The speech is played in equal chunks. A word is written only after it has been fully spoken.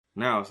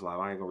Now it's like,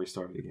 I ain't gonna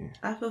restart it again.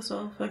 I feel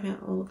so fucking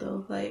old,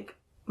 though. Like,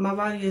 my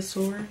body is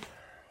sore.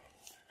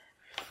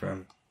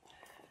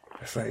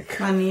 It's like...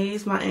 My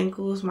knees, my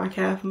ankles, my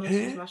calf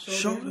muscles, my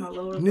shoulders, my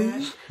lower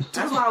back.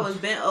 That's why I was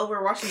bent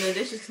over washing the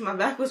dishes because my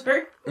back was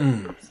hurt.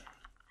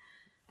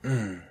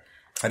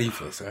 How do you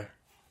feel, sir?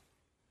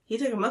 He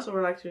took a muscle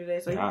relaxer today,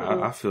 so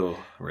I feel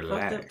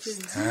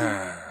relaxed.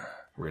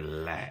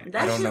 Relax.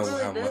 That I don't shit know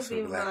really how does muscle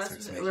be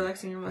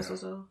relaxing your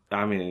muscles, though.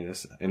 I mean,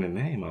 it's in the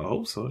name. I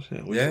hope so.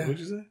 Shit. What'd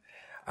you say?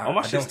 I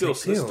my shit's still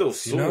sore.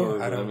 You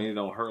know? I mean, it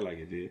don't hurt like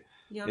it did.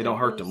 It don't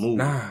hurt to pills? move.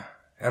 Nah,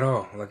 at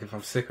all. Like if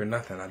I'm sick or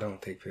nothing, I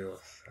don't take pills.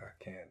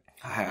 I can't.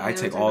 I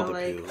take all the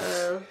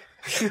pills.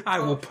 I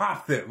will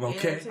pop them.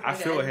 Okay. I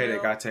feel a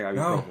headache. I take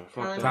ibuprofen.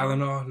 No.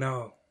 Tylenol.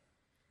 No.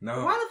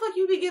 Why the fuck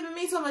you be giving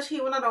me so much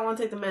heat when I don't want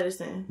to take the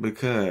medicine?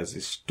 Because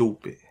it's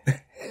stupid.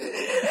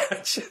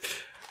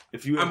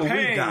 If you I'm in a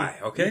pain, weak guy,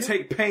 okay? You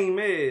take pain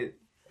med.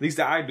 At least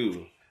that I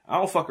do. I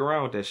don't fuck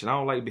around with that shit. I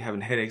don't like be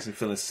having headaches and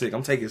feeling sick.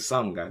 I'm taking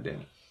something,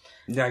 goddamn.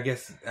 Yeah, I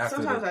guess after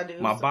sometimes I do.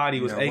 My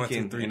body was aching, 1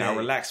 to 3 and days. I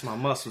relaxed my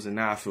muscles, and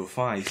now I feel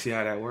fine. You see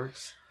how that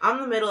works? I'm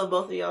in the middle of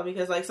both of y'all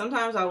because, like,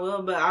 sometimes I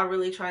will, but I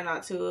really try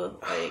not to.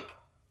 Like,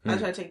 I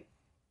try to take.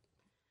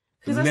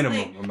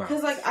 Minimum amount.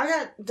 Because, like, I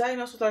got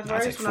diagnosed with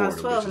arthritis when I was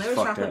 12, and they were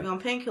trying to put me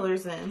on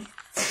painkillers then.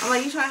 I'm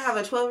like, you trying to have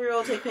a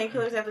 12-year-old take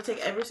painkillers they have to take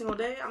every single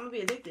day? I'm going to be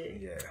addicted.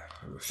 Yeah.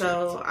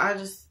 So, I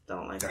just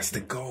don't like That's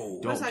the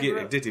goal. Don't get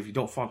addicted if you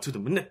don't fall into the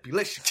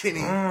manipulation, Kenny.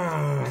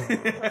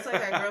 It's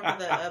like I grew up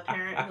with a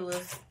parent who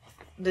was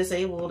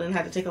disabled and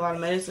had to take a lot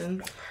of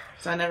medicine.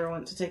 So I never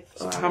went to take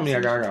a lot of How many I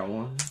medicine. got?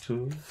 1,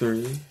 2,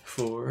 3,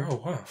 4. Oh,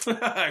 wow.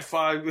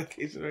 5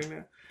 medications right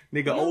now.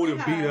 Nigga old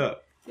and beat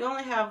up. You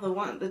only have the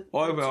one.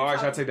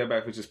 Alright, I take that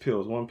back for just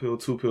pills. 1 pill,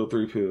 2 pill,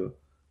 3 pill,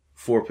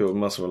 4 pill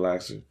muscle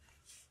relaxer.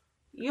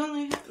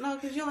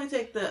 Because you only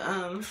take the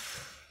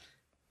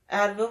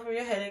Advil for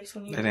your headaches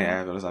when you. That ain't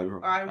Advil, that's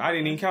ibuprofen. I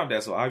didn't even count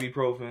that. So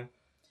ibuprofen,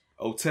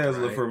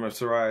 Otezla for my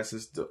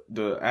psoriasis,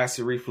 the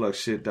acid reflux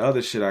shit, the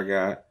other shit I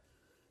got.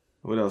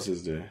 What else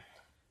is there?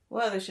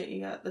 What other shit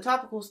you got? The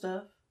topical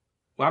stuff.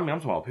 Well, I mean, I'm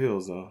talking about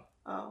pills though.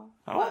 Oh.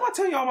 I'm not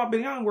telling y'all my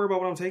business. Y'all don't worry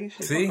about what I'm taking.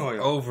 Shit. See?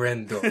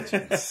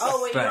 Overindulgence.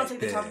 Oh, wait, you don't take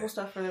the topical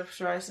stuff for the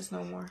psoriasis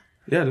no more?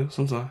 Yeah, I do,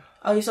 sometimes.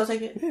 Oh, you still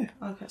take it? Yeah.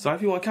 Okay. So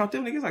if you want to count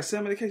them, niggas like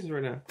 7 medications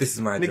right now. This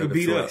is my nigga drug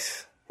beat of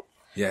choice.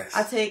 Yes.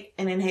 I take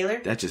an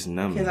inhaler. That just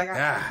numb me. Because I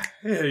got...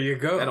 There you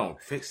go. That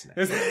don't fix that.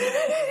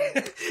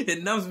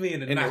 It numbs me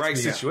and it In the knocks right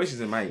me out.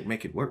 situations, it might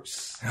make it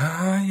worse.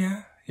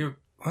 Yeah.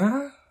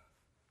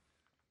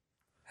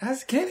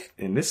 That's get it.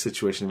 In this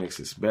situation, it makes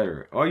it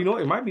better. Oh, you know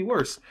what? It might be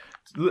worse.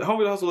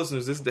 Homie Hustle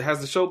listeners,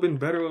 has the show been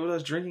better with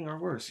us drinking or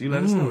worse? You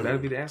let us know.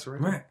 That'd be the answer,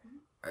 right?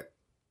 Right.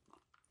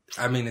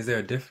 I mean, is there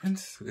a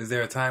difference? Is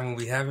there a time when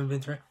we haven't been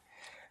drinking?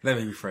 Let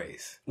me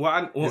rephrase.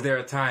 Is there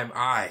a time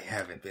I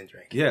haven't been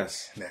drinking?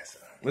 Yes.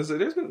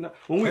 There's been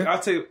I'll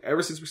tell you,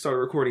 ever since we started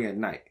recording at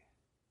night,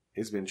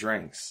 it's been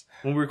drinks.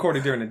 When we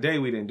recorded during the day,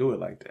 we didn't do it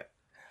like that.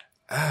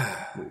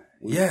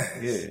 Yes.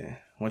 Yeah.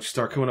 Once you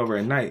start coming over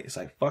at night, it's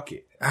like, fuck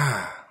it.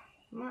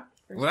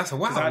 Well, that's a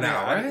while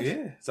now, right?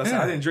 Yeah. So I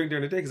said I didn't drink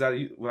during the day because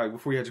like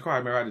before you had your car, I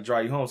remember I had to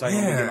drive you home, so I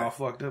didn't get all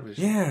fucked up and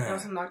shit. Yeah. That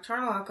was some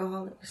nocturnal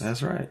alcoholics.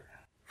 That's right.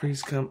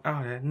 Freaks come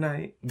out at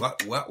night.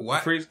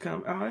 What? Freaks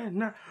come out at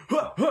night.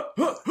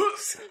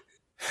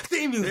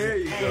 Theme music. There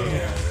you go.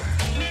 Yeah.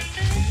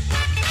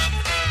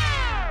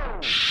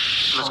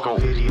 Let's go.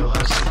 Video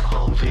hustle,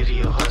 home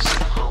video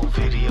hustle, home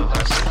video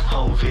hustle,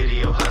 home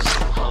video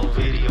hustle, home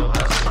video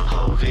hustle,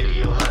 home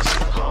video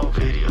hustle, home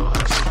video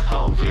hustle,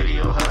 home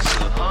video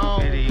hustle,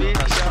 home video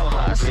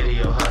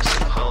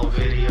hustle, home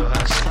video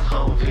hustle,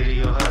 home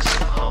video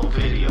hustle, home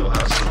video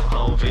hustle,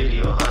 home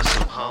video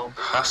hustle, home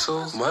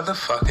hustle,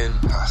 motherfucking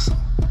hustle,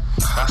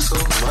 hustle,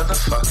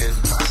 motherfucking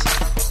hustle,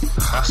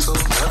 hustle,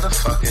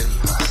 motherfucking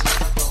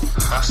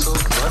hustle,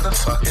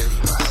 motherfucking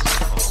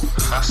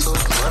hustle,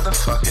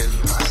 motherfucking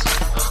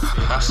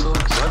hustle,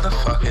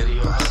 motherfucking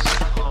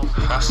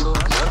hustle,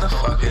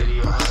 motherfucking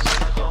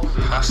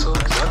hustle,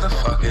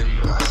 motherfucking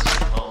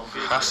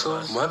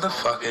hustle,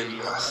 motherfucking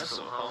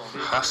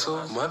hustle,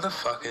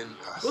 motherfucking.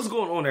 What's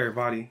going on,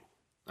 everybody?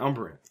 I'm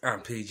Brent.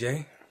 I'm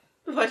PJ.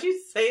 But you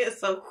say it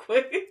so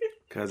quick.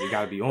 Because you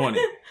gotta be on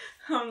it.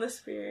 I'm the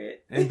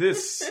spirit. And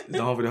this is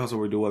the Home Video Hustle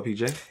where we do what,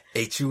 PJ?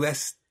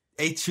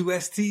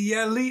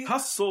 H-U-S-T-L-E.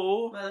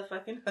 Hustle.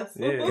 Motherfucking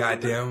hustle. Yeah.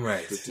 Goddamn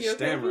right. With the You okay,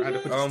 stammer. I had to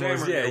put the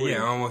Almost, stammer in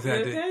there. almost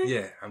had to. okay?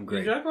 Yeah, I'm You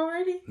great. drunk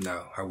already?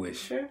 No, I wish.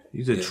 Sure.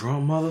 You the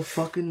drum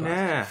motherfucking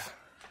nah.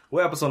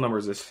 What episode number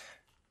is this?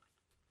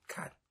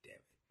 God damn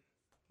it.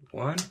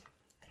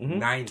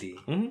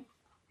 190.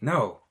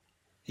 No.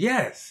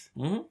 Yes.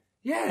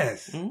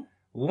 Yes.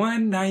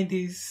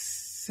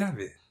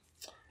 197.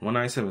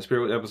 197.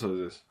 Spirit, what episode is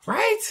this?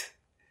 Right?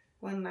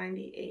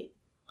 198.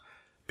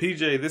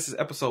 PJ, this is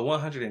episode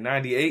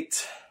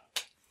 198.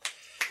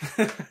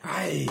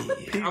 I'm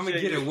going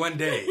to get it one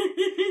day.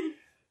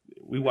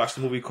 We watched a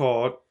movie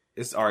called,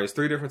 it's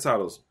 3 different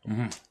titles.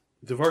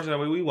 The version that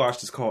we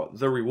watched is called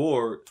The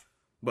Reward.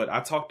 But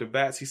I talked to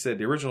Bats. He said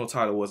the original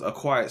title was A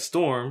Quiet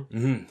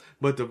Storm,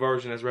 but the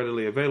version that's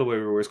readily available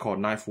everywhere is called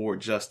Ninth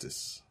Ward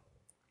Justice.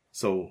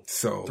 So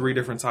 3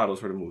 different titles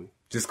for the movie.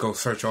 Just go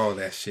search all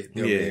that shit.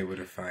 They'll be able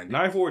to find it.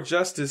 Ninth Ward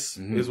Justice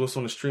is what's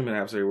on the streaming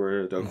apps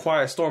everywhere. The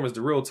Quiet Storm is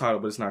the real title,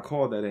 but it's not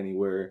called that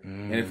anywhere.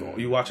 And if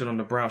you watch it on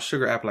the Brown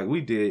Sugar app like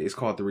we did, it's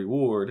called The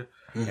Reward.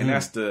 And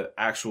that's the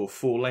actual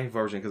full-length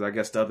version, because I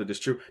guess the other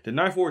the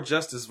Ninth Ward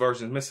Justice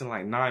version is missing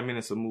like 9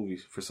 minutes of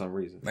movies for some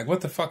reason. Like,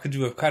 what the fuck could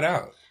you have cut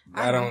out?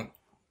 I don't...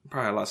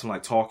 Probably like some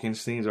like talking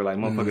scenes or like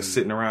motherfuckers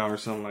sitting around or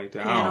something like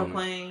that.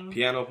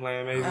 Piano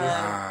playing maybe.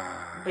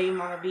 Baby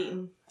mama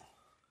beating.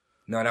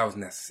 No, that was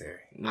necessary.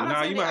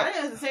 I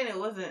didn't say it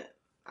wasn't.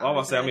 I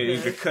was saying,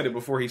 you could cut it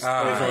before he was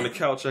on the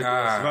couch. I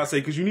was about to say,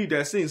 because you need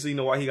that scene so you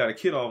know why he got a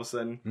kid all of a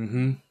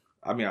sudden.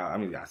 I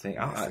think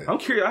I'm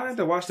curious. I have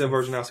to watch that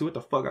version now, see what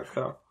the fuck I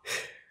cut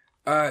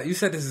out. You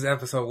said this is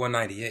episode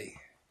 198.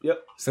 Yep.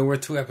 So we're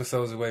 2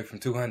 episodes away from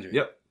 200.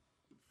 Yep.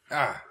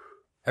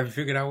 Have you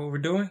figured out what we're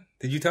doing?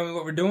 Did you tell me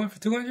what we're doing for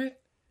 200?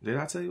 Did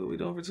I tell you what we're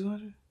doing for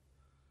 200?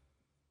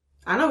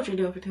 I know what you're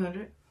doing for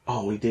 200.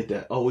 Oh, we did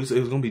that. Oh, it was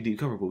going to be deep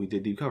cover, but we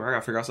did deep cover. I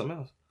got to figure out something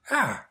else.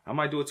 I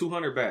might do a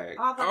 200 bag.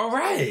 All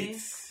right.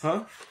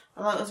 Huh?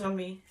 I thought it was going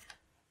to be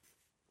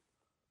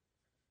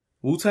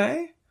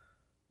Wu-Tang?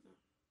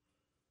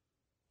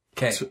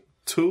 Okay.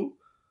 2?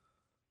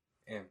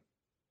 Yeah.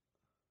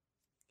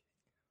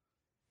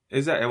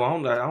 Is that?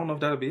 Well, I don't know if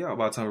that'll be out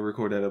by the time we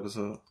record that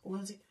episode.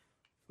 When is it?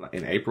 Like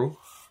in April.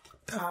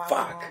 The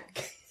fuck?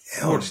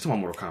 Or just talking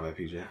Mortal Kombat,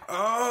 PJ.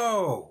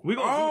 Oh, we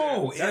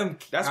gonna do that.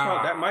 That's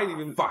probably, that might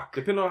even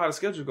depending on how the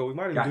schedule go. We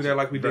might even do that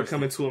like we did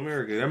Coming to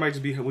America. That might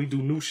just be how we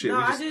do new shit. No,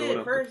 we just I did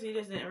it first. You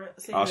just didn't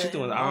see she's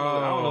doing. I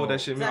don't know what that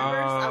shit means. At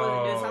first, I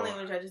wasn't doing sign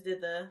language. I just did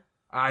the.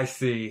 I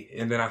see,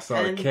 and then I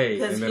saw the K,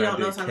 because and then you I don't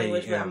did know sign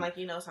language, but I'm like,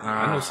 you know sign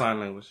language. I know sign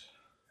language.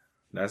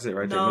 That's it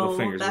right there. Middle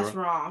fingers, that's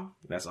bro. wrong.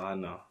 That's all I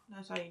know.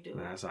 That's how you do it.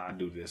 That's how I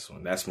do this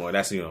one. That's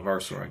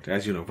universal right there.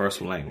 That's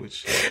universal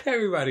language.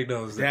 Everybody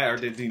knows that. Or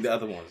the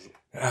other ones.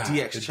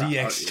 DX chops.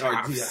 DX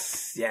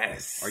chops.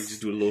 Yes. Or you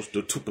just do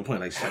the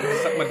point like, suck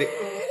my dick.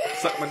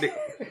 Suck my dick.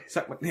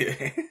 Suck my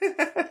dick.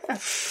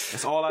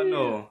 That's all I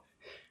know.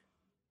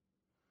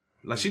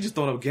 Like, she just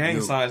throwing up gang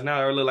signs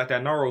now. It look like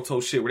that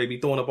Naruto shit where they be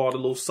throwing up all the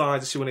little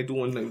signs and shit when they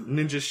doing the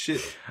ninja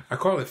shit. I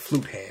call it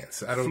flute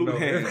hands. I don't know.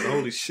 Flute hands.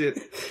 Holy shit.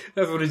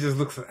 That's what it just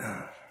looks like.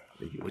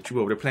 What, you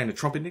over there playing the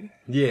trumpet, nigga?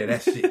 Yeah,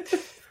 that shit.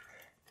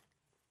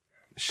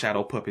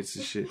 Shadow puppets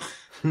and shit.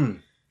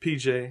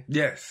 PJ.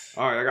 Yes.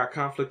 All right, I got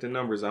conflicting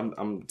numbers. I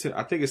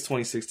think it's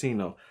 2016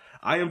 though.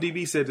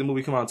 IMDb said the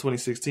movie came out in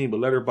 2016,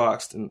 but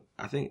Letterboxd and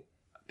I think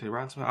did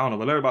Rotten Tomatoes? I don't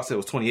know, but Letterboxd said it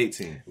was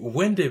 2018.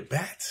 When did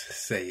Bats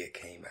say it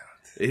came out?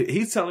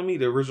 He's telling me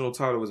the original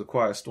title was A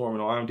Quiet Storm,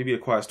 and on IMDb, A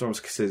Quiet Storm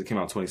says it came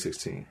out in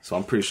 2016. So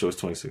I'm pretty sure it's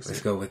 2016.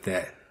 Let's go with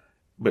that.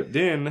 But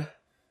then,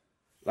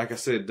 like I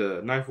said,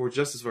 the Ninth Ward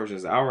Justice version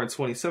is an hour and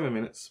 27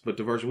 minutes, but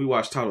the version we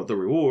watched titled The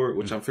Reward,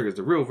 which I'm figuring is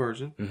the real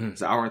version,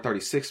 is an hour and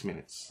 36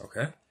 minutes.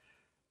 Okay.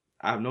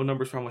 I have no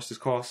numbers for how much this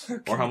costs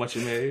or how much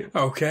it made.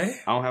 Okay.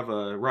 I don't have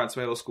a Rotten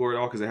Tomatoes score at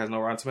all because it has no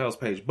Rotten Tomatoes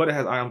page, but it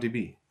has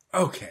IMDb.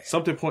 Okay.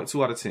 Something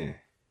 0.2 out of 10.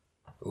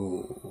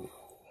 Ooh.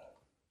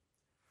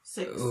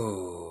 6.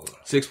 Ooh.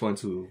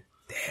 6.2.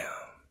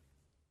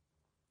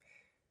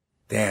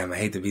 Damn, I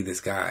hate to be this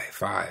guy.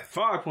 5.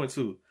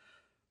 5.2.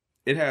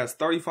 It has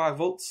 35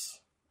 votes.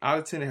 Out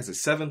of 10, it has a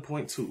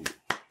 7.2.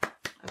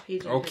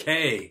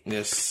 Okay.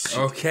 Yes.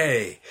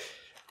 Okay.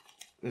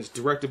 It's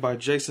directed by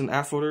Jason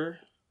Affolter.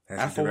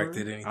 Has he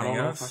directed anything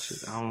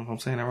else? I don't know if I'm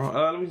saying that wrong.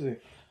 Let me see.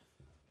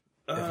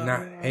 If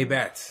not, hey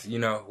Bats,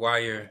 while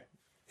you're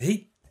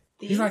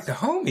he's like the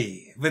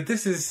homie, but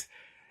this is,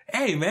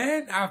 hey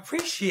man, I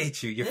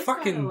appreciate you. You're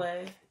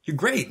you're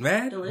great,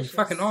 man. Delicious.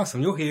 You're fucking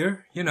awesome. You're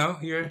here,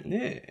 you're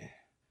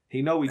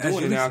He know we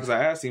doing it now because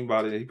I asked him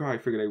about it. He probably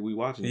figured that we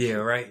watching. Yeah,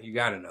 right. You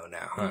gotta know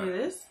now, huh? Look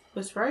at this.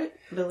 What's right?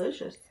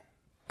 Delicious.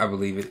 I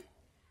believe it.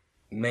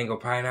 Mango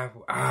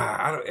pineapple.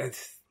 I don't.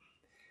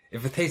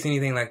 If it tastes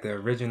anything like the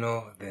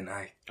original, then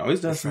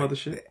he's done some other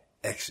shit.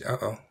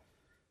 Extra.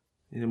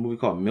 In a movie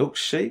called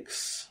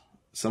Milkshakes.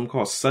 Some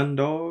called Sun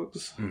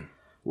Dogs.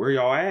 Where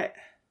y'all at?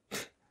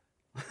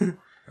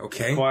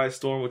 Okay. Quiet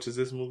Storm, which is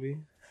this movie.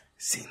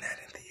 Seen that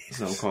in theaters.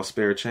 Something called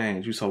Spare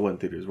Change. You saw what in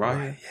theaters,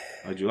 right?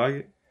 Yeah. Did you like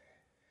it?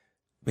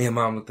 Me and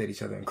Mom looked at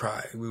each other and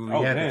cried. We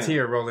had a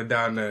tear rolling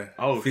down the.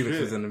 Felix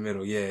was in the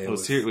middle. Yeah, it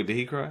was tear. Did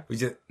he cry? He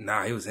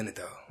was in it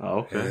though. Oh,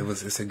 okay.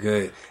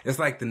 It's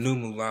like the new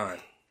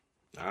Mulan.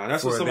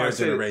 That's what somebody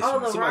said. The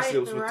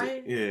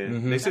right? Yeah.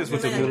 They said it's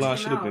what the Mulan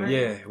should have been. Right?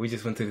 Yeah, we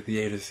just went to the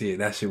theater to see it.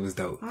 That shit was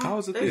dope. How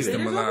was the theater? It's the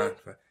Mulan.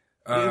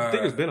 I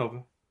think it's been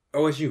open.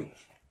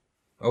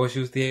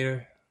 OSU's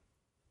theater.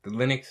 The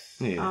Linux.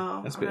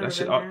 Yeah. That's been, that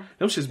shit.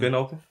 Them shit's been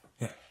open.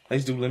 Yeah. They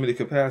just do limited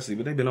capacity,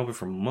 but they've been open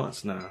for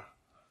months now.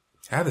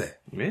 Have they?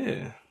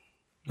 Yeah.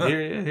 Huh.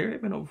 Here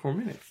they've been open for a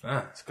minute.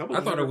 I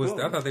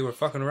thought they were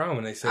fucking around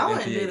when they said I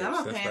wouldn't do that. I'm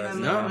not paying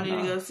them money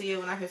to go see it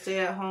when I can stay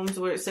at home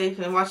where it's safe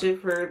and watch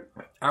it for.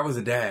 I was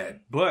a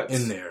dad, but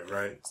in there,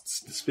 right?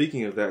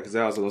 Speaking of that, because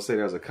I was gonna say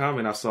there was a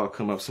comment I saw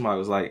come up. Somebody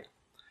was like,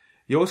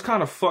 "Yo, it's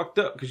kind of fucked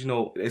up because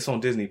it's on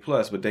Disney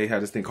Plus, but they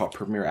have this thing called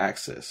Premier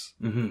Access,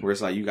 where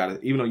it's like you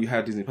gotta, even though you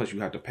have Disney Plus, you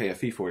have to pay a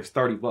fee for it. It's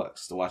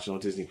 $30 to watch it on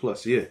Disney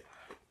Plus. Yeah,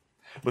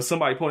 but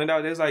somebody pointed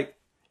out there's like."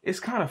 It's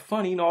kind of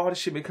funny, all this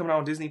shit been coming out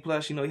on Disney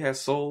Plus. You had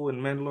Soul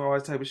and Mandalorian, all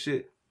that type of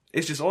shit.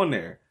 It's just on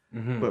there.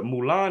 Mm-hmm. But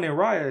Mulan and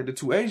Raya, the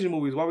two Asian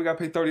movies, why we gotta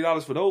pay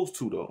 $30 for those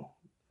two though?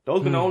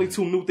 Those been the only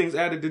two new things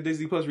added to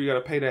Disney Plus where you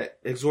gotta pay that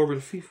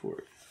exorbitant fee for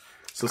it.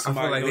 So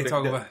somebody I feel like they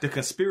talk about the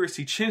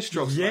conspiracy chin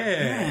strokes.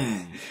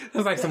 Yeah,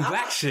 it's like some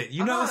black shit.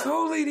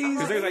 Soul ladies.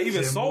 Because they're like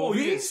even Soul.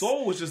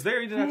 Soul was just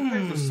there. You didn't have to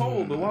pay for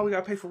Soul, but why we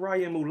gotta pay for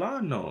Raya and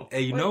Mulan though?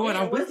 Hey, you know what?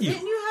 I'm with you.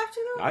 Didn't you have to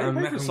though? I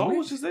didn't pay for Soul.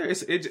 Was just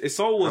there.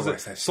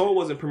 Soul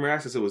wasn't Premier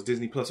Access. It was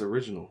Disney Plus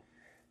original.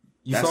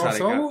 You saw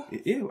Soul?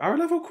 Yeah, I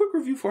left a quick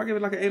review for. I gave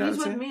it like an 8 out of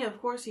 10. He's with me. Of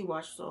course, he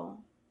watched Soul.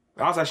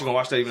 I was actually gonna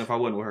watch that even if I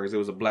wasn't with her because it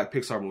was a black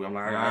Pixar movie. I'm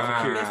like,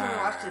 I Guess when we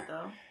watched it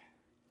though.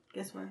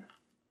 Guess when?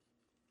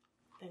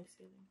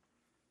 Thanksgiving.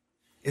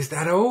 Is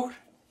that old?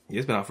 Yeah,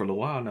 it's been out for a little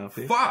while now.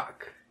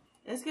 Fuck.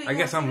 It's good. I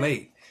guess I'm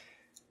late.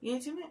 You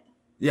ain't seen it?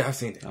 Yeah, I've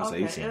seen it. I'll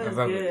say you seen it.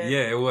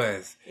 Yeah, it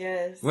was.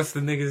 Yes. What's the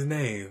nigga's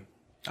name?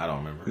 I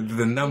don't remember.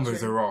 The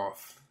numbers are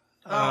off.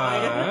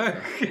 That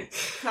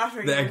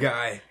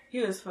guy. He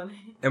was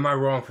funny. Am I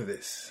wrong for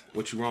this?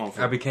 What you wrong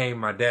for? I became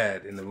my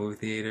dad in the movie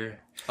theater.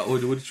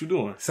 What did you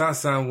doing?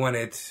 Son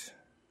wanted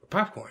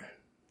popcorn.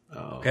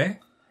 Okay?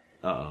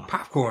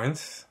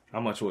 Popcorns. How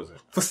much was it?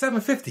 For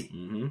 $7.50.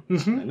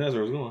 Mm-hmm. And that's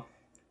where it was going.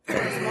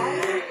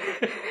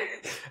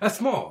 A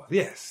small,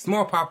 yes.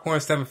 Small popcorn,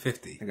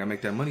 $7.50. I gotta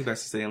make that money back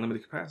to stay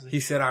unlimited capacity. He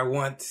said, I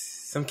want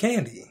some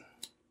candy.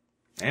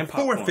 And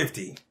popcorn.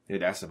 $4.50. Yeah,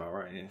 that's about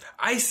right, yeah.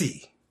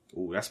 Icy.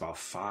 Ooh, that's about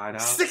 $5.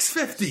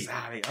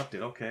 $6.50. They upped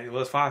it, okay.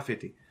 Well, it's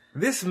 $5.50.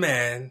 This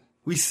man,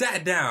 we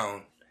sat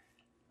down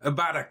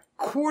about a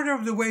quarter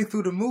of the way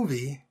through the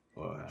movie.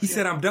 He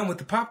said, I'm done with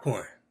the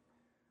popcorn.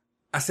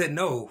 I said,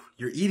 no,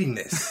 you're eating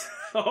this.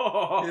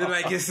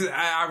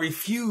 I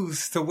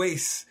refuse to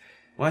waste.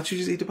 Why don't you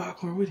just eat the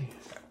popcorn with him?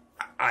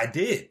 I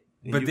did.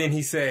 But then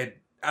he said,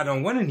 I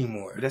don't want any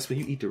more. But that's when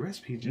you eat the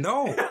rest, PJ.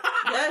 No.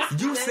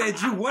 Yes, you said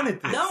you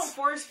wanted this. Don't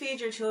force feed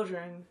your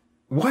children.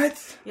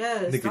 What?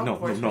 Yes. Nigga,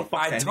 no.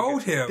 I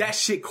told him. That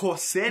shit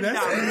cost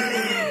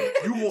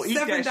 $7. You won't eat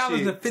that shit.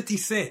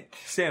 $7.50.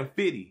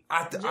 $7.50.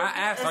 I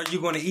asked, are you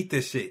going to eat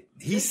this shit?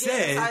 He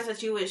said. The size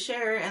that you would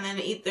share and then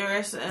eat the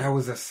rest. That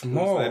was a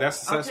small.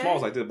 That's small,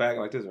 like this bag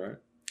like this, right?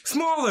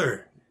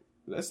 Smaller.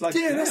 That's like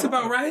that's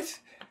about right.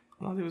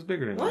 I thought it was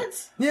bigger than that.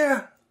 What?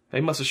 Yeah.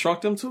 They must have shrunk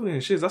them too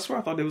then. Shit, that's why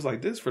I thought it was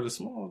like this for the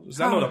small.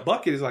 I know the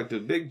bucket is like the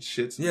big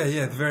shits.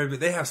 Yeah, very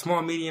big. They have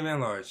small, medium, and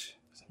large.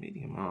 It's a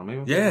medium.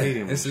 Maybe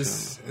medium.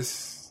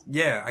 It's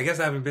yeah. I guess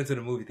I haven't been to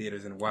the movie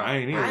theaters in a while.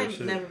 I've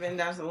never been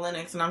down to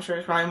Lenox, and I'm sure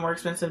it's probably more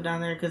expensive down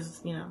there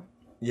because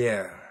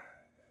Yeah,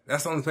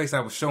 that's the only place I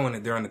was showing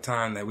it during the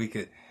time that we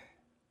could.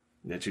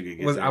 That you could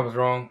get. I was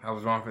wrong. I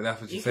was wrong for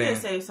that's what you're saying. You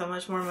could save so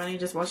much more money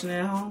just watching it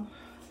at home.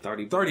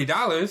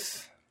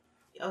 $30.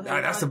 Okay,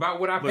 that's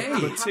about what I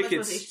paid. But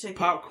tickets,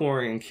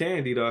 popcorn, and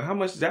candy though, how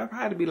much? That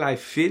probably be like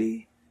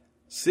 $50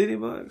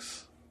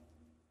 bucks.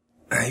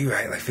 You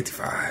right, like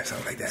 55,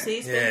 something like that.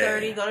 See, spend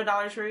 30, go to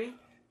Dollar Tree.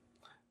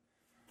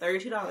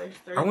 $32.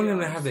 I want them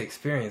to have the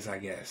experience, I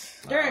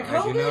guess. During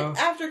COVID,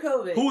 after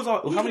COVID. Who was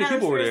all? How many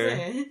people were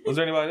there? Was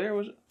there anybody there?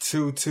 Was it?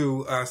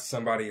 Two,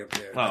 somebody up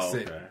there. Oh,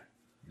 okay.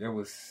 There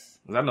was.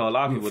 I know a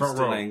lot of people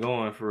still ain't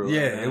going for real.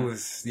 Yeah, it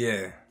was.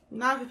 Yeah.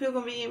 Nah, because people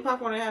gonna be eating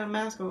popcorn. They had a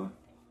mask on.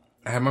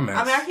 I had my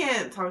mask. I mean, I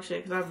can't talk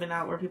shit because I've been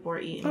out where people are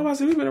eating. I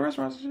said we've been in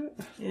restaurants and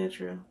shit. Yeah,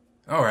 true.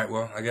 All right,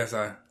 well, I guess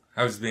I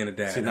was just being a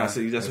dad. So that's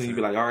when you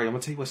be like, all right, I'm gonna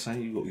tell you what, son.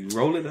 You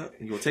roll it up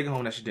and you gonna take it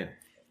home. That's your dinner.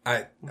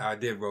 I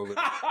did roll it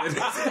up.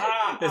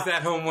 It's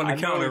at home on the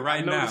counter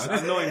right now.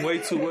 I know him way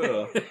too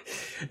well.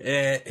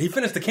 And he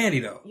finished the candy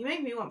though. You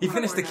make me want. He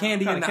finished the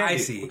candy and the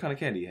icy. What kind of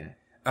candy you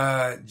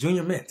had?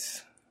 Junior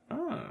mints.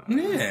 Oh.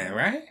 Yeah,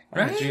 right?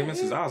 Right? Junior mints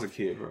since I was a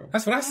kid, bro.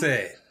 That's what I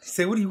said. He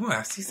said, what do you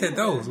want? He said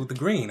those with the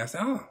green. I said,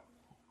 oh,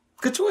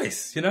 good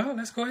choice.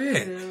 Let's go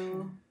ahead.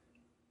 You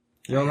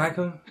don't like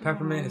them?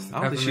 Peppermint? It's the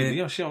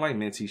peppermint. She don't like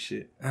minty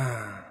shit.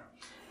 I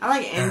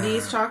like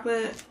Andy's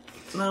chocolate.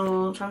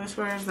 Little chocolate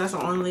squares. That's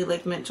the only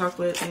like mint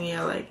chocolate thing.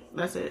 Yeah,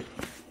 that's it.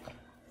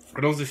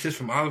 Are those the shits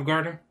from Olive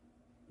Garden?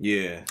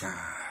 Yeah.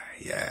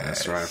 Yeah.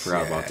 That's right. I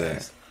forgot about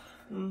that.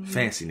 Mm-hmm.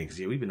 Fancy niggas.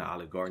 Yeah, we've been to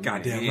Olive Garden.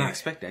 Goddamn right. You didn't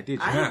expect that, did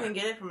you? I didn't even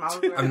get it from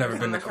Olive Garden. I've never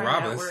been to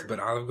Carrabba's, but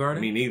Olive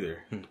Garden? Me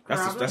neither.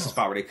 That's the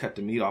spot where they cut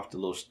the meat off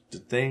the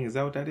thing. Is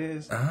that what that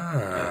is?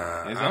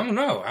 I don't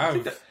know.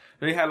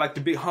 They had like the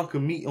big hunk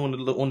of meat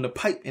on the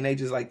pipe, and they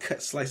just like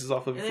cut slices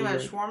off of it. They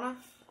had shawarma?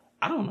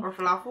 I don't know. Or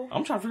falafel?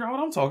 I'm trying to figure out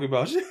what I'm talking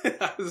about.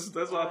 That's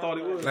what I thought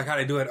it was. Like how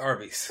they do at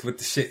Arby's with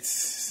the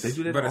shits. They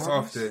do that but at it's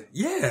Arby's? off the...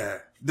 Yeah.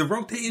 the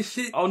rotating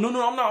shit. Oh no,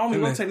 I'm not only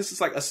rotating. This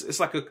is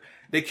like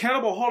they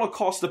Cannibal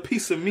Holocaust a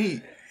piece of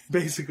meat.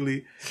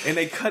 Basically, and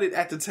they cut it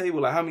at the table.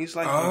 Like how many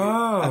slices?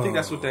 I think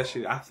that's what that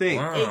shit. I think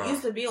it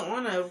used to be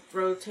on a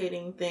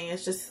rotating thing.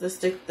 It's just the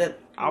stick that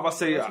I was about to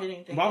say.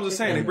 I was just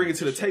saying they bring it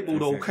to the table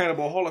though.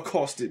 Cannibal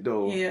Holocaust it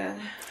though. Yeah.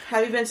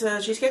 Have you been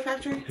to Cheesecake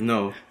Factory?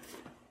 No.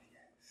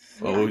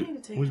 Yeah,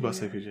 what you about to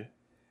say, PJ?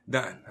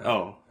 Done.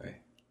 Oh. I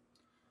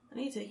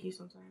need to take you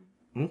sometime.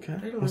 Okay.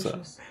 They're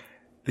delicious.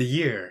 The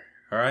year.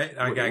 All right,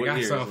 I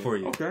got something for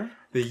you. Okay.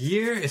 The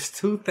year is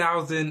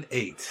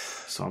 2008.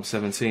 So I'm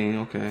 17.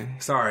 Okay.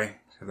 Sorry,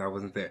 because I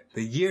wasn't there.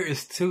 The year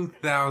is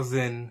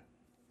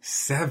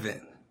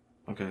 2007.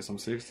 Okay, so I'm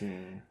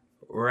 16.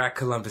 We're at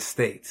Columbus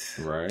State.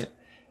 Right.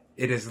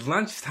 It is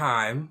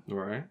lunchtime.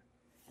 Right.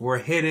 We're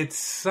headed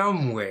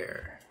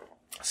somewhere.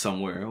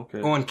 Somewhere.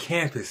 Okay. On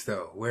campus,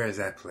 though. Where is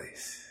that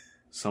place?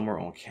 Somewhere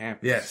on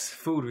campus. Yes,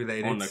 food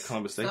related. On the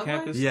Columbus State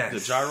campus? Yes. The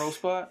gyro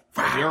spot?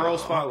 Wow. The Euro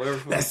spot,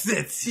 whatever. That's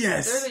it,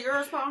 yes. There's a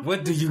Euro spot?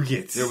 What do you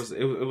get? It was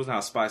not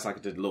a spot, it's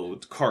like the little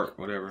cart,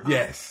 whatever.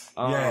 Yes.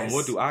 Yes.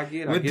 What do I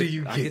get? What do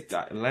you I get?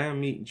 get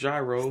lamb meat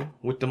gyro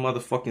with the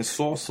motherfucking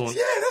sauce on it.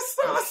 Yeah, that's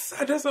sauce.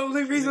 That's the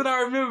only reason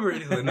I remember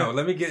it. He's like, no,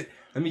 let me get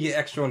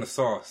extra on the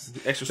sauce.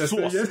 Extra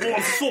sauce.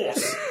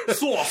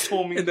 Sauce,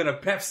 homie. And then a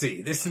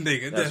Pepsi. This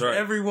nigga. That's right.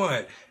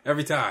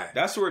 Every time.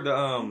 That's where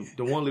the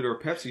 1 liter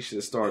of Pepsi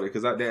shit started.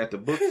 Because at the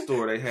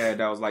bookstore they had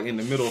that was like in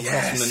the middle of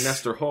from the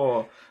Nestor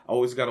Hall. I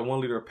always got a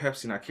 1 liter of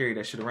Pepsi and I carried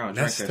that shit around.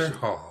 Nestor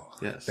Hall.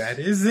 Yes. That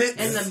is it.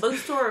 In the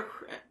bookstore.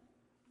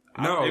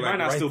 No, it might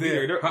not right still be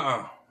there.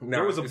 No,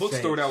 there was a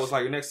bookstore that was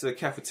like next to the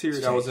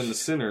cafeteria that was in the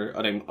center.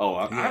 I haven't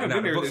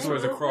been there. The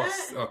bookstore's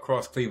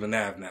across Cleveland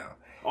Ave now.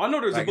 Oh, I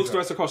know there's a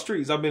bookstore that's across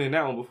streets. I've been in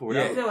that one before.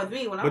 Yeah, with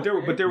me when I was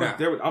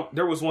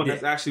there was one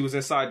that actually was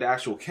inside the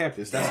actual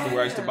campus. That's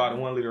where I used to buy the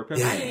 1 liter of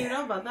Pepsi. I didn't even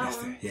know about that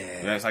one.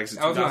 Yeah, it's like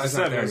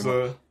 2007.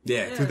 So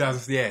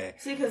 2000. Yeah.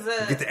 See, because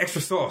get the extra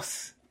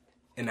sauce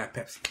in that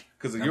Pepsi.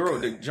 Because the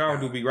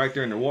gyro do be right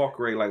there in the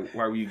walkway, like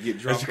where you get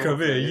drunk. As you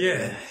come in,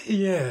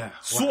 yeah.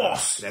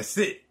 Sauce. Wow. That's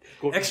it.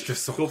 Extra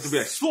sauce. Go up to be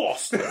like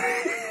sauce. See,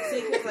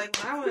 because like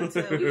when I went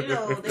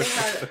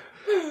to,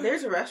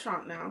 there's a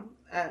restaurant now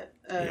at.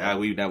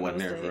 That wasn't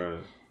there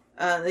for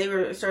us.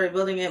 They started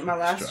building it my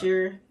last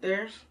year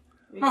there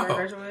before I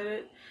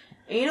graduated.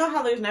 And you know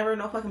how there's never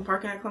no fucking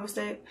parking at Columbus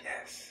State?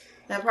 Yes.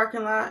 That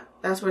parking lot,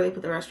 that's where they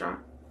put the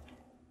restaurant.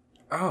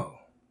 Oh.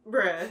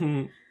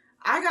 Bruh.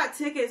 I got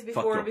tickets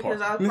before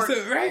because I was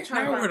parked. Right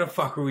now, where the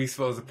fuck are we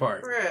supposed to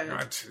park?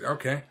 Bruh.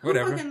 Okay,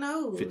 whatever. Who fucking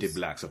knows? 50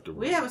 blocks up the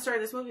road. We haven't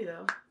started this movie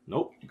though.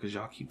 Nope, because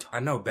y'all keep talking.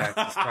 I know Bass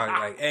is probably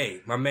like,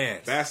 hey, my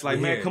man. Bass like,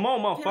 man, come on,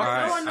 motherfucker.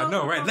 Right. I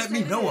know, right? Let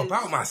me know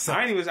about myself.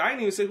 I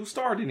ain't even say who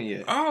starred in it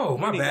yet. Oh,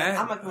 my bad.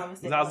 I'm a Columbus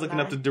State. I was looking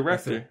up the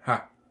director.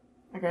 Huh.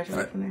 I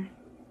graduated from there.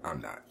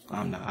 I'm not.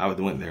 I would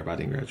have went there, but I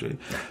didn't graduate.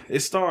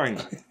 It's starring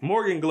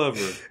Morgan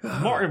Glover,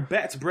 Martin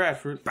Batts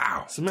Bradford,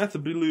 Samantha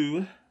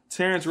Ballou,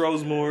 Terrence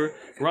Rosemore,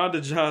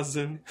 Rhonda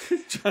Johnson,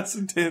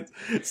 Johnson Dent,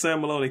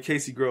 Sam Malone, and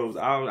Casey Groves.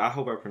 I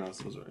hope I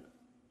pronounced those right.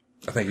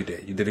 I think you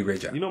did. You did a great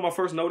job. You know what my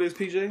first note is,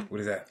 PJ? What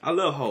is that? I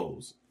love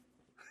hoes.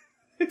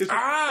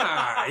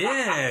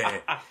 Yeah.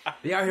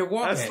 They out here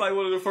walking. That's like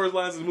one of the first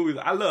lines of the movie.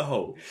 I love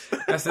hoes.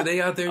 That's the they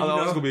out there, you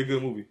know. It's going to be a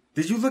good movie.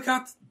 Did you look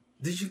out?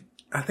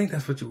 I think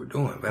that's what you were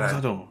doing. But what was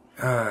I doing?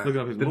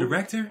 Looking up his the movie.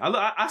 director?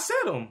 I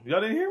said them.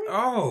 Y'all didn't hear me?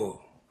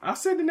 Oh. I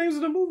said the names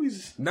of the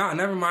movies. No,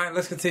 never mind.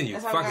 Let's continue.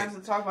 That's how we guys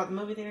to talk about the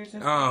movie theaters.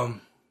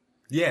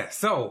 Yeah.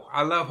 So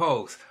I love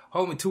hoes.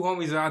 Two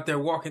homies are out there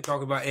walking,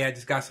 talking about, hey, I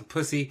just got some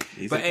pussy.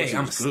 But hey,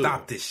 I'm gonna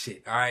stop this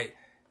shit. All right.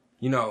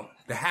 You know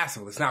the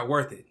hassle. It's not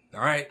worth it.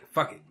 All right.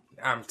 Fuck it.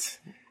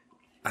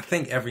 I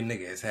think every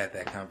nigga has had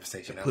that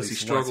conversation. At pussy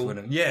least struggle once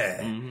with him.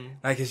 Yeah. Mm-hmm.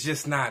 Like it's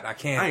just not. I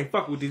ain't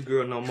fucking with this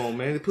girl no more,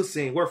 man. The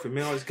pussy ain't worth it,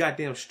 man. All this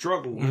goddamn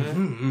struggle,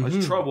 man.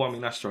 It's trouble. I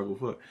mean, not struggle,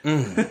 fuck.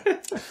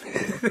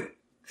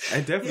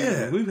 And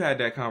definitely, we've had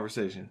that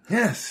conversation.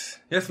 Yes.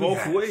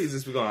 Both ways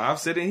it's been going. I've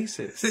said it and he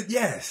said it. Said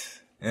yes.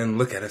 And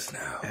look at us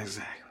now.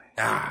 Exactly.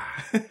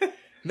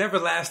 Never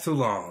lasts too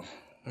long.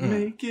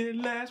 Make it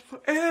last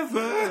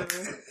forever.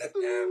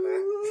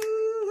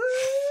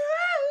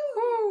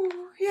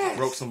 Yes.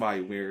 Broke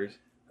somebody's mirrors.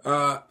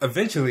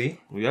 Eventually.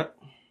 Yep.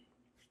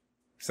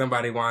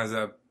 Somebody winds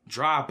up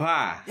drive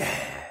by. Yeah.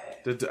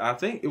 I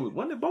think it was,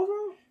 wasn't it both of them?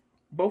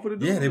 Both of the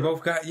dudes? Yeah, they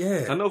both got,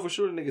 I know for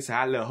sure the nigga said,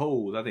 I love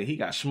hoes. I think he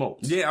got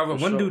smoked. Yeah,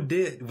 one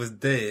dude was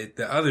dead.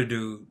 The other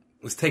dude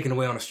was taken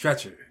away on a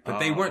stretcher. But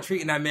they weren't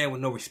treating that man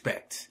with no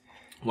respect.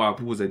 Wow,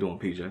 what was they doing,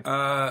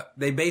 PJ?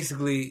 They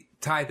basically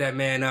tied that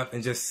man up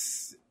and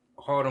just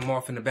hauled him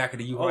off in the back of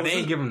the U-Haul. They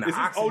ain't give him the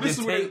oxygen this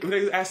is where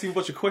they asking you a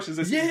bunch of questions.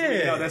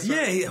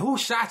 Right. Who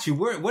shot you?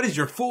 What is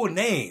your full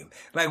name?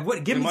 Like,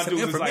 what? Give me some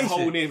information. My dude was like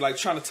holding in, like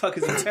trying to tuck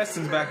his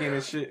intestines back in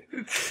and shit.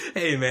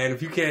 Hey man,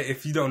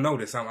 if you don't know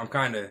this, I'm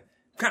kind of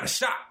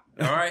shocked.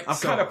 All right, I'm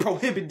kind of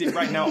prohibited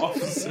right now,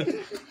 officer.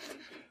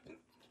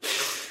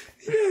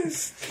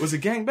 Yes. Was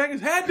it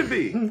gangbangers? Had to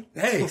be.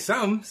 Hey,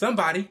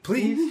 somebody,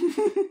 please.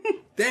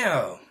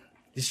 Damn,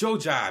 it's your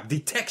job.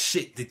 Detect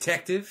shit,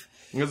 detective.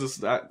 There's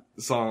that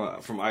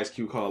song from Ice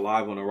Cube called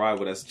Live on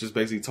Arrival that's just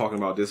basically talking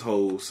about this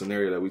whole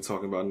scenario that we're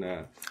talking about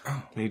now.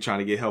 Oh. And he trying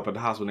to get help at the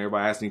hospital and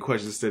everybody asking him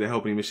questions instead of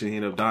helping him and shit, he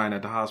ended up dying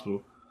at the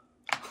hospital.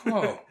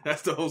 Oh.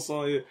 That's the whole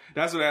song. Yeah.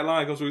 That's where that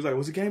line comes from. He's like,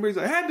 was it game break?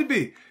 He's like, it had to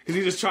be. Because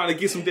he's just trying to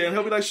get some damn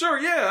help. He's like, sure,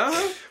 yeah.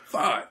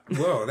 Fuck.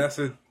 Whoa, that's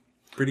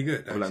pretty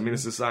good. Like,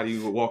 Menace Society,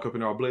 you would walk up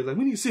in our blaze like,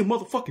 we need to see a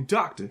motherfucking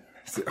doctor.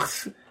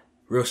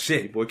 Real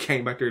shit. The boy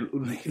came back there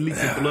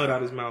leaking blood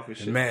out his mouth and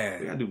shit.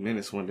 Man. We gotta do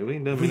Menace one day. We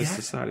ain't done Menace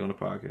Society on the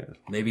podcast.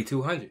 Maybe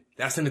 200.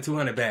 That's in the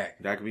 200 bag.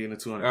 That could be in the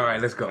 200 All right,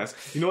 let's go.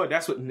 You know what?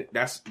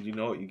 You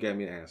know what? You gave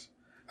me an answer.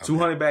 Okay.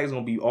 200 bags is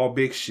gonna be all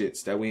big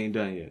shits that we ain't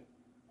done yet.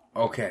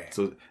 Okay.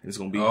 So it's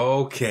gonna be.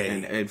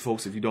 Okay. And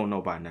folks, if you don't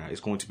know by now, it's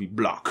going to be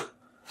block.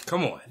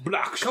 Come on.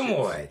 Block shit. Come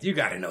on. You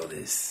gotta know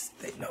this.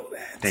 They know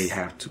that. They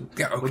have to.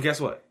 Yeah, okay. But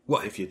guess what?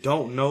 What? If you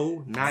don't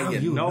know, now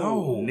you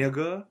know,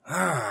 nigga.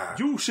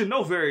 You should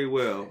know very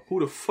well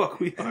who the fuck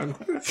we are.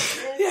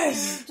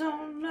 Yes. You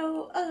don't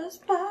know us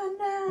by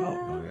now.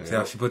 Oh, see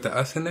how she put the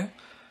us in there?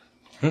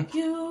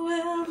 You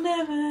will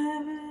never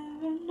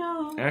ever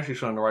know. And she's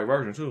trying the right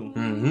version, too.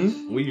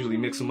 Mm-hmm. We usually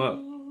mix them up.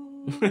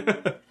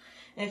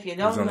 If you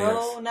don't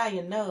know, now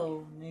you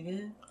know,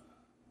 nigga.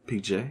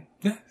 PJ?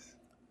 Yes.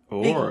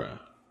 Aurora.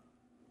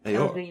 That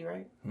was Biggie,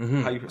 right?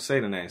 Mm-hmm. How you say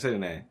the name? Say the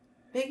name.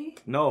 Biggie?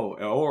 No,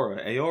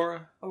 Aurora.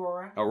 Aurora.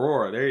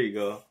 Aurora. There you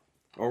go.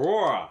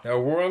 Aurora. The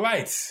Aurora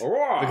Lights.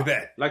 Aurora. Look at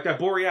that. Like that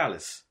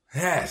Borealis.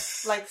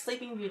 Yes. Like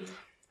Sleeping Beauty.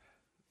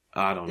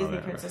 I don't know Disney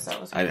that princess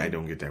reference. I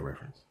don't get that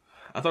reference.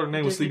 I thought her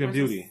name was Sleeping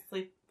Beauty.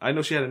 I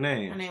know she had a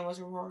name. Her name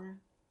was Aurora.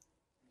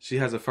 She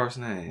has a first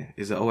name.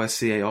 Is it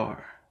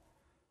Oscar?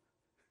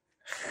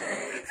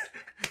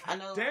 I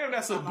know. Damn,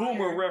 that's a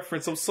boomer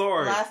reference. I'm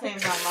sorry. Last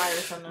name's not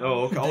Myers. So no.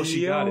 Oh, okay. Oh,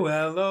 she got it.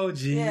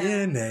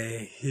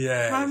 Dologna.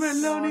 Yes. My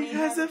Melody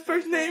has a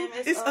first name.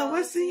 It's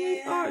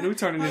Oscar. Then we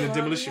turn it into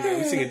Demolition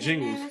Man. We singing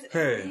jingles.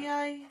 Hey.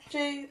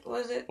 B-I-J,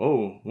 was it?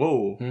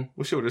 Whoa.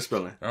 What's your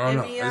spelling? I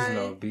don't know. There's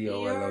no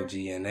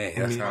Bologna.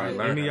 That's how I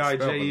learned.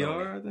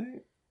 M-E-I-J-E-R, I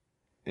think.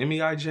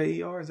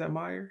 M-E-I-J-E-R. Is that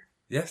Meyer?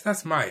 Yes,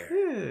 that's Meyer.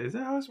 Yeah, is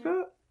that how it's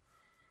spelled?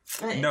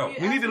 No.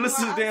 We need to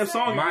listen to the damn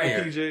song.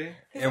 Meyer. PJ.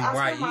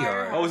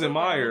 M-Y-E-R. Oh, is it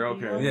Meyer?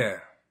 Okay. Yeah.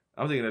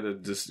 I'm thinking of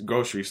the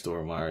grocery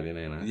store Meyer, then,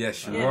 ain't I?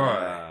 Yes, you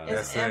are.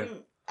 It's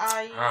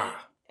M-I-A-R?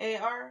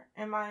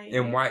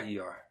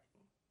 M-Y-E-R.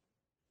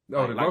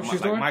 Oh, the grocery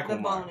store? Like the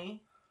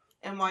Boney.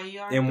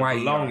 M-Y-E-R?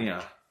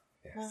 M-Y-E-R.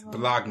 Yes.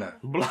 Bologna.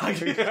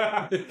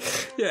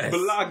 Yes.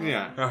 Bologna.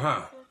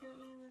 Uh-huh.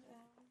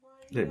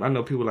 Yeah, I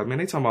know people like, man,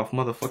 they talking about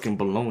motherfucking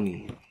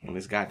bologna on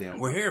this goddamn.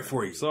 We're here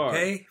for you. Sorry.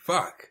 Okay?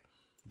 Fuck.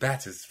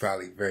 Bats is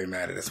probably very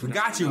mad at us. We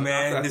got you,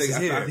 man. This is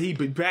here.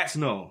 Bats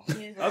know.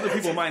 Other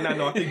people might not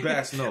know. I think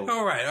Bats know.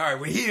 All right.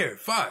 We're here.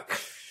 Fuck.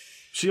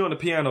 She on the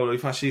piano though. You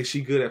find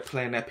she good at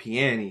playing that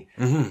piano.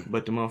 Mm-hmm.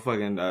 But the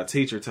motherfucking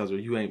teacher tells her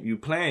you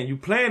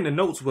playing the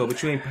notes well,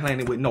 but you ain't playing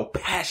it with no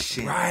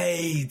passion.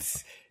 Right.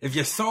 If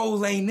your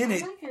soul ain't in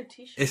it,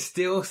 it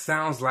still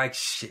sounds like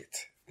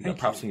shit. You got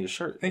props in your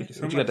shirt. Thank you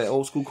so much. You got that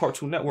old school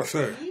Cartoon Network.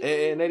 Sir.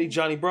 And Eddie,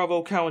 Johnny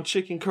Bravo, Cow and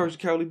Chicken, Courage the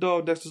Cowardly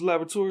Dog, Dexter's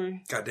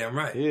Laboratory. Goddamn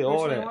right. Yeah,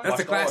 all that. That's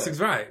the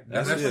classics, right?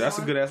 That's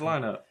a good ass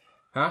lineup.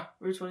 Huh?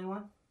 Route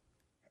 21?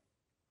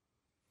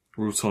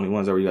 Route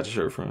 21 is that where you got your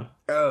shirt from?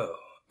 Oh,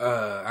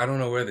 I don't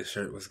know where the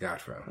shirt was got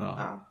from.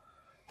 Oh.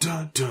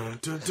 Dun, dun,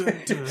 dun, dun,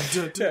 dun,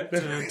 dun, dun,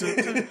 dun,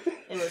 dun.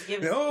 It was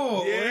given.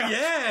 Oh, yeah.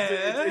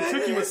 It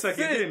took you a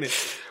second, didn't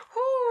it?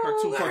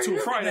 Cartoon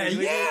Friday.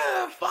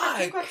 Yeah,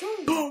 fuck.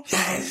 Boom.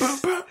 Yes.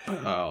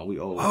 Oh, we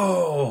old.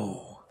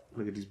 Oh.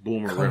 Look at these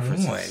boomer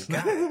references.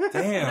 God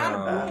damn. Not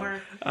a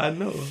boomer. I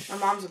know. My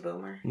mom's a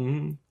boomer.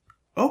 Mm-hmm.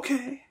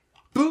 Okay.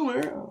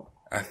 Boomer.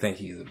 I think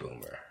he's a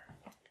boomer.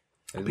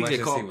 As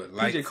PJ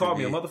called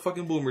me a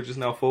motherfucking boomer just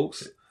now,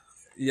 folks.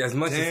 Yeah, as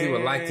much as he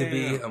would like to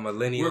be a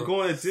millennial. We're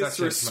going to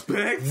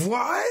disrespect.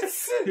 What?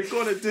 You're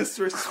going to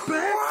disrespect.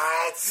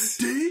 What?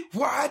 D.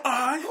 What?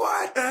 I.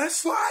 What?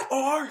 S. What?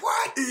 R.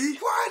 What? E.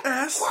 What?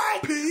 S.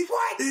 What? P.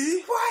 What?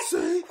 E. What?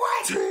 C.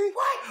 What? T.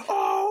 What?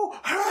 Oh,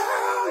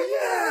 hell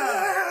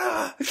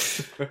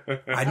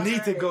yeah. I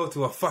need to go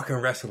to a fucking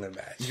wrestling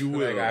match. You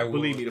will. I will.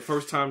 Believe me, the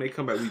first time they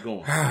come back, we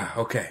going.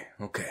 Okay.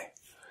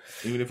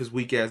 Even if it's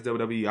weak ass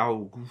WWE,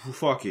 I'll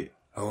fuck it.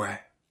 All right.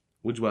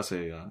 What'd you about to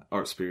say,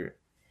 Art Spirit?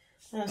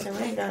 No, so we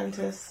ain't got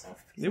into this.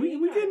 Yeah, we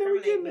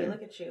getting there.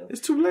 Look at you. It's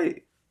too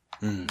late.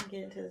 Get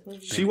into this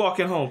movie. She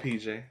walking home,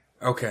 PJ.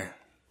 Okay.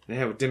 They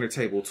have a dinner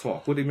table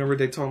talk. What do you remember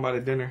they talking about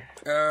at dinner?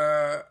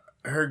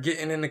 Her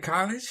getting into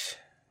college?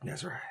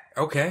 That's right.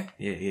 Okay.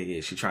 Yeah.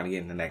 She trying to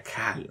get into that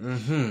college.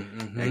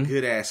 Mm-hmm. That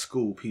good ass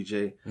school,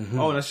 PJ.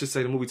 Oh, and let's just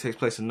say the movie takes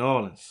place in New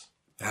Orleans.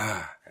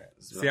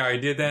 See how he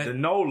did that? The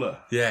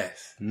NOLA.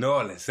 Yes. New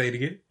Orleans. Say it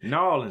again. New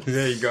Orleans.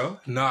 There you go.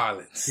 New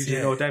Orleans. You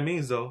know what that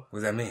means, though? What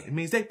does that mean? It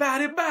means they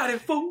bout it,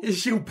 fool.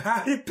 It's you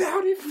bout it,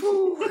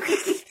 fool.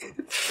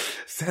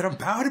 Said I'm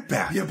bout it.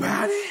 You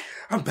bout it?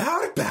 I'm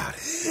bout it.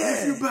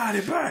 Yeah. You bout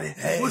it.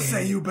 Hey. What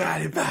say you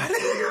bout it?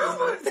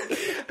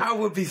 I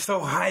would be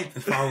so hyped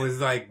if I was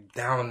like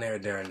down there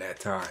during that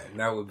time.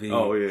 That would be.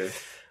 Oh, yeah.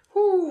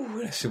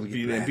 Whoo, that shit would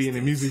get be in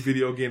the music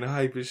video getting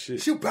hype and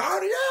shit. Shoot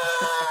about it,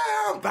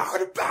 yeah,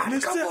 about it,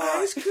 Mr.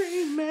 Ice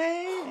Cream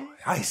Man.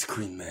 Ice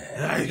Cream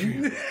Man. Ice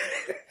Cream Man.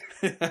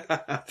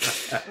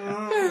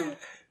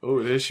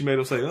 Oh, then she made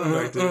him say,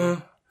 like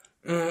that.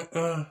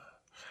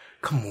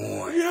 Come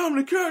on. Yeah, I'm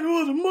the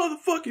colonel of the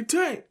motherfucking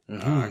tank.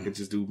 I could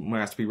just do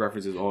Master P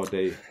references all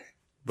day.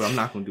 But I'm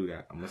not going to do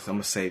that. I'm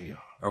gonna save y'all.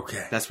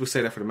 Okay. We'll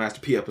say that for the Master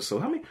P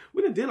episode.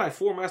 We done did like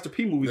 4 Master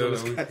P movies on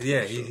this guy.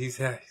 Yeah,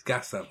 he's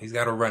got something. He's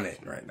got to run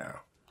it right now.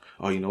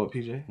 Oh, you know what,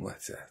 PJ?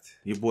 What's that?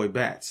 Your boy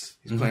Bats.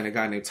 He's playing a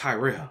guy named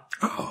Tyrell.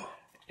 Oh.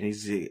 And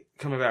he's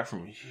coming back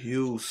from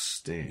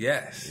Houston.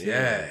 Yes.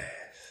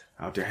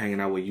 Out there hanging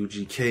out with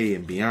UGK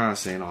and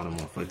Beyonce and all them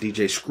motherfuckers.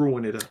 DJ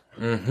screwing it up.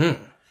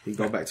 Mm-hmm. He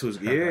go back to his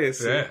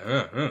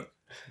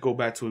go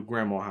back to his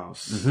grandma's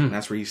house. Mm-hmm. And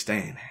that's where he's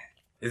staying at.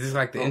 Is this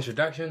like the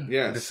introduction?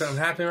 Yes. Did something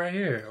happen right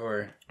here,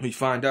 or we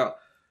find out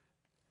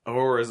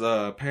Aurora's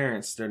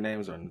parents, their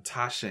names are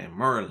Natasha and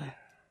Merlin.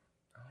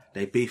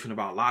 They beefing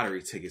about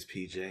lottery tickets,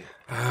 PJ.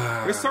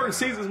 There's certain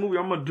scenes in this movie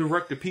I'm gonna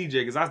direct to PJ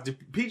because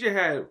PJ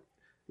had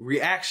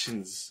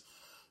reactions,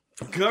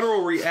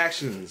 guttural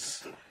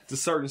reactions to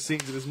certain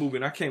scenes in this movie,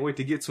 and I can't wait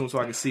to get to them so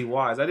I can see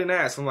why. I didn't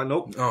ask. I'm like,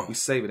 nope, we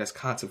save it. That's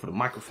content for the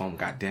microphone.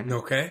 Goddamn it.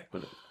 Okay.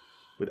 But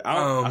I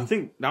don't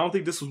think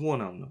this was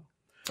one of them though.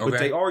 Okay.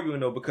 But they arguing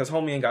though because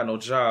homie ain't got no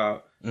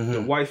job. Mm-hmm.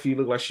 The wifey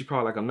looked like she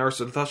probably like a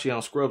nurse. I thought she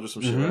on Scrubs or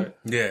some shit, right?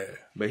 Yeah.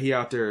 But he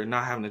out there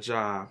not having a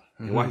job.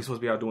 And while he's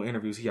supposed to be out doing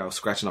interviews, he out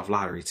scratching off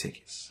lottery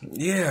tickets.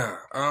 Yeah.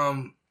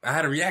 I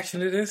had a reaction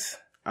to this.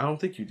 I don't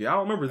think you did. I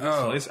don't remember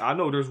this one. I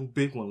know there's a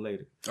big one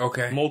later.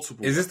 Okay.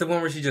 Multiple. Is this the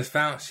one where she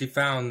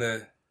found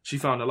the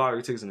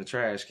lottery tickets in the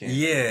trash can.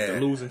 Yeah.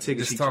 The losing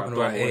tickets. Just talking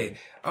about it.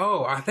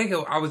 Oh, I think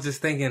I was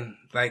just thinking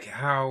like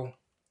how.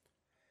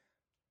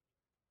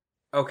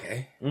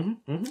 Okay.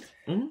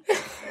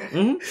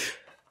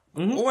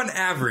 On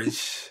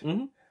average,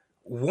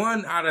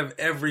 one out of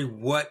every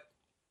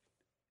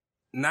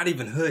not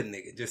even hood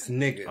nigga, just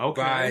nigga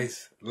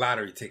buys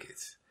lottery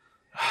tickets.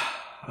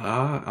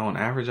 On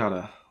average,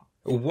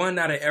 one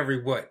out of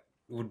every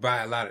would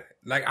buy a lottery.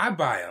 Like I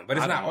buy them, but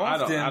it's not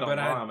often.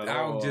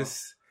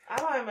 I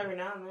buy them every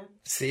now and then.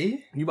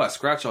 See? You buy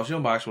scratch offs. You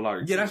don't buy actual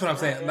lottery. Yeah, that's what I'm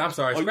saying. I'm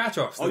sorry. Scratch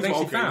offs. The thing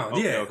she found.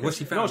 What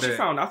she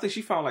found. I think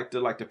she found like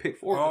the pick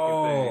 4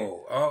 thing.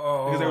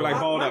 Because they were like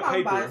balled up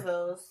paper. Buys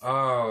those.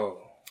 Oh.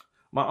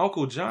 My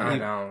Uncle Johnny,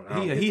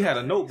 he had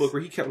a notebook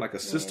where he kept like a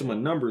system of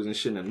numbers and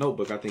shit in a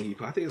notebook. I think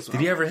it's. Did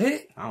he ever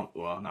hit? I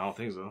don't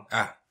think so.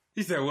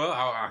 He said, well,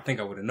 I think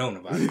I would have known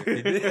about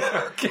it.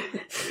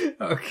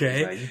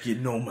 Okay. Like, you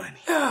get no money.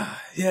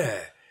 Yeah.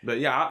 But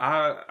yeah,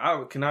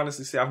 I can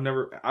honestly say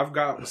I've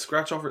got a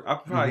scratch off. I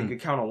probably can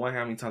count on one hand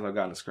how many times I've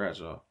gotten a scratch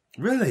off.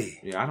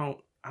 Really? Yeah, I don't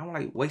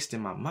like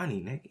wasting my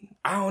money, nigga.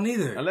 I don't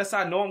either. Unless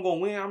I know I'm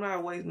gonna win, I'm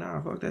not wasting.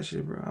 Nah, fuck that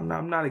shit, bro.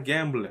 I'm not a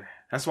gambler.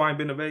 That's why I ain't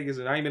been to Vegas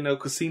and I ain't been to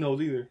casinos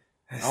either.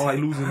 I don't like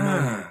losing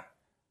money.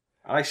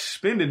 I like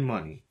spending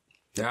money.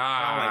 I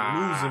don't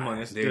like losing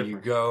money. It's there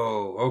different. You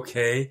go.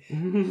 Okay.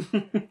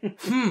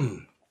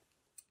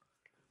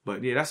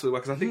 But yeah, that's what,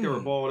 because I think they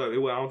were balled up. I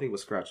don't think it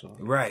was scratched off.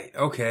 Right.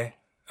 Okay.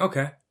 It's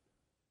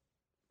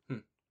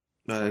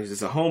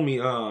a homie.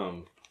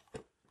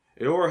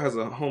 Eora has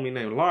a homie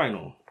named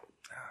Lionel.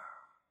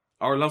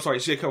 Or I'm sorry,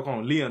 she kept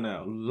calling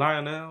him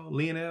Lionel.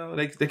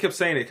 They kept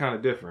saying it kind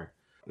of different.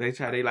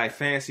 They like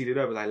fancied it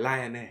up. It's like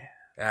Lionel.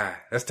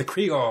 That's the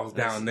Creoles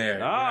down there.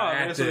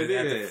 That's what it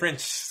is. The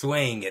French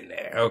swing in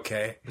there.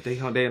 Okay. But they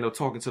end up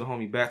talking to the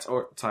homie Bats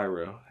or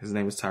Tyrell. His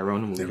name is Tyrell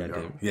in the movie.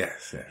 Goddamn.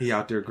 Yes. He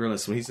out there grilling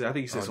some. I think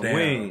he said some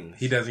wings.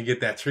 He doesn't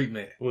get that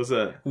treatment. What's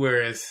that?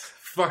 Whereas,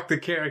 fuck the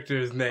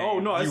character's name. Oh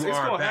no, it's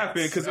gonna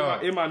happen because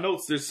in my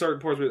notes there's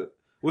certain parts where.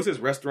 What's his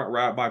restaurant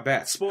ride by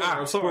Bats? Spoiler,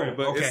 I'm sorry,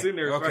 but it's in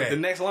there. Right? The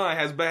next line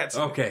has Bats.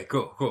 Okay,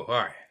 cool. All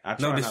right.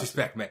 No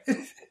disrespect, man.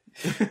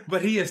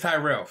 But he is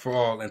Tyrell for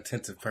all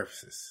intensive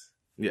purposes.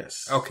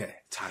 Yes. Okay.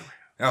 Tyrell.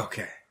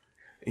 Okay.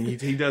 And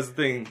he does the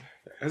thing.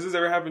 Has this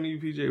ever happened to you,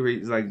 PJ? Where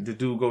he's like the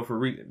dude go for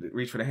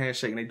reach for the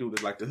handshake and they do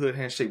the hood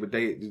handshake, but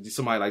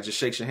somebody like just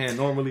shakes your hand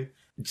normally.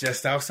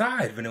 Just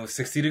outside when it was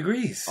 60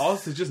 degrees. Oh,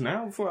 it's just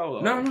now before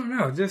I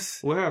No.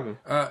 Just what happened?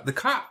 The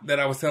cop that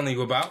I was telling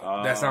you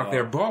about that's out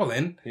there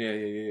balling.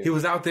 Yeah. He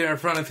was out there in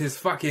front of his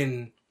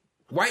fucking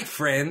white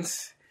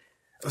friends.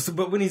 So,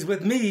 but when he's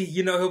with me,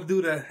 he'll do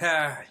the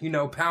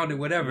pound it,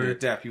 whatever. Yeah,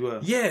 dap you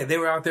up. Yeah, they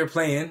were out there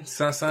playing.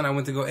 Son, I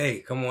went to go, hey,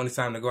 come on, it's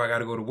time to go. I got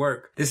to go to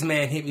work. This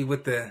man hit me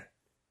with the,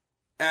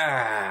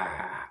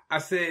 I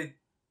said,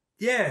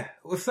 yeah,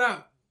 what's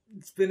up?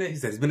 He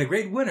said, it's been a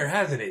great winter,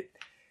 hasn't it?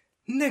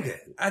 Nigga,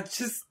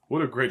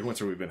 what a great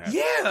winter we've been having.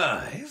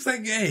 Yeah. He was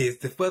like, hey,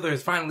 the weather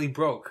is finally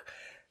broke.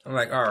 I'm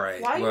like, all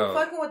right. Why are you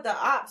fucking with the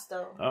ops,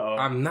 though?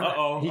 I'm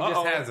not. He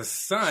just has a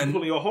son. She's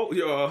pulling your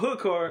hood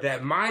card.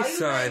 That my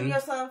son. Why you letting your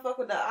son fuck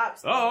with the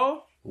ops,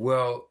 though?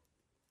 Well,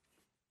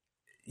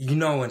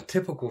 in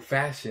typical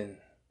fashion,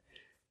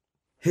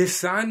 his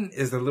son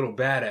is a little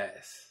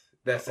badass.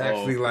 That's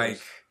actually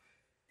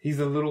He's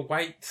a little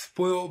white,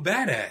 spoiled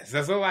badass.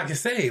 That's all I can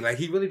say. Like,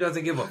 he really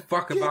doesn't give a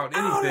fuck about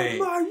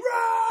anything. Out of my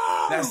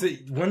road! That's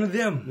it. One of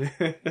them.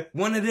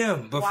 One of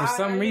them. But for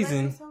some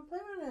reason,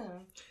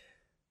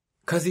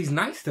 because he's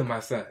nice to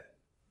my son.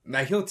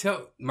 Like, he'll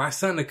tell my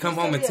son to come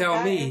home and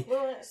tell me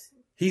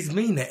he's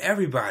mean to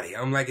everybody.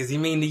 I'm like, is he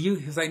mean to you?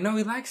 He's like, no,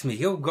 he likes me.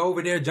 He'll go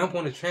over there, jump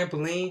on the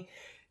trampoline.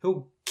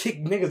 He'll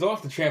kick niggas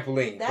off the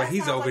trampoline, but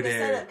he's over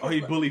there. Oh, he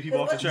bully people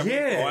off the trampoline.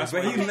 Yeah,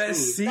 but he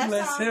lets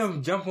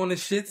him jump on the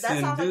shits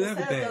and do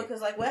everything. Because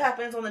like, what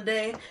happens on the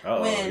day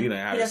when he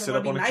doesn't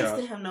want to be nice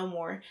to him no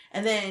more,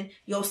 and then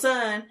your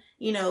son,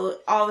 you know,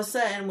 all of a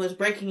sudden was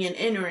breaking and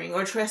entering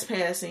or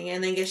trespassing,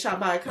 and then get shot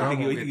by a cop.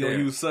 He gonna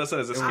use son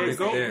as a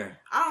scapegoat.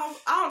 I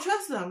don't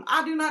trust them.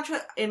 I do not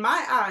trust. In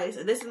my eyes,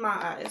 this is my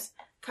eyes.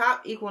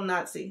 Cop equal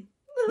Nazi.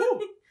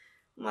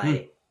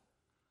 Like.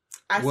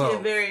 I see a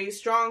very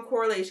strong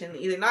correlation,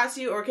 either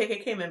Nazi or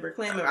KKK member,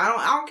 Klan member. I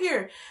don't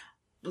care.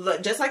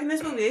 Just like in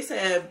this movie, they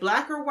said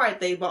black or white,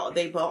 they both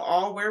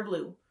all wear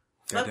blue.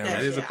 Fuck that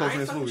shit. Is a I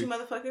ain't fucking with you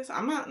motherfuckers.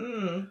 I'm not.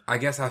 I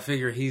guess I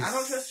figure I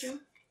don't trust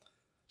you.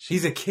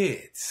 He's a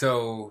kid,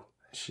 so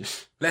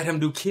let him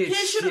do kids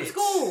shoot up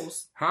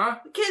schools. Huh?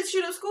 Kids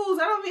shoot up schools.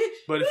 I don't mean.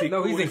 But if he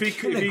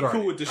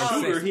cool with the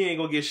shooter, he ain't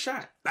gonna get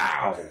shot.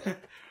 Bow.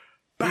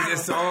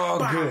 It's all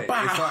good.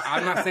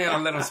 I'm not saying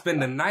I'll let him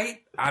spend the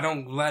night. I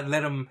don't let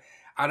him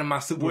out of my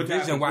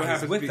supervision while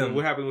he's with him.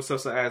 What happens with stuff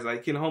such as,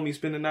 like, can homie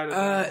spend the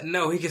night?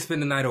 No, he can spend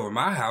the night over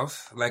my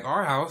house, like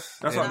our house.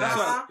 That's what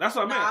I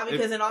meant. Nah,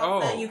 because then all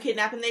of a sudden you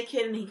kidnapping their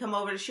kid and he come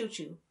over to shoot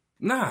you.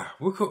 Nah,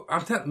 we're cool.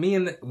 I'm telling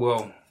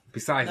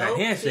besides that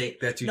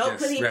handshake that you just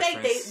referenced. No,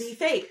 because he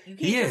fake. You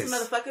can't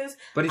trust motherfuckers.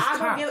 But he's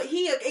cop.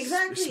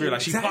 Exactly.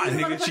 Like, she plotting,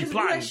 nigga. She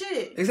plotting.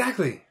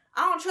 Exactly.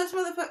 I don't trust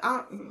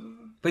motherfuckers.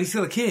 But he's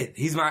still a kid.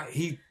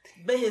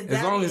 But his dad,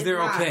 as long as they're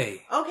not.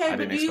 Okay. Okay,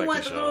 but do you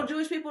want the little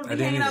Jewish people to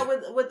be hanging out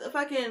with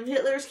fucking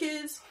Hitler's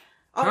kids?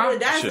 Oh, the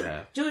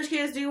dad's Jewish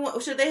kids.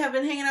 Should they have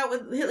been hanging out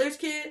with Hitler's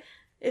kid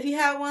if he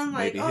had one?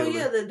 Like,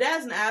 the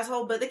dad's an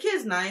asshole, but the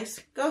kid's nice.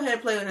 Go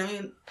ahead, play with him. I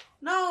mean,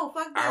 no,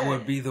 fuck that. I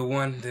would be the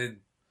one to,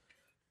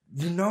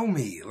 you know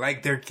me,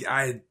 like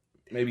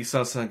maybe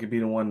son could be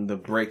the one to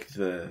break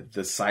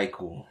the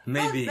cycle.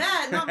 Maybe. Fuck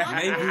that. Not my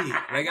maybe.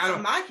 Like, I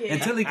don't. My kid.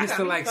 Until he gets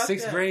to like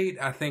 6th grade,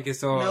 I think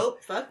it's all.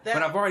 Nope. Fuck that.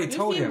 But I've already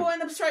told him. You see boy in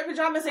the striped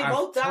pajamas, they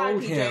both die,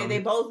 PJ. They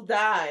both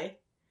die.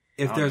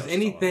 If there's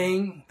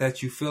anything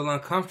that you feel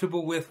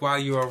uncomfortable with while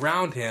you're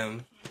around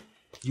him,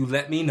 you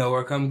let me know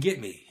or come get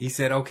me. He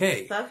said,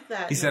 okay. Fuck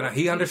that. He said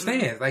he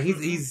understands. Like,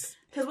 he's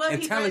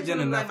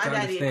intelligent enough to understand. My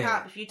daddy a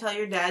cop. If you tell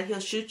your dad, he'll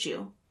shoot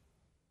you.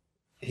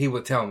 He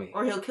would tell me.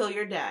 Or he'll kill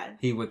your dad.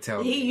 He would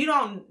tell me. You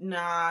don't,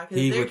 because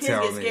their kids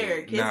get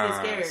scared. Kids get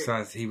scared.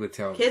 Sons, he would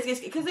tell me. Kids get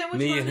scared. Because then what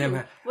me and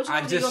him,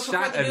 I just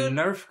shot a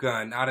Nerf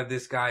gun out of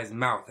this guy's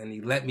mouth and he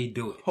let me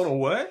do it. Hold on,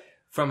 what?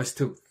 From his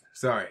tooth.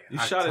 Sorry. You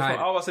shot it from,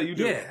 I was say you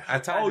did. Yeah, I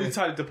tied it. You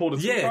tied it to pull the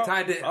tooth out?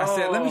 Tied it. I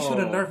said, let me shoot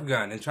a Nerf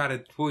gun and try to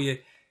pull you.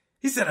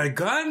 He said, a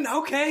gun?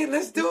 Okay,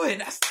 let's do it.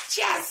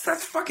 Yes,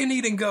 let's fucking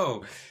eat and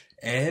go.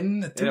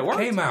 And the tooth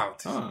came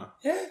out.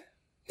 Yeah.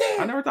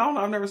 I don't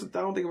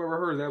think I've ever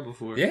heard of that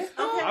before. Yeah,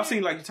 I've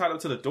seen like you tied up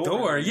to the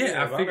door.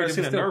 Yeah, I figured it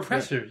was still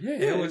pressure.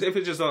 Yeah, if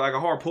it's just like a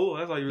hard pull,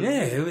 that's all you.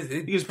 Yeah, it was.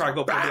 You just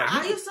probably go.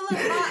 I used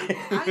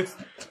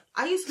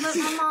to let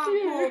my mom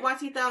pull my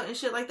teeth out and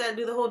shit like that,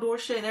 do the whole door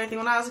shit and everything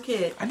when I was a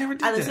kid. I never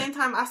did that. At the same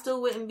time, I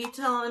still wouldn't be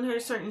telling her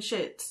certain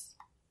shits.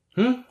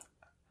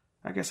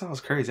 I guess I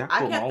was crazy. I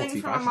kept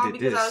things from my mom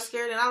because I was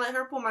scared, and I let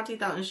her pull my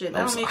teeth out and shit.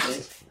 That don't make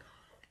sense.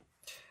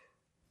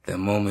 The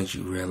moment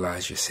you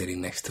realize you're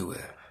sitting next to a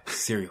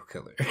serial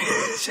killer.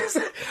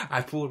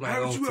 I pulled my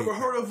own teeth. Haven't you ever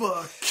heard of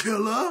a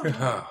killer?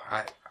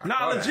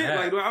 Nah, legit.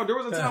 Like, there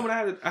was a time when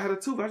I had a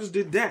tooth. I just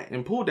did that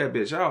and pulled that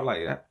bitch out.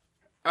 Like,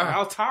 I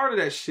was tired of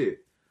that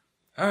shit.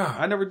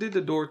 I never did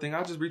the door thing.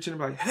 I just reach in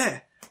and be like,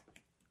 hey,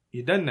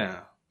 you done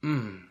now.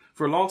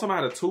 For a long time, I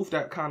had a tooth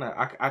that kind of,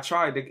 I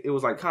tried, it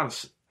was like kind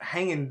of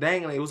hanging,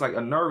 dangling. It was like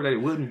a nerve that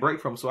it wouldn't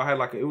break from. So I had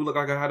like, it would look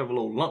like I had a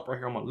little lump right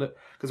here on my lip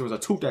because there was a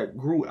tooth that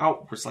grew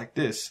outwards like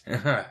this.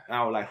 And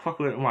I would like fuck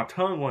with it on my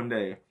tongue one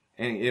day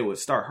and it would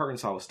start hurting,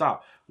 so I would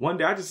stop. One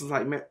day I just was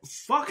like, man,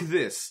 fuck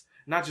this.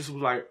 And I just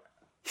was like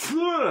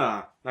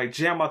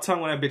jam my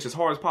tongue on that bitch as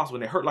hard as possible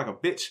and it hurt like a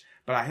bitch.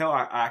 But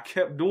I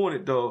kept doing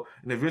it though,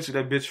 and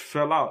eventually that bitch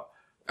fell out.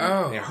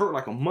 And it hurt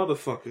like a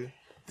motherfucker.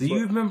 Do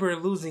you remember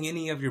losing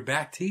any of your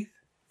back teeth?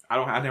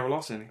 I never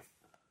lost any.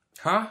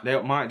 Huh?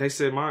 They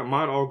said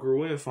mine all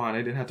grew in fine.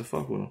 They didn't have to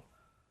fuck with them.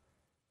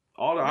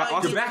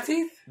 Your back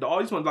teeth? All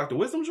these ones, like the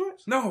wisdom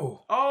joints?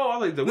 No. Oh, I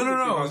like the wisdom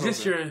No.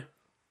 Just your back.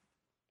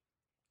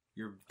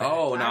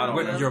 Oh, no, I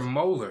don't know. Your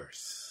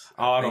molars.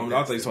 Oh, I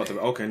thought you talked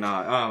about. Okay,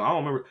 nah. I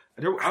don't remember.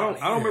 I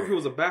don't remember if it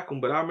was a back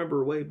one, but I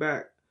remember way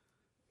back.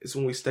 It's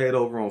when we stayed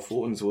over on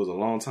Fulton's. It was a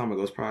long time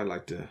ago. It's probably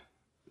like the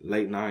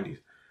late 90s.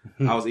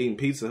 I was eating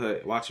Pizza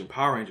Hut, watching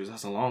Power Rangers.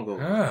 That's a long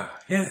ago.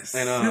 Yes.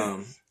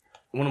 And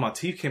one of my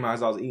teeth came out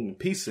as I was eating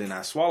pizza, and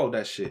I swallowed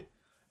that shit.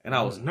 And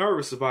I was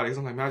nervous about it because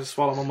I'm like, man, I just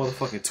swallowed my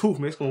motherfucking tooth,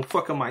 man. It's going to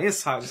fuck up my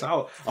insides. A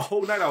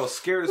whole night I was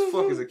scared as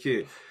fuck as a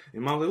kid.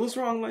 And mom was like, what's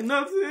wrong? I'm like,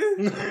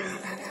 nothing.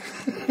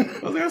 I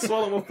was like, I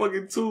swallowed my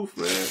fucking tooth,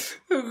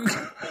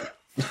 man.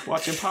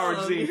 Watching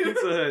Power G,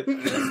 Pizza Hut.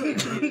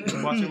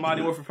 Watching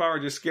Mighty Morphin Power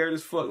just scared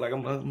as fuck. Like,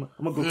 I'm going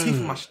to go teeth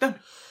in my stomach.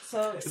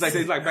 So, it's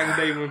like back in the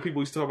day when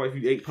people used to talk about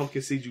if you ate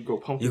pumpkin seeds, you grow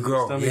pumpkin in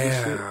your stomach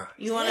and shit.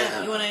 You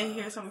wanna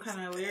hear something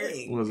kind of weird?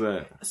 What was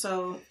that?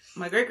 So,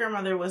 my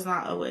great-grandmother was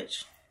not a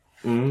witch.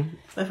 Mm-hmm.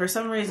 But for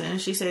some reason,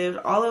 she saved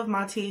all of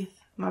my teeth,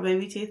 my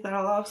baby teeth that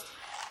I lost,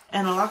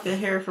 and a lock of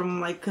hair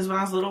from, like, because when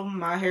I was little,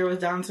 my hair was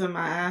down to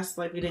my ass,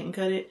 like, we didn't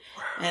cut it.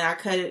 And I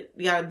cut it,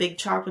 got a big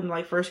chop in,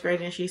 like, first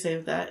grade, and she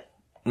saved that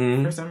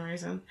for some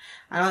reason.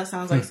 I know it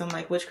sounds like some,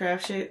 like,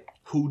 witchcraft shit.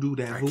 Who do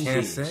that? Who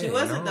can't say. She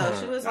wasn't, though.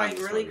 She was, like,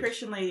 really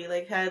Christian lady.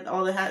 Like, had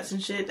all the hats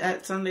and shit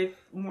at Sunday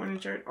morning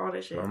church, all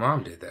that shit. My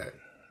mom did that.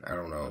 I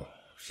don't know.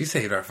 She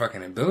saved our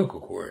fucking umbilical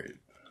cord.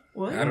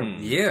 What?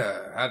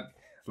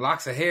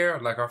 Locks of hair,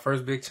 like our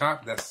first big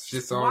chop, that's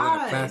just all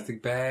in a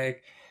plastic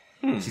bag.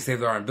 She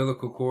saved our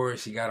umbilical cord.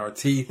 She got our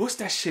teeth. What's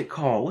that shit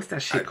called?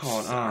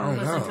 I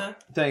don't know.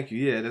 Thank you.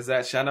 Yeah, there's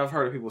that shit. I've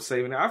heard of people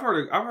saving it. I've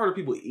heard of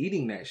people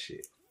eating that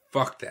shit.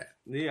 Fuck that.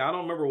 Yeah, I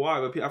don't remember why,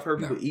 but I've heard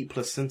people eat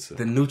placenta.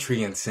 The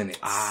nutrients in it.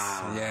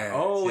 Yeah.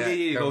 Oh,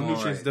 yeah. Those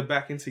nutrients to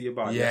back into your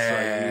body.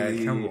 Yeah,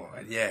 right. Come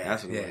on. Yeah.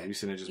 That's what you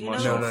sitting there just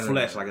munching on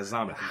flesh like a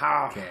zombie.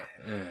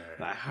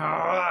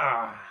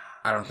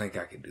 I don't think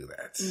I could do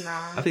that.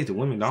 Nah. I think the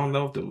women, I don't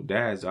know if the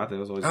dads, I think it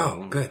was always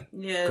Oh, good.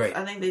 Yeah, great.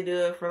 I think they do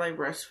it for like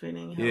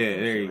breastfeeding. Yeah,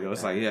 there you go. Like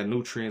it's like,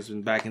 nutrients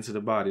and back into the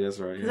body. That's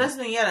right. Yeah. That's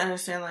the thing you gotta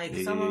understand. Like,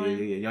 some women.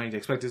 Yeah. Y'all need to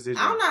expect this.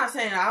 I'm not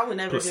saying I would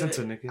never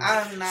placenta, do it. Nigga.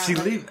 I'm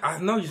not. I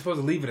know you're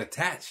supposed to leave it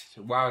attached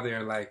while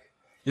they're like,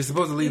 you're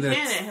supposed to leave the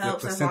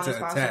placenta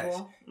attached.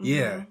 Mm-hmm.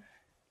 Yeah.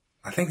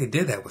 I think they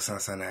did that with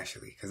Son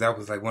actually, because that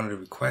was like one of the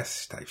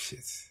request type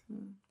shits.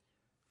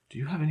 Do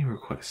you have any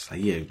requests?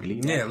 Like,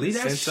 leave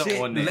that shit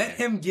on there. Let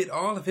him get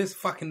all of his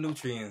fucking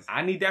nutrients.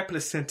 I need that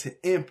placenta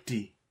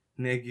empty,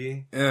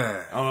 nigga.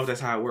 I don't know if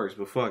that's how it works,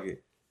 but fuck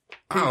it.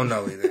 I don't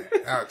know either.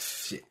 Oh,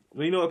 shit.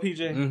 Well, you know what,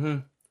 PJ?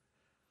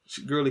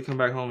 Mm-hmm. Girlie come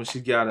back home and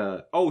she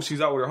got she's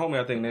out with her homie,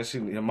 I think.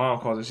 Then her mom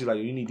calls and she's like,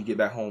 you need to get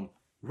back home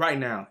right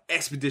now,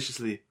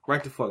 expeditiously,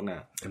 right the fuck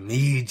now.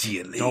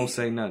 Immediately. Don't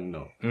say nothing,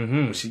 though.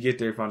 Mm-hmm. When she get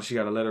there, found she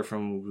got a letter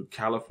from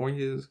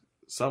California.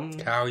 Something?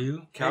 Cal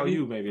U,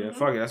 maybe. Mm-hmm.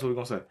 Fuck it, that's what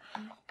we're gonna say.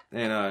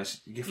 And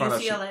you find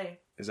UCLA.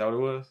 Is that what it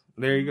was?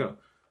 There you go.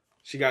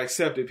 She got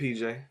accepted,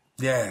 PJ.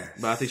 Yeah.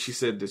 But I think she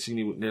said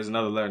that there's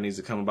another letter needs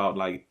to come about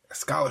like a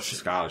scholarship.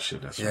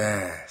 That's right.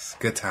 Yes.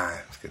 Good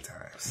times.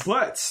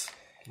 But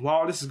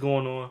while this is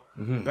going on,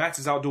 Bats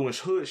is out doing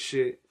hood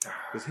shit.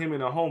 Cause him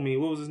and a homie,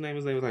 what was his name?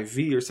 His name was like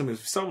V or something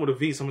with a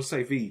V. Someone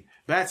say V.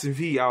 Bats and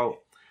V out.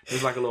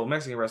 There's like a little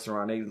Mexican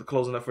restaurant. They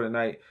closing up for the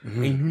night.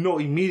 And you know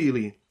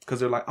immediately. Because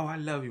they're like, oh, I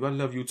love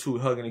you too,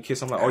 hugging and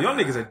kissing. I'm like, oh, y'all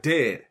niggas are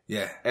dead.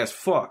 Yeah. As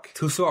fuck.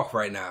 Too soft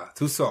right now.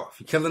 Too soft.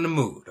 You're killing the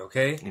mood,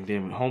 okay? And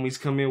then when homies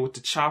come in with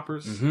the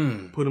choppers,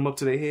 put them up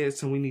to their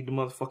heads, and we need the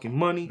motherfucking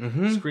money.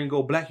 Screen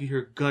go black, you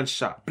hear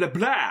gunshot. Blah,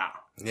 blah.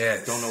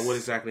 Yes. Don't know what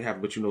exactly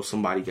happened, but you know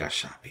somebody got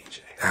shot, PJ.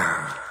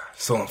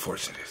 So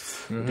unfortunate.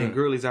 Then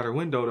Girlie's out her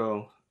window,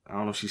 though. I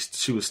don't know,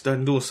 she was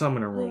studying, doing something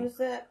in her room. Who's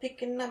that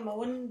picking up my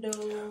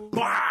window?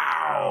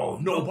 Wow!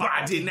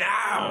 Nobody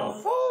now!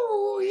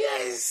 Oh,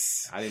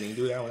 yes! I didn't even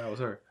do that when that was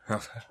her.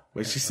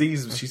 But she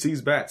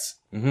sees Bats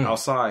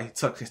outside,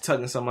 tucking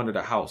something under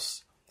the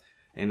house.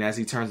 And as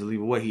he turns to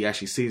leave away, he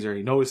actually sees her.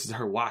 He notices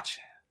her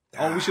watching.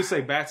 Oh, we should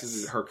say Bats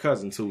is her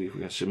cousin, too, if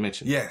we should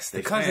mention. Yes,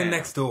 the cousin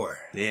next door.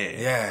 Yeah.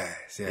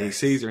 Yes. And he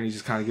sees her and he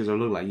just kind of gives her a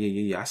look like,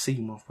 yeah, I see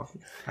you, motherfucker.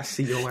 I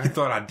see your ass. You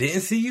thought I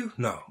didn't see you?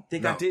 No.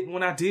 Think I didn't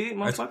when I did,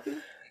 motherfucker?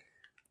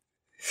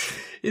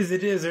 Is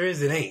it is or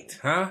is it ain't,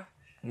 huh?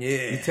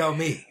 Yeah. You tell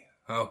me.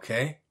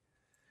 Okay.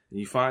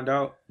 You find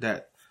out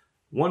that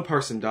one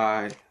person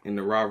died in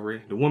the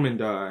robbery, the woman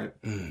died,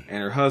 and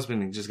her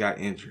husband just got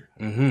injured.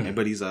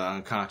 But he's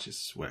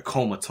unconscious,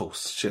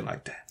 comatose, shit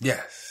like that.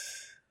 Yes.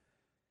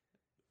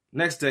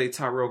 Next day,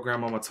 Tyrell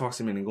grandmama talks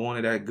him into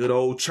going to that good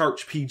old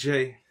church,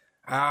 PJ.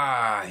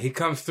 He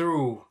comes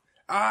through.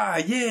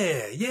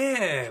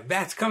 Yeah.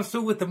 Bats comes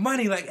through with the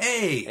money like,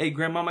 hey. Hey,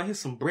 grandmama, here's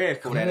some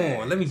bread for that.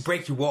 Come on, let me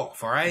break you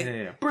off, all right?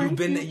 Yeah.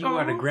 You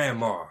are the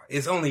grandma.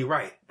 It's only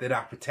right that I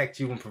protect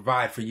you and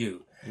provide for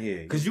you. Yeah.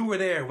 Because you were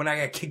there when I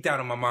got kicked out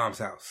of my mom's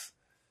house.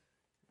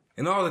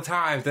 And all the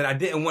times that I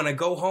didn't want to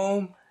go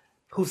home,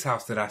 whose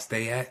house did I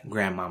stay at?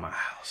 Grandmama's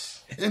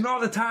house. And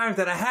all the times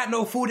that I had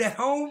no food at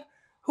home,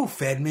 who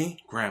fed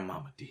me?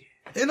 Grandmama did.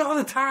 And all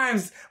the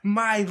times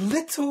my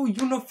little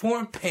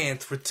uniform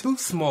pants were too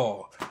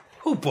small,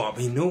 who bought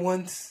me new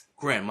ones?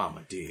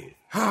 Grandmama did.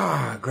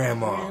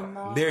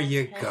 Grandma. There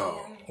you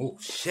go. Oh,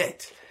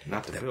 shit.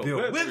 Not the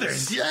Bill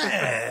Withers.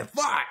 Yeah,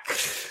 fuck.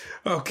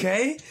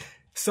 Okay.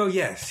 So,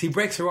 yes, he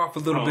breaks her off a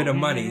little bit of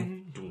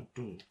money.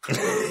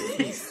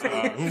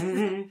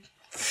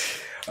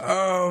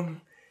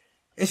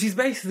 And she's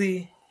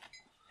basically,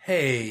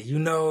 hey,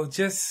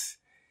 just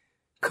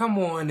come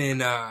on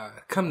and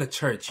come to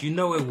church. You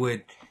know it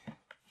would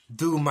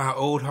do my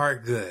old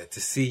heart good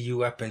to see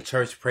you up in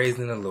church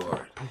praising the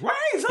Lord.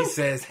 Praise He him.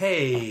 says,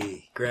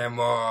 hey,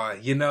 Grandma,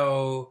 you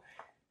know,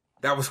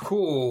 that was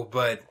cool,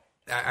 but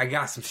I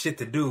got some shit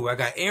to do. I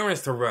got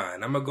errands to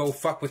run. I'm going to go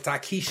fuck with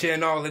Takesha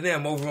and all of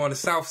them over on the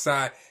south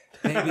side.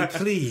 Baby,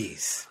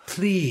 please.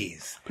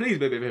 Please,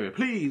 baby,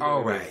 please.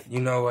 All baby. right. You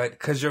know what?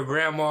 Because you're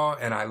Grandma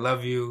and I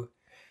love you,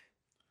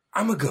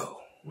 I'm going to go.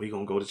 We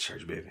gonna go to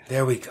church, baby.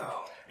 There we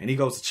go. And he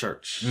goes to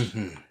church,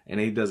 and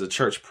he does a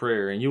church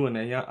prayer. And you and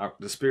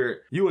the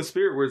spirit,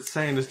 were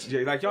saying this,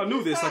 like y'all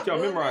knew this, like y'all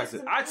memorized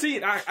it. I see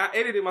it. I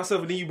edited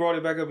myself, and then you brought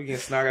it back up again.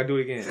 So now I gotta do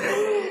it again.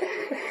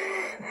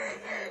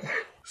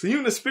 So you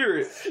and the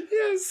spirit,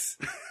 Yes.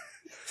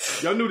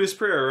 y'all knew this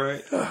prayer,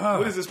 right?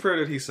 What is this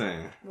prayer that he's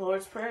saying?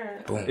 Lord's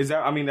Prayer. Boom. Is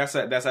that? I mean, that's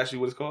actually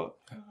what it's called.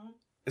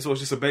 So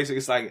it's just a basic.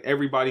 It's like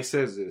everybody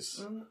says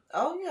this.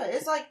 Oh yeah,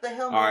 it's like the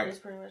Hail All right. Mary is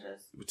pretty much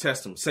this.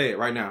 Test them. Say it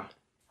right now.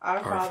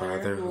 Our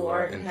Father, who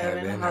art in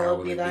heaven,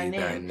 hallowed be thy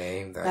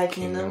name. Thy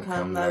kingdom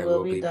come, thy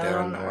will be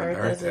done on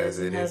earth as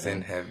it is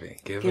in heaven.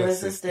 Give us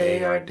this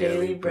day our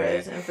daily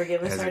bread, and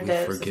forgive us our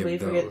debts as we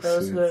forgive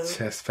those who have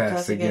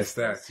trespass against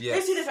us.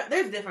 Yes.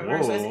 There's different Whoa.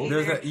 verses.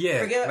 There's like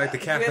the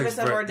Forgive Catholics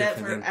us of our debt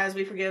different than- as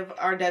we forgive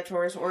our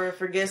debtors, or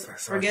forgive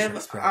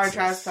trespasses our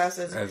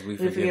trespasses as we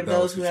forgive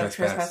those who have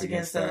trespassed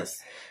against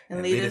us.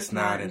 And lead us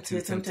not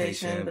into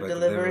temptation, but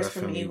deliver us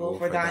from evil.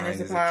 For thine is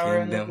the power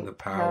and the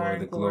power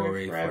and the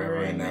glory forever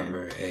and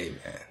ever. Amen.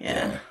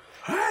 Yeah.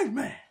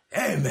 Amen.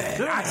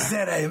 Amen. I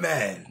said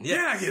amen.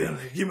 Yeah,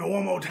 give me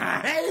one more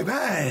time.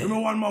 Amen. Give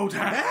me one more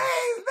time.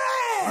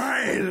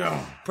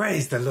 Amen.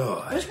 Praise the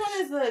Lord. Which one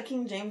is the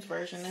King James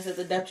version? Is it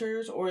the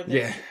debtors or the...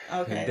 Yeah.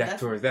 Okay. The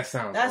debtors. That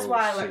sounds That's old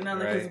why I shit,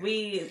 learned right?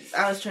 because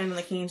I was trained in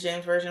the King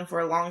James version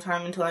for a long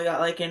time until I got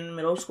like in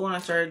middle school and I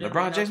started doing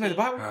LeBron James made the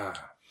Bible?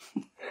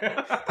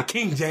 The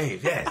King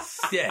James.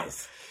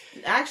 Yes.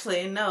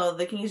 Actually, no,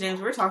 the King James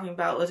we're talking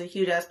about was a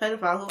huge ass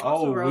pedophile who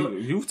also wrote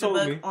you've the told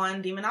book me.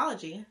 on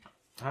demonology.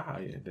 Ah,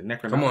 yeah, the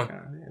Necronomicon. Come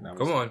on. Yeah,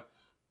 Come on.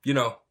 You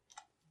know,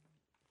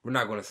 we're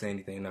not going to say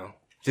anything, no.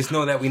 Just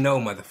know that we know,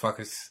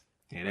 motherfuckers.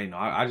 Yeah, they know.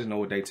 I just know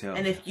what they tell.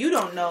 And if you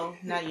don't know,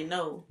 now you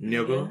know.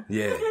 Nigga.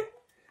 Yeah.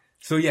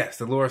 So, yes,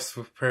 the Lord's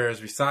Prayer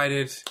is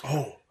recited.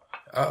 Oh.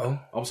 Uh-oh.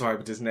 I'm sorry,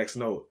 but this next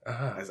note.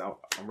 Uh-huh.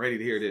 I'm ready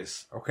to hear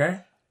this.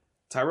 Okay.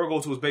 Tyrell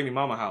goes to his baby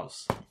mama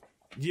house.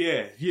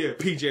 Yeah,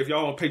 PJ, if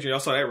y'all on Patreon,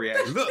 y'all saw that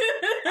reaction. Look,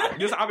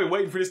 I've been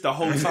waiting for this the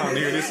whole time to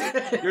hear this.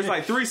 There's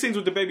like 3 scenes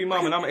with the baby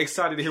mama, and I'm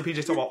excited to hear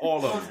PJ talk about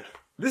all of them.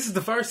 This is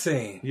the first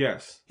scene.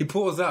 Yes. He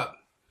pulls up.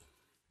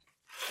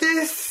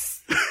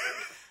 This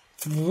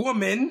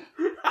woman,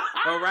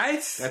 all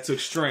right? That took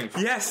strength.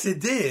 Yes,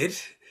 it did.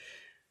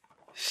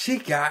 She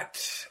got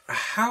a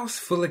house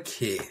full of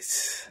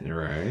kids.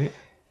 You're right.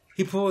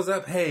 He pulls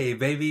up, hey,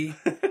 baby,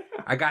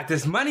 I got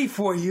this money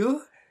for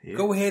you. Yeah.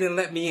 Go ahead and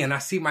let me in. I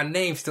see my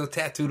name still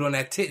tattooed on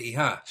that titty,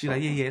 huh? She's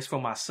like, yeah, it's for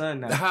my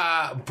son now.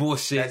 Ha,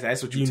 bullshit.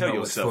 That's what you tell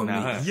yourself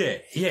now, huh?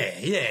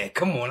 Yeah.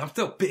 Come on, I'm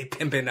still big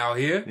pimping out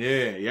here.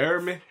 Yeah, you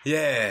heard me?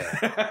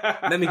 Yeah.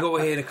 Let me go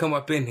ahead and come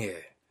up in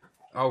here.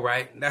 All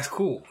right, that's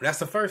cool. That's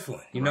the first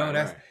one. You know,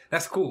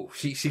 that's cool.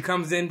 She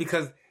comes in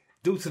because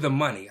due to the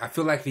money. I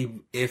feel like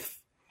if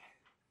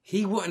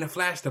he wouldn't have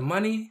flashed the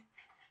money,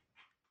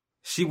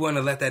 she wouldn't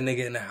have let that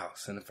nigga in the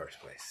house in the first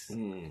place.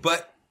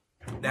 But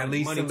that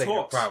leads to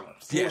later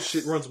problems. Yes.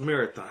 Shit runs a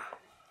marathon.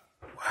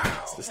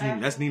 Wow.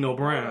 That's Nino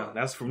Brown.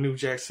 That's from New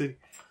Jack City.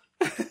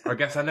 I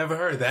guess I never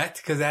heard that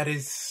because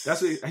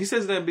that's what he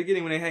says in the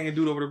beginning when they hang a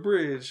dude over the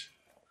bridge.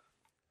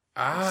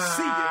 See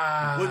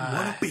ya. Wouldn't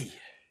want to be.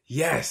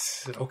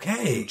 Yes.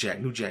 Okay.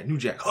 New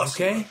Jack.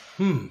 Hustle. Okay.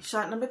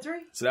 Shot number 3.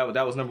 So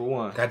that was number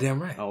 1. Goddamn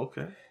right. Oh,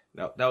 okay.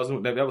 That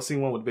was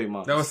scene 1 with the big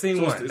mom. That was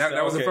scene 1.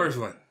 That was okay. the first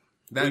one.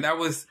 That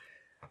was.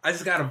 I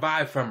just got a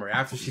vibe from her.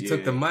 After she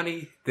took the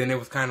money, then it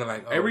was kind of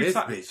like, oh, this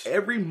bitch.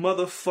 Every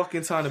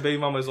motherfucking time the baby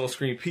mama is on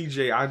screen,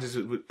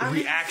 PJ,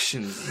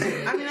 reactions.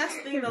 I mean, that's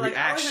the thing, though. Like,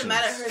 I wasn't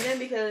mad at her then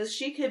because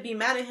she could be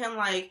mad at him,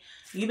 like,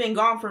 you've been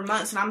gone for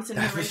months and I'm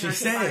sitting here raising her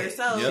kid by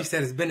yourself. She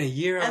said it's been a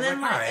year. And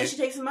then, like, all right. and she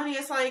takes the money.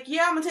 It's like,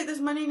 yeah, I'm going to take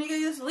this money,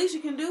 nigga. That's the least you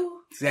can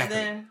do. Exactly.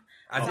 And then...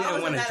 I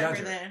didn't want to judge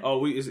her. Oh,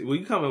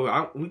 we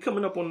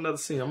coming up on another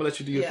scene. I'm gonna let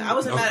you do your thing. I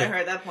wasn't mad at her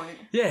at that point.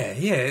 Yeah.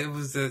 It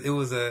was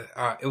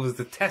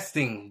the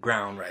testing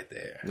ground right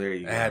there. There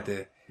you go. I had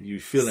to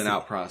filling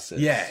out process.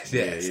 Yes.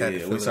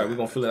 Yeah. We're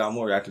gonna fill it out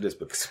more after this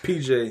because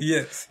PJ,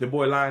 yes, the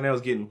boy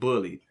Lionel's getting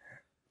bullied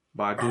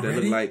by a dude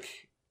that look like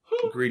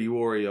Greedy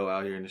Wario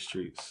out here in the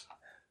streets.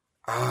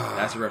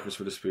 That's a reference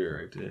for the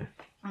spirit right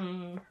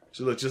there.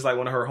 She looks just like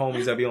one of her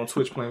homies that be on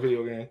Twitch playing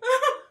video games.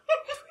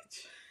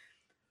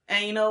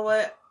 And you know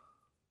what?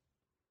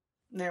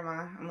 Never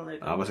mind. I'm gonna let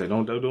it go. I'm gonna say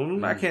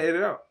don't. I can't edit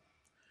it out.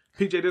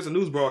 PJ, there's a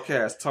news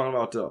broadcast talking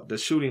about the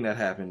shooting that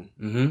happened.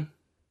 Mm-hmm.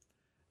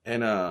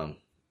 And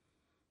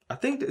I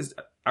think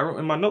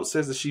in my note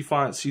says that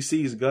she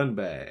sees gun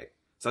bag.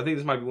 So I think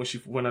this might be when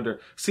she went under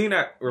seeing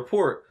that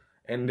report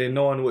and then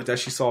knowing that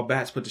she saw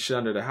bats put the shit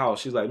under the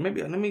house. She's like,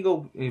 maybe let me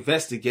go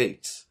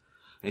investigate.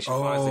 And she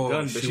finds the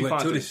gun, but she went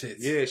to the shits.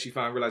 Yeah, she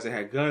finally realized they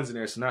had guns in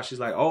there. So now she's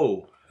like,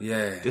 oh,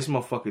 yeah, this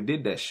motherfucker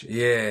did that shit.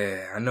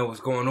 Yeah, I know what's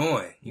going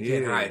on. You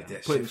can't hide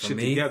that Putting shit from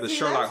me. Together. See,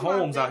 Sherlock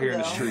Holmes out here in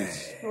the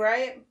streets.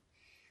 Right?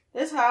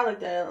 That's how I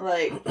looked at it.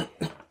 Like,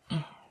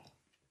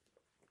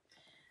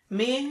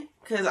 me,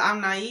 because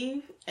I'm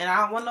naive and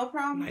I don't want no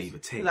problems.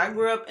 Because I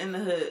grew up in the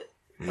hood.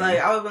 Like,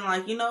 I would have been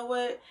like, you know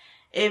what?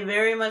 It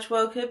very much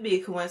well could be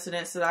a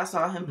coincidence that I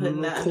saw him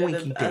putting that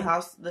under a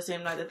house the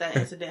same night that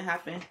incident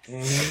happened.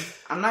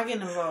 I'm not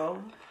getting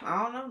involved.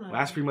 I don't know nothing. Well,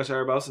 that's pretty much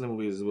everybody else in the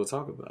movies we'll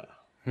talk about.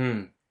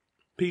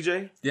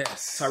 PJ?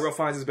 Yes. Tyrell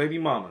finds his baby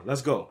mama.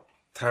 Let's go.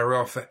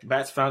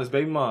 Bats found his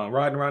baby mom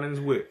riding around in his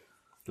whip.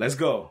 Let's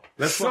go.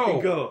 Let's fucking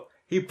go.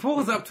 He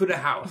pulls up to the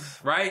house,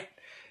 right?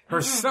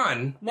 Her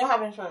son. What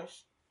happened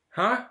first?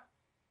 Huh?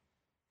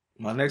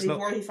 My next note.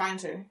 Before he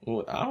finds her.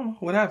 Well, I don't know.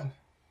 What happened?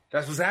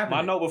 That's what's happening.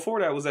 My note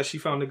before that was that she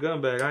found the gun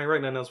bag. I ain't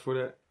writing nothing else for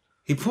that.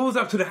 He pulls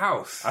up to the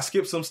house. I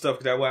skipped some stuff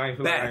that way I ain't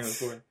feel like I ain't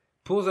for it.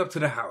 Pulls up to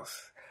the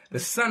house. The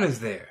son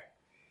is there.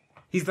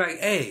 He's like,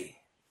 hey,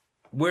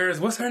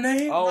 what's her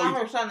name? Oh,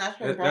 not her son, that's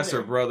her brother. That's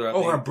her brother, I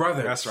think. Her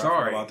brother. That's right.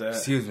 Sorry. About that.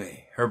 Excuse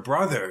me. Her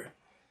brother.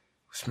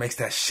 Which makes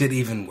that shit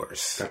even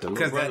worse.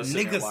 Because that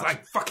nigga's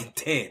like fucking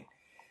 10.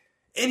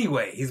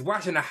 Anyway, he's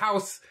watching a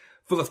house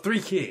full of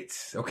 3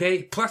 kids,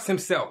 okay? Plus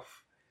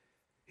himself.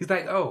 He's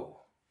like,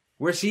 oh,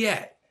 where's she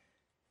at?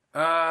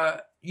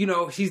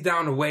 She's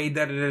down the way,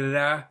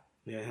 da-da-da-da-da.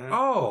 Yeah.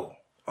 Oh,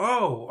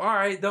 all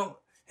right,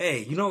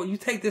 hey, you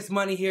take this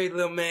money here,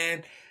 little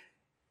man.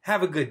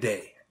 Have a good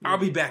day. I'll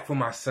be back for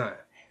my son.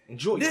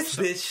 Enjoy this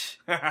bitch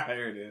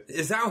here it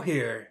is out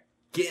here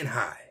getting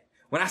high.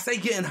 When I say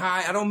getting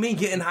high, I don't mean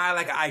getting high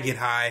like I get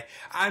high.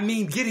 I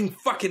mean getting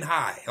fucking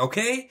high,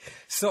 okay?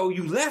 So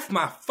you left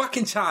my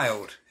fucking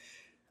child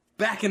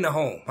back in the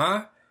home,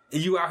 huh?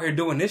 And you out here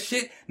doing this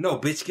shit? No,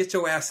 bitch, get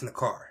your ass in the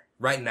car.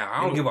 Right now. I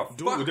don't give a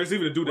fuck. There's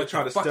even a dude that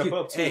tried to step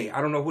up, too. Hey,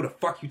 I don't know who the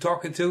fuck you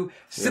talking to.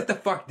 Sit the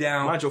fuck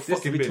down. Mind your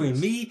fucking business. Between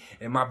me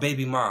and my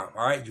baby mom.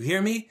 All right? You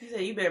hear me? He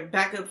said you better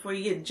back up before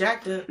you get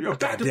jacked up. Yo,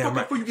 back the fuck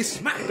up before you get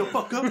smacked the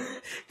fuck up.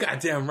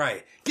 Goddamn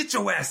right. Get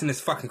your ass in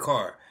this fucking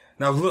car.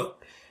 Now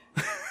look.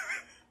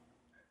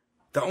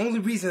 The only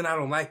reason I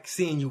don't like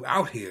seeing you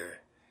out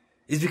here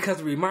is because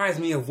it reminds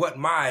me of what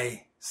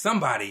my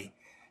somebody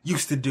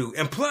used to do.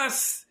 And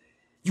plus,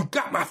 you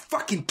got my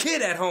fucking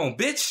kid at home,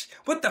 bitch.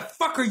 What the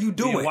fuck are you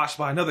doing? Being watched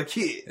by another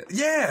kid.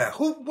 Yeah.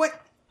 What?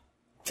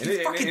 He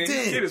fucking did.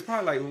 His kid is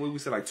probably like, we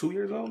said, like 2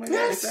 years old, maybe?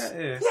 Yes. Like that?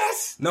 Yeah.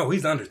 Yes. No,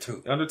 he's under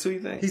 2. Under 2, you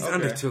think? He's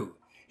under 2.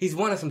 He's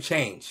wanting some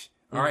change.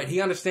 All right.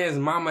 He understands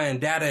mama and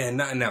dada and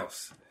nothing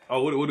else.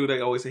 Oh, what do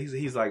they always say?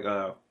 He's like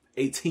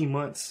 18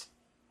 months.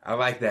 I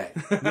like that.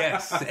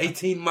 Yes.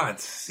 18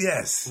 months.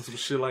 Yes. Some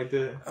shit like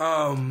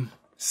that.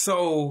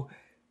 So,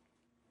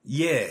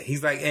 yeah.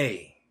 He's like,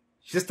 hey.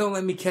 Just don't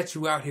let me catch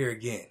you out here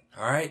again,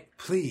 all right?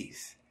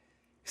 Please.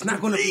 It's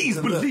not going to be... Please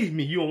believe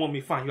me, you don't want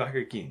me to find you out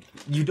here again.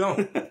 You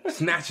don't.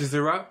 Snatches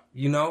her up,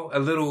 a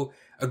little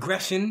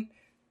aggression.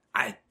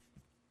 I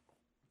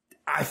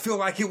feel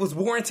like it was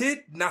warranted.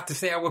 Not to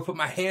say I would put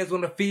my hands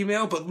on a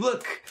female, but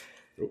look,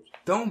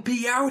 don't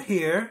be out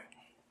here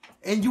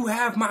and you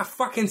have my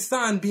fucking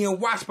son being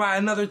watched by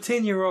another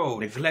 10-year-old.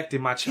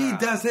 Neglecting my child.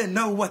 He doesn't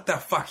know what the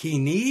fuck he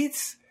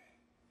needs.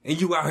 And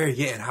you out here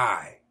getting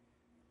high.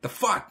 The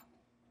fuck?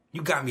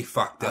 You got me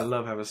fucked up. I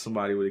love having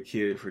somebody with a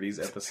kid for these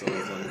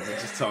episodes and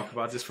just talk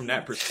about just from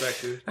that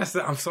perspective.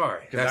 I'm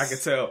sorry. Because I can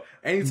tell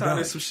anytime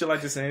there's some shit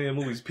like this in any of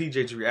the movies,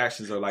 PJ's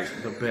reactions are like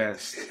the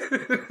best.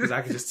 Because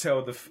I can just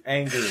tell the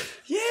anger.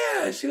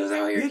 Yeah, she was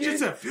out here. It's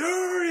just a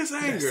furious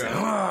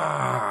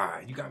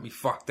anger. You got me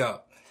fucked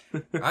up.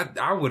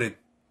 I would have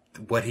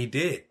what he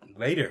did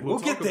later. We'll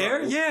get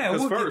there. Yeah,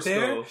 we'll get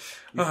there. Though,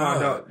 you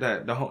find out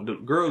that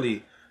the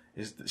girlie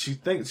she's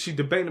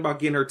debating about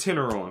getting her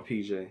tenor on,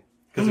 PJ.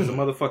 Because there's a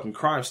motherfucking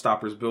Crime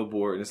Stoppers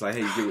billboard, and it's like,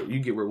 hey, you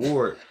get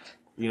reward,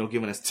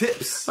 giving us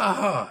tips. So,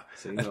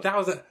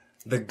 $1,000.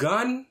 The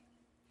gun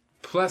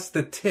plus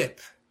the tip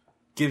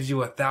gives you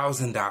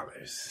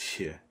 $1,000.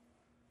 Yeah,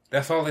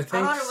 that's all it takes.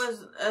 I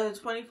thought it was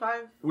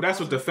 25. Well, that's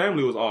what the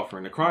family was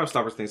offering. The Crime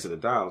Stoppers thinks it's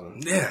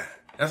 1,000. Yeah,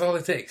 that's all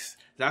it takes.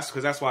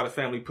 That's why the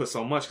family put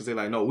so much, because they're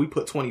like, no, we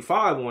put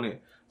 25 on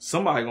it.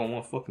 Somebody gonna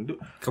want to fucking do it.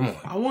 Come on.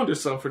 I wonder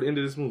something for the end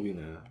of this movie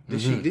now.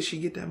 Did she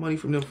get that money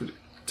from them for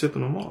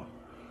tipping them off?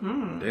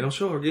 They don't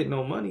show her getting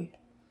no money.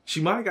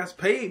 She might have got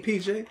paid,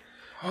 PJ.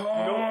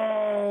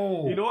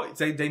 Oh. You know what?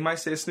 They might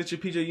say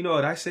snitching, PJ. You know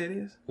what I say it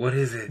is? What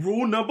is it?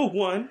 Rule number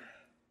 1.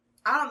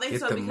 I don't think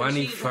get so. Get the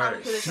money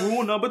first.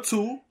 Rule number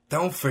 2.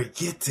 Don't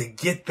forget to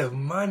get the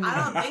money.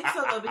 I don't think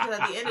so, though, because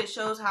at the end it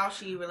shows how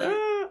she related.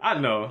 I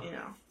know.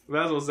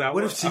 That's what's that.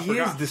 What if she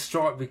is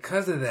distraught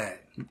because of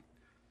that?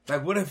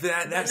 Like, what if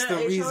that's the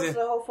reason? Shows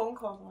the whole phone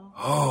call.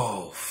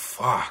 Oh,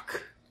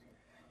 fuck.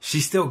 She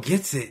still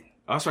gets it.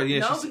 That's right.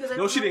 Yeah,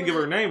 she didn't give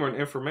her name or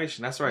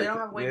information. That's right.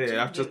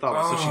 Yeah, I just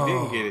thought so. She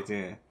didn't get it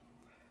then.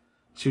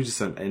 She was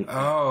just an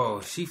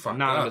she fucked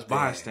anonymous up.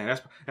 bystander.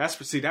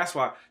 That's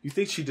why you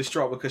think she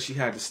distraught because she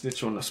had to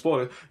snitch on the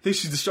spoiler. Think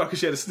she's distraught because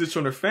she had to snitch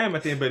on her family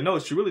at the end, but no,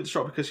 she really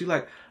distraught because she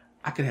like,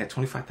 I could have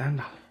had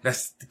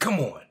 $25,000.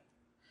 Come on.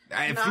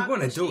 If you're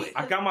gonna do it,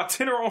 I got my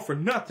tenner on for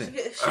nothing.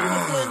 She was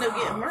end up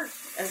getting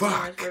murked as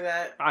much for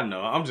that. I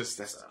know. I'm just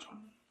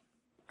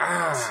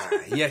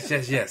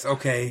yes.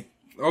 Okay.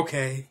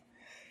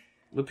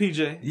 But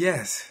PJ,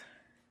 yes.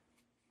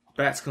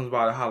 Bats comes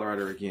by to holler at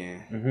her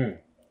again. Mm-hmm.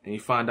 And you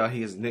find out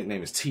his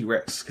nickname is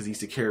T-Rex because he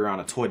used to carry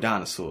around a toy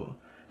dinosaur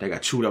that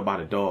got chewed up by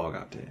the dog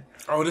out there.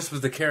 Oh, this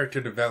was the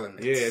character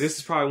development. Yeah, this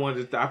is probably one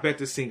of the... I bet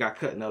this scene got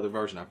cut in the other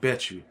version. I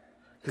bet you.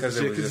 Because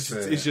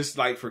it's just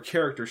like for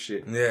character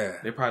shit. Yeah.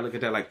 They probably look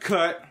at that like,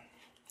 cut.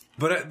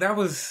 But that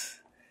was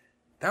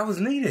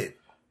needed.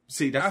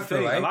 See, that's the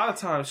thing. Like, a lot of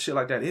times shit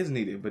like that is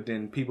needed, but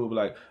then people be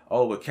like,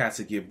 oh, but cats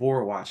would get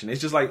bored watching. It's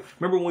just like,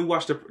 remember when we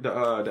watched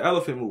the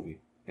elephant movie?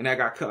 And that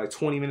got cut like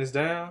 20 minutes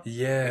down.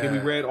 Yeah. And then we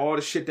read all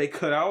the shit they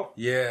cut out.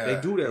 Yeah.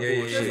 They do that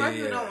bullshit. Just like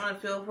people don't want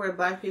to feel for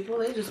black people.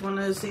 They just want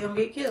to see them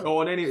get killed.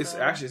 Oh, and then it's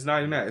not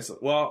even that. It's,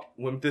 well,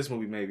 with this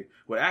movie maybe.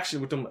 With action,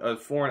 with them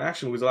foreign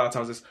action movies, a lot of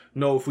times it's,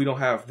 no, if we don't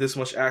have this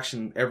much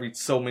action every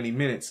so many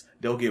minutes,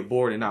 they'll get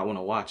bored and not want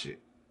to watch it.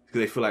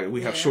 Because they feel like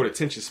we have short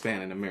attention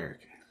span in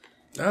America.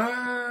 Which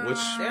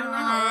they're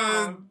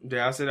not wrong.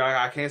 Yeah, I said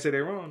I can't say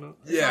they're wrong though.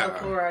 Yeah.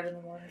 Fluoride in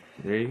the morning.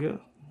 There you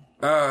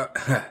go.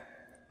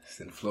 It's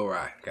in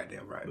fluoride.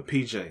 Goddamn right. But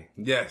PJ.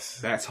 Yes.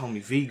 That's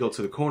homie V go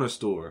to the corner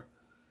store.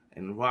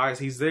 And while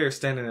he's there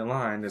standing in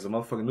line, there's a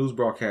motherfucking news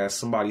broadcast.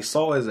 Somebody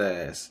saw his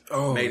ass,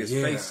 made his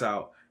face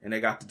out, and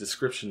they got the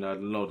description of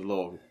the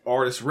little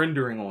artist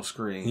rendering on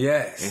screen.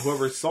 Yes. And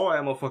whoever saw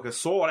that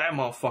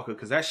motherfucker,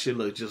 because that shit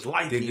looked just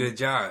like him. Did a good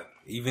job.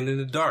 Even in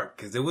the dark,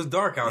 because it was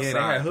dark outside. Yeah, they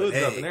had hoods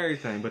up and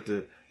everything, but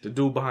the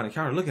dude behind the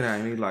counter looking at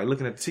him, he's like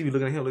looking at the TV,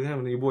 looking at him,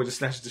 and your boy just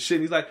snatches the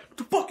shit. He's like, what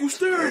the fuck you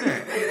staring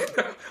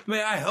at?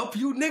 May I help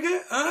you,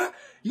 nigga? Huh?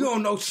 You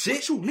don't know shit.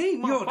 What you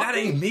mean, motherfucker? That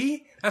ain't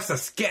me. That's a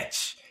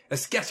sketch. A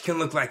sketch can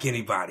look like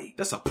anybody.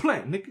 That's a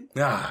plant,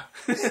 nigga.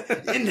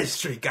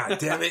 Industry,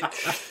 goddammit.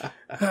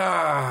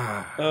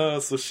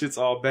 So shit's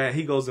all bad.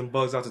 He goes and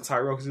bugs out to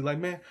Tyrell because he's like,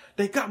 man,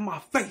 they got my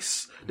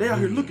face. They out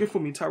here looking for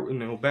me, Tyrell.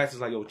 And then Bats is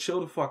like, yo,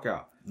 chill the fuck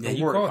out. Yeah,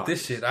 you caught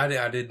this shit.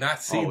 I did not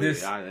see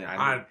this.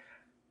 Yeah,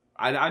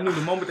 I knew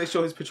the moment they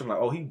showed his picture, I'm like,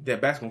 oh, that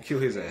Bat's gonna kill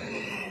his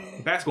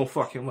ass. Bat's gonna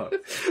fuck him up.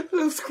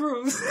 Those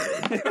screws.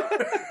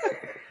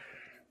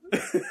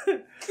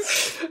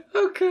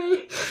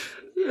 Okay.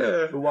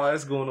 Yeah. But while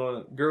that's going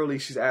on, Girlie,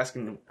 she's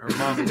asking her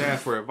mom and dad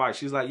for advice.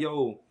 She's like,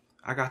 yo,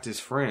 I got this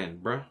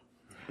friend, bruh.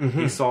 Mm-hmm.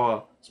 He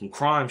saw some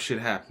crime shit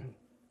happen.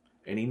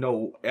 And he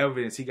know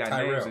evidence. He got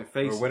Tyrell, names and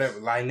faces. Or whatever.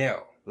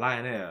 Lionel.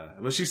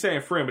 Well, she's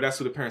saying friend, but that's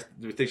what the parents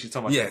think she's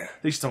talking about. Yeah. I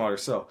think she's talking about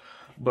herself.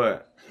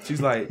 But she's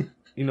like,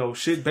 you know,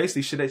 should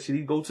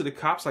he go to the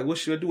cops? Like, what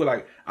should I do?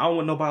 Like, I don't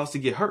want nobody else to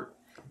get hurt.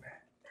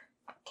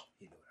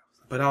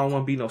 But I don't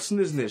want to be no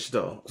snitch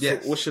though.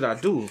 Yes. So what should I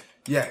do?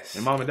 Yes.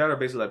 And mom and dad are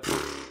basically like,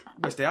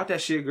 better stay out that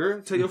shit,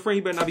 girl. Tell your friend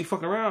he better not be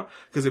fucking around.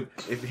 Because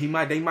if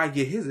they might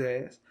get his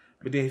ass.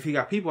 But then if he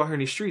got people out here in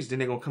these streets, then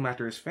they're going to come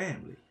after his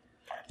family.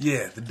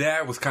 Yeah, the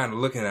dad was kind of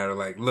looking at her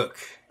like, look.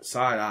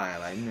 Side eye,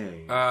 like,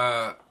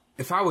 man.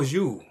 If I was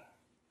you,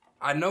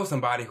 I know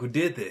somebody who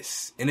did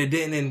this. And it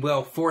didn't end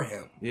well for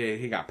him. Yeah,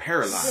 he got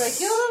paralyzed. Like,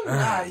 kill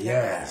him?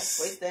 Yes.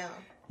 Waist down.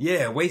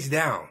 Yeah, waist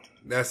down.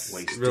 That's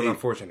real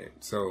unfortunate.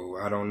 So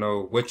I don't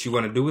know what you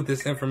want to do with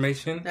this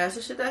information. That's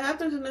the shit that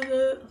happens in the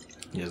hood.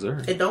 Yes,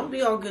 sir. It don't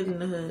be all good in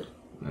the hood.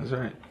 That's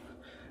right.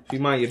 If you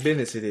mind your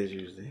business, it is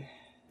usually.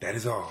 That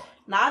is all.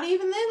 Not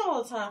even then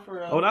all the time, for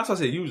real. Oh, that's what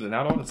I said usually,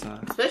 not all the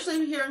time.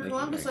 Especially here in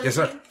Columbus. Like, yes,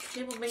 sir.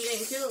 People been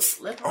getting killed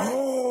left and right.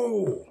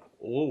 Oh!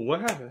 Whoa,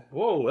 what happened?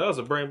 Whoa, that was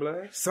a brain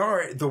blast.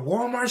 Sorry, the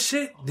Walmart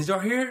shit? Did y'all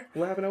hear?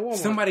 What happened at Walmart?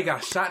 Somebody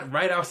got shot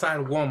right outside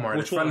Walmart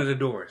in front of the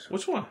doors.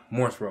 Which one?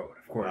 Morse Road,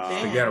 of course.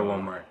 The ghetto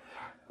Walmart.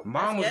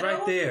 Mom was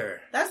right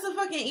there. That's the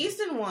fucking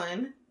Easton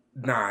one.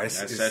 Nah, that's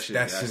just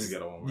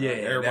ghetto Walmart. Yeah,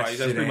 everybody.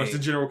 That's pretty much the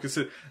general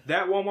consider.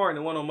 That Walmart and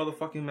the one on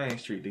motherfucking Main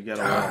Street, the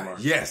ghetto Walmart.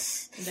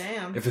 Yes.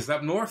 Damn. If it's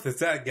up north, it's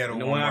that ghetto Walmart.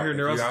 The one out here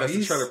near us, that's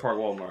the Trailer Park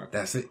Walmart.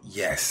 That's it.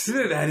 Yes,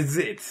 that is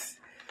it.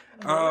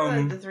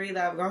 Like the three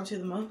that I've gone to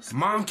the most.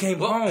 Mom came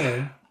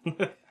home,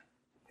 and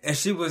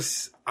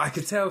I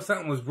could tell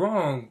something was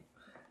wrong.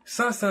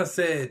 Son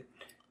said,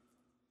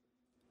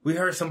 "We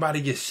heard somebody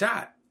get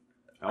shot."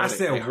 I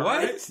said,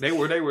 what? They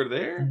were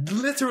there?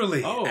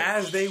 Literally.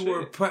 As they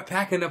were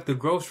packing up the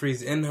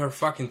groceries in her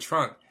fucking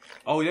trunk.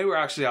 Oh, they were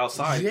actually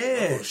outside.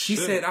 Yeah. She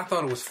said, I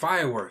thought it was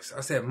fireworks.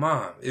 I said,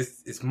 Mom,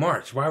 it's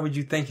March. Why would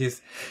you think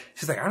it's...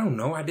 She's like, I don't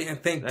know. I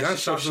didn't think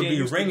gunshots would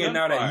be ringing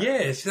out.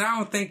 Yeah. She said, I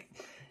don't think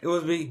it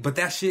would be... But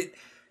that shit...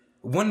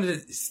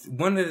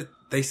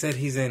 They said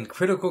he's in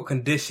critical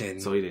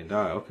condition. So he didn't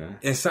die, okay.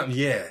 And something,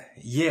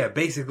 yeah,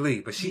 basically.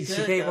 But she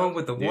came home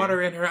with the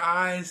water in her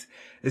eyes.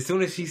 As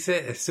soon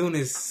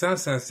as son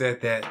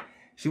said that,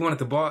 She wanted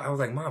the ball. I was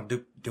like, Mom,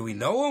 do we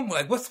know him?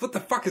 Like, what the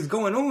fuck is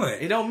going on?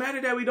 It don't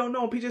matter that we don't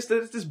know him. He just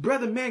said this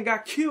brother man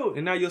got killed,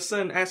 and now your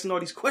son asking all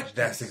these questions.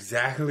 That's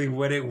exactly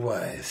what it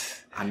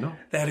was. I know.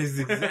 That is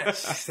exactly.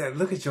 She said,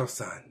 look at your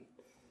son.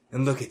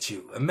 And look at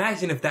you.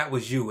 Imagine if that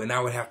was you and I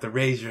would have to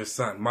raise your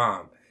son.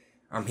 Mom,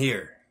 I'm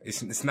here.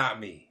 It's not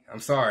me. I'm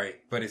sorry,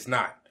 but it's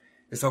not.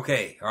 It's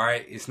okay, all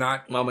right? It's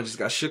not. Mama just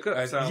got shook up.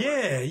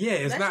 Yeah.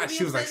 It's not.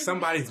 She was like,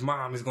 somebody's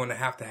mom is going to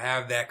have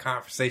that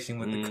conversation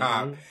with the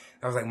cop.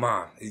 I was like,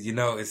 Mom, it's,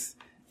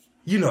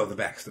 the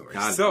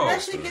backstory. So,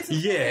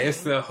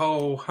 it's the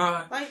whole,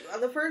 Like,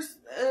 the first,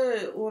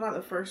 not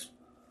the first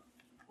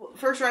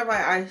drive-by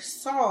I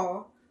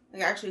saw,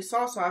 like, I actually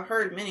saw, so I've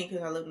heard many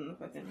because I live in the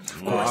fucking...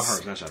 I've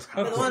heard gunshots.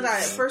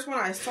 The first one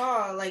I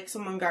saw, like,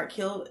 someone got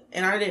killed,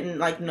 and I didn't,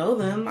 like, know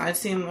them. I'd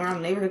seen them around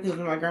the neighborhood because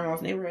it was my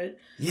grandma's neighborhood.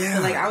 Yeah.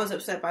 And, like, I was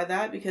upset by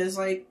that because,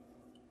 like,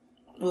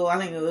 well, I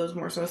think it was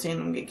more so seeing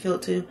them get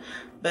killed, too.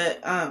 But,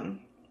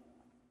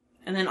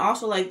 and then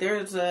also, like,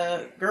 there's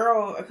a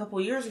girl a couple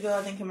years ago,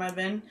 I think it might have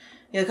been.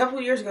 Yeah, a couple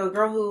of years ago, a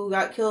girl who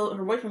got killed,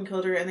 her boyfriend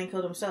killed her and then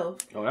killed himself.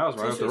 Oh, that was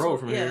right up the road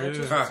from here. Yeah,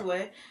 2 streets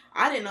away.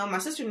 I didn't know him. My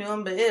sister knew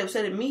him, but it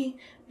upset me.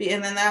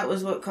 And then that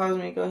was what caused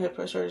me to go ahead and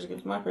press charges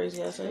against my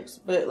crazy ass ex.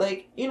 But,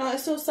 like,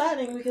 it's so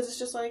saddening because it's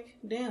just like,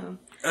 damn.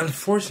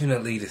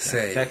 Unfortunately to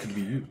say, that could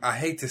be you. I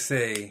hate to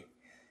say,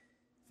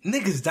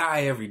 niggas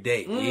die every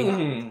day.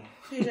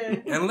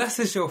 Unless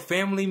it's your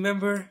family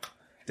member.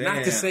 Damn.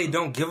 Not to say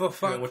don't give a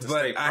fuck,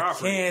 but I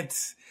can't.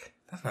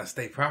 That's not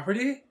state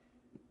property.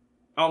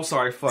 I'm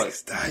sorry, fuck.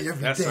 Niggas die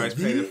every That's day. sorry, it's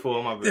paid in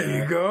full. My bad.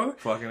 There you go.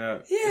 Fucking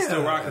up. Yeah. It's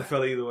still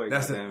Rockefeller either way.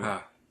 That's it.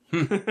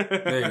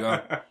 There you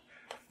go.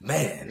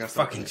 Man, that's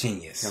fucking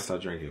genius. Gotta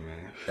start drinking,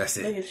 man. That's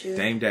it. Look at you.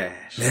 Dame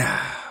Dash.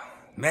 Yeah,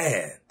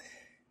 man.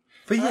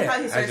 But I yeah, love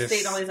how he starts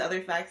stating all these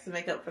other facts to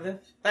make up for the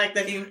fact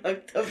that he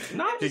fucked up.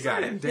 No, he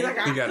got it. He's like,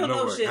 I got still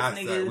know no shit, word.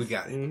 niggas. We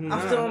got it. Mm-hmm.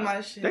 I'm still on my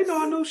shit. They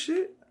know I know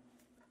shit.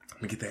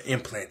 Let me get that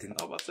implanted. I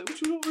was about to say,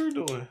 what you over here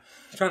doing?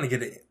 I'm trying to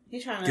get it.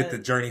 He's trying get the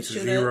journey to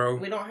zero.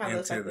 We don't have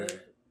those type the of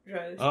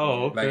drugs.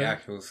 Oh, okay. Like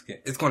actual skin.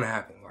 It's going to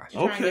happen. Watch.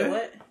 Trying to get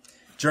what?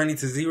 Journey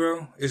to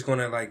zero is going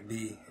to like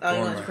be. Oh,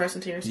 you want to press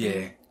into your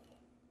skin?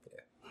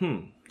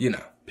 Yeah. You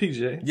know.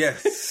 PJ.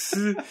 Yes.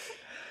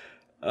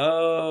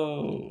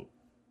 Oh.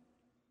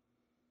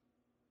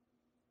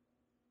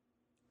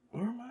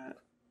 Where am I at?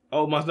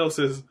 Oh, my note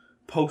says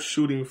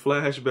post-shooting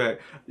flashback.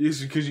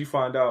 It's because you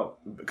find out,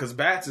 because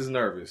Bats is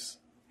nervous.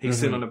 He's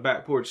sitting on the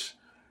back porch.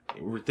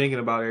 We're thinking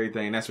about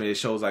everything. And that's when it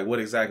shows like what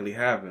exactly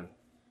happened.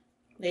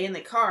 They in the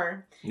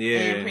car. Yeah.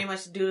 And pretty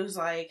much the dude was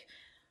like,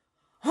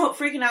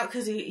 freaking out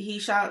because he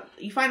shot.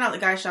 You find out the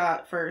guy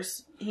shot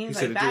first. He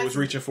said the dude was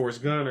reaching for his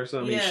gun or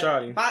something. Yeah, he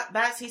shot him.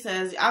 Bats, he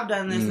says, I've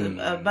done this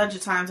a bunch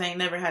of times. I ain't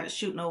never had to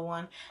shoot no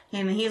one.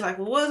 And he's like,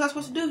 well, what was I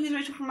supposed to do? He's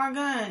reaching for my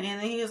gun. And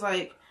then he was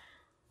like,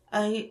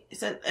 he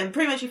said, and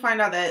pretty much you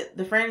find out that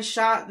the friend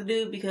shot the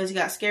dude because he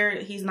got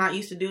scared. He's not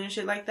used to doing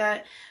shit like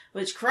that,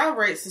 which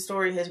corroborates the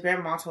story his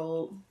grandma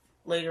told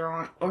later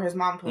on, or his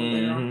mom told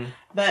later on.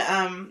 But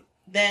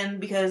then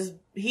because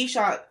he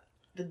shot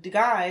the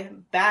guy,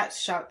 Bats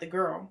shot the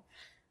girl.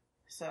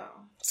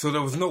 So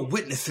there was no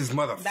witnesses,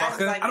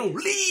 motherfucker. I don't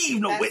leave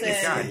no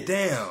witnesses. God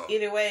damn.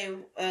 Either way,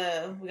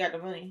 we got the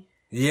money.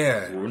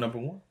 Yeah. Rule number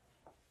one.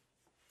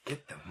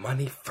 Get the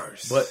money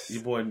first. But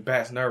your boy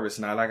Bat's nervous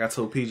now. Like I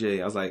told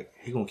PJ, I was like,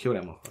 he gonna kill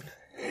that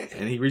motherfucker.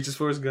 And he reaches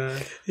for his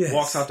gun,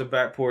 walks out the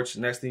back porch.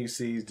 Next thing you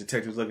see is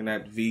detectives looking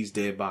at V's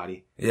dead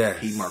body. Yeah.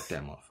 He marked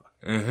that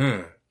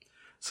motherfucker.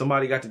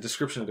 Somebody got the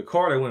description of the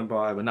car that went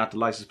by, but not the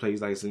license plate.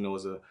 Like, it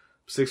was a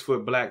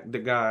 6-foot black, the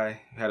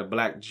guy had a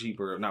black Jeep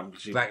or not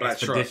Jeep, black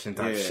expedition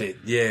truck. Type shit.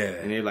 Yeah.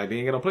 And they're like, they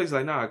ain't got no place. He's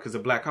like, nah, because the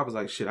black cop was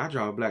like, shit, I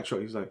drive a black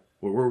truck. He's like,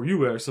 well, where were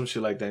you at? Or some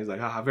shit like that. He's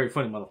like, haha, very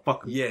funny,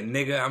 motherfucker. Yeah,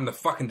 nigga, I'm the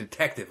fucking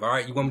detective,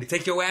 alright? You want me to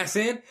take your ass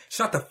in?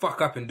 Shut the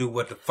fuck up and do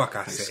what the fuck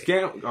I say.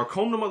 Scam or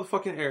comb the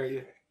motherfucking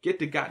area. Get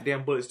the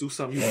goddamn bullets. Do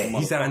something.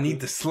 He said I need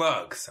the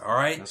slugs,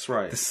 alright? That's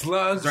right. The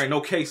slugs. There ain't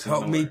no case.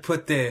 Help me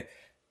put the...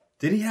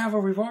 Did he have a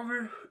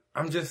revolver?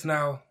 I'm just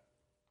now...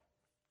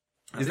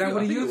 Is that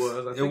what he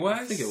used? It was?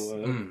 I think it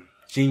was.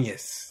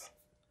 Genius.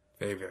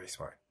 Very, very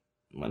smart.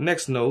 My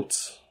next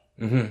notes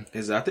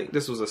is, I think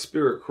this was a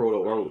spirit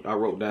quote I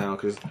wrote down,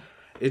 because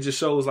it just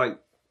shows like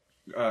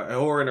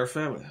Aurora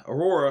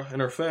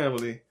and her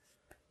family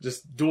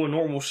just doing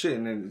normal shit,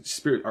 and then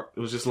spirit, it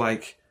was just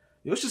like,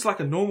 it's just like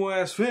a normal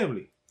ass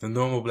family. The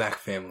normal black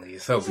family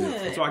is so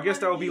beautiful. So I guess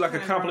that would be like a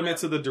compliment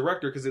to the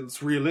director, because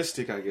it's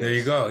realistic, I guess. There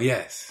you go,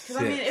 yes.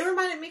 Because I mean, it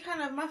reminded me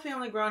kind of my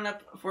family growing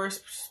up for a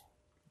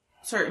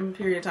certain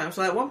period of time.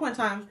 So at one point in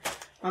time,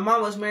 my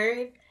mom was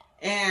married,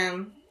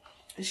 and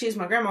she's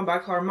my grandma, but I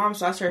call her mom,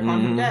 so I started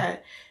calling her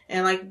dad.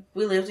 And like,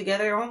 we lived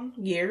together on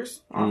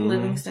years, on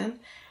Livingston.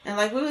 And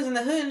like, we was in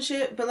the hood and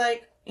shit, but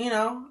like, you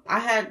know, I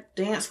had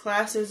dance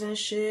classes and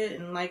shit,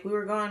 and like, we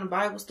were going to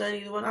Bible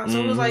studies and whatnot. So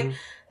it was like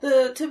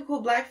the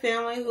typical black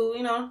family who,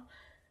 you know,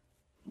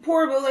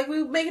 poor, but like,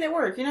 we were making it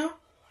work, you know?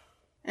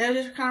 And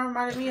it just kind of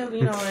reminded me of,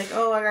 you know, like,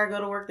 oh, I gotta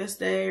go to work this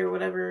day or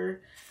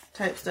whatever.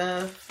 type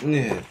stuff.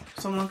 Yeah.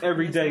 Someone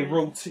everyday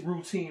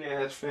routine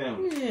ass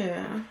family.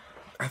 Yeah.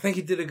 I think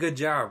he did a good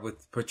job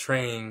with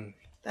portraying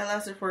that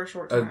lasted for a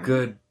short time. A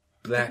good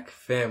black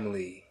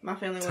family. My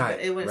family type,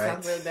 went. It went right?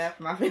 south really bad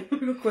for my family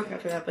real quick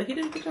after that, but he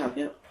did a good job.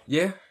 Yep.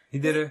 Yeah, he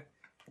did a.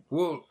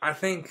 Well, I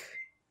think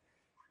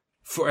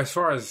for as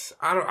far as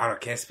I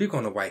can't speak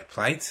on the white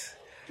plight,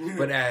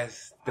 but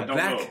as the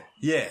black,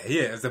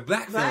 as the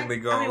black family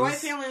goes, I mean, white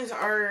families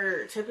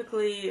are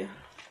typically.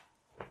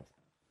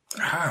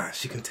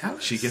 She can tell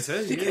us. She can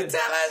tell you. She can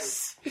tell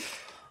us.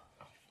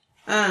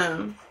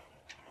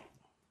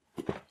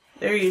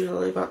 They're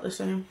usually about the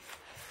same.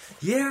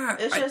 Yeah,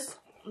 it's just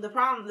the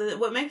problem.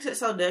 What makes it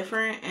so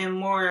different and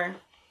more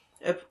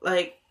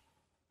like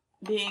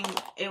being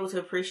able to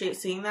appreciate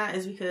seeing that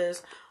is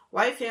because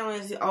white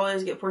families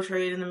always get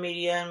portrayed in the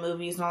media and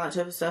movies and all that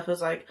type of stuff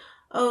as like,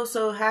 oh,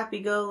 so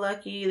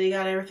happy-go-lucky, they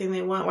got everything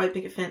they want, white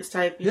picket fence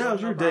type. Yeah,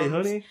 how's your day,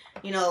 honey?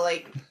 You know,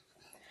 like,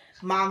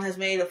 mom has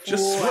made a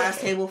full-ass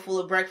table full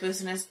of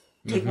breakfast and it's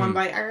take one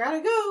bite, I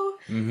gotta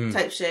go,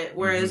 type shit.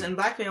 Whereas in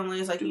black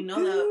families, like, you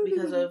know that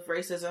because of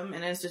racism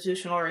and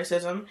institutional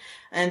racism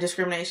and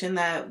discrimination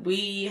that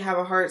we have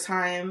a hard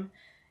time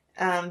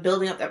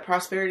building up that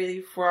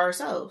prosperity for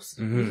ourselves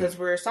because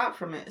we're stopped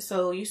from it.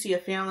 So you see a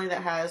family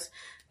that has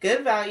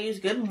good values,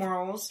 good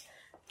morals,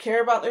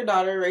 care about their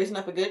daughter, raising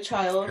up a good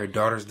child. Her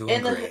daughter's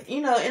doing great.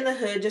 You know, in the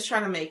hood, just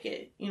trying to make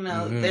it. You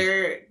know,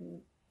 they're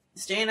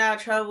staying out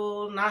of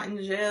trouble, not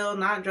in jail,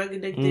 not drug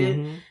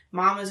addicted.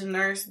 Mom is a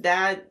nurse.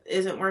 Dad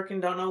isn't working.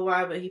 Don't know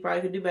why, but he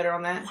probably could do better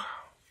on that.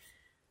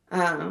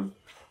 I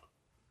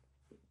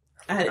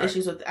had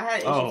issues with the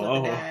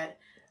dad,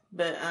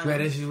 but you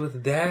had issues with the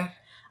dad?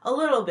 A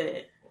little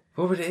bit.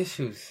 What were the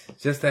issues?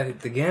 Just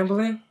that the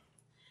gambling?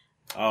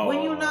 Oh,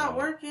 when you're not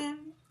working.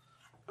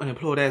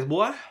 Unemployed ass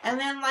boy. And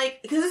then, like,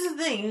 because this is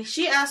the thing.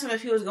 She asked him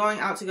if he was going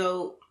out to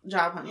go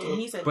job hunting.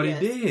 He said but yes.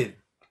 He did.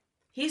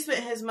 He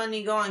spent his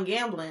money going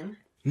gambling.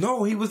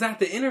 No, he was at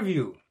the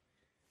interview.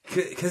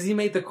 Because he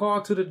made the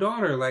call to the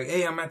daughter. Like,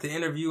 hey, I'm at the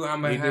interview.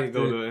 He did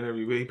go to the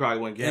interview. But he probably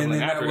went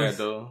gambling after that,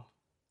 though.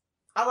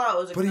 I thought it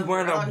was but he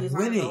wound up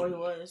winning. He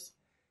was.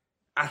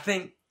 I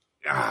think...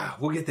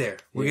 we'll get there.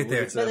 We'll get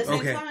there. But at the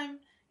same time,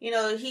 you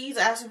know, he's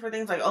asking for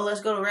things like, oh,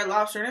 let's go to Red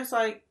Lobster. And it's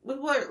like, with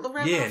what?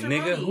 Red Lobster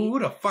nigga, money? who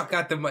the fuck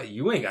got the money?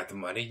 You ain't got the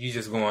money. You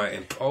just going to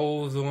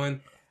impose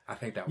on... I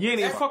think that was... You ain't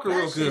even fuck her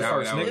real good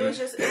first, nigga. It was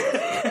just...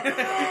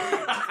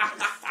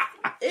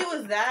 It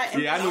was that.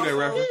 And I knew that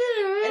reference.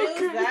 And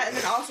it was that, and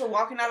then also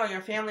walking out on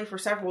your family for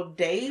several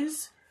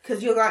days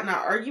because you got in an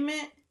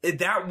argument.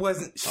 That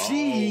wasn't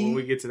she. When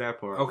we get to that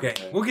part. Okay,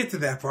 we'll get to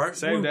that part.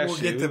 Save that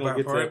shit. We'll get to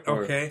that part.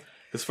 Okay.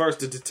 Because first,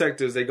 the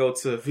detectives, they go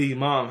to V's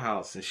mom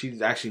house, and she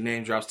actually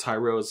name drops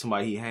Tyrell as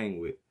somebody he hang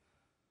with.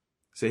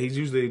 So he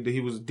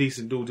was a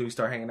decent dude till he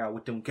started hanging out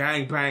with them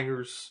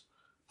gangbangers.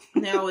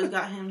 And they always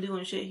got him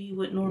doing shit he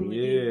wouldn't normally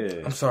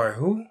do. I'm sorry,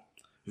 who?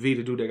 V,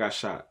 the dude that got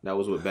shot. That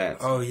was with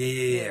Bats. Oh,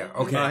 yeah.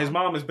 Okay. His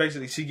mom is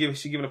basically, she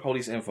giving the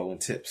police info and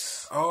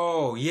tips.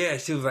 Oh, yeah.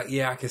 She was like,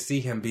 yeah, I can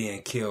see him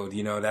being killed.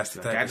 You know, that's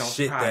the type of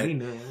shit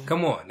that...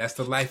 Come on. That's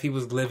the life he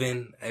was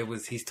living.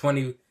 He's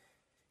 20...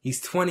 He's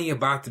 20,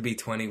 about to be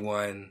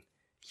 21.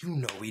 You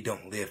know we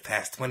don't live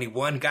past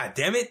 21. God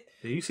damn it.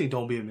 Yeah, you seen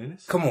Don't Be a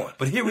Menace? Come on.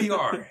 But here we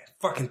are.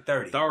 Fucking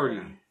 30.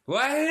 30.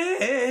 What?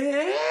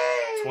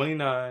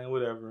 29,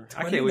 whatever.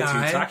 29.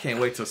 I can't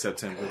wait till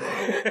September.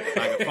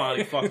 I can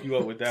finally fuck you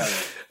up with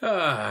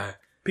that.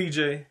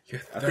 PJ.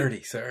 You're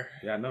 30, sir.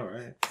 Yeah, I know,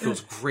 right?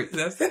 Feels great.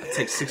 That's I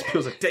take 6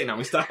 pills a day. Now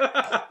we stop.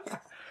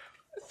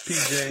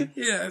 PJ.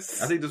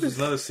 Yes. I think this was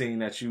another scene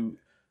that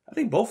I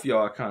think both of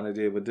y'all kind of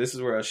did, but this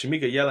is where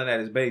Shamika yelling at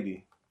his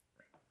baby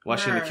while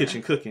she in the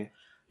kitchen cooking.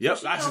 Yep,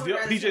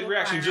 PJ's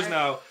reaction just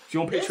now. If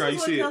you on Patreon, you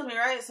see it. This kills me,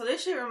 right? So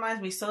this shit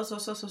reminds me so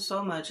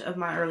much of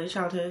my early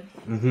childhood.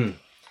 Yeah.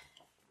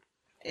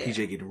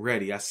 PJ getting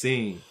ready. I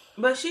seen.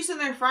 But she's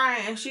sitting there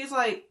frying, and she's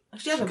like,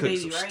 she has a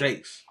baby, right?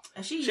 Steaks.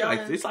 And she's yelling.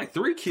 It's like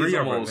 3 kids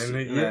almost.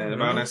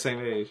 Around that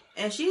same age.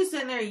 And she's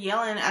sitting there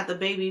yelling at the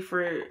baby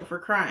for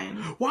crying.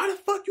 Why the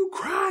fuck you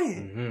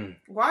crying?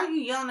 Why are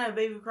you yelling at a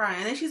baby for crying?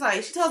 And then she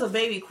tells the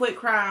baby, quit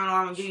crying or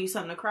I'm going to give you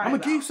something to cry about. I'm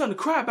going to give you something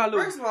to cry about,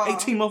 little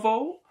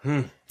 18-month-old.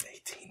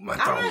 18-month-old.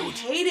 I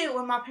hate it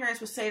when my parents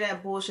would say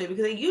that bullshit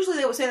because usually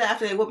they would say that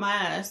after they whip my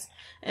ass.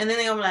 And then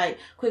they would be like,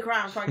 quit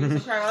crying before I give you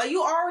some cry. Like,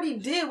 you already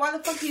did. Why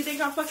the fuck do you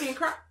think I'm fucking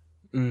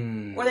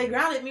crying? Or they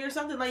grounded me or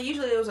something. Like,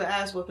 usually it was an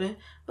ass whooping.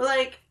 But,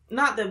 like,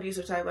 not the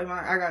abusive type. Like,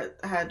 I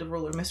had the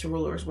ruler. Mr.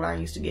 Ruler is what I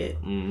used to get.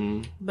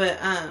 But,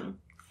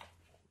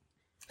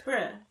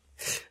 bruh.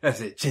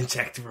 That's it. Chin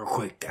checked real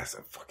quick. That's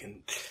a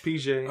fucking...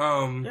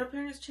 PJ. Your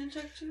parents chin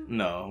checked you?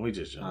 No, we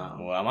just...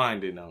 Well,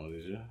 mine didn't know,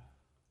 did you?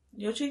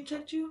 Your chin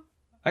checked you?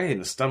 I get hit in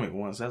the stomach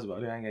once. That's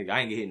about it. I ain't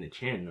get hit in the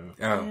chin, though.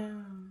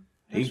 Yeah.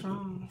 That's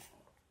wrong.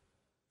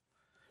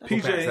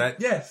 PJ,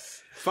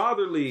 yes,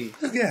 fatherly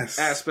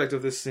aspect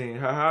of this scene.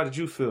 How did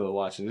you feel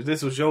watching? If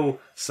this was your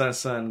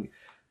son,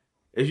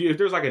 if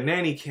there's like a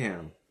nanny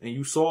cam and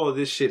you saw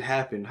this shit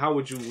happen, how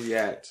would you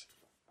react?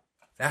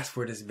 That's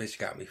where this bitch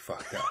got me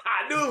fucked up.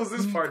 I knew it was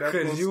this part that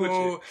was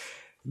switching.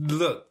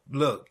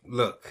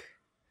 Look.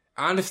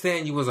 I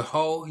understand you was a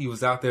hoe. You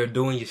was out there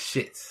doing your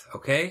shits,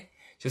 okay?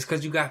 Just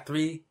because you got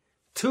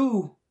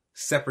two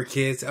separate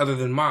kids other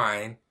than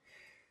mine,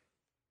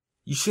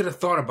 you should have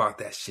thought about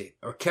that shit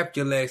or kept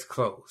your legs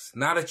closed.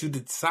 Now that you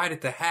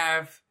decided to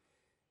have,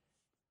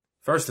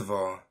 first of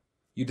all,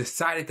 you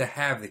decided to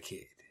have the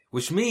kid,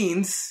 which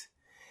means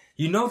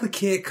you know the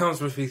kid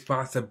comes with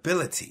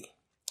responsibility.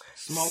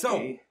 Smokey.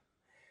 So,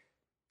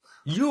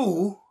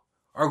 you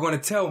are going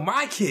to tell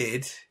my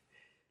kid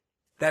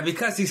that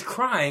because he's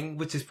crying,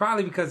 which is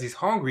probably because he's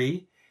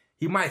hungry,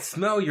 he might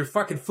smell your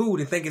fucking food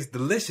and think it's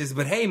delicious,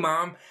 but hey,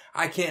 Mom,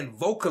 I can't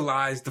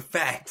vocalize the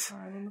fact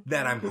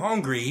that I'm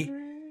hungry.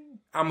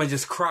 I'm gonna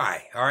just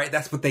cry, alright?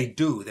 That's what they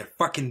do. They're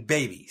fucking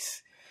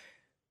babies.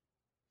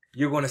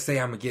 You're gonna say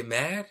I'm gonna get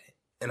mad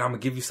and I'm gonna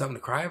give you something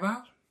to cry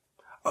about?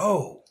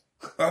 Oh,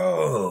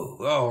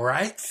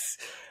 alright.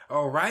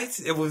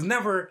 It was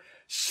never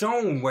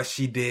shown what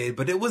she did,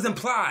 but it was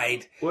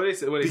implied. What they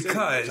said?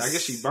 Because I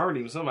guess she burned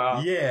him somehow.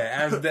 Yeah,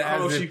 as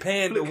it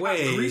panned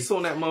away. Grease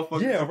on that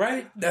motherfucker. Yeah,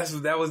 right.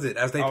 That was it.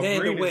 As they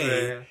panned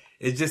away,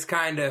 it just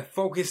kind of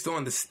focused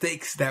on the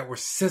steaks that were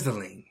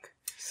sizzling.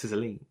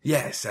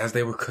 Yes, as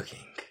they were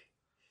cooking.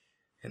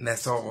 And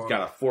that's all. He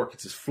got a fork and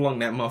just flung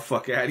that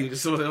motherfucker at him.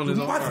 Just on his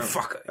arm.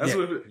 Motherfucker. That's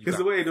because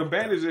the way the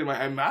bandage it might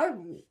have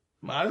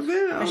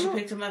been. And she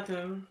picked him up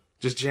and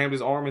just jammed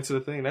his arm into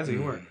the thing. That's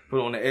even worse. Put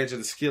it on the edge of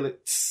the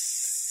skillet.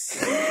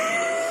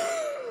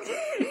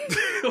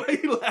 Why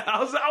you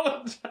laugh?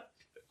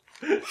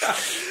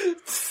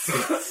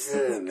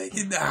 Make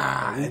it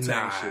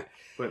nah.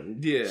 But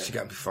yeah, she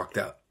got me fucked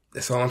up.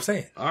 That's all I'm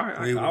saying. All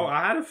right,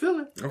 I had a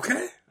feeling.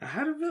 Okay, I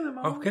had a feeling.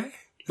 Mama. Okay,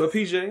 but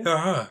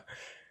PJ.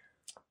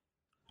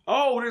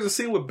 Oh, there's a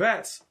scene with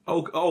Bats.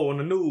 Oh, on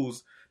the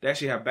news. They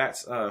actually have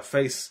Bats'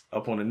 face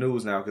up on the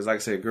news now because, like I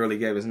said, Girlie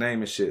gave his name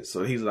and shit.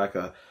 So he's like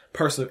a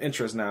person of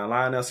interest now.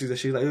 Lionel sees that.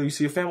 She's like, "Oh, you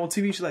see your family on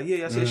TV?" She's like,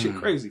 "Yeah, I see that shit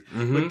crazy."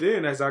 But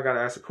then, I got to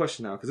ask a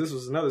question now because this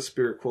was another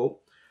spirit quote.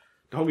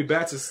 The homie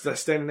Bats is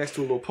standing next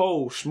to a little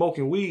pole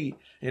smoking weed,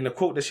 and the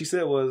quote that she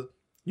said was,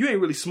 "You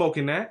ain't really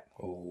smoking that."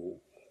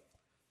 Oh.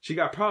 She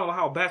got a problem with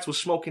how Bats was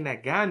smoking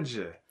that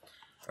ganja.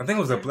 I think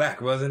it was a black,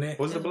 wasn't it?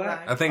 Was it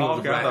black? I think it was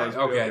okay, black.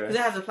 Okay. Because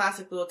it has a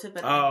plastic little tip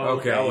at the end. Oh,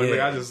 okay.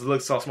 Yeah. I just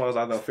looked so small as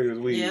I thought it was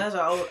weed. Yeah,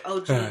 that was an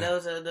OG. That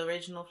was the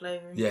original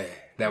flavor. Yeah,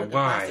 that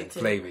wine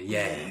flavor.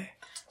 Yeah.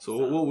 So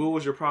what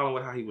was your problem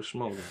with how he was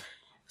smoking?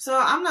 So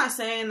I'm not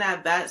saying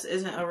that Bats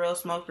isn't a real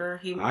smoker.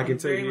 I can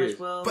tell you,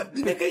 but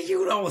nigga,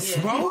 you don't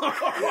smoke.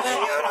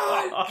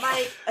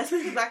 Like,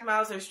 especially black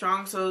mouths are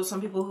strong. So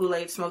some people who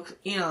like smoke,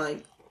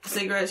 like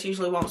cigarettes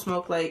usually won't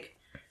smoke like.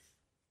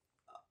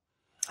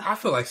 I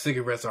feel like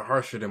cigarettes are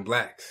harsher than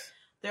blacks.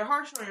 They're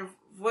harsher on your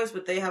voice,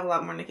 but they have a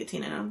lot more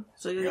nicotine in them.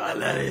 So you I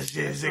love this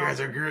shit. Cigarettes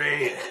are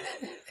great.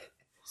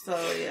 So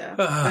yeah,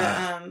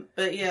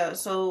 but yeah.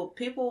 So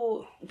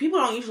people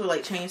don't usually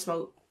like chain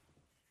smoke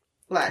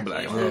black.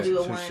 Usually do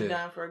a one and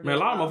done for a good man. A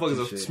lot of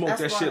motherfuckers smoke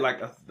That's that why. shit like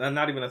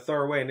not even a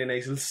third way, and then they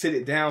sit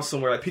it down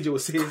somewhere. Like PJ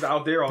would sit his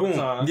out there all the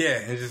time. Yeah,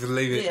 and just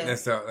leave it. Yeah.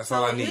 That's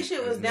all I need. His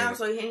shit was down,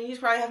 so he's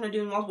probably having to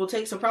do multiple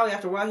takes. So probably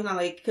after a while, he's not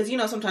like, because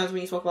sometimes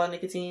when you smoke a lot of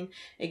nicotine,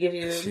 it gives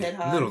you head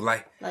high. Little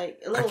light.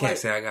 Like I can't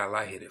say I got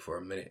lightheaded for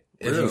a minute.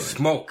 If you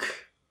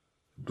smoke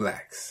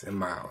blacks and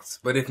miles,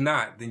 but if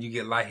not, then you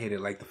get lightheaded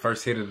like the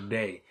first hit of the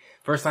day.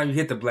 First time you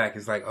hit the black,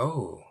 it's like,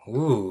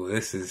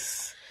 this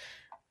is.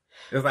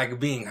 It's like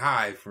being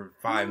high for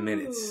 5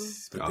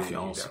 minutes. But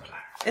then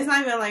it's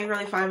not even like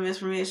really 5 minutes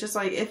for me. It's just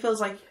like, it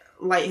feels like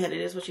lightheaded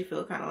is what you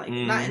feel kind of like.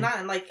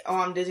 Not like, oh,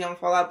 I'm dizzy, I'm gonna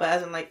fall out, but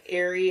as in like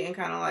airy and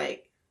kind of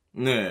like.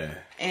 Yeah.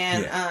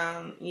 And,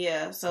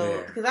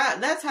 so, because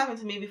that's happened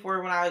to me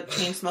before when I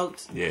chain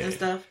smoked and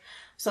stuff.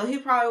 So he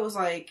probably was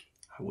like,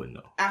 I wouldn't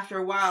know. After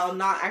a while,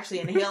 not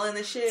actually inhaling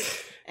the shit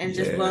and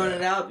just blowing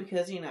it out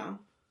because,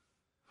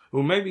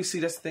 Well, maybe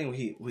that's the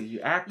thing when you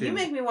acting. You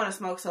make me want to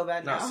smoke so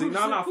bad now. Fuck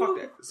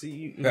that.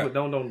 See, don't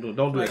do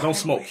that. Don't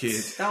smoke,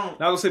 kids. Don't.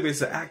 Now I was gonna say, but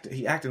it's an act.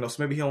 He acting though,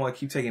 so maybe he don't want to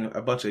keep taking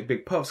a bunch of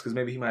big puffs because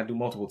maybe he might do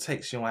multiple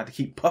takes. You don't have to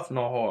keep puffing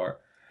all hard.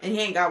 And he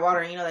ain't got water,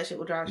 and that shit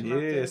will dry you.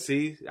 Yeah,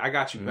 see, I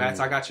got you, Bats.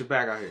 I got your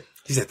back out here.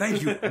 He said,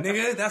 "Thank you,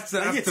 nigga." That's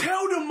tell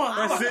them,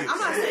 motherfucker. I'm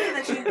not saying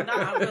that you're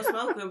not a real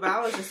smoker, but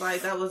I was just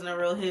like, that wasn't a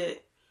real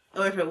hit.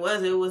 Or if it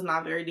was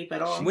not very deep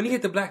at all. When he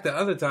hit the black the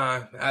other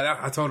time,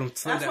 I told him.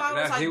 That's why I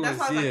was like,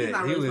 he's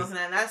not really smoking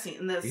that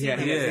scene. He had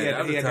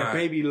that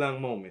baby lung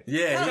moment.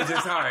 Yeah, he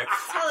just hard.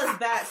 Tell us,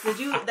 Bats,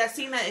 that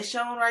scene that is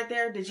shown right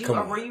there,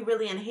 were you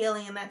really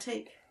inhaling in that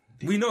take?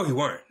 We know he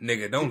weren't,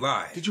 nigga. Don't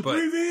lie. Did you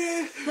breathe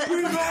in?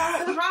 Breathe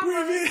out.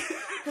 Breathe in.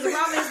 Because the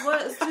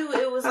problem is, too,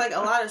 it was like a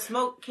lot of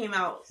smoke came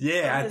out.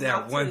 Yeah, at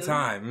that one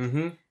time.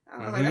 Mm-hmm.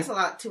 I was like, that's a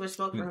lot too much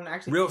smoke for him to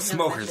actually. Real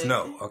smokers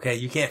know, okay?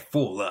 You can't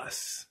fool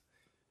us.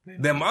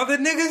 Them other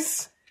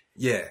niggas,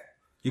 yeah,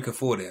 you can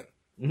fool them.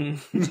 Can't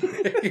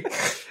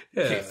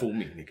fool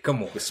me, nigga.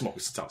 Come on. Been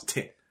smoking since I was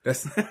 10.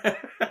 That's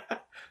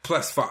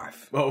 +5.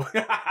 Oh,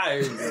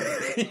 I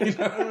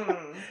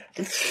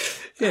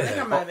think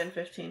I might have been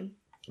 15.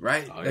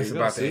 Right? Oh, That's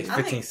about the age.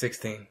 15,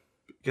 16.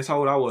 Guess how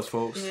old I was,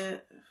 folks? Yeah.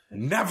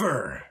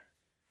 Never.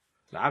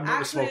 I've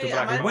never smoked a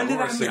black and When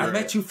white did I meet? I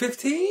met you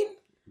 15?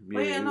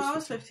 Wait, yeah, no, I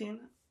was 15.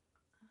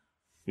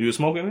 You were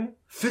smoking it?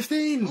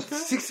 15,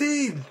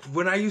 16.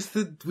 When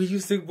we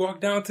used to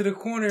walk down to the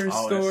corner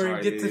store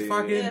and get the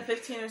fucking... Yeah,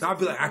 15 or 16. I'll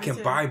be like, I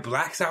can buy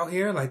blacks out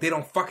here? Like, they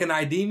don't fucking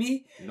ID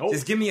me? Nope.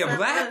 Just give me a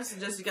black?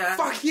 Just gotta,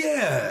 Fuck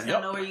yeah. You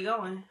don't know where you're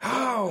going.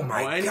 Oh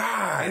my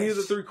God. Any of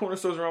the 3 corner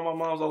stores around my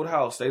mom's old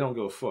house, they don't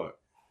give a fuck.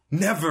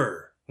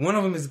 Never. One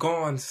of them is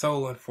gone,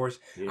 so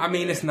unfortunate. Yeah. I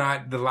mean, it's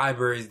not, the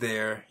library's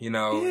there, you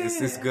know,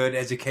 it's good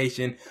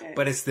education,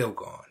 but it's still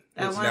gone.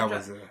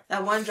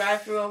 That one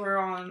drive-thru over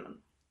on...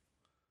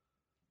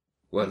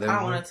 What, I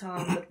don't want to tell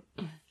them.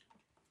 But...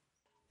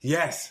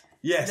 Yes.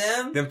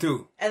 Them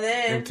too. And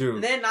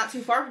then not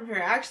too far from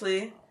here,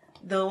 actually,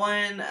 the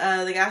one,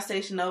 the gas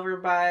station over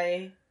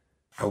by...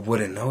 I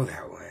wouldn't know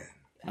that one.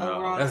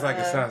 No. That's like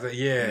it sounds like,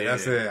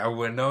 that's it. I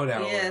wouldn't know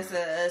that one. Yeah,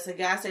 it's a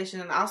gas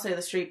station, and I'll say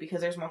the street because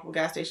there's multiple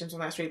gas stations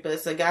on that street, but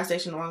it's a gas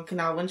station on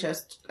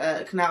Winchester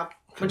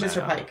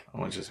Pike.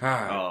 Winchester.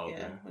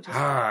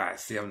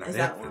 See, I'm not there.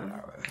 That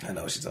one. I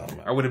know what she's talking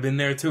about. I would have been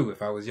there too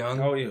if I was young.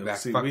 Oh yeah, back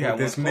see, fucking with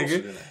this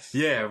nigga.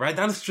 Yeah, right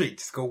down the street.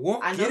 Just go walk.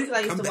 I know because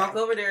I used to walk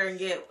over there and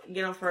get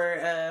them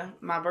for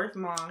my birth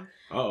mom.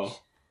 Oh,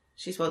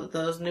 she spoke with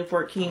those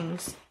Newport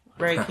Kings,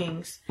 Red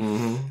Kings.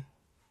 Mm-hmm.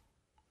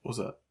 What's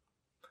up?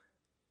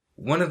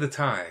 One of the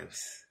times,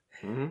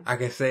 I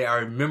can say I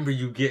remember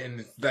you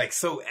getting like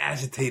so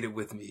agitated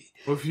with me.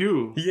 With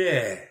you?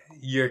 Yeah,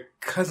 your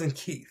cousin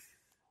Keith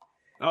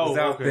was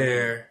out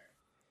there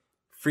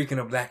freaking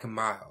a black and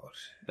mild.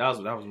 That's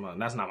not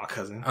my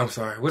cousin. I'm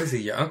sorry. What is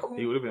he? Your uncle?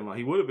 He would have been my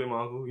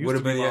uncle. Would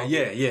have been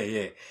yeah.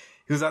 He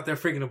was out there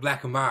freaking a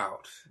black and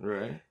mild.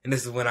 Right. And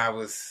this is when I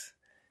was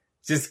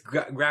just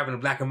grabbing a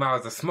black and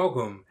mild to smoke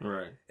them.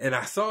 Right. And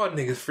I saw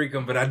niggas freak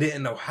them, but I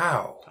didn't know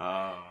how.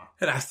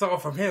 And I saw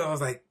from him, I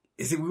was like,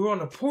 we were on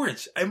the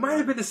porch. It might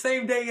have been the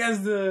same day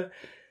as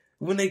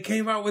when they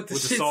came out with the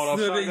shit.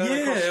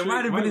 It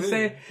might have been the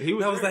same.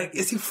 I was like,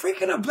 is he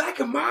freaking a black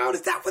and mild?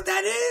 Is that what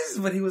that is?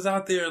 But he was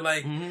out there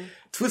like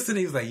twisting.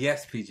 He was like,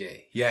 yes,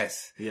 PJ.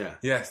 Yes. Yeah.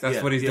 Yes,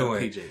 that's what he's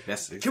doing. PJ.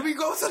 Exactly. Can we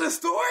go to the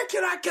store?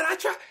 Can I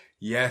try?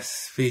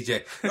 Yes,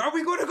 PJ. Are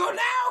we going to go now?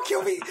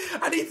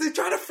 I need to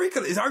try to freak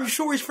him. Are you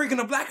sure he's freaking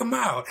a black and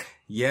mild?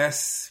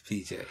 Yes,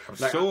 PJ. I'm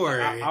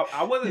sure.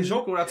 I wasn't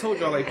joking when I told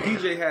y'all, like,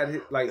 PJ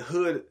had, like,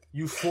 hood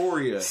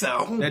euphoria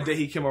that day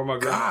he came over my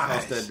grandma's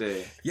house that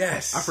day.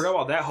 Yes. I forgot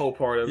about that whole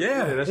part of it.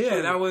 Yeah, that's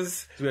true. That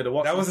was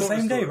the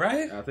same day,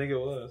 right? I think it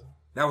was.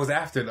 That was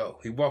after, though.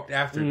 He walked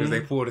after because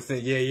they pulled us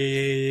in.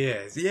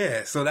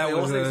 Yeah. So that was...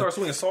 Once they started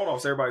swinging salt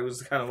off, so everybody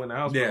was kind of in the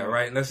house. Yeah,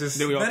 right. Let's just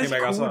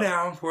cool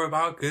down for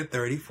about good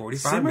 30,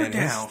 45 minutes.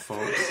 Simmer down,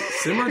 folks.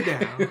 Simmer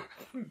down.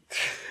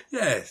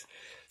 Yes.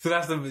 So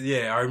that's I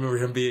remember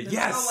him being,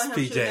 yes,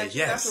 PJ,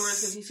 yes.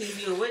 Afterwards, if he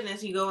sees you a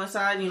witness, you go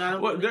inside,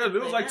 Well, there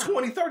was like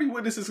 20, 30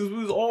 witnesses because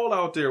we was all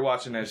out there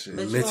watching that shit.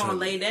 But you want to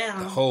lay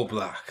down. The whole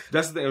block.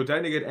 That's the thing. If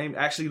that nigga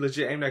actually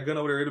legit aimed that gun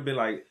over there, it would have been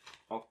like...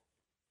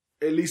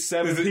 at least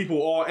 7 people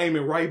all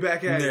aiming right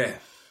back at him.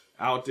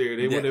 Out there.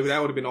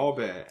 That would have been all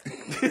bad.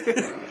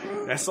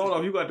 That sawed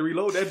off, you got to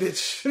reload that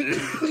bitch.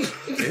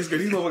 It's good.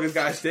 These motherfuckers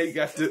got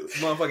the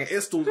motherfucking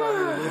pistols out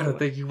here. I don't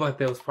think you want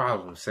those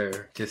problems,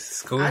 sir.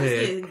 Just go ahead. I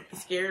just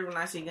get scared when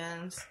I see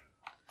guns.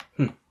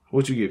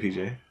 What'd you get,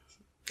 PJ?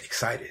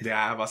 Excited.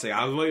 Yeah, I was about to say,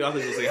 I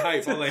think you'll say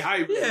hype. I was like,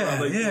 hype.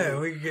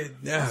 We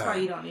get. That's why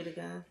you don't need a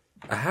gun.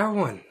 I have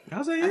one.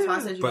 That's why I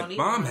said you don't need one. But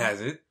mom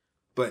has it.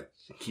 But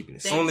keeping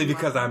it only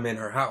because I'm in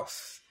her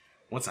house.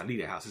 Once I need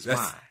that house, it's That's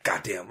mine.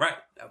 Goddamn right.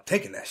 I'm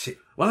taking that shit.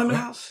 While I'm in the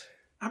house,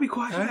 I'll be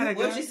quiet.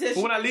 Well, she said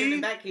when I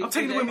leave, I'm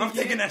taking it with me. I'm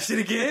taking that shit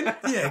again.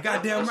 Yeah,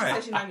 goddamn right. She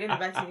said she's not getting it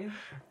back to you.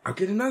 I'll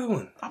get another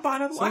one. I'll buy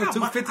another one. It's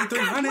only $250,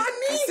 $300.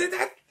 I said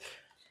that.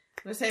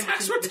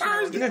 Tax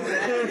returns.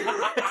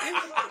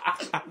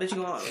 But you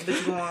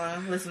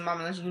gonna listen,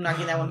 Mama, you're not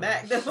getting that one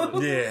back.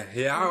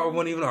 Yeah. I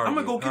won't even argue. I'm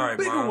gonna go get a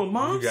bigger one,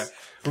 Mom.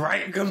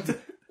 Right,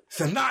 it's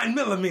a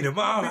 9mm,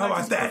 Mom. How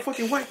about that?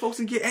 Fucking white folks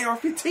and get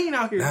AR-15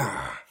 out here.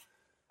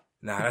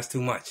 Nah, that's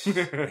too much.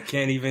 I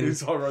can't even.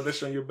 It's all right.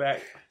 That's on your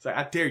back. It's like,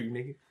 I dare you,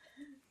 nigga.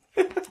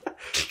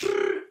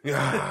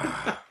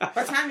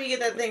 By the time you get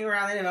that thing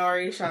around, it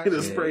already shot.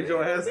 It'll spray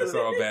your ass. It's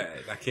all bad.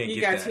 I can't get that.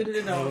 You got tooted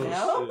it on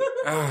now.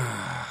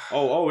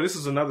 This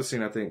is another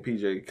scene I think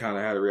PJ kind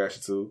of had a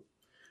reaction to.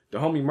 The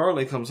homie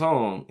Merlin comes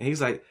home and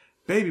he's like,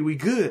 "Baby, we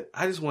good.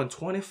 I just won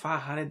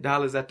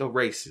 $2,500 at the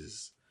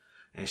races."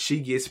 And she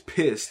gets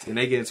pissed and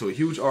they get into a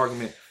huge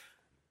argument.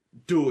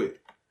 Do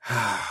it.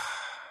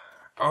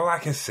 All I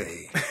can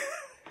say,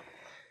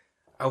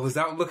 I was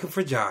out looking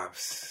for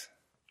jobs.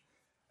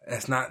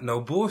 That's not no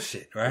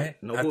bullshit, right?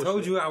 I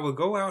told you I would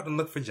go out and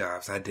look for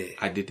jobs. I did.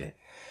 I did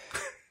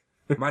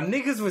that. My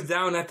niggas was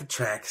down at the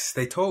tracks.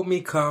 They told me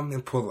come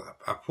and pull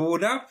up. I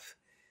pulled up.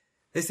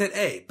 They said,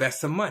 "Hey, bet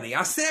some money."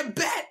 I said,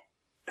 "Bet."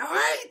 All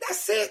right,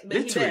 that's it. But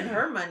he bet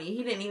her money.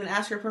 He didn't even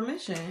ask her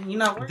permission. You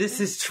know, this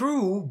is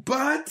true,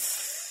 but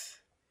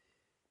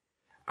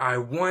I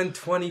won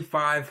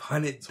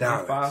 $2,500.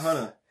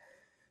 $2,500.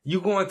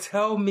 You gonna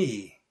tell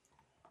me?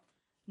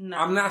 No.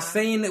 I'm not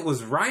saying it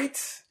was right.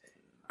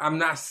 I'm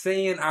not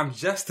saying I'm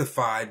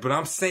justified, but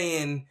I'm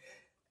saying,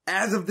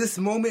 as of this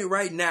moment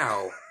right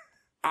now,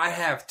 I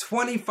have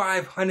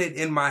 $2,500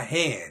 in my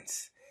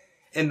hands,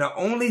 and the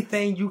only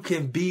thing you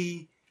can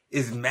be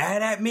is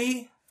mad at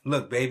me.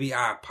 Look, baby,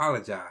 I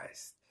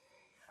apologize.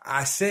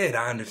 I said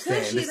I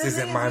understand. This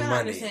isn't my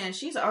money. Understand.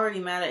 She's already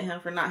mad at him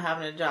for not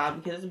having a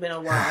job because it's been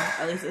a while.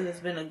 At least it has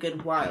been a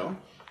good while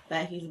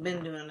that he's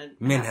been doing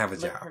it. Men have a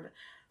job.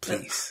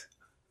 Please.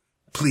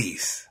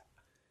 Please.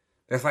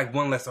 That's like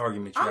one less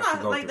argument you have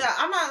to go like through. that.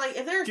 I'm not like,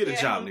 if there's... Get a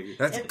job,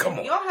 nigga. Come on.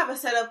 If y'all have a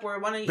setup where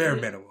one of you... Bare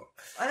minimum.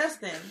 Oh, that's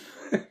the thing.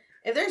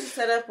 If there's a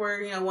setup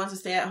where, one's a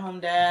stay-at-home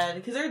dad,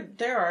 because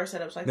there are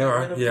setups like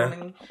that.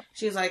 Women,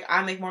 she's like,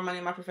 I make more money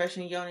in my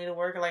profession, you don't need to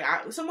work. Like,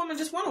 some women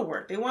just want to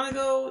work. They want to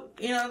go,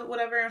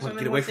 whatever. And some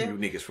get away from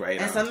you niggas for 8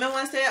 hours. And some men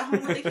want to stay at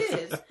home with the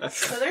kids.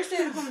 So they're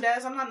stay-at-home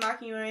dads. I'm not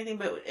knocking you or anything,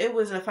 but it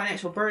was a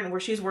financial burden where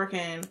she's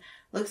working,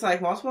 looks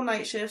like multiple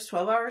night shifts,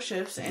 12-hour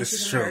shifts, and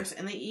she's a nurse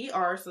in the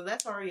ER, so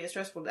that's already a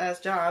stressful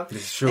ass job.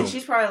 It's true. And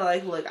she's probably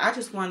like, look, I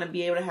just want to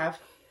be able to have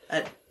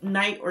a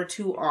night or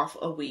two off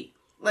a week.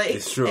 Like,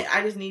 it's true.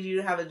 I just need you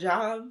to have a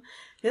job.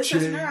 This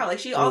stressing her out. Like,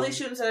 all these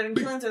shootings and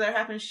killings that are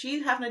happening,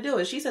 she's having to do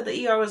it. She said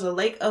the ER was a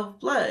lake of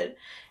blood.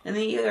 And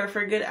the ER for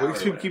a good hour.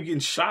 People keep getting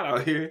shot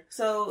out here.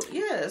 So,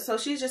 yeah. So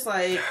she's just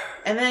like...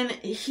 And then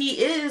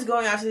he is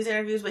going out to these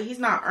interviews, but he's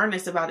not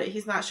earnest about it.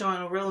 He's not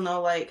showing a real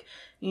Nigga,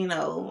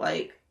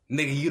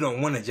 you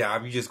don't want a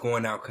job. You just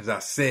going out because I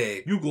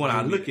said... You going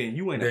out looking.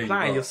 You ain't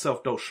applying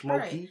yourself, though,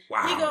 Smokey. Right.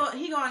 Wow.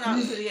 He going out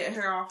to get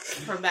her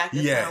off her back.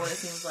 That's not what it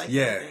seems like.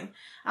 Yeah.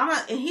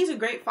 And he's a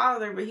great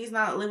father, but he's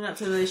not living up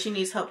to the she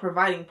needs help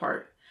providing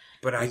part.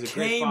 But I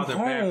came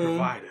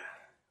home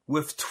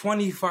with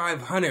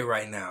 $2,500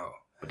 right now.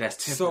 But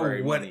that's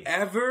temporary money.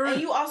 Whatever.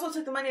 And you also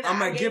took the money that I'm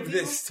going to give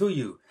this to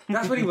you.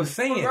 That's what he was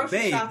saying.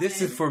 Babe,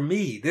 this is for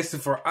me. This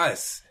is for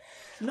us.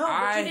 No,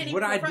 but you didn't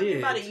even confront me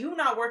about it. You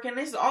not working.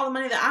 This is all the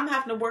money that I'm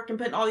having to work and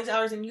putting all these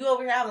hours, and you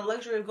over here having the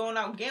luxury of going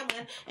out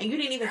gambling, and you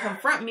didn't even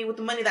confront me with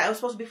the money that was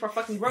supposed to be for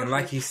fucking groceries. And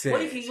like he said,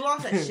 what if you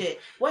lost that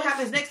shit? What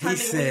happens next time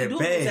when you do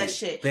lose that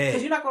shit?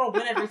 Because you're not going to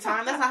win every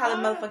time. That's not how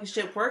the motherfucking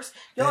shit works.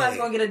 Your ass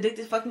going to get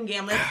addicted to fucking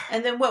gambling,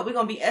 and then what? We're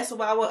going to be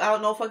SOL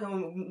without no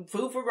fucking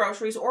food for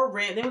groceries or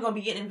rent. Then we're going to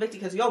be getting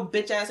evicted because your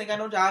bitch ass ain't got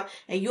no job,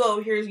 and you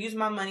over here is using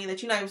my money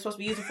that you're not even supposed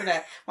to be using for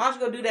that. Why don't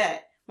you go do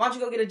that? Why don't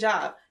you go get a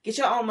job? Get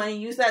your own money,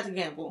 use that to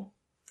gamble.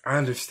 I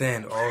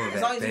understand all of that,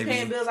 as long as you're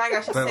paying bills, I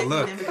got shit to say to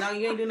them. But no,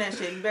 you ain't doing that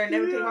shit. You better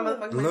never take my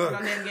motherfucking money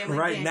on that gambling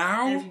right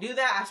now. And if you do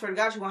that, I swear to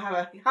God, you won't have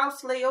a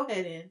house to lay your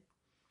head in.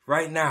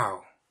 Right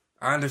now,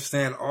 I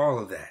understand all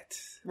of that.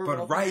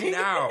 But right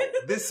now,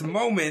 this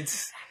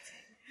moment,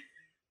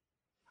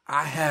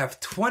 I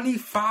have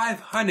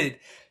 $2,500.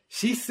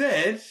 She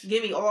said,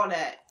 "Give me all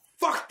that."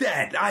 Fuck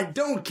that! I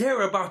don't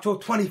care about your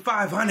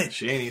 $2,500.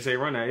 She ain't even say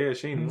run that. Yeah,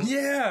 she ain't.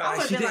 Yeah,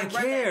 she didn't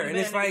care, and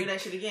it's like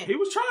he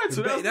was trying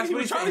to. That's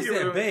what he trying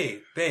to say.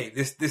 Babe,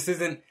 this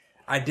isn't.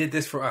 I did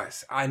this for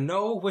us. I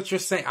know what you're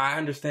saying. I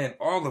understand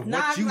all of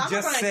what you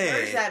just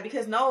said. That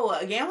because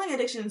gambling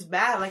addiction is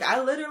bad. Like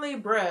I literally,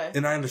 bruh.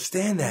 And I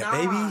understand that,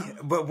 baby.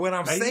 But what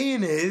I'm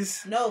saying is,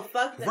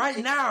 fuck that. Right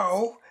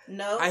now.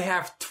 No, I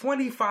have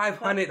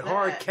 $2,500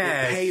 hard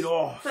cash paid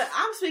off. But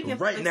I'm speaking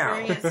right from now.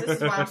 Experience. This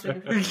is why I'm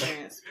speaking from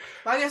experience.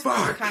 Well, I guess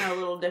we're kind of a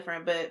little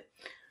different. But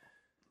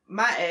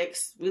my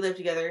ex, we lived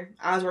together.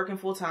 I was working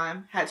full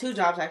time. Had 2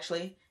 jobs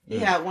actually. He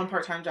had 1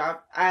 part-time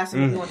job. I asked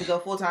him if he wanted to go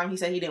full time. He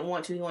said he didn't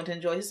want to. He wanted to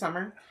enjoy his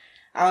summer.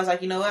 I was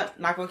like, you know what?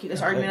 I'm not going to keep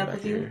this argument up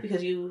with you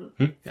because you.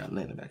 Yeah, I'm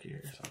laying the back of your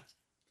hair.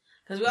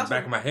 Because we also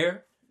back of my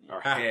hair.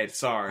 Or head.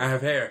 Sorry, I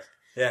have hair.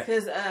 Yeah.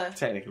 Because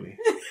technically.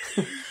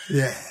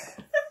 Yeah.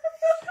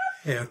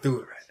 Yeah, I threw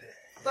it right there.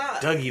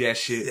 Dougie that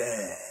shit.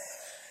 Yeah.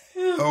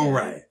 All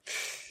right.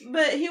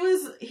 But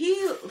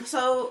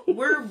so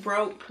we're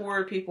broke,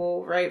 poor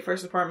people, right?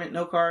 First apartment,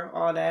 no car,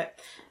 all that.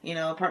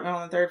 Apartment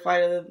on the 3rd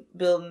flight of the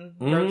building,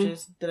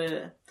 roaches,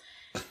 da-da-da.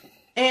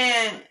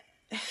 And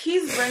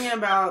he's bringing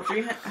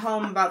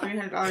home about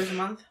 $300 a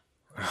month,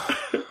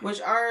 which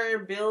are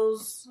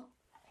bills.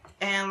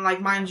 And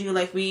mind you,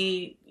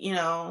 we,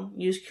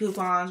 use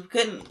coupons. We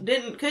couldn't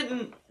get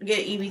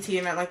EBT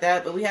or nothing like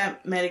that, but we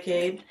had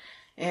Medicaid,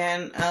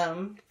 and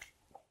that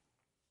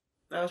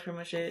was pretty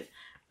much it.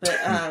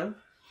 But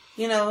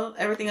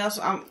everything else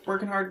I'm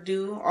working hard to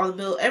do. All the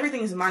bills,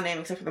 everything is in my name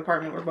except for the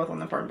apartment. We're both on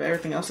the apartment, but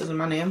everything else is in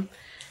my name.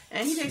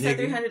 And he takes that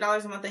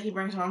 $300 a month that he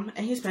brings home,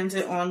 and he spends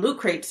it on loot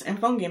crates and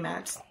phone game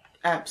apps.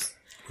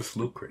 What's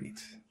loot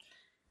crates?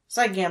 It's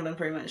like gambling,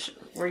 pretty much.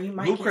 Where you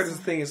might. Loot crates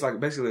thing is like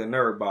basically a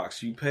nerd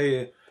box. You pay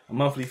a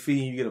monthly fee,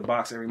 and you get a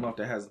box every month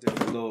that has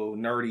different little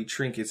nerdy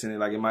trinkets in it.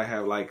 Like it might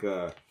have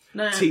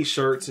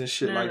T-shirts and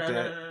shit like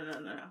that.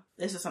 No.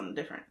 This is something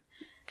different.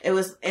 It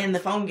was in the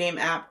phone game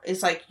app.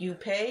 It's like you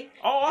pay.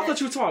 Oh, I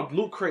thought you were talking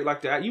Loot Crate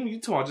like that. You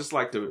talking just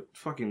like the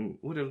fucking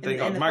whatever thing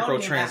called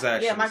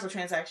microtransactions. Yeah,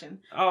 microtransaction.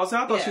 Oh, so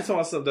I thought you were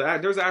talking something.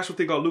 There's an actual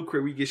thing called Loot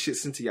Crate where you get shit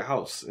sent to your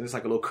house, and it's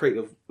like a little crate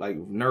of like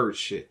nerd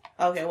shit.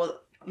 Okay, well,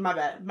 my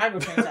bad.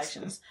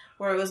 Microtransactions,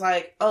 where it was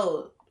like,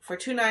 oh, for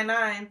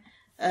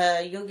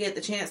 $2.99, you'll get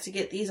the chance to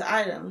get these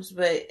items,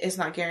 but it's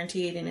not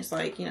guaranteed, and it's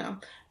like,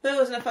 but it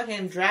was in a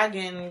fucking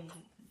Dragon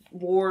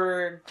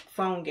War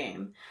phone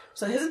game.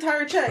 So his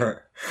entire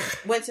check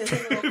went to his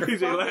little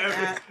phone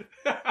app.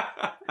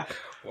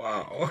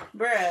 Wow.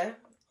 Bruh.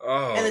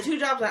 Oh. And the 2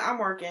 jobs that I'm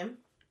working,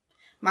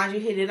 mind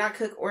you, he did not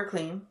cook or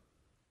clean.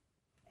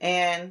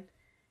 And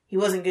he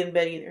wasn't good in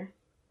bed either.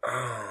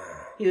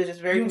 Oh. He was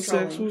just very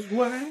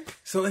controlling.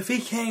 So if he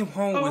came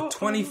home with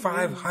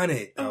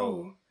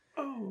 $2,500,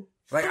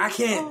 like I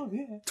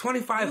can't,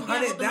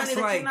 $2,500. That's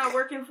like you're not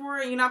working for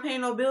it. You're not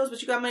paying no bills,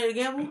 but you got money to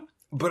gamble.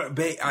 But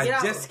babe, I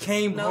just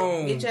came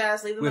home get your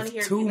ass, leave the money with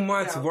here, 2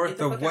 months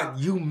worth of what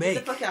you make.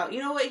 Get the fuck out.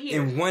 You know what?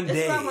 Here, in one day.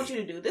 This is what I want you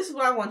to do. This is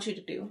what I want you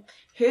to do.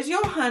 Here's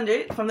your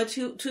 100 from the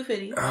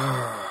 250.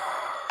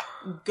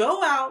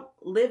 Go out,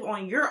 live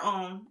on your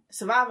own,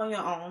 survive on your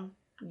own,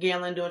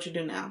 gambling, do what you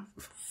do now.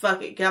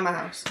 Fuck it, get out of my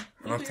house.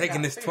 I'm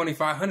taking this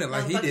 $2,500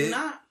 like he did.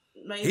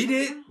 No, he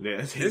did.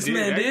 Yeah, this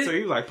man did. So he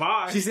was like,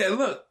 pie. She said,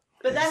 look.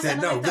 But that's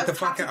said, no, get the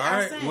fuck out. All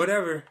right,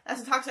 whatever.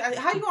 That's a toxic.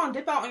 How you gonna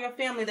dip out on your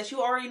family that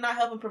you already not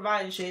helping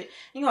provide and shit?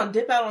 You gonna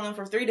dip out on them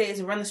for 3 days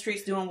and run the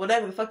streets doing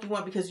whatever the fuck you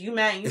want because you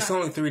mad? It's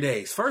only 3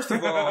 days. First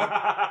of all,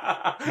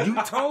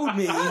 you told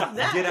me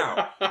get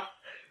out.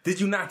 Did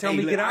you not tell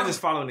me get out? I'm just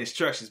following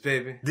instructions,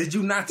 baby. Did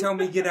you not tell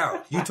me get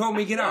out? You told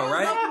me get out,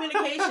 right? No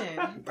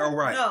communication. Oh,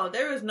 right. No,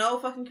 there was no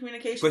fucking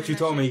communication. But you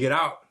told me get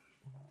out.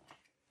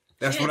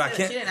 That's what I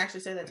can't. She didn't actually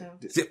say that to him.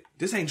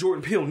 This ain't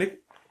Jordan Peele, Nick.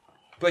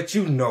 But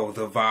you know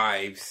the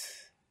vibes.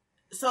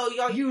 So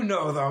y'all, you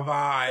know the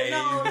vibes.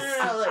 No.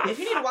 Look, if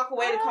you need to walk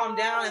away to calm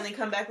down and then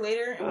come back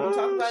later and we'll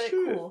talk about it,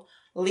 cool.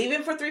 Leave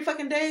him for 3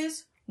 fucking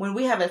days when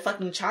we have a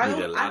fucking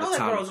child. I know that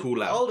girl's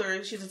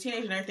older. She's a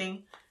teenager and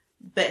everything.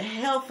 But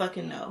hell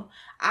fucking no.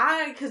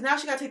 Because now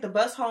she got to take the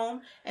bus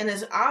home, and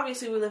there's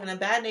obviously we live in a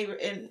bad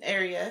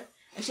area,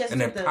 and she has to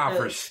take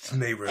impoverished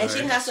neighborhood. And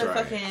she has to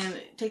fucking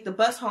take the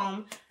bus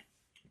home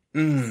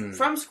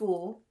from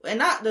school, and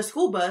not the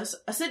school bus,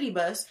 a city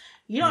bus.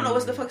 You don't know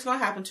what the fuck's going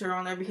to happen to her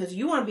on there because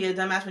you want to be a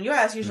dumbass when your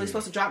ass usually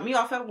supposed to drop me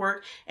off at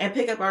work and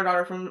pick up our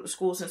daughter from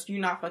school since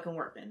you're not fucking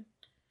working.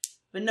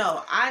 But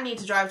no, I need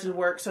to drive to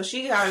work, so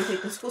she got to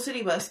take the school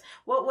city bus.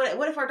 What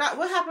if our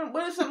what happened?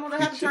 What if something would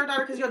happen to our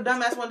daughter because your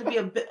dumbass wanted to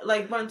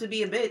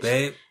be a bitch,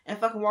 babe, and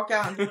fucking walk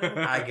out? And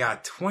I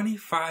got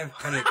 $2,500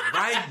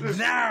 right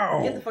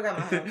now. Get the fuck out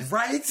of my house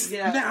right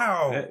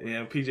now.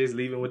 Yeah, PJ's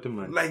leaving with the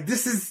money. Like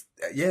this is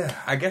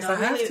I guess I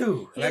have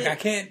to. Like I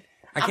can't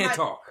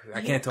talk. I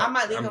can't talk. I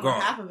might leave him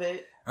gone. Half of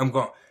it. I'm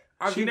gone.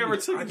 She never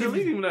took to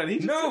leave him nothing.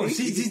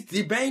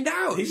 He banged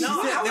out. She said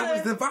that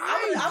was the vibe.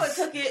 I would have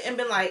took it and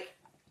been like,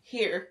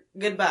 here,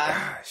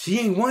 goodbye. She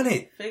ain't want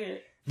it. Figure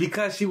it.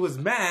 Because she was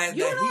mad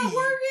You're not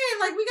working.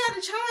 Like, we got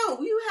a child.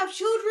 You have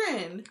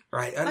children.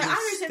 Right.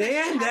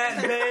 Understand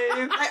that,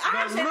 babe. Like,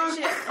 I understand that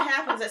shit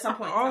happens at some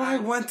point. All I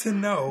want to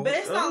know. But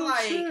it's not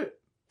like...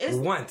 It's,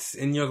 once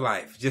in your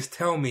life, just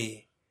tell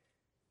me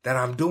that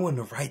I'm doing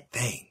the right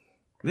thing.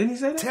 Didn't he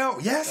say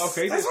that? Yes.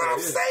 Okay, that's what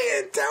I'm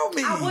saying. Tell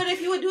me. I would if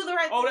you would do the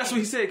right thing. Oh, that's what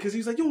he said. Because he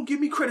was like, you don't give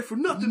me credit for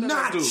nothing that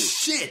I do. Not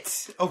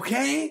shit.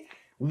 Okay?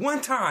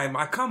 One time,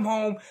 I come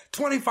home,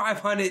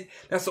 $2,500.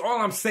 That's all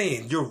I'm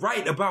saying. You're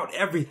right about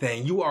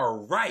everything. You are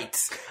right.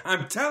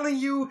 I'm telling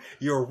you,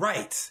 you're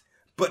right.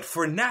 But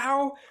for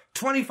now,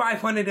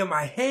 $2,500 in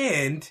my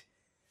hand,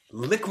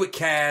 liquid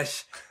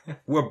cash,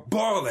 we're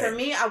balling. For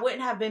me, I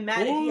wouldn't have been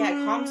mad if he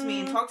had come to me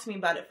and talked to me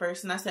about it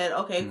first. And I said,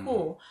 okay,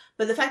 cool.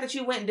 But the fact that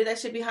you went and did that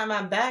shit behind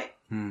my back,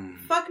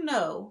 fuck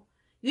no.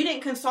 You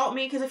didn't consult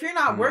me because if you're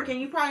not working,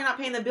 you're probably not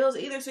paying the bills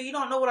either, so you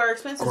don't know what our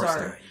expenses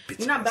are.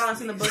 You're not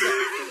balancing the book.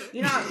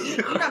 You're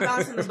not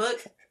balancing the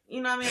book.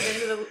 You know what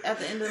I mean? At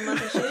the end of the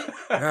month and shit.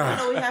 You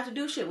know what we have to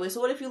do shit with.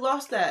 So what if you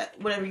lost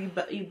that? Whatever you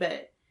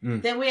bet.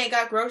 Then we ain't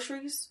got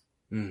groceries.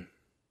 Damn.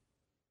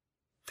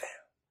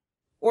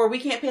 Or we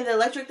can't pay the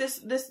electric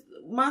this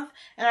month,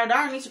 and our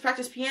daughter needs to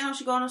practice piano.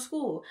 She going to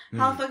school.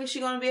 How the fuck is she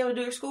going to be able to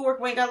do her schoolwork?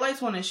 We ain't got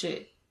lights on and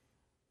shit.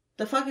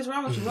 The fuck is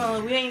wrong with you?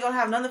 Well, we ain't gonna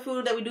have none of the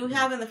food that we do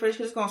have in the fridge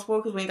because it's gonna spoil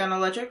because we ain't got no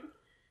electric.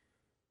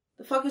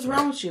 The fuck is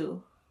wrong with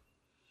you?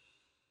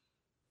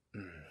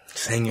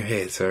 Just hang your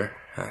head, sir.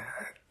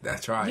 I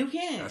tried. You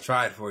can. I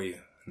tried for you.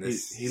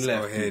 He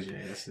left. Go ahead.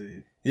 PJ. That's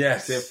it.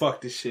 Yes. He said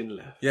fuck this shit and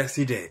left. Yes,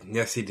 he did.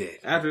 Yes, he did.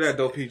 After that,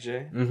 though,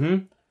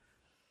 PJ.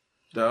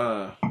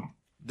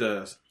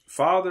 The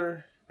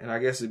father, and I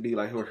guess it'd be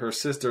like her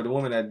sister, the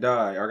woman that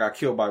died or got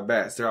killed by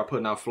bats. They're out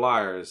putting out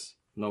flyers.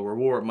 No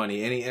reward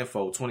money, any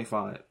info,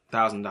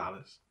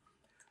 $25,000.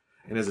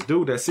 And there's a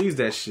dude that sees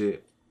that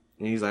shit,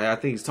 and he's like, I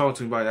think he's talking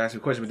to me about it, asking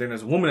a question, but then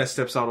there's a woman that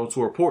steps out onto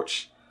her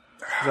porch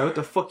He's like, what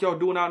the fuck y'all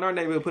doing out in our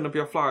neighborhood putting up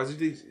your flyers?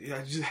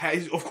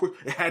 Of course,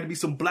 it had to be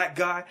some black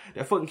guy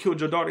that fucking killed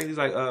your daughter. And he's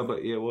like,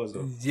 but yeah, it was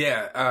though.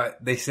 Yeah,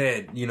 they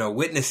said,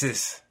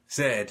 witnesses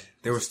said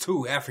there was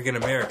 2 African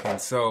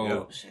Americans. So,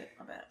 oh, shit,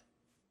 my bad.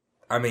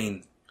 I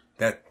mean,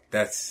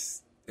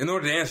 that's in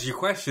order to answer your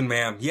question,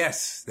 ma'am.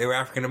 Yes, they were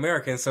African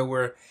Americans. So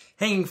we're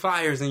hanging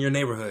flyers in your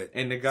neighborhood.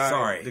 And the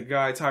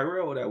guy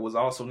Tyrell that was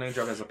also name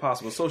dropped as a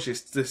possible associate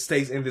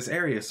stays in this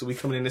area. So we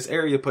coming in this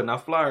area putting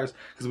out flyers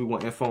because we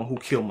want info on who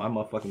killed my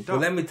motherfucking dog. Well,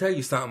 let me tell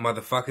you something,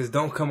 motherfuckers.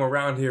 Don't come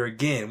around here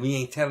again. We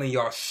ain't telling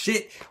y'all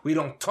shit. We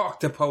don't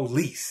talk to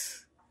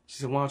police. She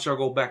said, why don't y'all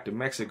go back to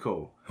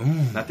Mexico?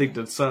 And I think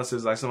the son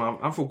says like something,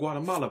 I'm from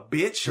Guatemala,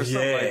 bitch, or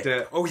something like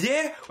that. Oh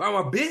yeah? I'm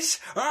a bitch?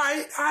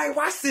 Alright,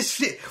 watch this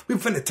shit. We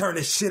finna turn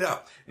this shit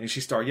up. And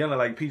she started yelling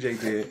like PJ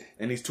did.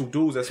 And these 2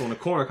 dudes that's on the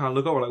corner kind of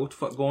look over like, what the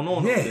fuck going on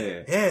over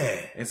there?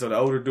 Yeah. And so the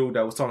older dude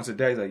that was talking to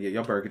Dad's like, yeah,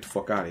 y'all better get the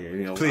fuck out of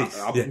here. Please.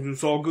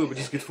 It's all good, but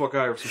just get the fuck out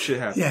of here if some shit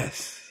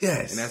happens.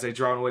 Yes. And as they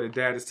driving away, the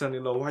dad is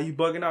telling why you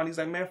bugging out? And he's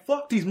like, man,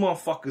 fuck these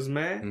motherfuckers,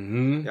 man.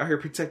 Mm-hmm. Y'all here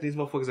protecting these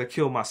motherfuckers that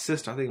killed my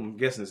sister. I'm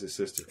guessing it's his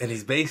sister. And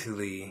he's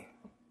basically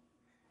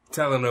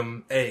telling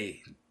them,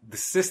 hey, the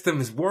system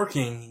is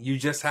working. You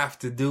just have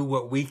to do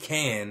what we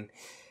can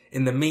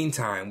in the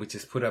meantime, which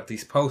is put up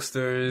these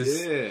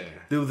posters,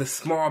 do the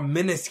small,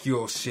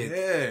 minuscule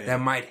shit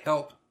that might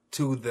help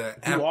to the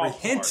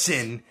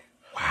apprehension.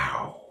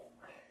 Wow.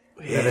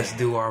 Yeah. Let us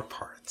do our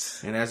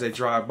parts. And as they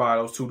drive by,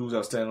 those 2 dudes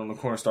out standing on the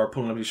corner start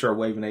pulling up their shirt,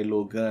 waving their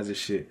little guns and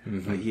shit.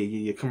 Mm-hmm. Like,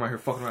 yeah, come out here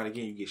fucking around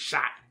again, you get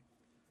shot.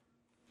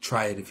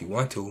 Try it if you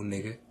want to,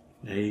 nigga.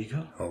 There you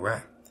go. All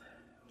right.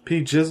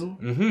 P. Jizzle.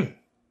 Mm-hmm.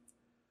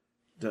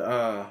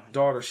 The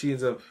daughter, she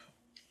ends up...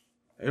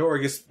 Or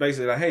gets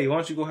basically like, hey, why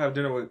don't you go have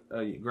dinner with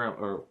your grandma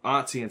or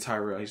auntie and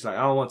Tyrell? He's like,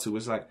 I don't want to.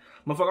 It's like,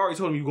 motherfucker, I already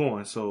told him you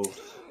going, so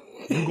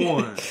you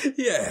going.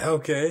 Yeah,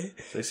 okay.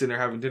 So they sitting there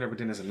having dinner, but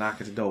then there's a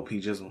knock at the door, P.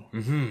 Jizzle.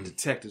 Mm-hmm.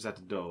 Detectives at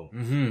the door.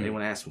 Mm-hmm. They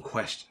want to ask some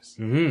questions.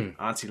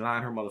 Mm-hmm. Auntie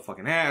lying her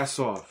motherfucking ass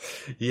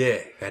off. Yeah,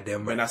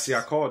 goddamn right. And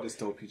I called this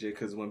though, PJ,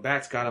 because when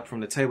Bats got up from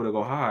the table to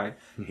go hide,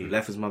 he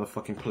left his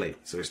motherfucking plate.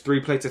 So there's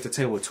 3 plates at the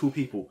table with 2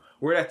 people.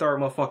 Where that third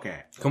motherfucker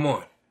at? Come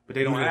on. But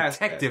they don't ask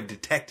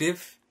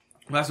Detective.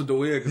 Well, that's what the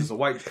weird, because it's a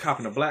white cop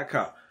and a black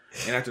cop.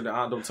 And after the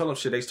aunt don't tell them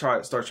shit, they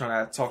start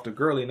trying to talk to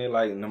Girly, and they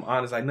like, and the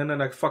aunt is like,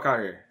 no, fuck out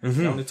of here.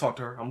 Mm-hmm. I don't need to talk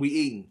to her. We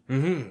eating.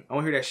 Mm-hmm. I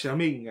don't hear that shit.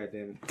 I'm eating,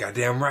 goddamn.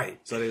 Goddamn right.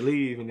 So they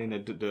leave, and then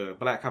the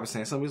black cop is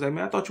saying something. He's like,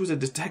 man, I thought you was a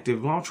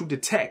detective. Why don't you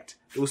detect?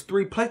 There was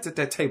 3 plates at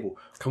that table.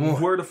 Come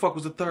on. Where the fuck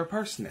was the third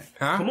person at?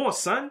 Huh? Come on,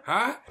 son.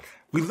 Huh?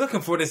 We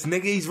looking for this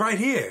nigga. He's right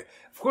here.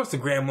 Of course the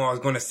grandma is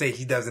going to say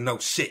he doesn't know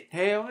shit.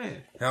 Hell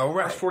yeah. All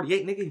right. That's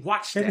 48, nigga.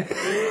 Watch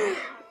that.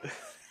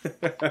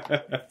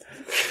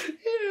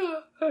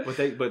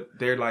 But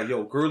they're like,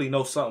 yo, Girly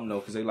knows something though,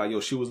 because they like, yo,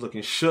 she was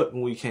looking shook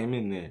when we came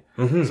in there.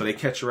 Mm-hmm. So they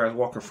catch her ass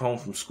walking home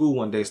from school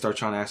one day, start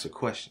trying to ask her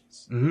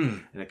questions. Mm-hmm.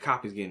 And the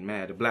cop is getting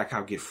mad. The black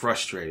cop get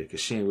frustrated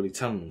because she ain't really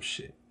telling them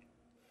shit.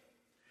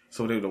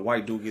 So then the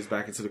white dude gets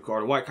back into the car.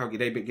 The white cop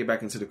get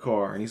back into the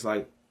car, and he's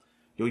like,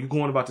 yo, you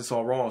going about this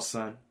all wrong,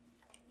 son.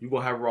 You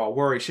gonna have her all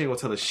worried. She ain't gonna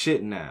tell us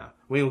shit now.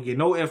 We ain't gonna get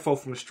no info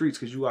from the streets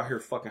because you out here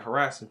fucking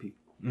harassing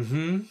people.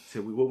 Mm-hmm.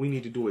 So what we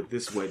need to do it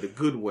this way, the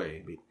good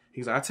way.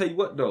 He's like, I tell you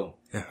what though,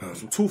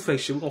 some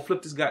Two-Face shit. We're gonna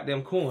flip this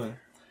goddamn coin,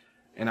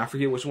 and I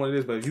forget which one it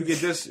is. But if you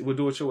get this, we'll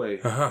do it your way.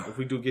 If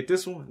we do get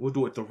this one, we'll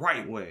do it the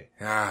right way.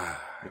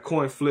 The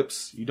coin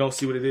flips. You don't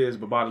see what it is,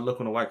 but by the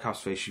look on the white cop's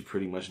face, you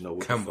pretty much know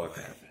what the fuck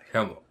happened.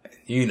 Come on,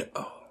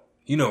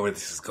 you know where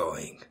this is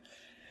going.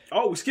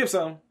 Oh, we skipped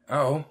something.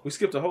 Oh, we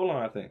skipped a whole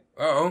line, I think.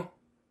 Oh.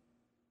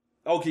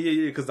 Okay,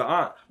 yeah, because the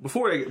aunt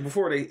before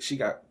she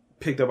got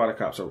picked up by the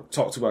cops or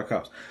talked to by the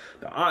cops,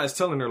 the aunt is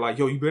telling her like,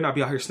 yo, you better not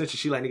be out here snitching.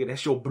 She like, nigga,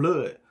 that's your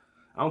blood.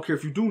 I don't care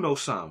if you do know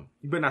something.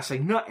 You better not say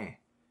nothing.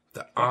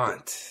 The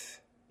aunt.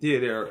 Yeah,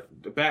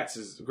 the Bats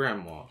is the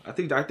grandma. I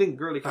think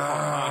Girly can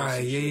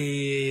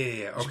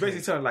yeah. Okay. She's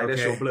basically telling her like,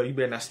 that's your blood. You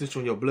better not snitch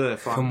on your blood,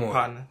 Come on.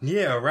 partner.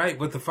 Yeah, right.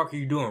 What the fuck are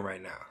you doing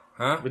right now?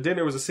 Huh? But then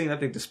there was a scene, I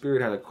think the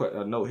spirit had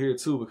a note here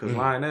too, because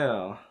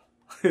Lionel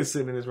is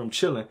sitting in his room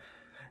chilling.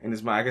 And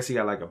his mom, I guess he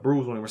got like a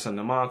bruise on him or something.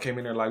 The mom came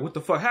in there like, what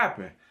the fuck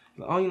happened?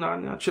 Like, oh,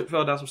 I tripped,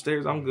 fell down some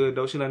stairs. I'm good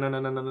though. She like,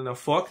 no,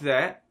 fuck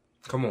that.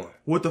 Come on.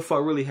 What the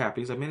fuck really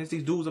happened? He's like, man, it's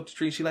these dudes up the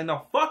street. She like,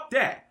 no, fuck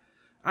that.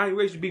 I ain't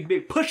raised to be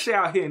big push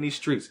out here in these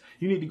streets.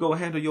 You need to go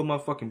handle your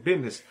motherfucking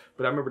business.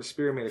 But I remember the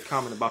spirit made a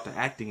comment about the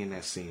acting in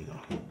that scene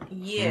though.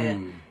 Yeah.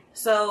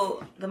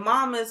 So the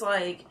mom is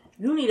like,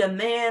 you need to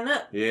man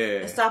up. Yeah.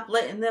 And stop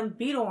letting them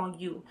beat on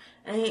you.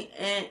 And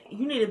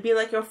you need to be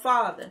like your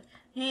father.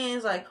 He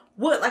ain't like,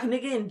 what, like a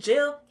nigga in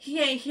jail? He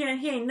ain't here and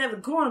he ain't never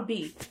gonna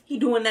be. He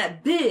doing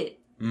that bid.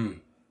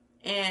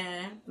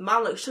 And my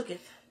look shook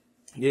it.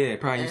 Yeah,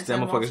 probably used to that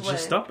motherfuckers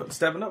just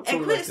stepping up.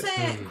 And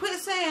quit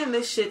saying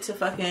this shit to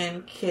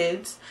fucking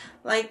kids.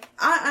 Like,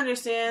 I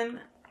understand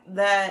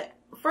that,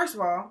 first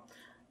of all,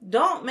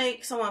 don't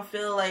make someone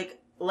feel like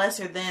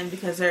lesser than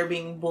because they're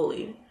being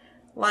bullied.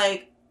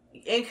 Like,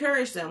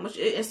 encourage them. Which,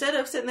 instead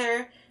of sitting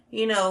there,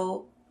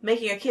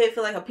 making a kid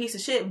feel like a piece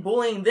of shit,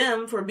 bullying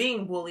them for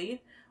being bullied.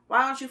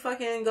 Why don't you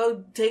fucking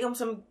go take them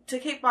to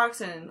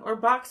kickboxing or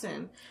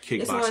boxing?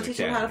 If you want to teach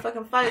them how to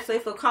fucking fight so they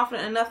feel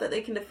confident enough that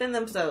they can defend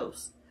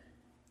themselves.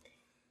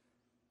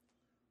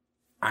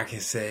 I can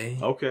say.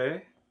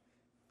 Okay.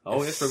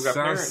 Oh, yes, we got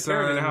parent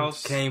in the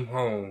house. Came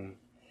home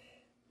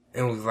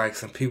and was like,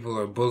 some people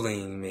are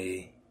bullying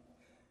me.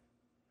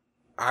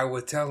 I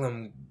would tell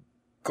him,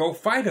 go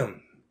fight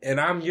them. And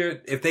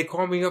if they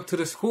call me up to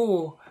the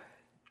school,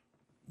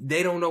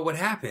 they don't know what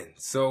happened.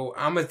 So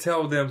I'm going to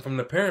tell them from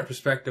the parent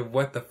perspective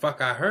what the fuck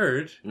I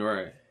heard.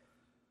 Right.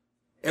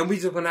 And we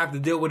just going to have to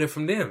deal with it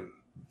from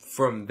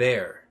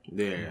there.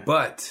 Yeah.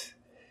 But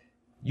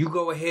you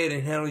go ahead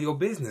and handle your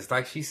business,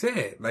 like she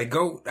said. Like,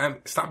 go,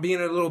 stop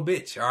being a little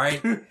bitch, all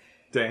right?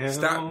 Damn.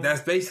 Stop.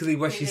 That's basically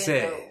what she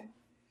said. No.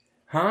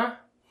 Huh?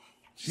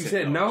 She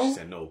said no? She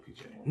said no,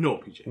 PJ. No,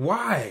 PJ.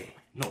 Why?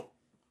 No.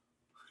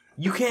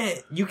 You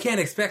can't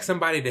expect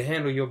somebody to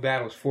handle your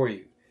battles for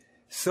you.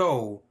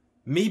 So,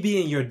 me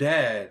being your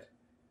dad,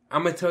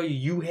 I'm going to tell you,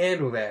 you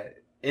handle that.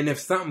 And if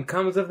something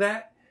comes of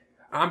that,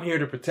 I'm here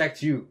to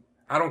protect you.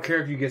 I don't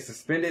care if you get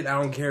suspended.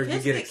 I don't care if you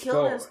get exposed. Kids get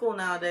killed in school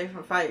nowadays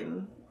for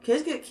fighting.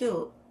 Kids get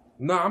killed.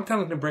 No, I'm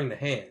telling them to bring the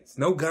hands.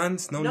 No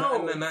guns. No.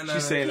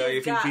 She's saying that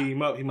if he beat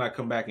him up, he might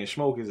come back and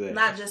smoke his ass.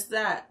 Not just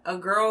that. A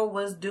girl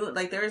was doing,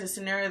 like, there was a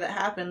scenario that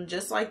happened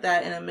just like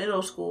that in a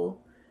middle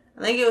school.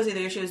 I think it was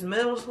either she was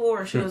middle school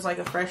or she was like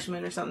a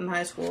freshman or something in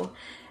high school.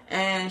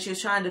 And she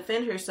was trying to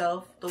defend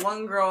herself. The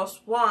one girl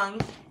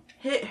swung,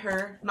 hit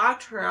her,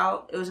 knocked her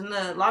out. It was in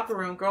the locker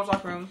room, girls'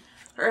 locker room.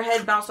 Her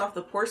head bounced off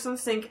the porcelain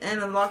sink in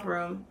the locker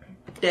room.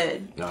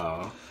 Dead.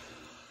 No.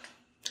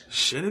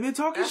 Should have been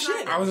talking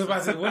shit. I was about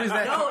to say, what is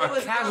that? No,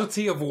 a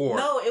casualty of war.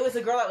 No, it was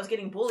a girl that was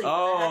getting bullied.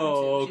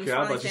 Oh, okay.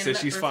 I thought you said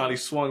she's finally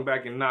swung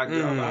back and knocked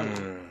her out.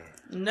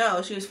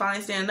 No, she was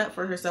finally standing up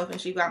for herself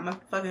and she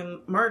got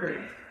fucking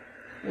murdered.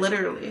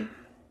 Literally.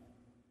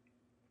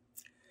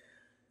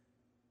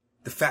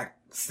 The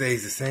fact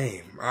stays the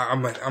same.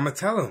 I'm gonna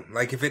tell him.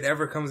 Like, if it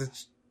ever comes to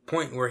a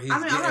point where he's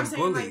getting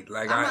bullied.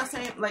 I'm not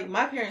saying, like,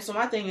 my parents, so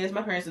my thing is,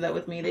 my parents did that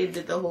with me. They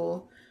did the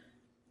whole,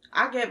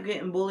 I kept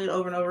getting bullied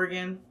over and over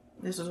again.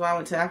 This was why I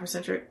went to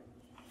Afrocentric.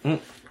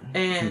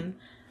 And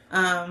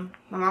my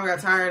mom got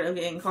tired of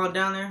getting called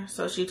down there,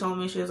 so she told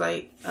me, she was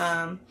like,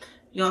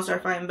 you gonna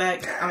start fighting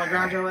back, I'm gonna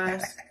ground your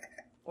ass,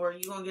 or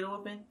you gonna get a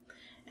whooping.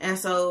 And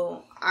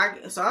so I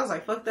was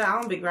like, fuck that, I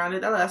don't be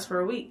grounded, that lasts for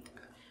a week.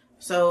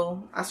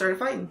 So I started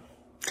fighting.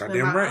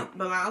 Goddamn right.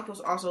 But my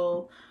uncles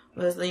also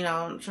was,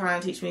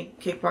 trying to teach me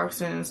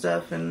kickboxing and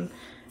stuff, and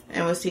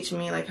was teaching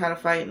me, like, how to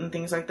fight and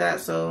things like that,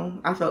 so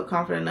I felt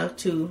confident enough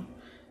to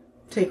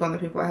take on the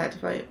people I had to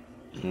fight.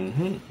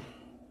 Mm-hmm.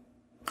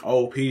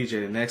 Oh, PJ,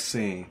 the next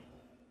scene.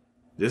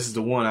 This is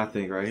the one, I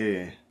think, right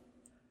here.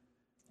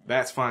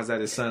 Bats finds that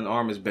his son's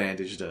arm is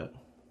bandaged up.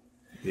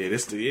 Yeah,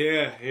 this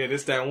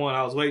that one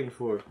I was waiting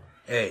for.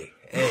 Hey,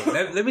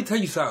 let me tell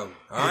you something,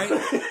 all right?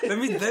 let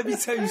me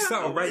tell you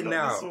something right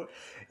now.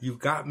 You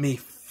got me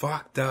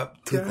fucked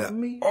up to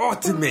the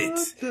ultimate.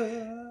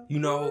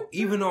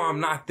 Even though I'm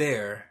not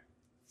there,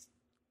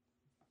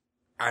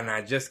 and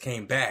I just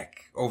came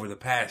back over the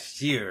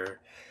past year,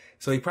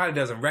 so he probably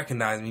doesn't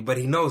recognize me, but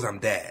he knows I'm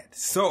dad.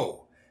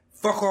 So,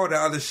 fuck all the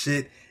other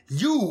shit.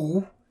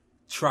 You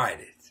tried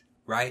it,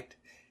 right?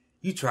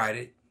 You tried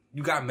it.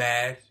 You got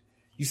mad.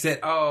 You said,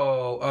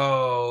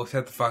 "Oh,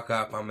 shut the fuck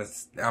up. I'm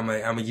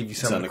gonna give you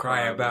something to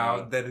cry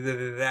about."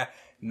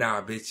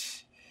 Nah,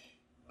 bitch.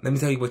 Let me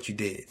tell you what you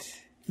did.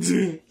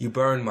 You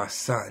burned my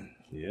son.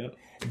 Yeah.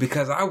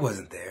 Because I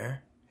wasn't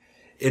there.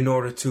 In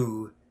order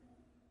to,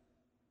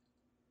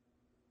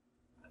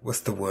 what's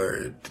the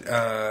word?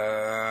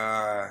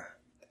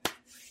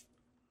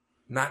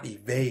 Not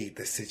evade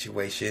the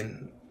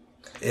situation.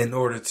 In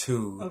order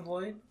to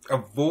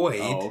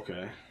avoid. Oh,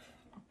 okay.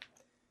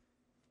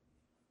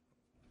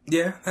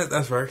 Yeah,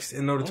 that works.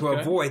 In order to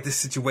avoid this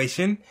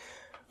situation,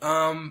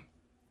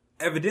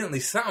 evidently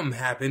something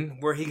happened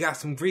where he got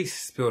some grease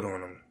spilled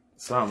on him.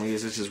 Something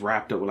is just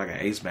wrapped up with like an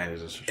ace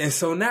bandage or something. And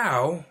so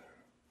now,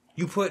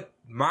 you put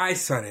my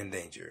son in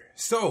danger.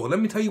 So, let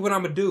me tell you what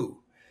I'm gonna do.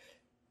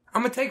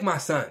 I'm gonna take my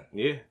son.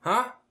 Yeah.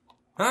 Huh?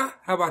 How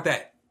about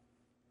that?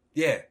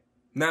 Yeah.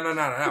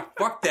 No.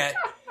 Fuck that.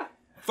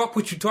 Fuck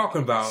what you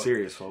talking about.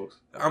 Serious, folks.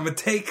 I'm gonna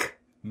take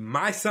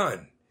my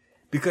son.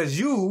 Because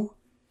you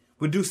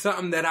would do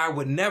something that I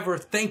would never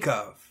think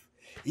of.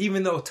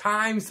 Even though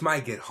times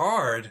might get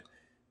hard,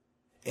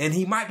 and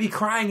he might be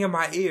crying in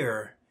my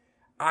ear,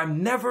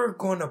 I'm never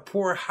gonna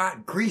pour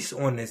hot grease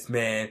on this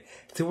man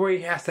to where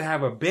he has to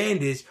have a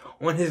bandage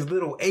on his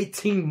little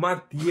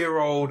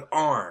 18-month-old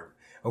arm.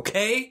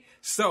 Okay?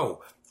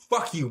 So,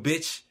 fuck you,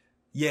 bitch.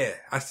 Yeah,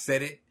 I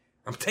said it.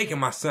 I'm taking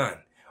my son.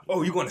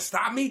 Oh, you gonna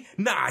stop me?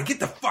 Nah, get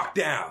the fuck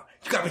down.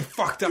 You got me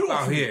fucked up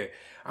out here.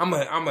 I'm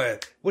a,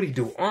 what do you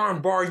do?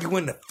 Arm bar you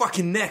in the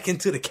fucking neck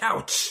into the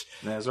couch.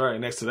 That's right,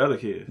 next to the other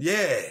kid.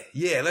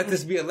 Yeah. Let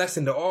this be a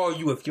lesson to all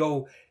you. If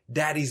your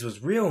daddies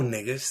was real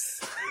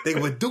niggas, they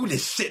would do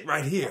this shit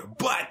right here.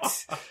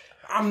 But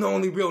I'm the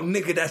only real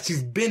nigga that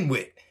she's been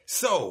with.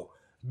 So,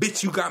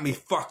 Bitch, you got me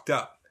fucked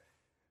up.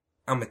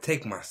 I'm gonna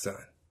take my son.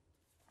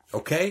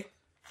 Okay?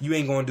 You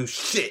ain't gonna do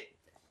shit.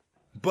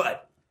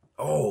 But,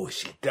 oh,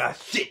 she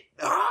does shit.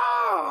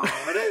 Oh,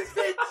 this bitch.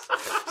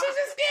 She's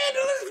a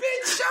scandalous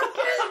bitch.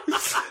 Okay.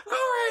 All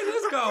right,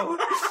 let's go.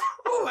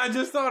 Oh, I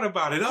just thought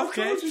about it.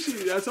 Okay. I told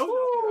you I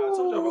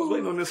was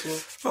waiting on this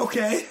one.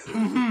 Okay.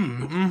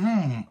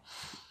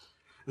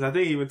 And I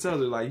think he even tells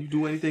her, like, you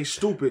do anything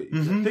stupid,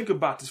 think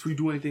about this before you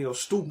do anything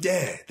else stupid.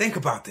 Yeah, think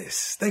about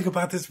this. Think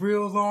about this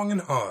real long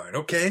and hard,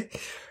 okay?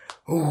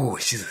 Oh,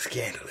 she's a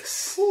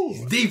scandalous.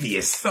 She's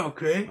devious.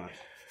 Okay.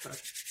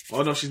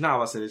 Oh, no, she's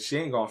not. I said she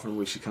ain't gone for the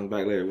week. She comes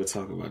back later. We'll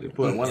talk about it.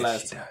 But one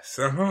last time.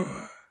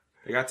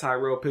 They got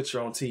Tyrell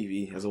picture on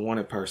TV as a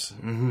wanted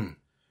person.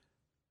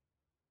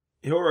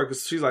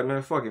 Because she's like,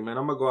 man, fuck it, man.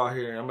 I'm going to go out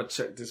here and I'm going to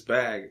check this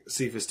bag,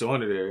 see if it's still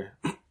under there.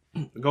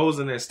 Goes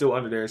in there, still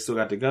under there, still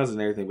got the guns and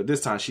everything. But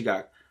this time she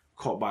got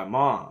caught by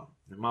mom.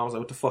 And mom was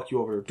like, what the fuck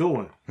you over there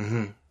doing?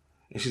 And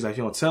she's like,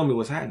 you don't tell me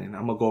what's happening.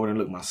 I'm going to go over there and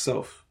look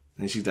myself.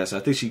 And she's like, so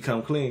I think she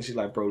come clean. She's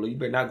like, bro, you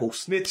better not go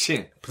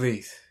snitching.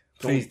 Please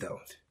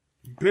don't.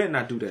 You better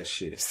not do that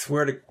shit.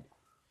 Swear to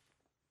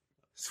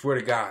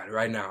God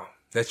right now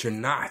that you're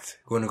not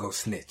going to go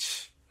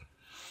snitch.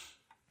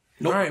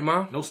 Nope. All right,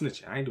 Mom. No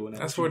snitching. I ain't doing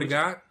that. I swear to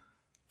God.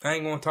 I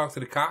ain't going to talk to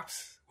the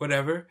cops.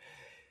 Whatever.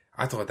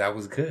 I thought that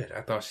was good.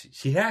 I thought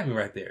she had me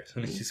right there. As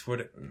soon as she swore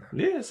to...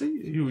 Yeah,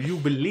 see? You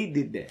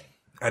believed that.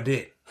 I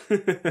did.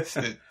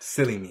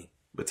 Silly me.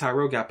 But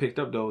Tyrell got picked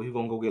up, though. He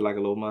gonna go get like a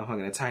little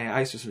motherfucking Italian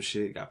ice or some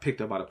shit. Got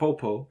picked up by the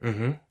popo.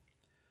 And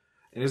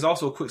there's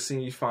also a quick scene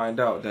you find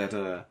out that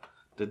the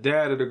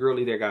dad of the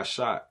girlie that got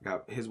shot,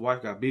 his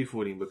wife got beef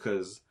with him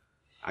because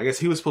I guess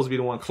he was supposed to be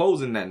the one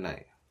closing that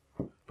night.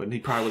 But he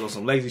probably was on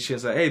some lazy shit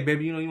and said, hey,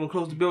 baby, you want to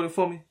close the building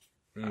for me?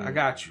 I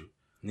got you.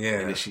 Yeah.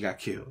 And then she got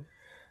killed.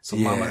 So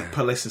mama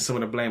placing some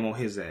of the blame on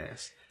his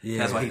ass. Yeah.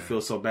 That's why he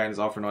feels so bad and is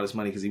offering all this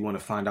money because he want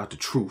to find out the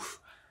truth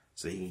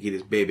so he can get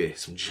his baby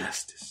some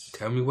justice.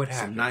 Tell me what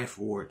happened. Some Ninth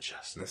Ward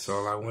justice. That's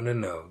all I want to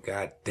know.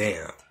 God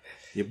damn.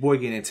 Your boy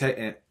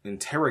getting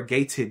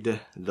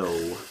interrogated,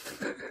 though.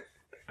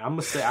 I'm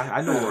going to say,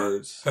 I know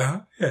words.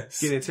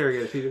 Yes. Getting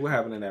interrogated. Peter, what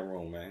happened in that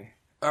room,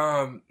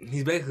 man?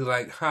 He's basically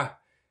like,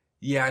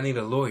 yeah, I need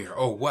a lawyer.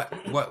 Oh, what?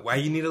 Why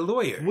you need a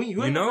lawyer?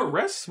 You know?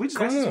 Arrest? We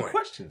just asked some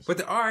questions.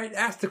 But all right,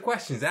 ask the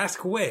questions.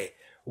 Ask away.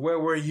 Where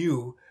were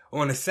you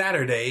on a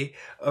Saturday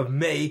of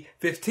May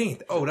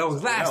 15th? Oh, that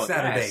was last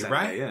Saturday,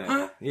 right? Yeah.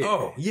 Huh? Yeah.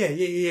 Oh, yeah.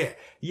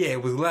 Yeah,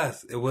 it was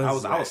last. It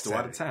was. I was still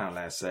out of town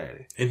last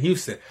Saturday in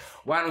Houston.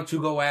 Why don't you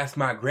go ask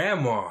my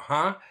grandma?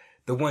 Huh?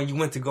 The one you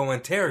went to go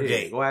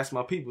interrogate. Yeah, go ask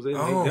my people.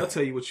 They'll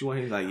tell you what you want.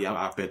 He's like, yeah,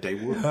 I bet they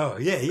would. Oh,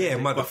 yeah,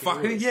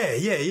 motherfucker.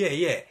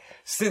 Yeah.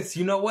 Since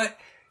you know what?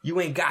 You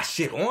ain't got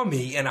shit on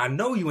me, and I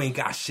know you ain't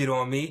got shit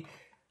on me.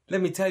 Let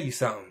me tell you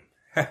something.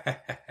 You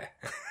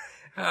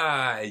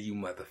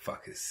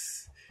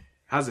motherfuckers.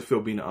 How's it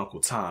feel being an Uncle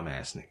Tom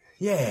ass nigga?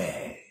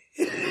 Yeah.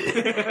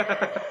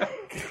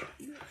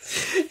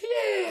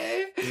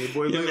 And your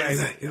boy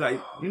he's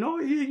like, you know,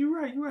 yeah, you're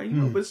right. You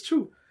know, but it's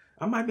true.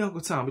 I might be Uncle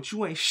Tom, but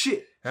you ain't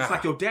shit. It's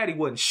like your daddy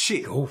wasn't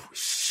shit. Oh,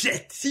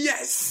 shit.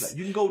 Yes. Like,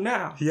 you can go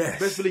now. Yes.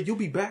 Best believe you'll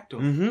be back, though.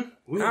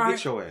 We don't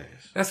get your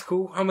ass. That's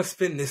cool. I'm going to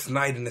spend this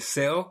night in the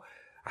cell.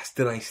 I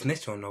still ain't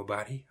snitch on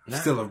nobody. I'm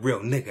still a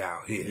real nigga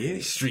out here in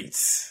the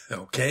streets.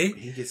 Okay?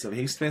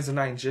 He spends the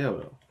night in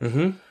jail,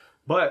 though.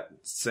 But,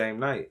 same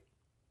night,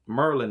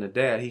 Merlin, the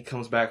dad, he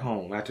comes back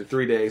home after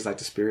 3 days, like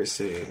the spirit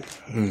said.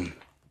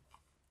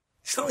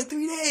 It's only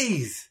 3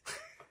 days.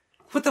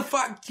 What the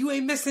fuck? You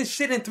ain't missing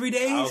shit in 3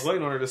 days? I was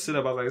waiting on her to sit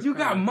up. I was like, you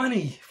got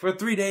money for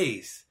 3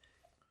 days.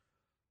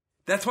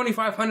 That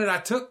 $2,500 I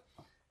took,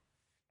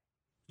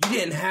 you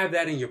didn't have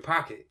that in your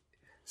pocket.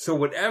 So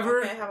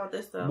whatever how about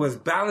this, though? was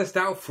balanced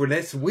out for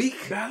this week,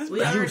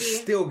 you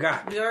still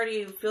got. We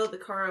already filled the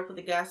car up with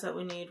the gas that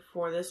we need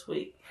for this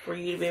week for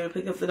you to be able to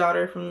pick up the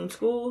daughter from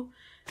school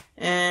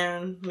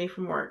and me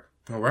from work.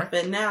 All right.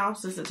 But now,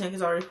 since the tank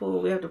is already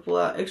full, we have to pull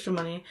out extra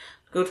money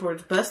to go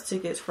towards bus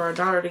tickets for our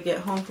daughter to get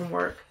home from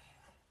work.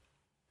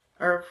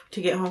 Or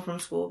to get home from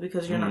school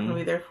because you're not going to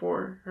be there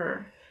for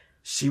her.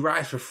 She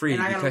rides for free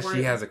because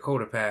she has a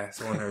quota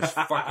pass on her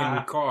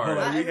fucking car.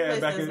 We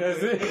had back in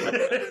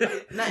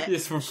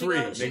It's for free.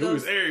 Man.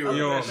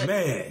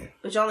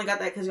 But you only got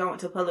that because y'all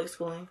went to public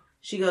schooling.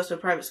 She goes to a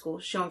private school.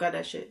 She don't got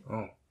that shit.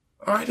 Oh.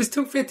 All right, it's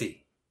 $250.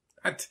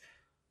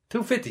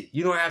 $250.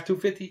 You don't have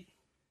 $250?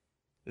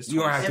 You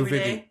don't have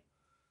 $250.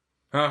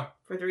 Huh?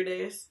 For 3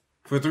 days.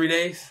 For 3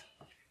 days?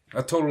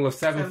 A total of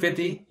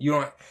 $750. You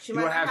don't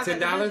have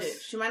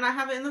 $10? She might not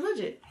have it in the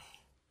budget.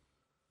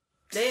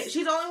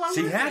 She's the only one.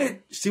 She had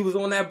it. She was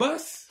on that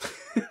bus.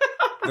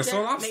 That's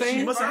all I'm saying.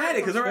 She must have had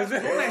it because her ass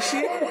was on that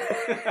shit.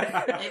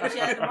 Maybe she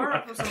had to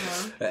borrow from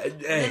someone. And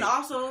then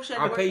also,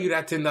 I'll pay you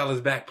that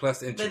 $10 back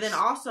plus interest. But then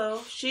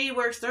also, she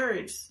works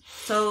thirds,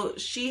 so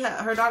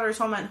her daughter is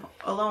home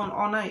alone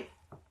all night.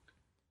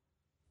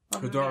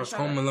 Her daughter's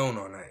home alone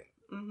all night.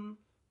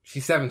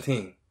 She's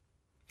 17.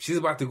 She's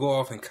about to go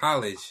off in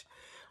college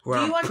where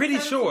Do you I'm pretty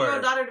sure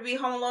your daughter to be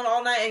home alone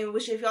all night and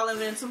wish if y'all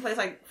living in someplace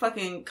like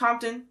fucking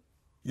Compton?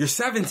 you're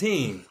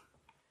 17,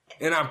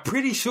 and I'm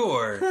pretty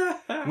sure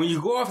when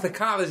you go off to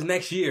college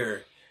next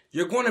year,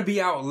 you're going to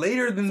be out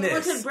later than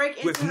this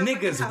with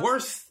niggas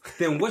worse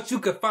than what you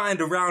could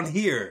find around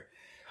here.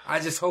 I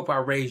just hope I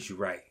raised you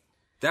right.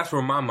 That's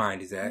where my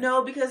mind is at.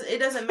 No, because it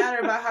doesn't matter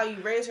about how you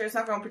raise her. It's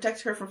not going to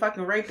protect her from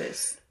fucking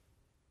rapists.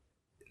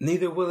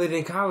 Neither will it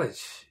in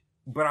college.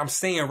 But I'm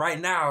saying right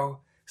now,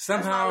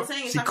 somehow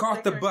she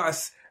caught the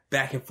bus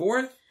back and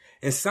forth,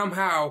 and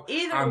somehow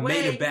I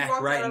made it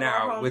back right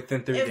now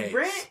within 3 days.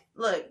 Brent,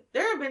 look,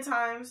 there have been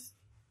times.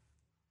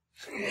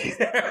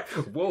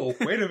 Whoa,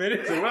 wait a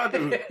minute. So what I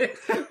do?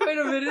 Wait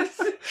a minute.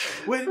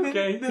 Wait a minute.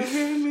 Okay. Now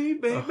hear me,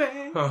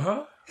 baby.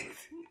 Uh-huh.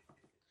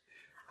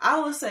 I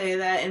will say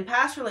that in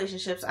past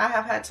relationships, I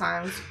have had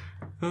times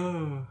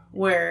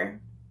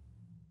where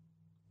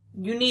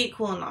you need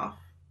cooling off.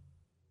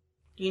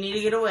 You need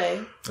to get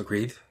away.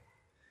 Agreed.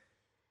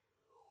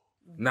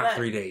 Not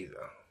 3 days,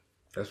 though.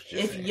 That's what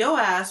you're saying. If your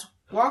ass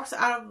walks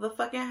out of the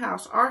fucking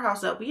house, our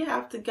house that we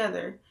have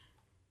together,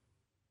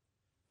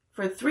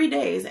 for 3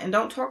 days and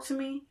don't talk to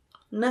me,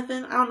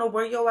 nothing, I don't know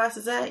where your ass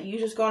is at. You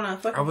just gonna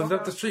fucking. I was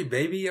up the street,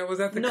 baby. I was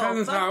at the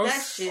cousin's house.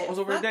 That shit. I was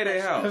over at Day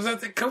house. I was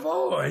at the. Come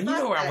on, you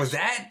know where I was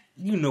at.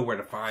 You know where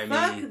to find me.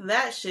 Fuck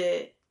that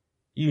shit.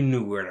 You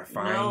knew where to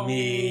find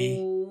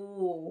me.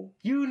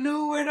 You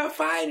knew where to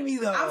find me,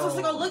 though. I'm supposed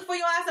to go look for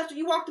your ass after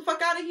you walk the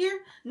fuck out of here?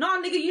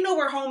 No, nigga, you know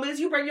where home is.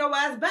 You bring your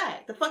ass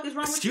back. The fuck is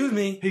wrong with you? Excuse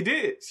me. He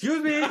did.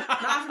 Excuse me.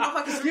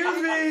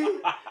 Excuse me.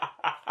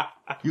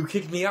 You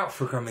kicked me out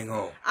for coming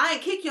home. I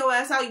ain't kick your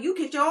ass out. You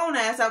kicked your own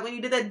ass out when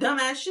you did that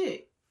dumbass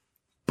shit.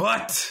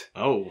 But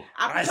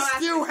I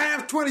still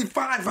have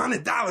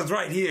 $2,500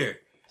 right here.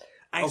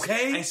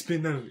 Okay? I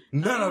spent none of it.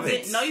 None of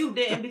it. No, you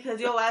didn't, because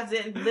your ass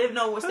didn't live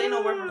nowhere, stay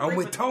nowhere. I'm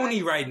with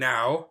Tony right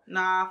now.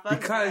 Nah, fuck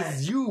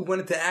because that. You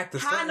wanted to act a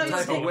certain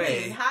type of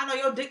way. How I know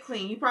your dick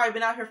clean? You probably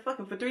been out here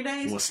fucking for 3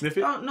 days. You want to sniff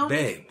it? No,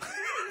 babe.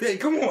 Babe,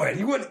 come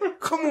on.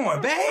 Come on,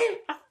 babe.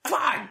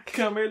 Fuck.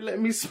 Come here, let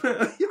me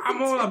smell.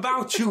 I'm all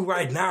about you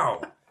right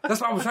now.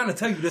 That's why I was trying to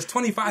tell you. This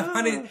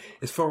 $2,500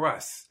 is for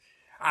us.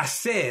 I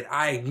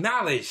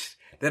acknowledged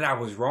that I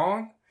was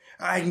wrong.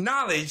 I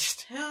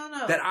acknowledged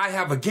that I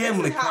have a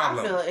gambling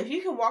problem. I feel. If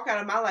you can walk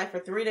out of my life for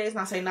 3 days and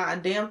not say not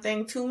a damn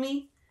thing to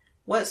me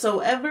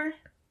whatsoever,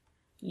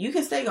 you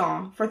can stay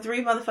gone for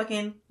 3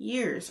 motherfucking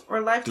years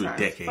or lifetimes.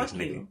 3 decades, Fuck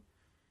nigga. you.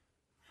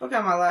 Fuck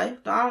out my life.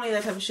 I don't need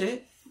that type of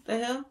shit.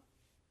 The hell?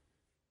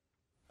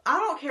 I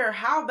don't care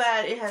how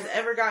bad it has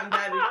ever gotten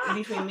bad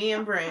between me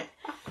and Brent.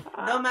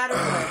 No matter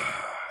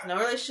what. No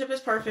relationship is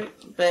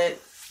perfect, but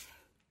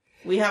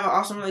we have an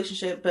awesome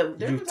relationship.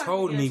 But you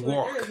told me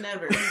walk. There is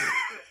never.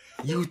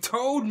 You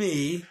told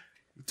me.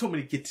 You told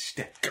me to get the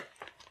step.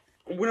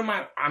 What am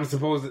I? I'm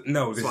supposed to.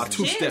 No, this is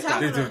 2 steps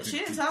out. She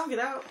didn't tell him to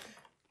get out.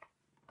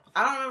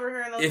 I don't remember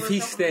hearing those If words he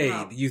come from stayed, his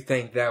mouth. you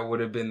think that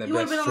would have been the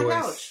best choice? On the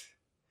couch.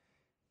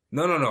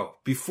 No.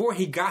 Before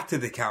he got to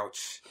the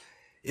couch,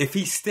 if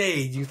he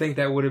stayed, you think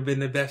that would have been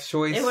the best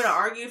choice? They would have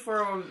argued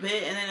for a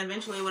bit, and then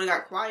eventually it would have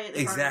got quiet.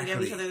 They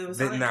exactly.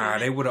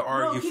 They would have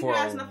argued for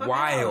a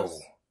while.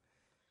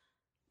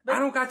 But, I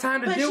don't got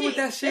time to deal with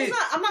that shit.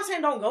 I'm not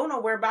saying don't go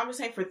nowhere, but I'm just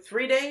saying for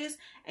 3 days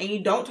and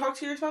you don't talk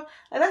to yourself.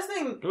 Like, that's the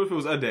thing. What if it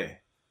was a day?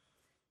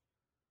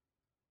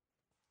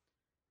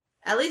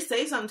 At least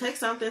say something, text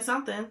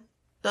something.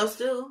 Though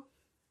still.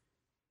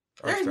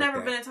 There's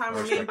never been a time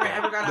where me and Brent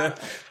ever got out.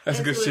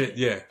 That's good shit,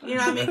 yeah. You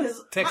know what I mean?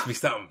 Cause text me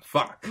something.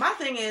 Fuck. My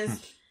thing is,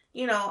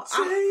 you know,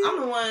 I'm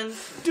the one.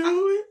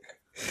 Do it.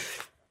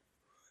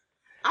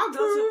 I'll go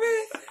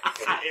to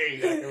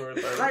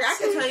like I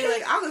can tell you,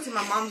 like I'll go to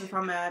my mom's if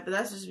I'm mad, but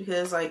that's just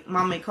because like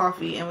mom made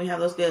coffee and we have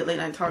those good late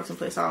night talks and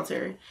play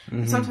solitary.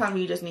 Mm-hmm. Sometimes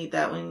you just need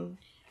that when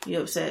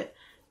you're upset.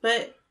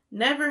 But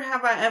never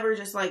have I ever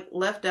just like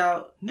left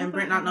out and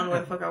Brent not knowing where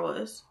the fuck I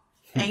was.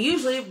 And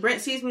usually Brent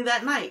sees me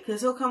that night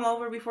because he'll come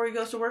over before he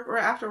goes to work or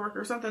after work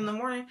or something in the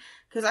morning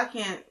because I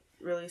can't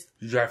really.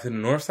 You drive to the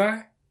north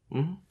side?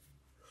 Mm-hmm.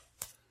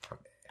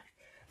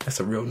 That's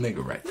a real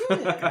nigga, right?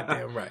 Yeah.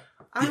 Goddamn right.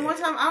 I mean, one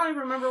time, I don't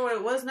even remember what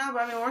it was now,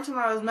 but I mean, one time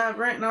I was mad at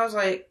Brent, and I was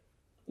like,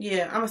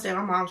 yeah, I'm going to stay at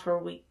my mom's for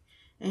a week.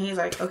 And he's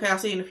like, okay, I'll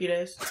see you in a few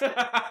days.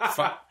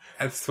 Fuck.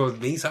 That's supposed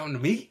to mean something to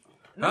me?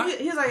 Huh?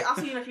 He's like, I'll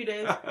see you in a few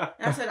days.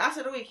 And I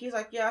said a week. He's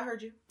like, yeah, I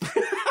heard you.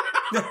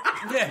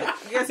 Yeah.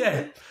 Guess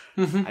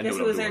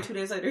he was there 2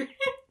 days later.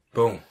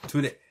 Boom.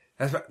 2 days.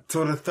 That's right.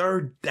 So the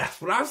third, that's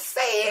what I'm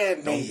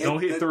saying. Don't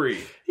hit 3.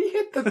 He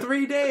hit the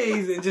 3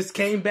 days and just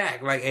came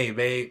back like, hey,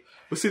 babe.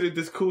 But see,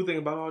 this cool thing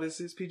about all this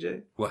is,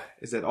 PJ? What?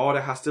 Is that all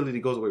that hostility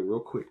goes away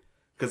real quick.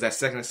 Because that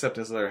second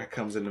acceptance letter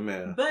comes in the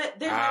mail. But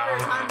there's never a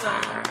time,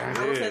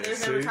 though. I would say there's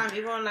never a time.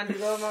 Even when I do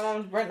go with my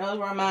mom, Brent knows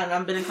where I'm at, and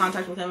I've been in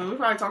contact with him. And we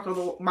probably talked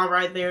about my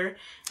ride there.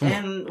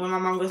 And when my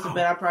mom goes to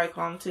bed, I probably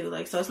call him, too.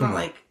 Like, so it's not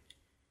like...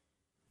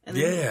 And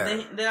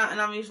then,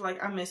 and I'm usually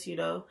like, I miss you,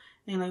 though.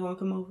 And like, want to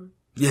come over?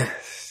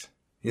 Yes.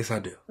 Yes, I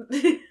do.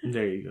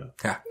 There you go.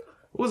 Yeah.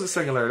 What was the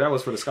second letter? That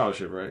was for the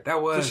scholarship, right?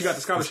 That was. So she got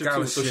the scholarship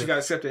too. So she got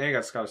accepted and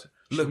got the scholarship.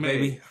 Look,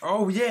 baby.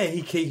 Oh yeah,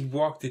 he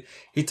walked it.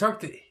 He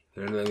talked it.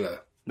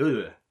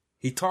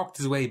 He talked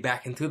his way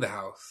back into the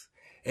house.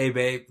 Hey,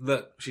 babe,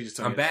 look,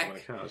 I'm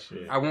back.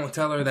 I won't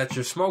tell her that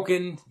you're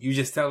smoking. You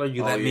just tell her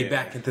you let me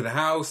back into the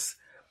house.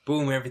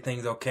 Boom,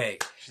 everything's okay.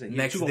 Like,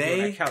 next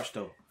day, that couch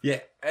though.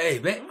 Yeah, hey,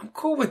 babe, I'm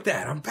cool with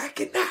that. I'm back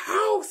in the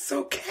house,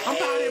 okay?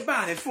 I'm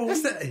about it, fool.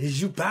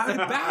 Is you about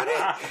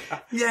it?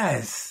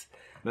 Yes.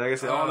 But like I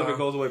said, all of it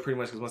goes away pretty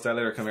much because once that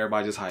letter comes,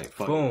 everybody just hype.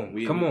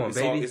 Boom. Come on,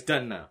 baby. It's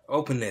done now.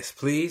 Open this,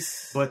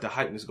 please. But the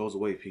hypeness goes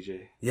away,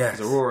 PJ. Yes.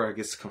 Because Aurora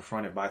gets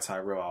confronted by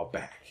Tyrell out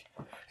back.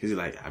 He's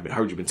like, I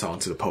heard you've been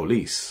talking to the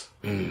police.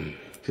 She's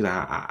like,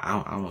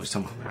 I don't know what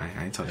you're talking about.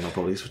 I ain't talking to no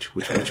police.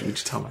 What you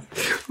talking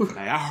about?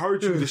 Like, I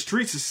heard you. The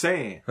streets is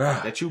saying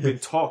that you've been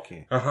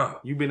talking.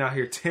 You've been out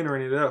here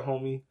tendering it up,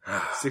 homie.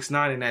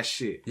 6ix9ine and that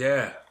shit.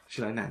 Yeah.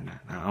 She's like, nah,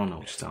 I don't know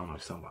what you're talking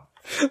about.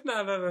 No.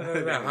 I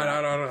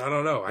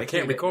don't know. I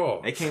can't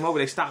recall. They came over.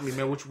 They stopped me,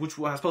 man. Which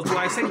I supposed to do?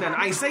 I ain't say nothing.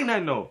 I ain't say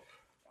nothing though.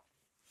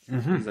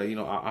 He's like,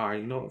 all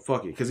right,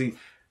 fuck it, because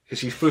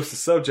she flips the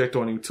subject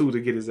on him too to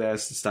get his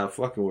ass to stop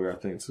fucking with her. I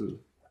think too.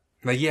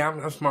 Like, yeah,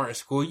 I'm smart in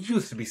school. You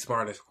used to be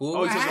smart in school.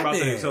 Oh, he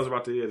tells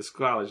about the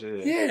college.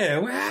 Yeah,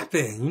 what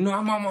happened?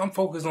 I'm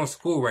focused on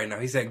school right now.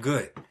 He said,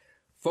 good.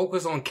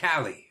 Focus on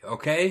Cali,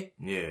 okay?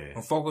 Yeah.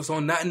 And focus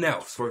on nothing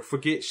else.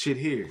 Forget shit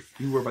here.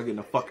 You worry about getting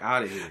the fuck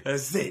out of here.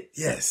 That's it,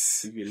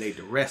 yes. You get laid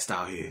to rest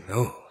out here.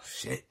 Oh,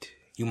 shit.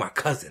 You my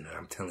cousin, and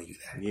I'm telling you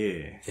that.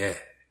 Yeah. Yeah.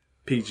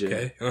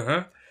 PJ.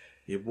 Okay.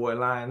 Your boy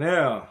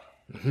Lionel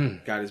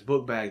got his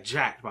book bag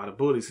jacked by the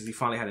bullies because he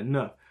finally had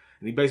enough.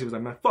 And he basically was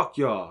like, man, fuck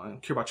y'all. I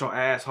don't care about y'all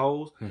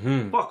assholes.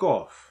 Fuck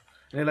off.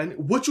 And they're like,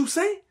 what you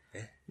say?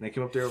 And they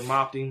came up there,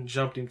 mopped him,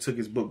 jumped him, took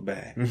his book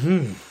bag.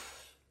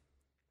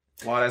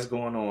 While that's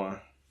going on,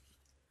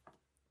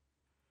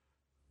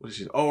 what is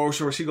she? Oh,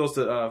 sure. She goes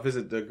to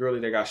visit the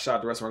girlie that got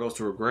shot. The restaurant goes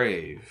to her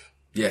grave.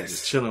 Yes.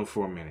 Just chilling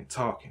for a minute,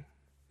 talking.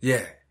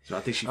 Yeah. So I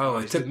think she. Oh,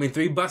 it took me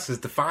 3 buses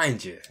to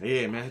find you.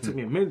 Yeah, man. It took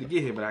me a minute to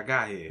get here, but I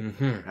got here.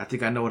 I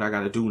think I know what I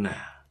got to do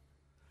now.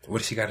 What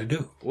does she got to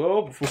do?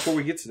 Well, before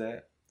we get to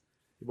that,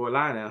 your boy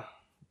Lionel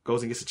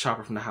goes and gets a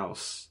chopper from the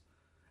house.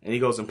 And he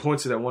goes and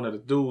points it at one of the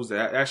dudes,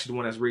 that actually the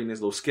one that's reading this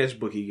little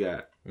sketchbook he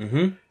got.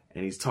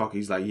 And he's talking.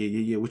 He's like,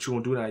 yeah. What you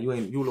gonna do now? You a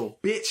little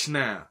bitch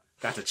now.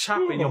 Got the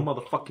chopper in your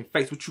motherfucking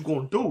face. What you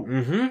gonna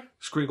do?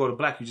 Screen go to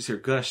black. You just hear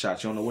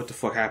gunshots. You don't know what the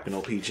fuck happened,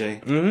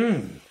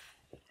 PJ.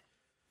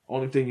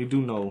 Only thing you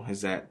do know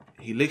is that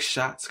he licks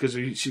shots because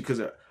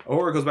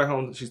Aurora goes back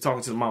home. She's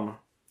talking to the mama.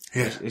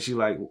 Yeah. And she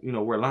like,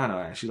 where Lionel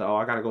at? She's like, oh,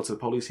 I gotta go to the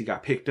police. He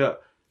got picked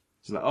up.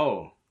 She's like,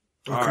 oh,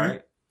 all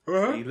right.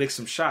 He licked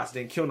some shots.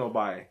 Didn't kill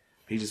nobody.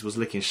 He just was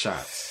licking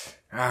shots.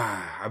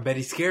 I bet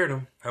he scared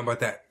him. How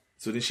about that?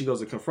 So then she goes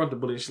to confront the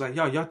bully and she's like,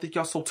 y'all think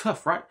y'all so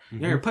tough, right?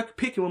 Y'all here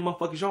picking with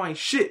motherfuckers, y'all ain't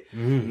shit.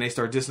 And they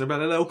start dissing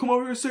about it. Like, oh, come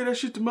over here and say that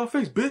shit to my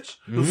face, bitch.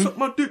 Suck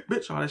my dick,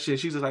 bitch. All that shit.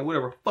 She's just like,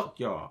 whatever, fuck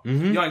y'all.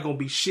 Y'all ain't gonna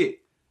be shit.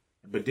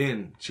 But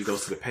then she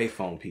goes to the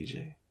payphone,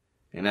 PJ.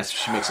 And that's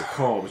she makes a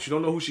call, but you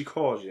don't know who she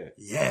calls yet.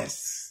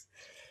 Yes.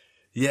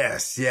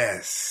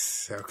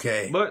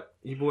 Okay. But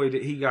your boy,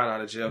 he got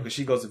out of jail because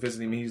she goes to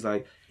visit him and he's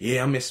like,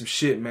 yeah, I missed some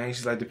shit, man.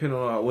 She's like, depending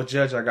on what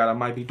judge I got, I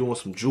might be doing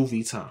some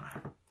juvie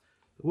time.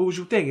 What was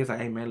you thinking? It's like,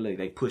 hey man, look,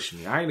 they pushed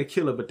me. I ain't a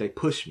killer, but they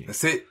pushed me.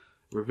 That's it.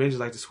 Revenge is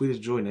like the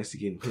sweetest joy next to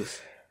getting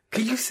pussy.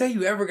 Can you say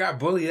you ever got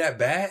bullied that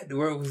bad?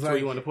 Where it was like,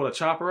 you want to pull a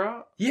chopper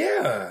out?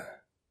 Yeah.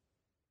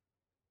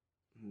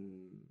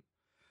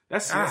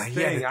 That's the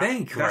thing.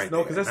 That's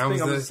the thing I'm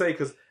gonna say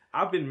because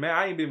I've been mad.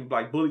 I ain't been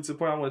like bullied to the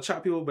point I want to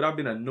chop people, but I've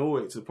been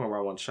annoyed to the point where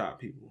I want to chop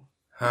people.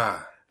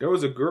 There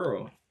was a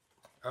girl.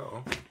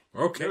 Oh,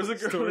 okay. There was a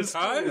girl.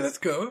 Time. Let's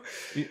go.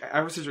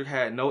 Afrocentric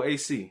had no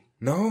AC.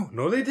 No,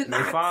 they did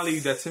not. And finally,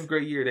 that 10th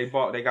grade year,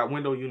 they got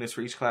window units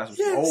for each class.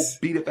 Old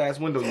beat up ass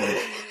window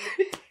units.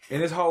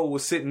 And this hoe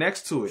was sitting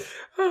next to it,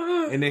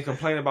 and then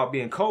complaining about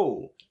being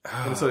cold.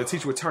 And so the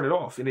teacher would turn it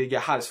off, and it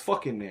get hot as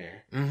fuck in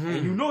there.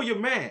 And you know your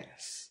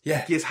man's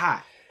gets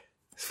hot.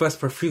 Sweats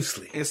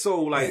profusely. And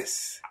so and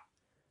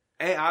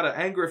out of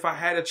anger, if I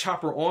had a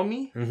chopper on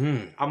me,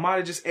 I might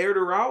have just aired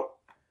her out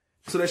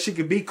so that she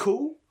could be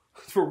cool.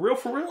 For real.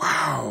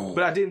 Wow.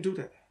 But I didn't do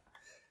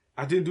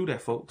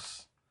that.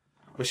 Folks.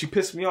 But she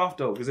pissed me off,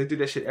 though, because they did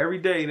that shit every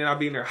day, and then I'd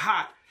be in there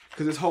hot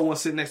because this whole one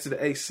sitting next to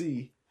the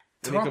AC,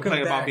 and they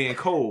complain about being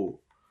cold.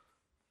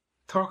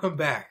 Talking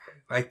back,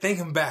 like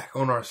thinking back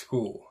on our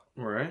school.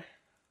 Right.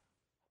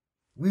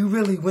 We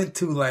really went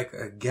to like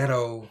a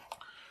ghetto.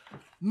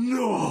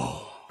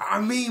 No. I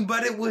mean,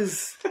 but it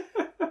was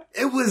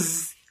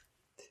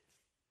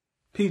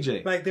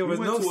PJ. Like there was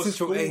no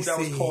central AC. That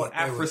was called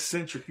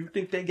Afrocentric. You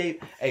think they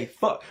gave a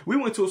fuck? We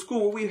went to a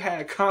school where we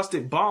had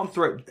constant bomb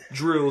threat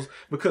drills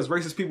because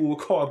racist people would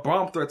call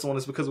bomb threats on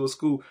us because it was a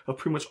school of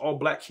pretty much all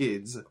black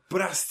kids.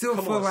 But I still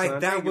feel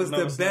like that was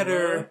the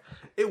better,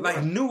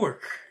 like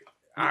Newark.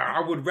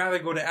 I would rather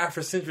go to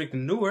Afrocentric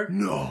than Newark.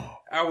 No.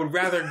 I would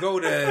rather go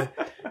to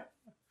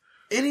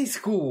any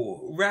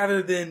school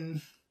rather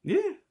than...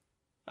 Yeah,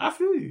 I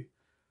feel you.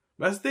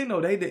 That's the thing, though.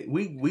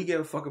 We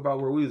gave a fuck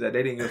about where we was at.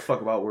 They didn't give a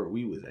fuck about where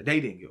we was at. They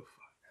didn't give a fuck.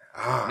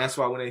 And that's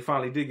why when they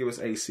finally did give us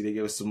AC, they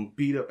gave us some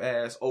beat up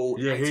ass old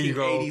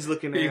 1980s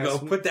looking ass. Here you go.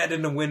 Put that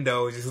in the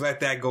window. Just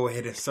let that go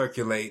ahead and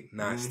circulate.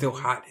 Nah, it's still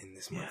hot in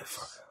this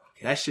motherfucker.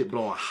 Okay. That shit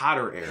blowing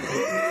hotter air.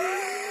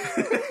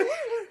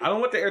 I don't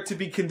want the air to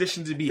be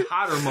conditioned to be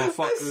hotter,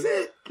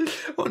 motherfucker.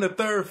 On the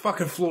third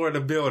fucking floor of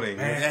the building.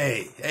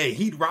 Man. Hey,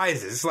 heat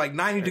rises. It's like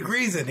 90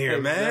 degrees in here,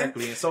 man.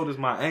 Exactly, and so does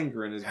my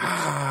anger in this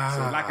bitch.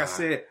 So like I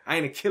said, I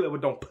ain't a killer, but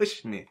don't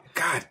push me.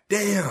 God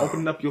damn.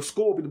 Opening up your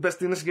skull be the best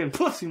thing that's getting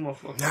pussy,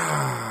 motherfucker.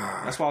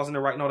 That's why I was in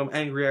there writing all them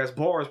angry ass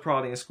bars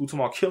probably in school talking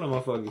about killing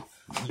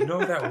motherfuckers. You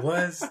know that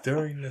was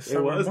during the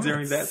summer months.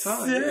 During that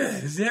time.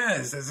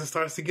 Yes. As it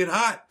starts to get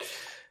hot.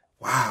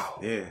 Wow.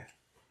 Yeah.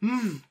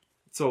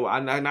 So I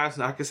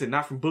like I said,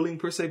 not from bullying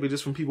per se, but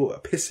just from people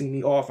pissing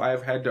me off. I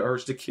have had the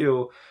urge to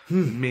kill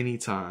many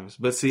times.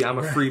 But see, I'm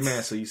a free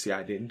man, so you see,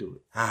 I didn't do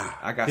it.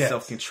 I got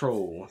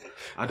self-control.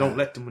 I don't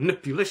let the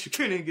manipulation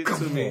get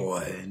to me. Come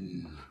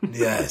on.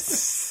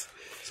 Yes.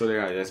 So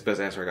there, that's the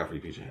best answer I got for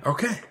you, PJ.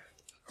 Okay.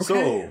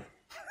 So,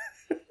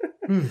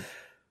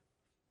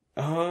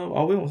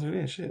 oh, we almost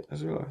did shit. I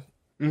just realized.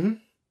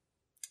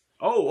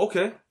 Oh,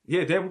 okay.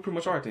 Yeah, damn, we pretty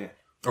much are then.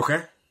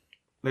 Okay.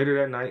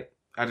 Later that night,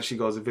 after she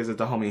goes to visit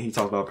the homie, he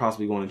talks about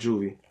possibly going to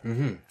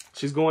juvie.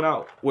 She's going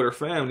out with her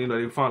family. You know,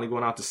 they're finally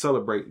going out to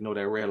celebrate, you know,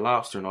 that Red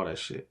Lobster and all that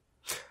shit.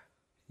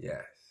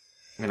 Yes.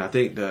 And I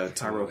think the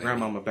Tyrell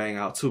grandmama bang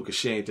out too, because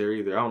she ain't there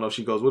either. I don't know if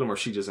she goes with him or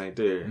she just ain't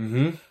there.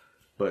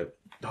 But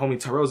the homie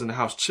Tyrell's in the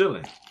house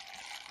chilling.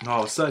 And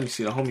all of a sudden, you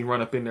see the homie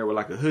run up in there with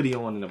like a hoodie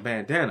on and a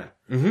bandana.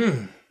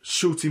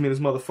 Shoots him in his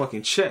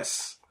motherfucking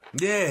chest.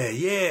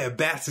 Yeah.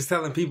 Bats is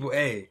telling people,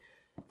 hey,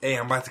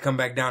 I'm about to come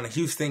back down to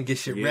Houston, get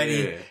shit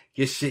ready,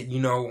 get shit, you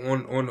know,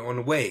 on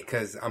the way,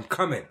 because I'm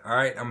coming, all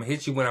right? I'm going to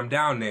hit you when I'm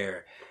down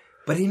there.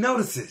 But he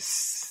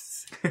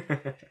notices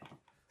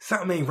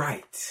something ain't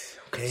right,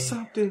 okay?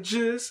 Something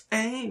just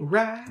ain't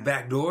right.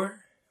 Back door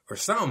or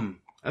something.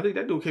 I think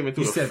that dude came in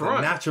through the front.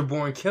 The natural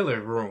born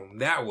killer room,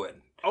 that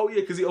one. Oh,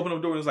 yeah, because he opened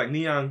the door and it was like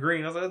neon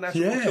green. I was like,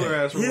 natural born killer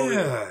ass room.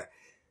 Yeah.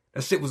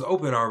 That shit was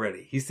open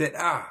already. He said,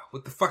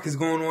 what the fuck is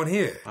going on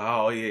here?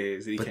 Oh, yeah.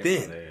 But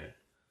then,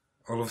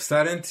 all of a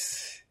sudden,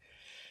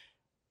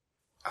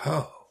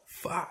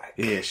 fuck.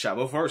 Yeah, shot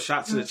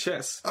to the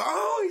chest.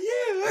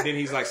 Oh, yeah. And then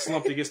he's like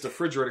slumped against the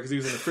refrigerator because he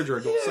was in the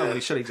refrigerator doing something.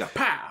 He shut it, he's like,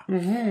 pow.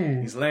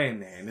 He's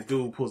laying there. And the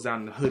dude pulls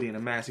down the hoodie and the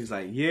mask. He's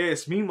like, yeah,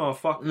 it's me,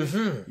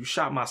 motherfucker. You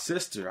shot my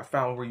sister. I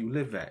found where you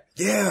live at.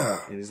 Yeah.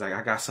 And he's like,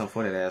 I got something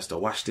for that ass though.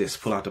 Watch this.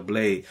 Pull out the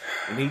blade.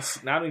 And he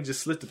not only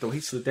just slit it though, he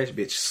slit that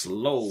bitch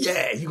slow.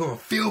 Yeah, you gonna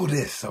feel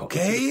this,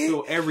 okay? You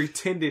feel every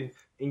tendon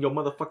in your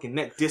motherfucking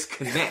neck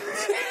disconnect.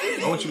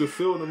 I want you to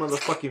feel the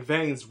motherfucking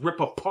veins rip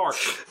apart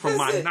from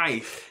my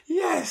knife.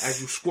 Yes.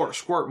 As you squirt,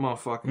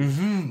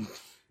 motherfucker.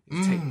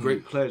 You take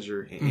great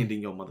pleasure in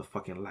ending your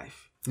motherfucking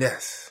life.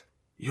 Yes.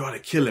 You ought to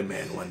kill a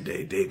man one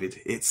day, David.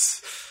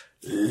 It's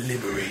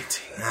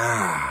liberating.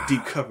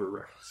 Deep cover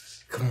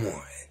references. Come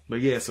on.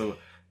 But yeah, so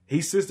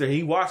he sits there.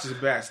 He watches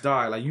Bats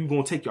die. Like, I'm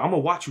going to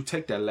watch you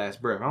take that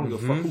last breath. I don't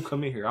give a fuck who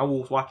come in here. I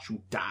will watch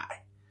you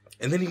die.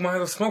 And then he might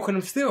have smoking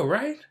him still,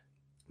 right?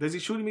 Does he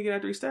shoot him again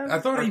after he stabbed him? I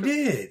thought he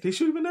did. Did he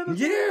shoot him another time?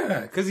 Yeah,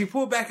 because he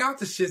pulled back out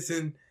the shits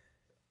and...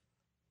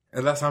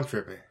 Unless I'm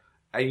tripping.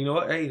 Hey, you know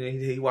what? Hey,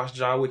 he watched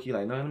John Wick. He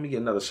like, no, let me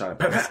get another shot.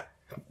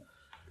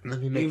 Let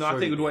me make I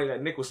think the way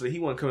that Nick was said, he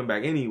wasn't coming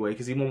back anyway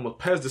because he almost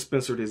Pez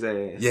dispensered his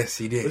ass. Yes,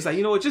 he did. It's like,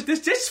 you know what? Just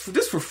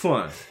this for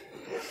fun.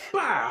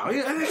 Wow. I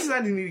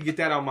didn't need to get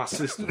that out of my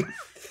system.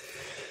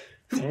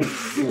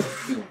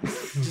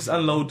 Just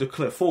unload the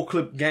clip. Full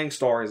clip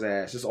gangstar his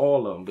ass. Just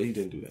all of them. But he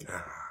didn't do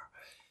that.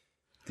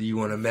 Do you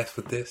want to mess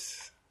with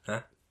this?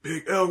 Huh?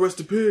 Big L, rest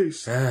in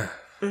peace. All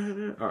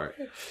right.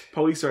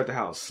 Police are at the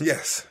house.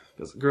 Yes.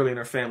 Because Girlie and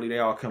her family, they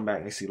all come back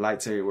and they see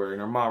lights everywhere. And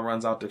her mom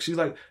runs out there. She's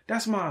like,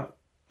 that's my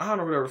aunt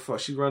or whatever the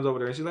fuck. She runs over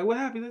there and she's like, what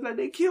happened? They're like,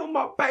 they killed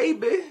my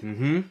baby.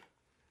 And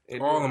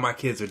all of my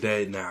kids are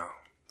dead now.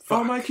 Fuck.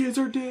 All my kids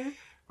are dead.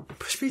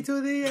 Push me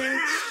to the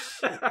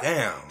edge.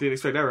 Damn. Didn't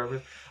expect that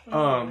reference.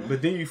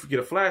 But then you get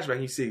a flashback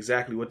and you see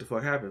exactly what the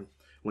fuck happened.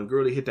 When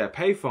Girlie hit that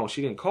payphone,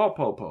 she didn't call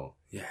Popo.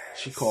 Yeah.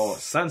 She called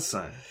Sun.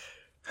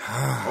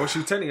 Or she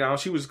was technically,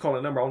 she was just calling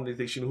a number. I don't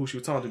think she knew who she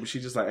was talking to, but she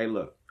just like, hey,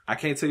 look, I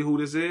can't tell you who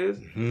this is.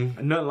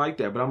 Nothing like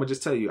that. But I'm going to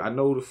just tell you, I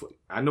know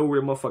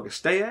where the motherfuckers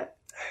stay at.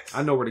 Yes.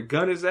 I know where the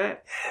gun is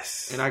at.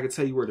 Yes. And I can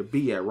tell you where to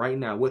be at right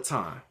now. What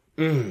time?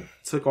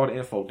 Took all the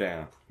info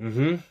down.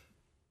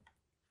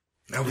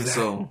 That was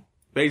so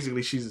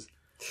basically she's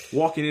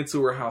walking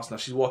into her house. Now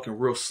she's walking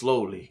real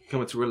slowly,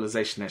 coming to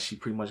realization that she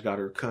pretty much got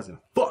her cousin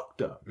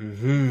fucked up.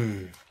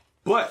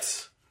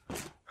 But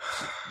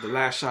the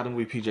last shot in the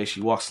movie, PJ, she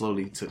walks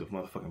slowly to the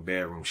motherfucking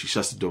bedroom. She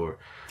shuts the door.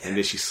 And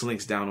then she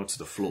slinks down onto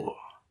the floor.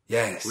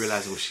 Yes.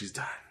 Realizing what she's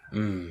done.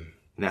 And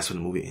that's when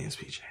the movie ends,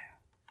 PJ.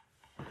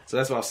 So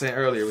that's what I was saying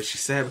earlier. Was she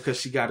sad because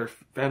she got her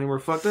family member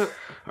fucked up?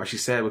 Or she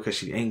sad because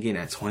she ain't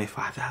getting that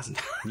 $25,000?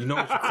 You know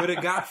what you could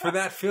have got for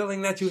that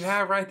feeling that you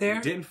have right there?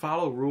 You didn't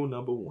follow rule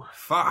number 1.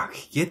 Fuck.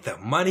 Get the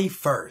money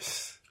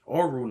first.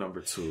 Or rule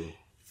number 2.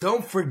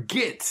 Don't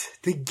forget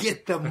to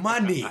get the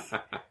money.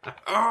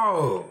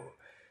 Oh.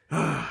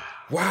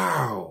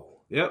 Wow.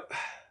 Yep.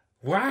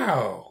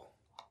 Wow.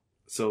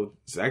 So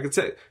I could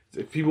tell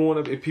if people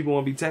want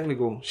to be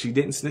technical, she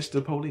didn't snitch to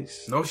the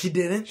police. No, she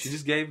didn't. She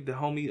just gave the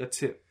homie a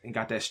tip and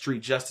got that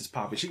street justice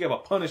popping. She gave a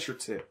Punisher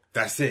tip.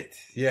 That's it.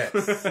 Yes.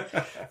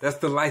 That's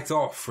the lights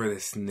off for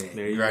this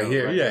nigga right go,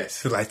 here. right?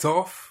 Yes. Lights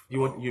off. You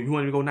want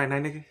to go night,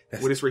 nigga?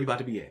 Where this where you about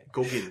to be at?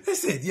 Go get it.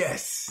 That's it.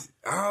 Yes.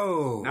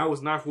 Oh. That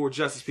was 9-4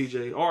 Justice,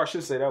 PJ. Or I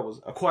should say that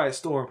was A Quiet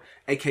Storm,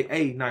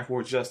 a.k.a.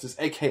 9-4 Justice,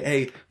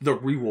 a.k.a. The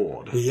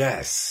Reward.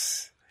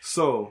 Yes.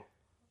 So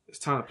it's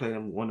time to play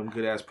one of them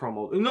good ass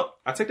promos. No,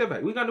 I take that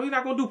back. We're not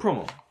gonna do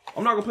promo.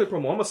 I'm not gonna play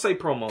promo. I'm gonna say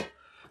promo.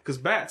 Because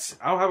Bats,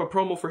 I don't have a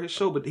promo for his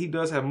show, but he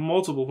does have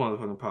multiple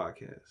motherfucking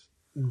podcasts.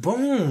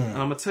 Boom. And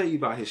I'm gonna tell you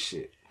about his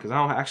shit. Because I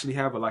don't actually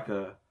have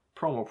a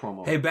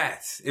promo. Hey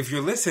Bats, if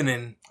you're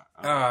listening,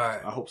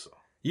 I hope so.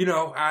 You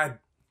know, I'm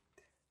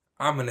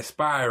an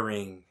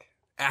aspiring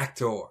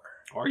actor.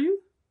 Are you?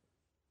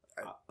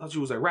 I thought you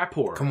was a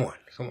rapper. Come on.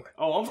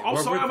 Oh, I'm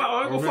sorry. I'm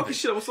gonna fucking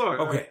shit. I'm sorry.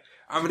 Okay.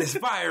 I'm an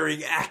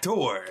aspiring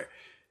actor.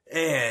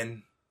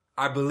 And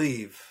I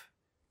believe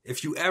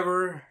if you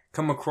ever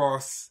come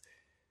across,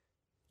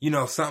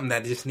 something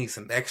that just needs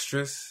some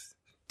extras,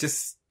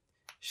 just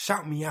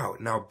shout me out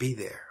and I'll be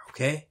there.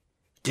 Okay?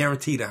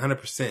 Guaranteed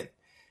 100%.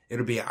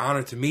 It'll be an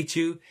honor to meet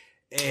you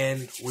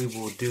and we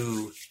will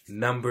do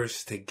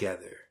numbers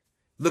together.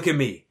 Look at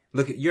me.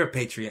 You're a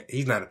Patreon.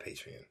 He's not a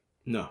Patreon.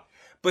 No.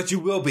 But you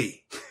will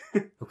be.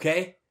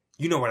 Okay?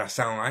 You know what I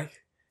sound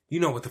like.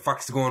 You know what the fuck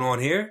is going on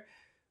here.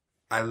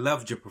 I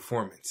loved your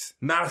performance.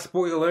 Not a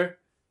spoiler.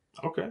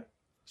 Okay.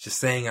 Just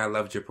saying I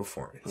loved your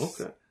performance.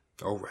 Okay.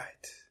 All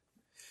right.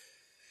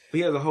 But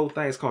he has a whole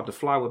thing. It's called the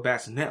Fly with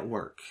Bats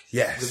Network.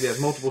 Yes. Because he has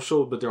multiple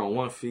shows, but they're on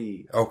one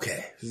feed.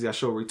 Okay. He's got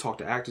shows where he talk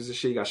to actors and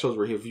shit. He got shows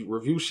where he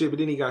review shit, but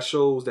then he got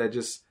shows that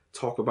just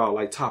talk about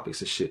like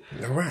topics and shit.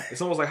 All right.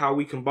 It's almost like how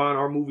we combine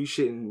our movie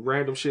shit and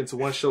random shit into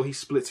one show. He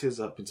splits his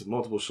up into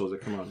multiple shows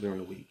that come out during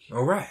the week.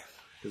 All right.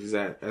 Because he's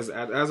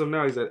as of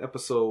now, he's at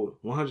episode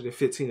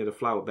 115 of the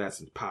Fly with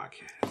Bats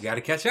podcast. You got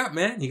to catch up,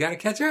 man. You got to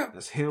catch up.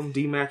 That's him,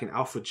 D-Mac, and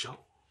Alpha Joe.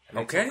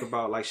 They talk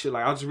about like shit.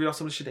 Like I'll just read off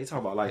some of the shit they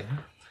talk about. Like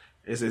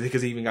it's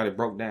because he even got it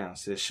broke down. It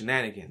says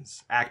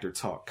shenanigans, actor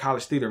talk,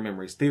 college theater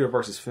memories, theater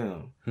versus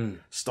film,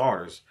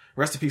 stars.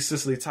 Rest in peace,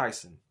 Cicely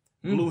Tyson.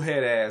 Blue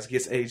head ass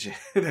gets agent.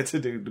 That's the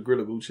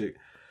Gorilla Glue chick.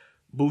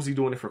 Boozy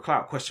doing it for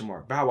clout? Question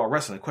mark. Bow Wow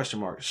wrestling? Question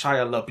mark.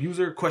 Shia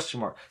LaBeouf? Question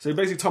mark. So they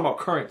basically talking about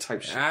current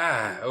type shit.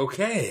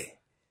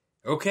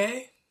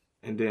 Okay.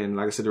 And then,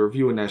 like I said, the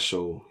review in that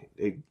show,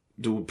 they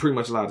do pretty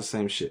much a lot of the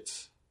same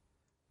shits.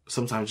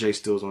 Sometimes Jay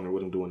Still's on there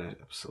with him doing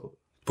that episode.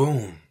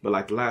 Boom. But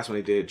like the last one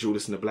they did,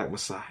 Judas and the Black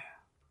Messiah.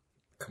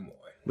 Come on.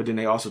 But then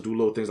they also do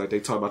little things like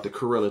they talk about the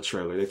Corella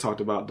trailer. They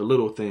talked about the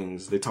little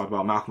things. They talked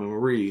about Malcolm and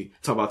Marie.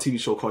 Talk about a TV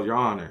show called Your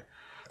Honor.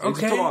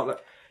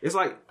 It's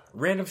like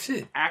random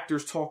shit.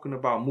 Actors talking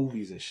about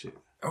movies and shit.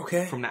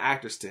 Okay. From the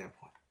actor standpoint.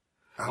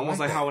 Almost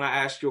like how when I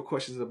ask you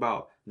questions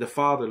about the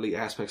fatherly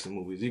aspects of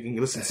movies, you can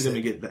listen to them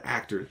and get the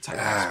actor type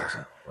aspects.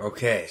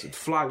 Okay. So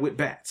Fly with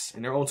Bats,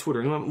 and they're on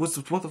Twitter. What's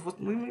the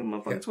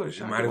motherfucking Twitter?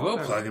 You might as well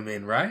plug them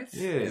in, right?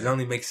 Yeah. It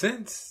only makes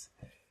sense.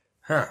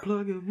 Huh.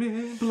 Plug them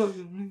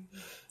in.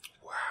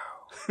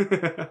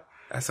 Wow.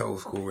 That's an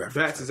old school reference.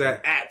 Bats is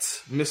at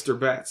Mr.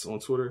 Bats on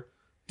Twitter.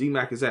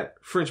 D-Mac is at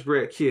French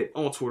Bread Kid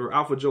on Twitter.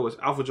 Alpha Joe is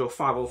Alpha Joe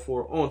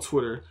 504 on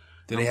Twitter.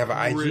 Do they have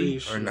an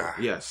IG or not?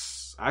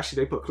 Yes.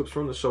 Actually, they put clips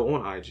from the show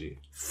on IG.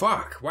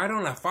 Fuck. Why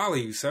don't I follow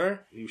you,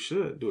 sir? You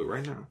should. Do it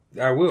right now.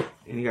 I will.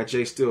 And you got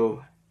Jay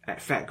Still at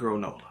Fat Girl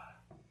Nola.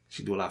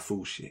 She do a lot of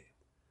food shit.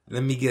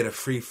 Let me get a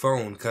free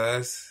phone,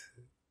 cuz.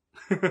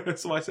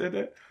 Somebody said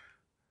that?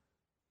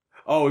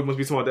 Oh, we must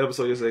be talking about the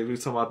episode yesterday. We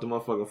was talking about the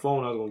motherfucking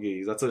phone I was going to get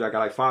you. I told you I got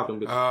like 5 of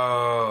them bitches.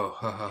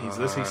 Oh. He's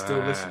listening. He's still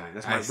listening.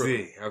 That's my brother.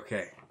 see.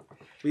 Okay.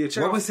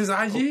 Yeah, what was his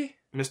IG?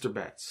 Mr.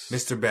 Bats.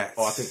 Mr. Bats.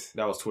 Oh, I think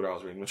that was Twitter I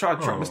was reading. Try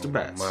Mr.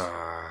 Bats.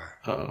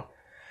 Uh-oh.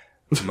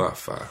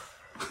 Motherfucker.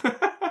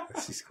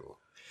 She's cool.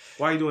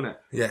 Why are you doing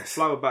that? Yes.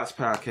 Fly with Bats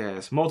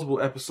podcast. Multiple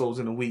episodes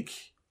in a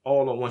week.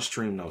 All on one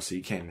stream, though, so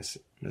you can't miss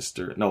it.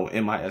 Mister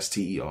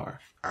Mister.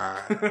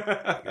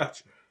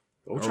 Gotcha.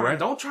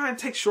 Don't try and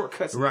take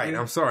shortcuts. Right. Man.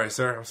 I'm sorry,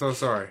 sir. I'm so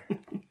sorry.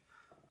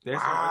 There's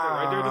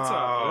right there at the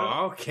top.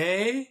 Yeah.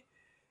 Okay.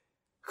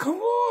 Come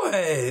on.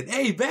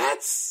 Hey,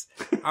 Bats.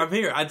 I'm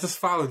here. I just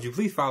followed you.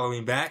 Please follow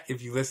me back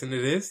if you listen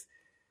to this.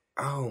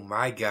 Oh,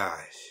 my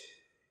gosh.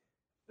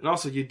 And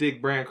also, you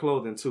dig brand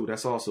clothing, too.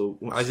 That's also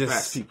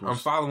Bats people. I'm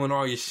following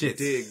all your shit.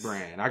 Dig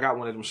brand. I got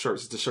one of them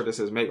shirts. It's the shirt that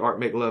says make art,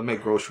 make love,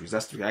 make groceries.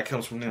 That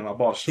comes from them. I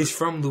bought a shirt. He's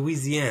from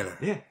Louisiana.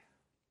 Yeah.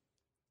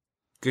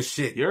 Good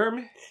shit. You heard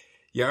me?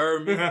 You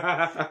heard me?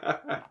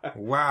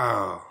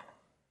 Wow.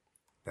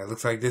 That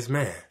looks like this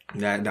man.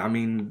 That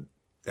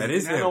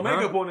is him. No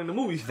makeup on in the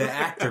movie. The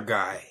actor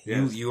guy.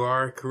 Yes. You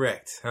are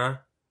correct, huh?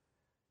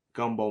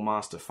 Gumbo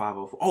Monster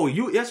 504. Oh,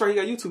 that's right. You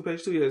got a YouTube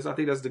page too. Yes, I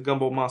think that's the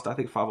Gumbo Monster. I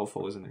think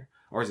 504 is in there,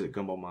 or is it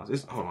Gumbo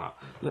Monster? Hold on.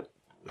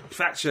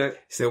 Fact check.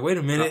 He said, wait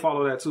a minute. I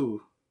follow that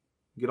too.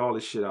 Get all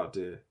this shit out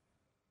there.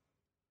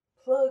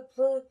 Plug.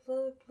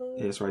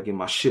 Yeah, that's right. Get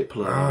my shit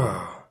plugged.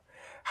 Oh.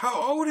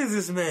 How old is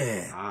this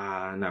man?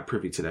 I'm not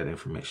privy to that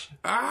information.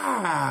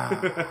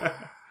 I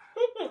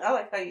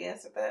like how you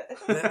answered that.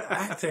 The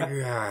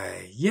actor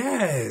guy.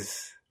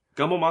 Yes.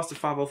 Gumbo Monster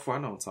 504. I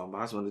know what I'm talking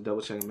about. I just wanted to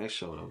double check and make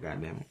sure, though.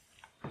 Goddamn it.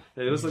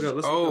 Hey, let's look up.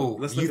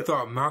 You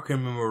thought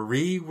Malcolm and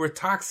Marie were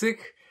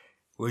toxic?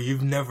 Well,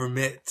 you've never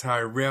met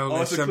Tyrell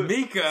and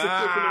Shamika.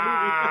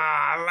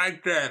 I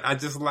like that. I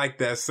just like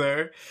that,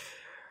 sir.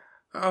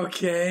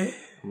 Okay.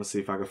 I'm going to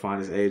see if I can find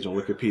his age on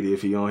Wikipedia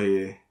if he on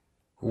here.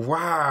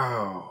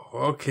 Wow.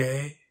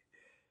 Okay.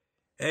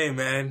 Hey,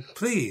 man.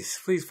 Please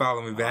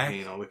follow me back. He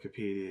ain't on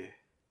Wikipedia.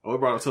 Oh, we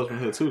brought up Tales from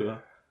the Hood, too, though.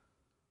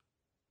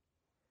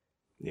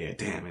 Yeah,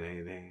 damn it.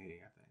 Ain't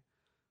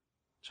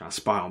trying to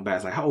spy on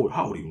bats. Like, how old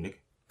are you, nigga?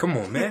 Come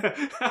on, man.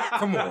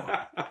 Come on.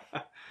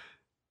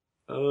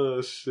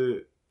 Oh,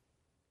 shit.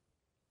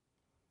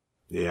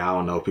 Yeah, I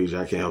don't know, PJ.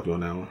 I can't help you on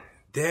that one.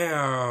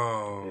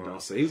 Damn. You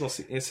don't say. He's on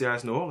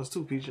NCIS New Orleans,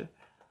 too, PJ.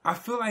 I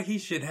feel like he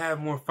should have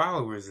more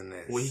followers in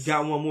this. Well, he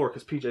got one more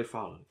because PJ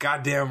followed.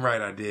 Goddamn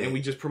right I did. And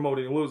we just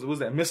promoted it. What was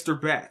that? Mr.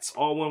 Bats.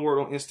 All one word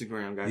on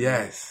Instagram, goddamn.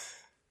 Yes.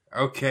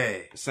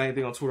 Okay. Same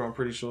thing on Twitter, I'm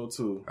pretty sure,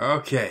 too.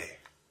 Okay.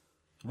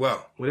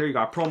 Well, there you go.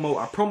 I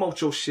promote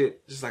your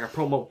shit just like I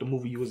promote the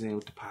movie you was in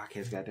with the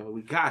podcast. Goddamn,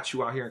 we got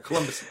you out here in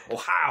Columbus,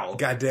 Ohio.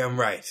 Goddamn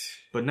right.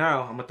 But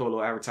now I'm gonna throw a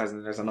little advertising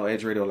in there. I know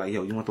Edge Radio like,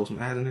 yo, you want to throw some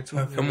ads in there too?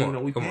 Come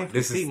on.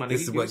 This is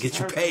what gets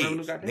you paid,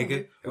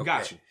 nigga. We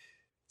got you.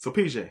 So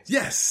PJ,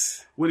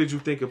 yes. What did you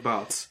think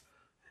about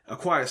A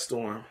Quiet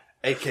Storm,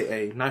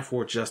 a.k.a. Night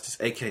for Justice,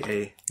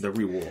 a.k.a. The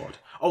Reward?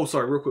 Oh,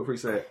 sorry, real quick before you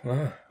say it.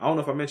 I don't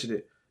know if I mentioned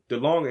it. The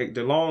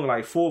long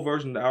like full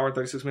version, the hour and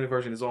 36-minute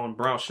version is on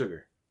Brown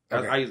Sugar.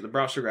 Okay. I use the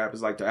Brown Sugar app.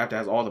 Is like the app that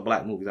has all the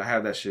black movies. I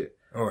have that shit.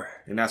 All right.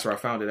 And that's where I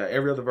found it at.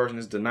 Every other version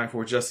is the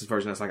 9-4 Justice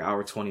version. That's like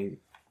hour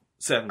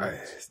 27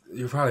 minutes.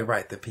 You're probably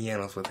right. The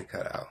piano's what they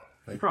cut out.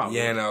 Like probably.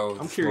 Piano.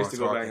 I'm curious to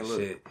go back and look.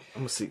 Shit.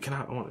 I'm going to see.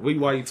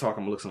 While you talk,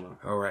 I'm going to look something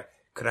up. All right.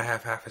 Could I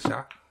have half a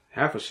shot?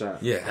 Half a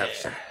shot? Yeah, half a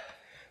shot.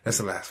 That's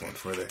the last one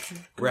for the...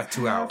 We're at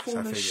 2 hours,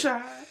 I figured.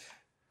 Shot.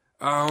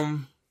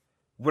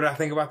 What I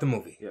think about the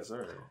movie? Yes,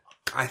 sir.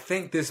 I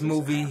think this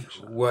movie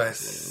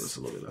was...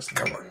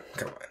 Come on.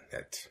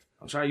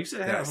 I'm trying. You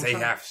said half. I say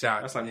half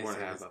shot. That's like more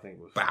than half, I think.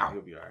 Bow.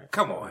 You'll be all right.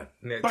 Come on.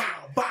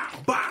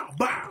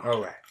 Bow.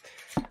 All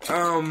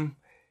right.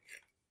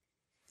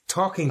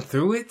 Talking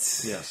through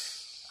it.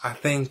 Yes. I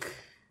think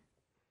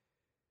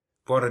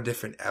brought a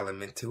different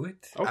element to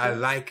it. Okay. I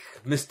like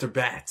Mr.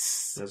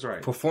 Bat's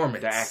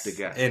performance. The actor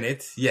guy. In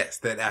it. Yes,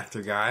 that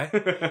actor guy.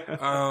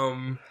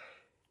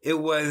 It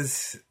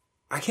was...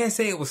 I can't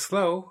say it was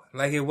slow.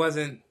 Like, it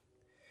wasn't...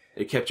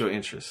 It kept your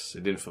interest.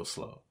 It didn't feel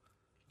slow.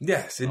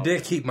 Yes, it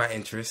did keep my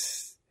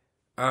interest.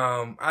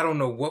 I don't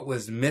know what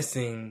was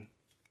missing.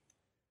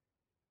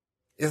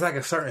 It's like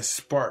a certain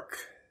spark.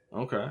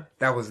 Okay.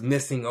 That was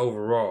missing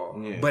overall.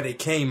 Yeah. But it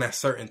came at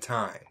certain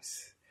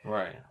times.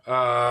 Right.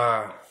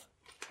 I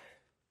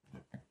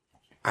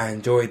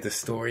enjoyed the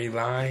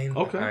storyline.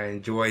 Okay. I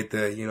enjoyed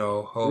the,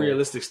 whole...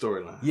 realistic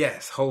storyline.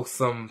 Yes,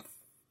 wholesome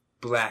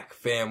black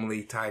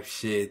family type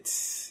shit.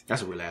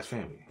 That's a real ass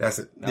family. That's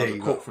a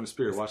quote from the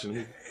spirit watching the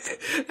movie.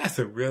 That's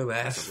a real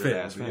ass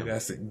family.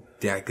 That's a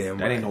goddamn.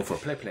 That ain't no for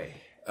play.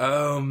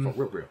 For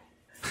real.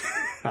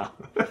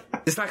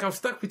 It's like I'm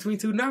stuck between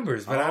two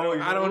numbers, but I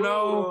don't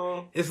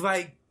know. It's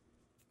like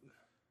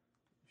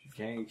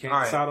you can't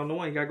decide on the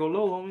one. You gotta go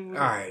low, homie. All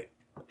right,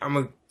 I'm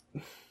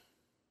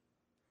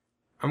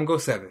gonna go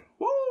 7.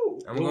 Woo!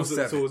 I'm gonna go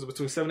 7. So was it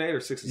between 7 and 8 or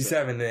 6 and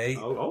 7 and 8?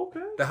 Oh,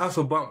 okay. The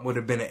hustle bump would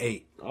have been an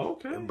 8.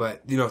 Okay.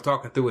 But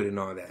talking through it and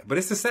all that. But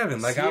it's a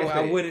 7. Like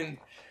I wouldn't.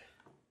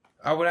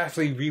 I would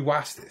actually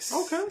rewatch this.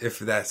 Okay. If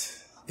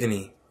that's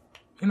any.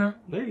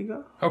 There you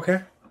go.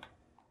 Okay.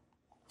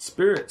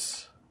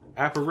 Spirits,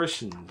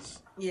 apparitions,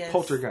 yes.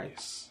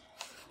 poltergeists,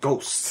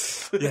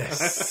 ghosts.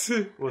 Yes.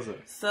 What's up?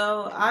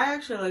 So I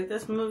actually like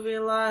this movie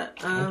a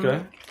lot.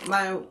 Okay.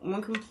 My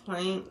one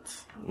complaint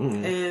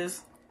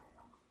is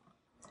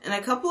in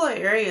a couple of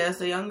areas,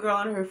 the young girl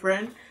and her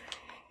friend,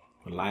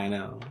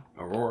 Lionel,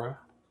 Aurora.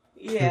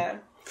 Yeah.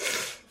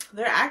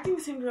 Their acting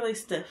seemed really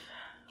stiff.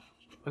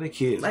 Are they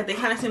kids? Like they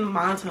kind of seemed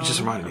monotone. You just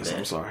reminded me of something.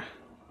 I'm sorry.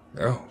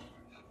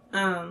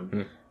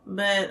 Oh.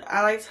 But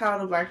I liked how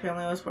the black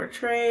family was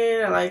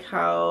portrayed. I like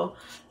how,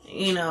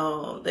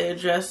 they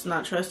addressed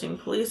not trusting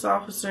police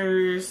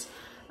officers.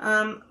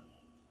 I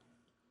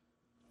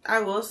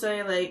will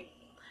say, like,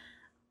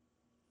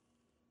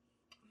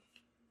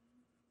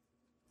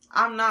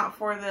 I'm not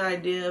for the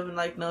idea of,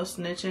 like, no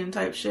snitching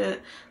type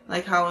shit.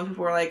 Like how when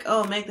people were like,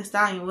 oh, Meg Thee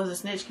Stallion was a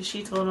snitch because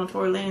she told on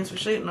Tory Lanez for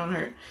shooting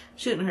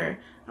her.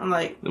 I'm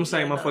like... Them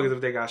same motherfuckers,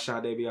 if they got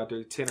shot, they be out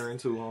there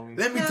tenoring too, homie.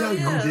 Let me tell you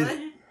who did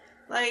it.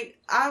 Like,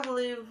 I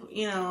believe,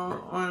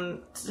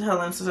 on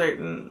telling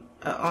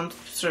on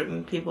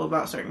certain people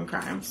about certain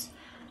crimes.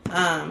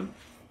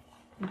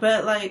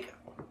 But, like,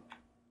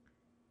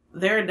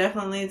 there are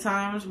definitely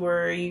times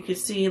where you could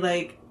see,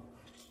 like,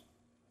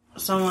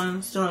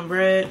 someone stealing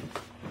bread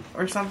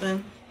or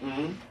something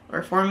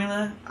or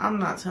formula, I'm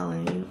not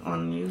telling you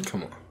on you.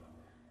 Come on.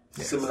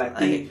 Yes.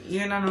 Like,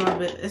 you're none of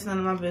my it's none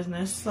of my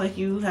business. Like,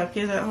 you have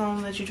kids at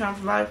home that you're trying to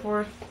provide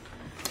for.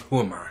 Who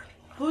am I?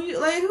 Who are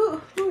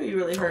you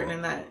really hurting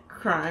in that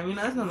crime? You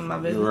know, that's none of my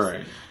business.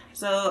 Right.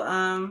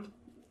 So,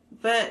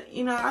 but,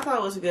 you know, I thought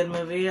it was a good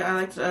movie. I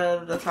liked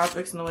the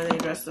topics and the way they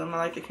addressed them. I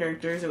liked the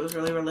characters. It was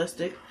really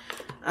realistic.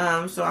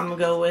 So I'm going to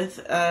go with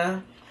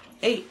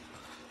 8.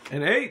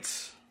 An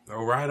 8.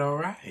 All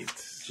right.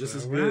 Just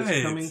as good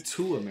as Coming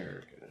to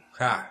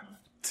America.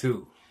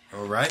 2.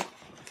 All right.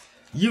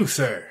 You,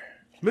 sir.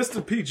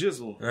 Mr. P.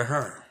 Jizzle.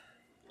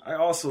 I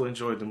also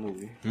enjoyed the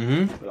movie.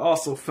 But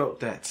also felt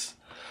that...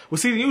 Well,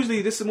 see,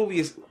 usually this movie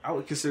is... I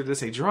would consider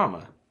this a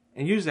drama.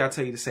 And usually I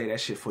tell you to say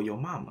that shit for your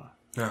mama.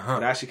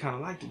 But I actually kind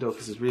of liked it, though,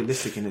 because it's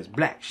realistic and it's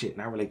black shit.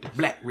 And I relate to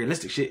black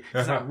realistic shit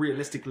because I'm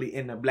realistically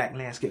in the black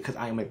landscape because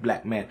I am a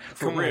black man.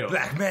 For real.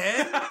 Black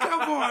man.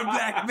 Come on,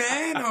 black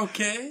man.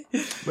 Okay.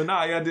 But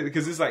nah, yeah, I did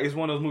because it's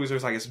one of those movies where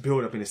it's like it's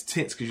build up and it's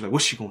tense because you're like,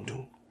 what's she gonna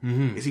do?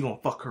 Is he gonna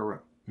fuck her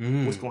up?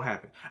 What's gonna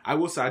happen? I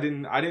will say I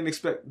didn't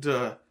expect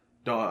the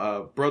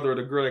brother of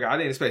the girl. Like, I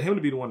didn't expect him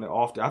to be the one that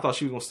offed it. I thought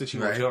she was gonna stitch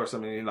him in jail or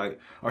something, and like,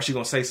 or she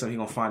gonna say something. He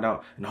gonna find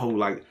out, and the whole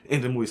like end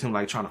of the movie is him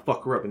like trying to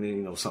fuck her up, and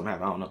then something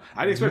happen. I don't know.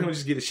 I didn't expect him to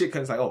just get his shit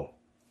cut. It's like, oh,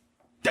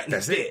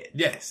 that's it.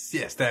 Yes,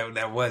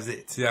 that was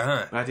it.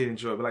 I did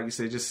enjoy it, but like you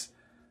said, just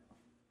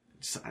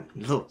a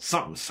little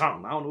something.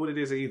 I don't know what it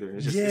is either.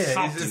 It's just it's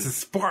just a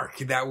spark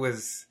that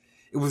was.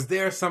 It was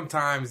there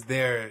sometimes.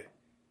 There,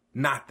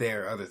 not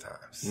there other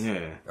times.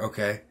 Yeah.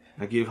 Okay.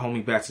 I give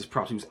homie Bats his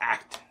props. He was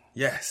acting.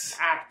 Yes.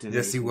 Acting.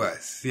 Yes, he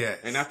was. Yes.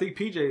 And I think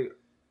PJ,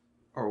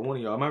 or one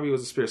of y'all, maybe it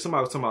was a spirit.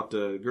 Somebody was talking about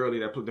the girlie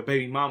that played the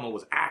baby mama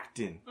was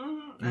acting.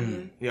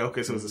 Yeah,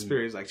 okay, so it was a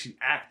spirit. It's like she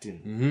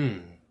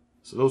acting.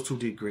 So those two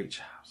did great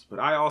jobs. But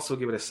I also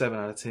give it a 7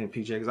 out of 10,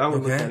 PJ, because I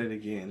would look at it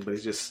again. But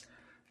it's just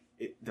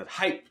the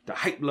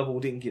hype level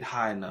didn't get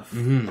high enough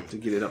to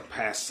get it up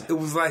past 7. It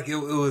was like it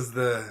was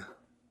the.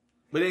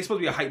 But it ain't supposed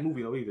to be a hype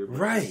movie though either.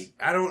 Right.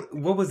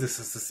 What was this?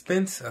 A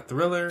suspense? A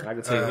thriller? I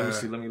can tell you. Let me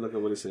see. Let me look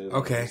at what it says.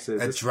 Okay. It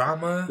says, a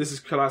drama? This is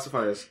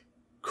classified as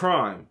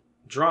crime,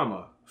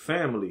 drama,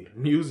 family,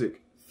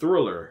 music,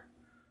 thriller.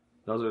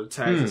 Those are the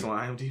tags that's on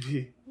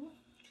IMDb.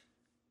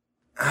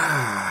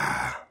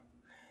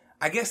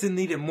 I guess it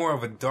needed more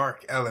of a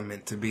dark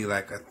element to be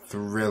like a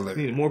thriller. It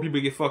needed more people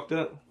to get fucked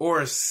up?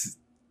 Or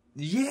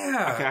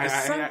yeah,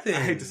 something. I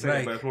hate to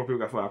say it, but if more people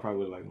got fucked, I probably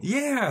would like him.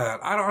 Yeah,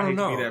 I don't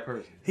know. To be that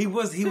person. He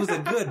was a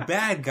good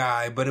bad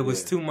guy, but it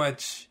was too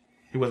much.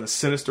 He wasn't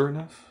sinister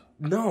enough?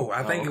 No,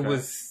 I think it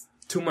was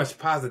too much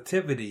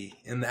positivity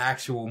in the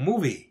actual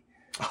movie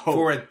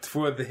for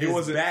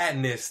his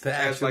badness to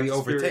actually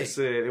overtake.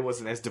 Said it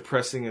wasn't as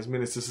depressing as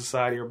Menace to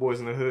Society or Boys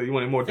in the Hood. You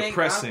wanted more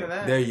depressing.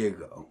 There you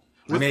go.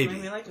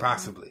 Maybe,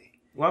 possibly.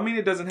 Well, I mean,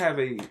 it doesn't have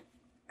a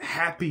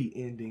happy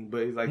ending,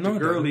 but it's like the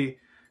girlie.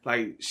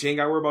 Like, she ain't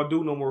got to worry about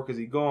dude no more because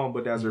he gone,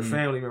 but as her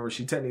family member,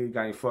 she technically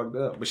got him fucked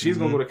up. But she's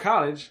going to go to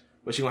college,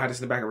 but she going to have this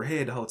in the back of her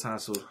head the whole time,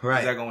 so is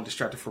that going to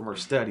distract her from her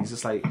studies?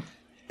 It's like,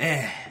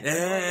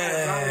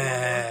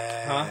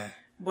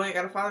 Boy ain't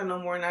got a father no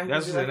more now.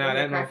 That's just like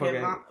that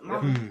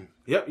motherfucker.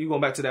 Yep, you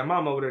going back to that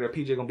mom over there that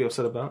PJ going to be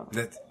upset about.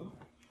 That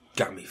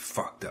got me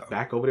fucked up.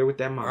 Back over there with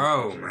that mom.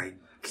 Oh, my God.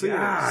 So,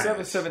 yeah,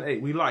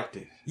 778. We liked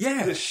it.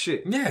 Yeah. Good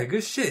shit. Yeah,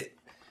 good shit.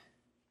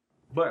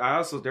 But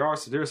there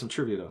is some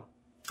trivia, though.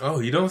 Oh,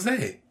 you don't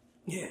say?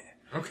 Yeah.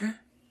 Okay.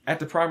 At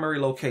the primary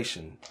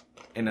location,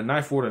 in the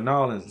 9th Ward of New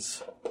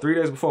Orleans, 3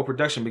 days before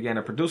production began,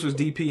 the producers,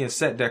 DP, and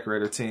set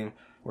decorator team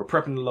were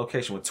prepping the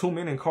location when 2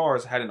 men in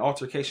cars had an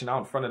altercation out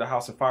in front of the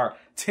house and fired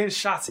 10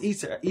 shots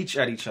each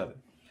at each other.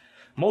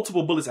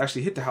 Multiple bullets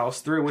actually hit the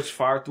house, 3 of which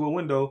fired through a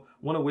window,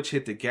 1 of which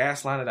hit the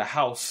gas line of the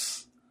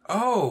house.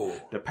 Oh.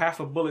 The path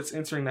of bullets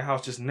entering the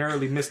house just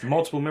narrowly missed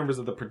multiple members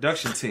of the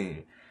production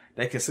team.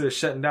 They considered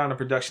shutting down the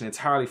production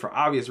entirely for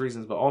obvious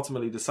reasons, but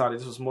ultimately decided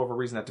this was more of a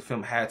reason that the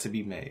film had to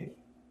be made.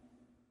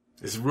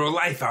 It's real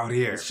life out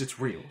here. It's just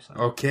real. Son.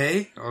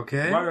 Okay.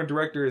 The writer and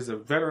director is a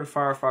veteran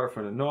firefighter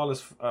from the New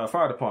Orleans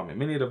Fire Department.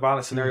 Many of the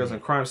violent scenarios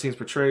and crime scenes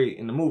portrayed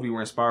in the movie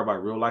were inspired by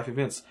real life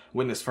events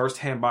witnessed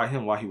firsthand by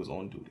him while he was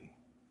on duty.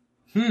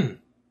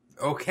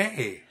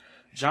 Okay.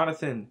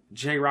 Jonathan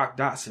J. Rock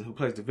Dotson, who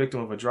plays the victim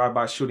of a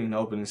drive-by shooting in the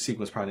opening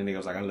sequence, probably the nigga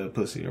was like, I love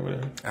pussy or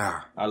whatever.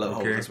 I love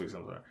hoes this week.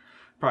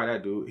 Probably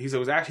that dude. He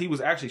said he was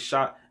actually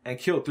shot and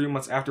killed 3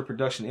 months after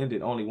production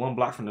ended, only 1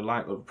 block from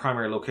the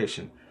primary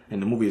location.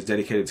 And the movie is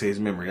dedicated to his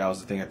memory. That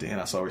was the thing at the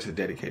end I saw where it said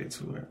dedicated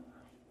to her.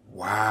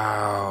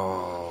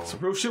 Wow. Some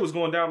real shit was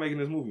going down making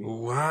this movie.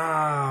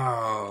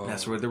 Wow.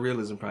 That's where the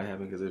realism probably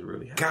happened because it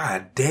really happened.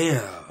 God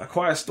damn. A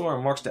Quiet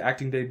Storm marks the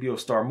acting debut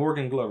of star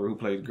Morgan Glover, who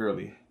played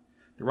Gurley.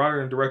 The writer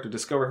and director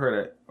discovered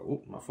her at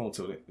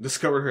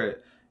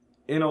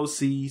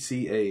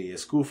NOCCA, a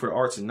school for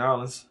arts in New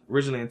Orleans,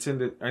 originally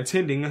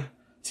intending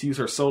to use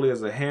her solely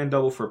as a hand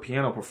double for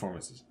piano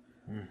performances.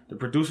 The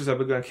producers had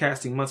begun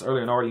casting months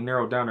earlier and already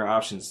narrowed down their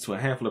options to a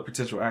handful of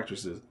potential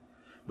actresses.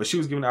 but she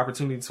was given the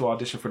opportunity to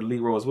audition for the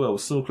lead role as well. It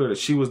was soon clear that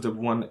she was the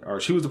one, or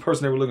she was the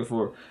person they were looking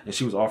for, and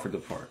she was offered the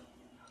part.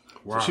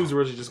 Wow. So she was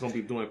originally just going to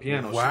be doing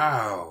piano.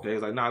 Wow. They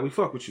was like, nah, we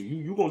fuck with you.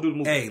 You going to do the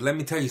movie. Hey, let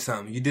me tell you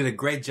something. You did a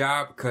great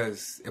job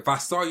because if I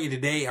saw you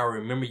today, I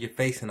remember your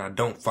face and I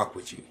don't fuck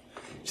with you.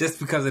 Just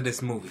because of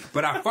this movie.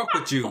 But I fuck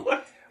with you.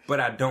 But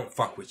I don't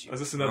fuck with you. Is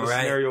this another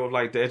scenario of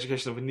like the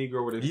education of a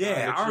Negro? With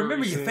I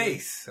remember your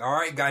face. All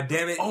right, God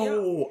damn it.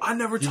 Oh, I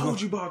never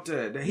told you about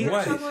that. He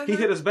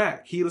hit us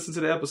back. He listened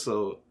to the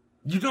episode.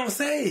 You don't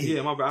say.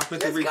 Yeah, my bad. I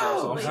meant to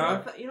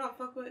recap. You don't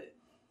fuck with?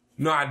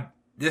 No,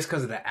 just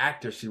because of the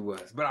actor she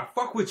was. But I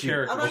fuck with you,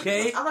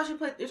 okay? I thought you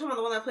played... You're talking about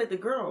the one that played the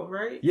girl,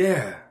 right?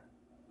 Yeah.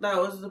 That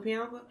was the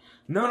piano player?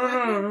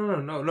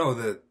 No,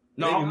 the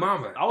baby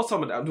mama. I was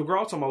talking about... The girl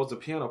I was talking about was the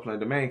piano player,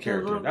 the main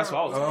character. That's what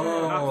I was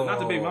talking about. Not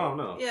the baby mom,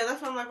 no. Yeah,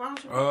 that's why I'm like, why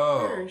don't you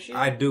fuck her?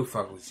 I do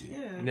fuck with you.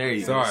 Yeah. There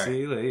you go.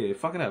 See, yeah,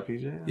 fucking up,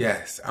 PJ.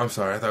 Yes, I'm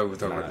sorry. I thought we were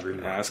talking about the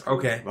baby mom. Cool.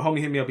 Okay. My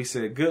homie hit me up. He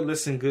said, good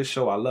listen, good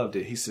show. I loved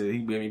it. He said, he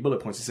gave me bullet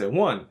points. He said,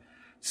 1...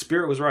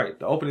 Spirit was right.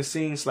 The opening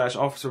scene /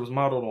 officer was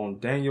modeled on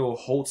Daniel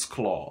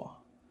Holtzclaw.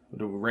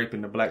 The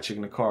raping the black chick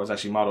in the car was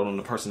actually modeled on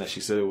the person that she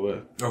said it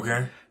was.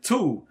 Okay.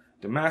 2,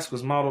 the mask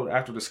was modeled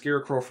after the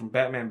Scarecrow from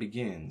Batman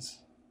Begins.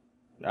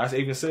 I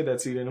even said that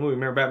to you in the movie.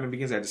 Remember Batman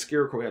Begins had the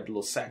Scarecrow, had the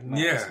little sack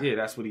mask. Yeah,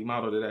 that's what he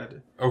modeled it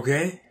after.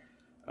 Okay.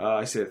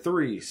 I said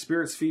 3,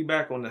 Spirit's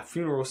feedback on the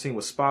funeral scene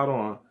was spot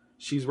on.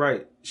 She's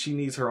right. She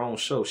needs her own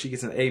show. She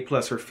gets an A+.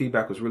 Her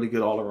feedback was really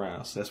good all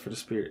around. So that's for the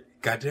Spirit.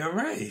 Goddamn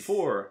right.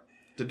 4,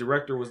 the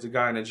director was the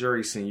guy in the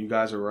jury scene. You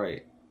guys are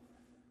right.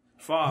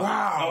 5.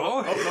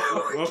 Wow.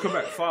 We'll come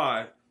back.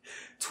 5.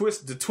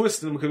 The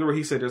twist, because remember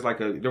he said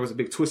there was a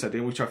big twist at the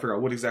end. We tried to figure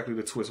out what exactly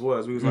the twist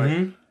was. We was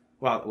like,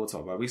 well, we'll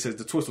talk about it. He says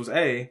the twist was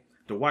A,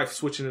 the wife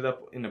switching it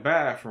up in the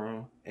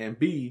bathroom, and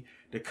B,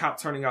 the cop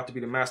turning out to be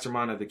the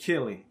mastermind of the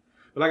killing.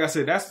 But like I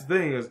said, that's the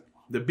thing is,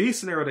 the B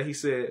scenario that he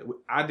said,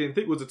 I didn't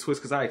think was a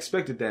twist because I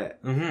expected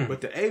that. Mm-hmm.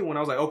 But the A one, I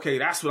was like, okay,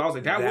 that's what I was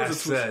like. That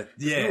was a twist.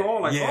 Yeah. We were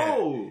all like,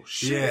 oh,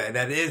 shit. Yeah,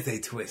 that is a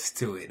twist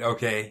to it.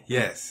 Okay,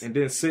 yes. And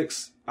then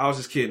 6, I was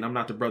just kidding. I'm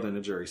not the brother in the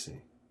jury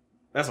scene.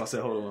 That's what I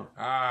said, hold on.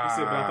 He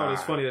said, but I thought it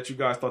was funny that you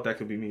guys thought that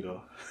could be me,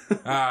 though.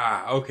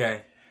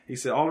 Okay. He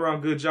said, all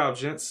around good job,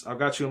 gents. I've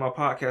got you in my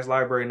podcast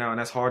library now, and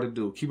that's hard to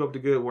do. Keep up the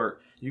good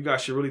work. You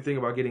guys should really think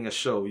about getting a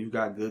show. You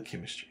got good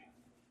chemistry.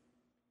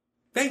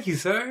 Thank you,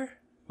 sir.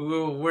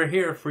 We're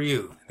here for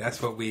you.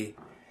 That's what we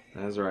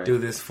do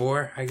this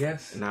for, I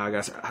guess. Now I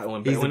got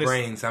he's the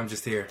brains. I'm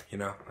just here, you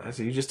know. I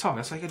said, you just talk.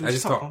 That's all you gotta do. I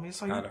just talk. Homie.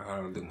 That's all you I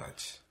don't do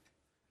much.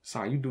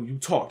 Sorry, you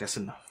talk. That's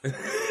enough.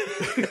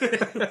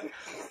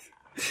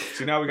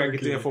 See, now we gotta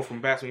get the info from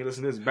Bats when you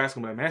listen to this. Bats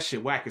gonna be like, man, that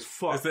shit whack as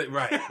fuck. That's it,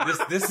 right.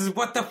 This is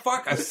what the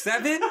fuck? A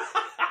 7?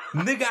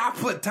 Nigga, I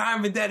put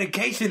time and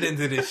dedication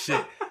into this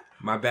shit.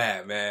 My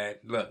bad, man.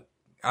 Look.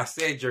 I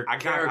said your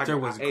character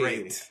was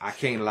great. I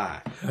can't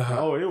lie.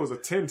 Oh, it was a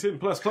 10,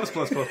 plus. Now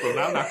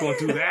I'm not going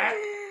to do that.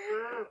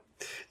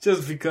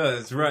 Just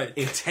because, right.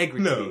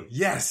 Integrity. No,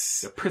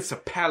 yes. The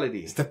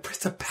principality. It's the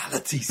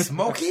principality,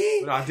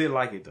 Smokey. But I did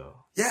like it, though.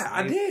 Yeah,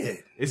 I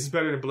did. It's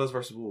better than Bloods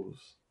vs. Wolves.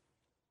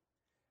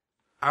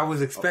 I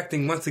was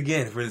expecting, once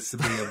again, for this to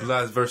be a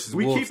Bloods vs.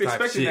 Wolves We keep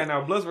expecting that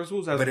now. Bloods vs.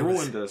 Wolves has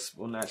ruined us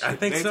on that shit. I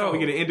think so. Anytime we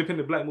get an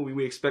independent black movie,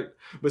 we expect...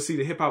 But see,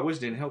 the Hip Hop Witch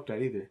didn't help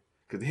that either.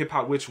 Because the Hip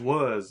Hop Witch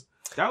was...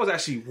 That was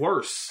actually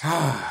worse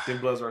than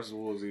Bloods vs.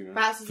 Wolves even.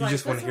 You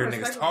just want to hear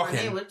niggas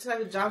talking. What type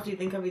of jobs do you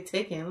think I'll be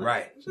taking?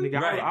 Right. Nigga,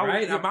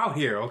 right. I'm out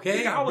here,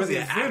 okay? Nigga, I was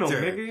in Venom,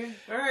 nigga.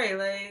 Right,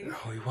 like...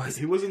 No, he wasn't.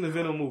 He was in the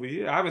Venom movie.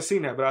 Yeah, I haven't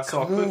seen that, but I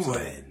saw clips of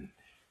it.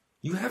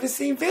 You haven't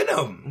seen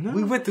Venom? No.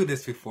 We went through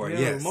this before,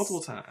 yes.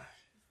 Multiple times.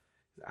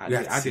 I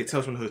did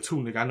Tales from the Hood too,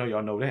 nigga. I know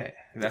y'all know that.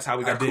 And that's how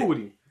we got cool with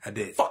him. I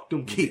did. Fuck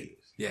them kids.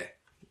 Yeah.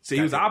 See,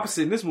 he was the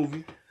opposite in this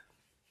movie.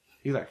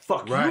 He's like,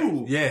 fuck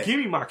you. Yeah. Give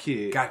me my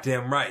kid.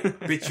 Goddamn right.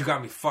 Bitch, you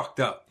got me fucked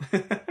up.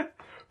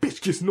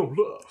 Bitch gets no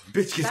love.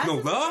 Bitch gets no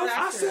love?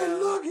 I said,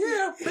 look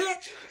here,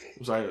 bitch. It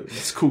was like,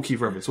 it's cool Keith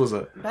reference. What's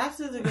up?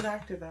 Baxter's a good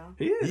actor, though.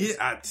 He is.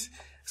 Yeah.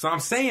 So I'm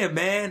saying,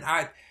 man,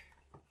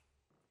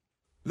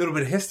 little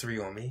bit of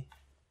history on me.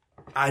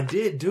 I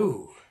did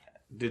do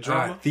the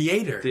drama?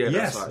 Theater.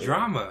 Yes, right,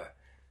 drama.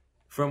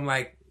 From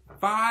like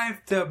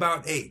 5 to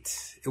about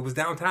 8. It was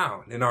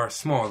downtown in our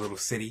small little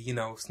city. You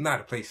know, it's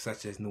not a place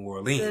such as New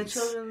Orleans. The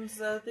children's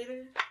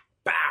theater?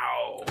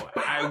 Bow!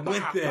 I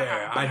went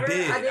there. I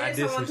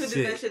did some shit.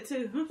 Did that shit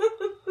too.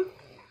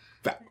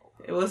 Bow.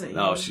 It wasn't you.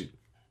 No, she...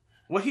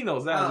 Well, he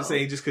knows that. I'm just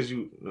saying just because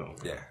you... No.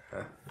 Yeah.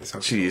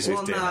 She is.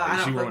 Well, no,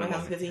 I don't fuck with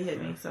him because he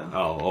hit me, so...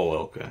 Oh,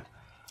 okay.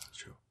 That's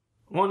true.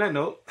 Well, on that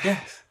note...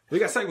 Yes. We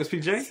got segments,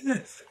 PJ.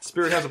 Yes.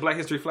 Spirit has a Black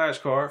History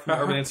flashcard from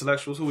Urban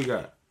Intellectuals. Who we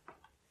got?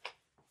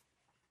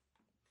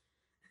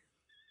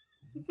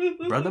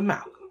 Brother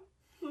Malcolm.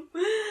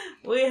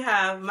 We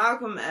have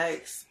Malcolm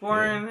X,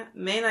 born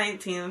May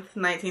 19th,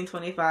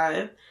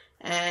 1925,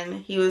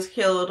 and he was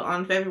killed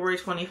on February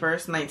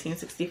 21st,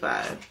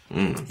 1965.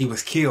 He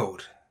was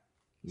killed.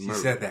 She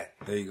said that.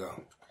 There you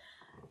go.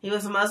 He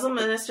was a Muslim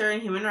minister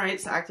and human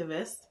rights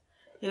activist.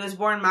 He was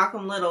born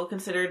Malcolm Little,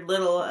 considered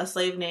Little a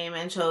slave name,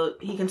 and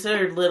he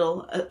considered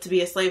Little to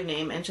be a slave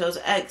name, and chose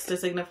X to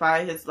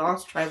signify his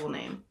lost tribal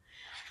name.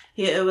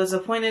 He was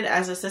appointed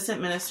as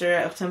assistant minister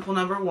of Temple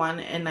No. 1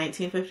 in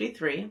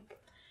 1953.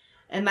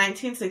 In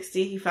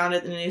 1960, he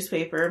founded the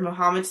newspaper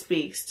Muhammad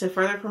Speaks to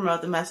further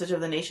promote the message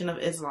of the Nation of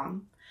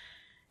Islam.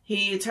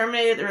 He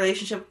terminated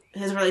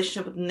his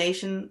relationship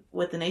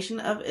with the Nation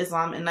of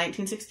Islam in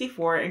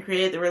 1964 and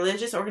created the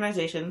religious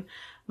organization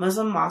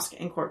Muslim Mosque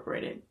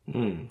Incorporated.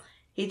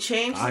 He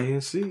changed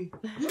INC.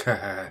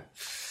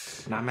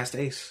 Not Master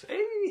Ace.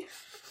 Hey.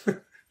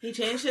 He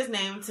changed his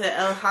name to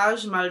El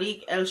Hajj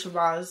Malik El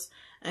Shabazz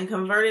and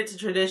converted to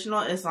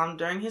traditional Islam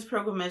during his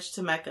pilgrimage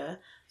to Mecca,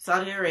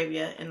 Saudi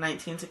Arabia in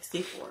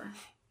 1964.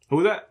 Who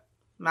was that?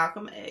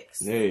 Malcolm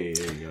X. Hey,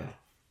 there you go.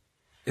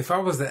 If I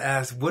was to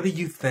ask, what do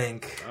you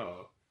think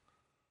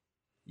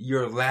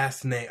your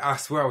last name... I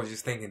swear I was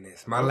just thinking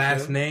this. My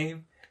last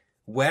name,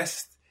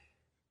 West,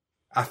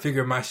 I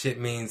figure my shit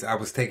means I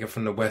was taken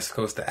from the West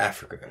Coast to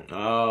Africa.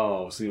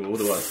 Oh, see, what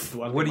do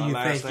you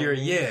think you're...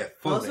 Yeah,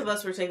 most of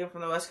us were taken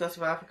from the West Coast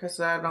of Africa,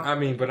 so I don't... I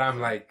mean, but I'm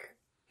like...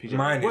 PJ,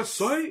 mine what is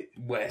site?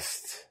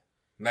 West.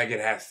 Like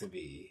it has to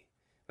be.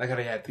 Like how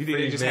they had the You think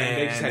they just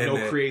had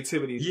no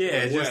creativity?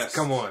 Yeah, just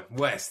come on.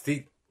 West.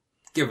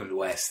 Give him the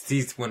West.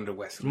 He's one of the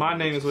West. My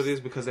name is what it is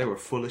because they were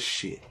full of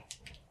shit.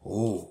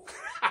 Ooh.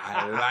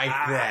 I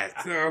like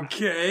that.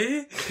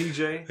 Okay.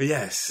 PJ?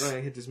 Yes. Go ahead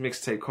and hit this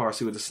mixtape car,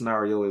 see what the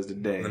scenario is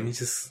today. Let me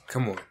just,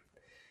 come on.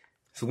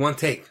 So one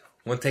take.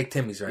 One take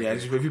Timmy's right Yeah,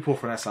 here. if you pull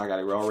from that side, I got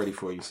it all ready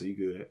for you, so you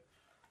good.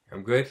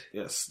 I'm good?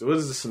 Yes. What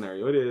is the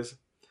scenario? It is...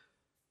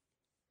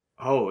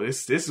 Oh,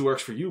 this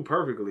works for you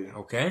perfectly.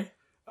 Okay.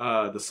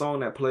 The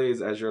song that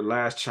plays as your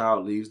last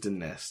child leaves the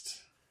nest.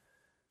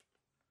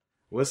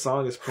 What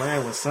song is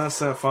playing when Son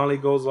finally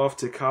goes off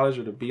to college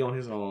or to be on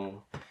his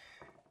own?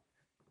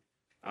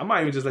 I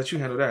might even just let you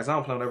handle that, because I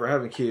don't plan on ever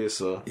having kids,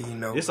 so... You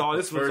know, this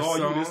was all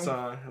you this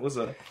time. What's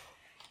up?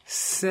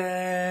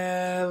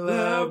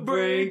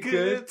 Celebrate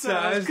good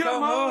times.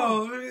 Come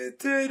on.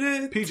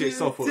 PJ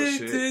so full of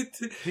shit.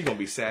 He gonna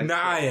be sad.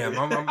 Nah, I am.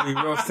 I'm gonna be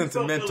real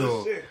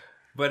sentimental. So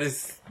but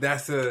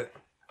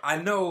I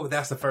know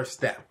that's the first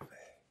step.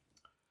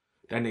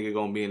 That nigga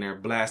gonna be in there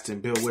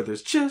blasting Bill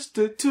Withers. Just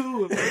the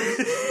two of us.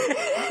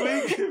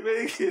 We can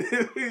make it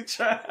if we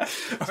try.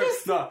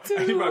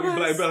 He might be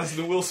Black Balance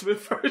the Will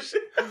Smith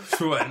version.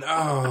 Which one?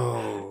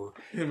 Oh.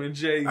 Him and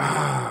Jay.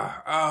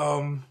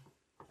 How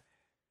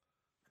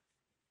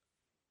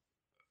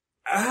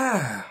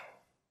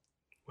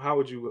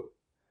would you...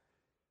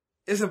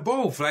 It's a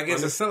both. Like,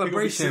 it's a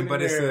celebration,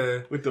 but it's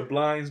a... With the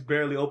blinds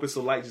barely open,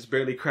 so light just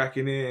barely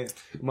cracking in.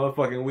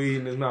 Motherfucking weed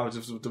in his mouth,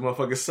 just with the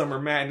motherfucking Summer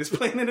Madness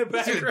playing in the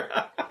background.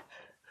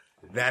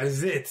 That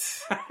is it.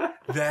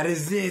 That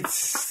is it.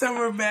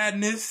 Summer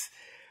Madness.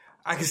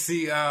 I can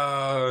see,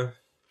 the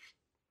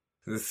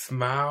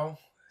Smile.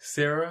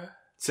 Sarah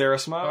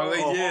Smile?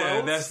 Oh,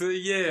 yeah. That's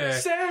it, yeah.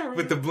 Sarah.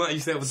 With the blunt, you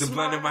said with the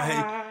blunt in my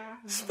head.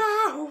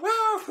 Smile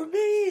wow for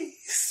me,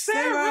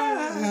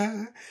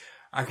 Sarah.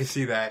 I can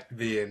see that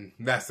being,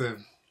 that's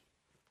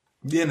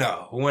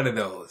one of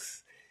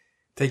those.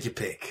 Take your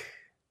pick.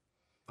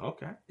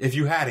 Okay. If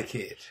you had a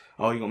kid.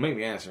 Oh, you gonna make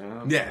me answer,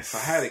 huh? Yes.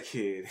 If I had a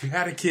kid. If you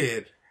had a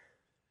kid.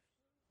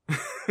 That's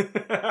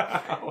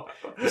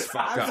fucked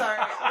up. I'm sorry.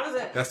 I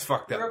wasn't... That's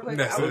fucked up. Real quick,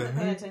 I wasn't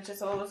paying attention,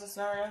 so what was the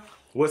scenario?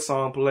 What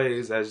song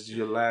plays as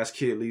your last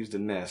kid leaves the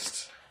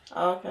nest?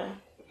 Oh, okay.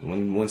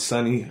 When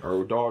Sonny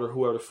or daughter,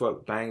 whoever the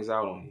fuck, bangs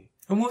out on you.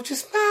 And won't you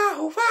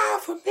smile wow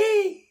for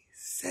me,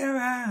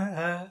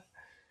 Sarah?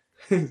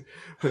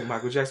 Like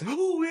Michael Jackson,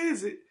 who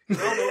is it? I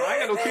don't know. I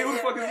ain't got no kid. Who the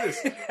fuck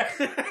is this?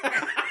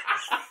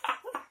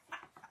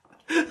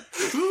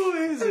 Who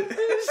is it?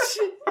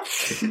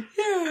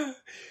 Yeah.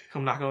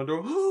 I'm knocking on the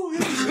door. Who is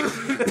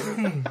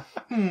it?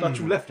 Thought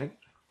you left, nigga.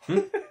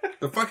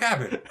 The fuck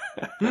happened?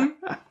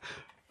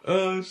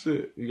 Oh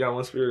shit! You got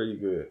one spirit. You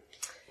good?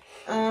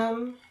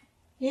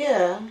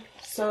 Yeah.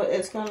 So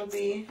it's gonna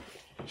be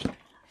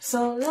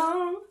so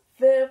long,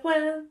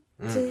 farewell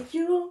to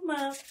you,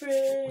 my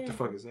friend. What the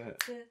fuck is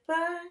that?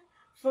 Goodbye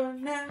for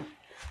now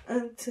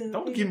until.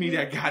 Don't give me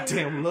that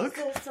goddamn look.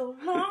 So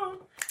long,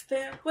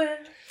 farewell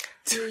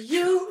to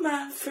you,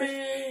 my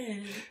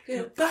friend.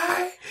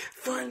 Goodbye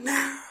for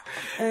now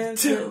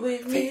until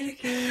we meet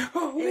again.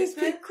 Oh, it's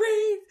been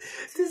great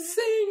to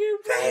see you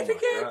play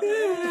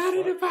together out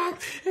of the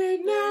box,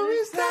 and now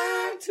it's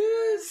time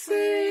to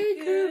say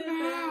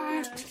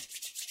goodbye.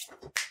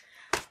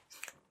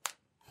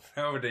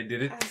 However they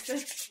did it.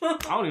 I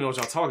don't even know what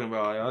y'all talking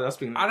about. Y'all. That's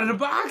been Out of the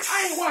box.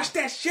 I ain't watched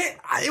that shit.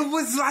 It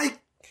was like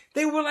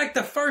they were like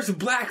the first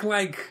black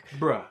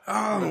bruh.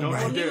 Oh my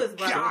god!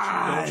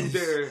 Don't you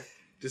dare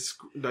just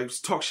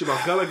talk shit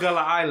about Gullah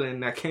Gullah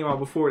Island that came out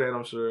before that.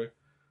 I'm sure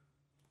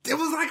it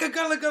was like a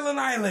Gullah Gullah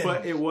Island,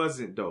 but it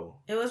wasn't though.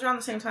 It was around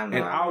the same time.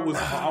 And I was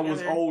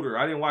older.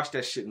 I didn't watch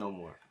that shit no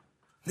more.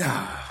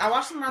 I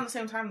watched them around the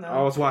same time, though.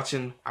 I was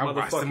watching. I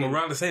watched them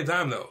around the same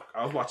time, though.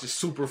 I was watching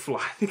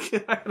Superfly.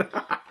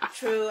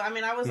 True. I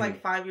mean, I was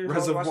like 5 years old.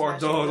 Reservoir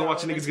Dogs. I'm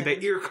watching niggas get their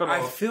ear cut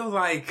off. I feel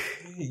like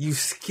you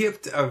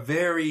skipped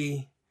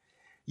the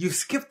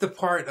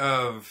part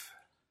of,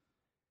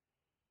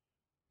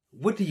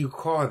 what do you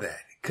call that?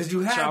 Because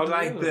you had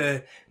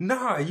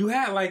you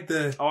had like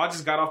the. Oh, I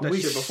just got off that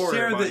shit before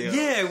everybody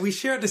else. We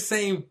shared the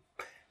same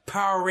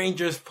Power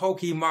Rangers,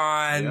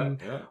 Pokemon,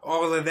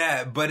 all of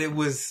that, but it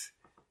was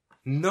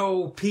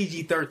no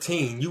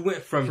PG-13. You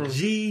went from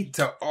G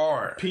to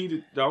R.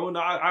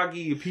 I'll give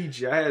you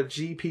PG. I had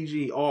G,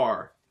 PG,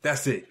 R.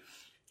 That's it.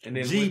 And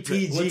then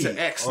GPG went to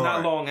X R.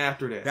 not long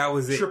after that. That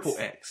was it. Triple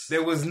X.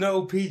 There was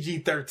no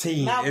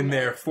PG-13 in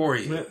there for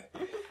you.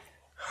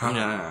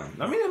 Nah,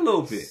 I mean a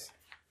little bit.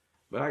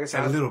 But like I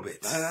said, a little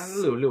bit. A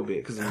little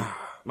bit. Because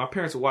my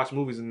parents would watch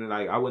movies and then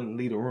like I wouldn't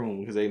leave the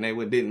room because they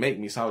didn't make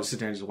me. So I would sit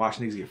there and just watch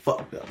niggas get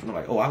fucked up. And I'm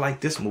like, oh, I like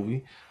this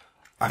movie.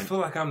 I feel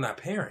like I'm not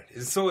parent.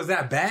 So is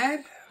that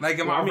bad? Like,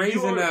 am I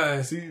raising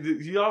a... See,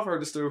 y'all have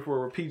heard the story before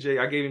where PJ,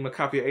 I gave him a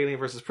copy of Alien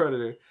vs.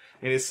 Predator,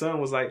 and his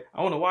son was like,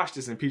 I want to watch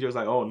this, and PJ was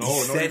like, oh, no, he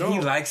no, said you don't. He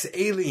likes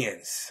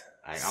aliens.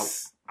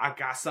 I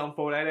got something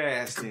for that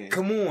ass then.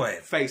 Come on.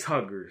 Face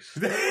huggers.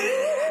 Winds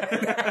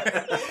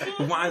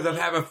up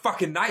having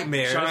fucking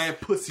nightmares.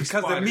 Giant pussy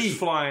because of me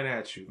flying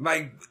at you.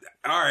 Like,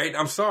 alright,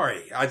 I'm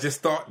sorry. I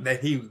just thought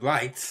that he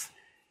liked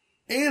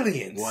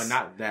aliens. Well,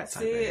 not that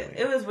type of alien.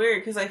 It was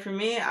weird because, like, for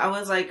me, I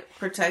was like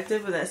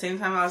protective, but at the same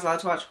time, I was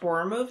allowed to watch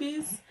horror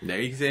movies. There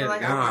you go. So,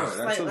 like, I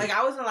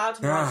wasn't allowed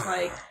to watch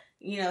like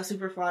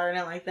Superfly or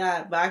nothing like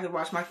that, but I could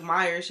watch Michael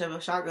Myers shove a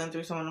shotgun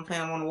through someone and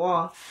plant him on the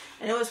wall.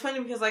 And it was funny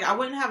because, like, I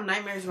wouldn't have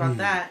nightmares about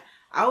that.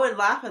 I would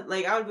laugh at,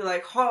 like, I would be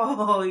like,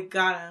 oh, he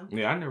got him.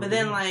 Yeah, I never. But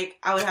then, like,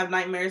 I would have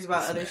nightmares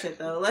about other shit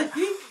though. Like,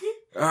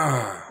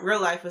 real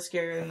life was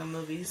scarier than the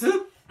movies.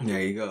 There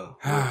you go.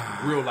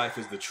 Real life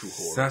is the true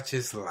horror. Such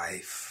is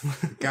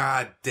life.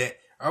 God damn.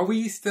 Are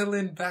we still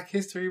in Black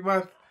History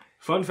Month?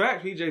 Fun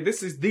fact, PJ,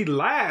 this is the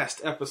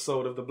last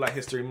episode of the Black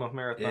History Month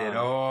Marathon. It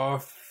all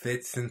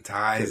fits and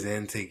ties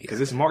in together. Because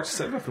it's March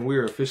 7th and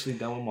we're officially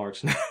done with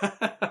March now.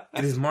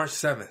 It is March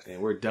 7th.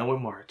 And we're done with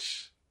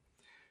March.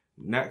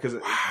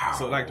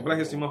 So like the Black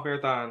History Month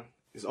Marathon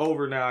is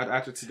over now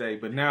after today,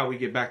 but now we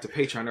get back to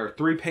Patreon. There are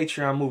 3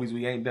 Patreon movies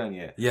we ain't done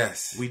yet.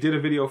 Yes. We did a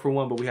video for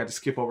one, but we had to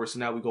skip over, so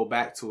now we go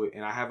back to it,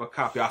 and I have a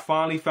copy. I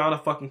finally found a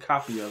fucking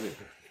copy of it,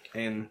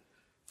 and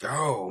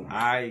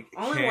I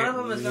only one of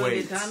them is going to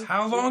get done.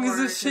 How long is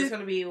this shit? It's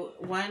going to be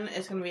one.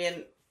 It's going to be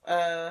in.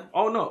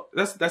 Oh no,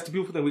 that's the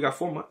beautiful thing. We got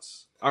 4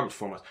 months.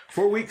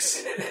 4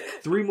 weeks,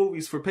 3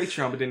 movies for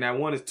Patreon, but then that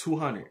one is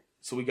 200.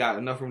 So we got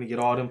enough room to get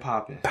all them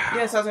popping.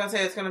 Yes, I was going to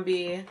say it's going to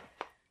be.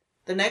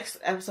 The next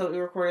episode we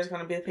record is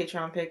going to be the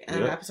Patreon pick,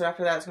 and the episode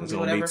after that is going to be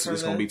whatever. It's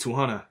going to be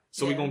 200.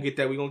 So we're going to get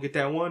that. We're going to get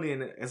that one in.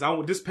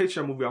 This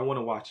Patreon movie, I want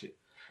to watch it.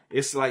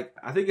 It's like,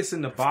 I think it's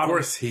in the bottom. Of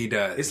course he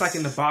does. It's like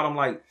in the bottom,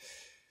 like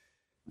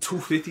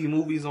 250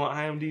 movies on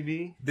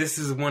IMDb. This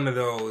is one of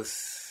those.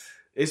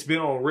 It's been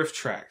on Riff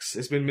Tracks.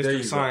 It's been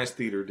Mystery Science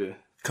Theater.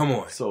 Come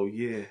on. So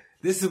yeah.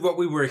 This is what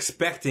we were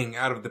expecting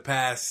out of the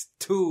past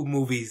 2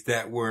 movies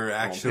that were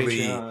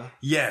actually...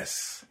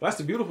 Yes. But that's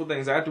the beautiful thing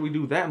is after we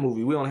do that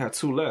movie, we only have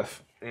 2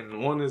 left.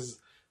 And one is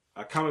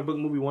a comic book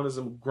movie, one is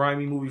a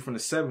grimy movie from the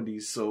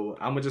 70s. So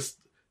I'm going to just...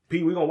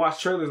 we're going to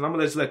watch trailers and I'm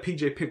going to let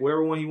PJ pick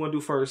whatever one he want to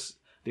do first.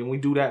 Then we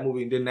do that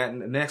movie and then that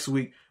next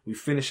week we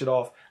finish it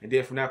off. And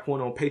then from that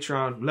point on,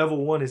 Patreon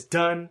level 1 is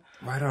done.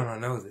 Why don't I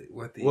know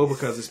that? Well,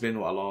 because it's been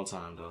a long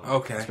time though.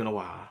 Okay. It's been a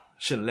while.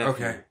 Shouldn't have left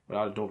you, but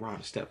I don't rhyme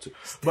to step 2.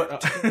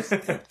 But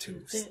step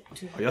 2.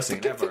 Oh, y'all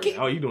singing that version?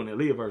 Oh, you doing the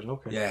Leah version?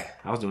 Okay. Yeah,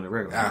 I was doing the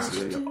regular.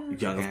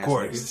 Young of ass,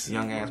 course,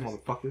 young ass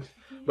motherfuckers.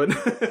 But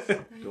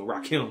don't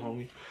rock him,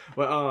 homie.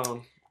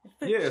 But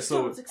yeah.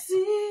 So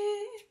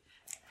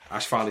I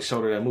finally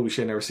showed her that movie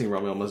she had never seen.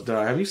 Romeo Must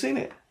Die. Have you seen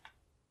it?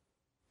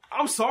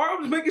 I'm sorry,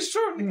 I'm just making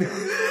sure.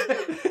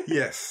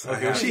 Yes.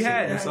 Okay, she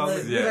had. So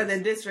the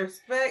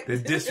disrespect. The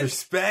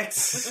disrespect.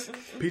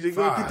 PJ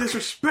gonna get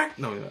disrespect.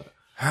 No, yeah.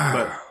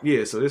 But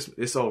yeah, so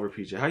it's over,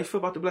 PJ. How you feel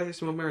about the Black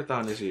History Month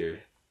Marathon this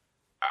year?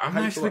 I'm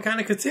actually kind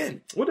of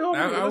content. What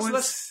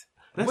let's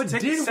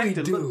take a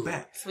second to look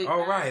back.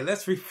 All right,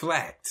 let's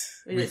reflect.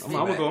 I'm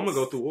gonna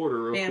go through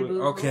order real quick.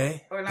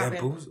 Okay. Or not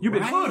Bamboozle. You've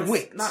been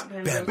hoodwinked. Not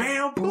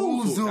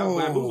Bamboozle.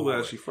 Bamboozle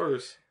was actually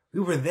first.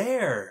 We were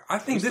there. I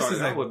think this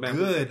is a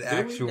good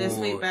actual. Then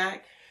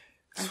Sweetback.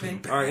 I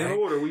think. All right, in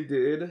order we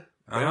did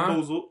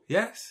Bamboozle.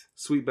 Yes.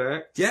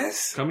 Sweetback.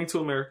 Yes. Coming to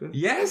America.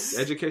 Yes.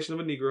 Education of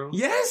a Negro.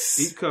 Yes.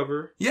 Deep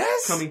Cover.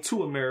 Yes. Coming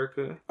to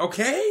America.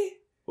 Okay.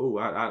 Oh,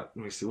 let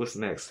me see. What's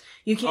next?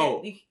 You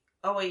can't.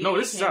 Oh wait. No,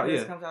 this is out.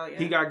 Yeah. Comes out, yeah.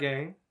 He Got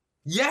Game.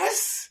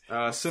 Yes.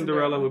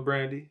 Cinderella with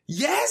Brandy.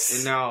 Yes.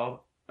 And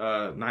now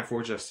Night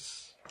for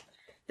Justice.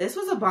 This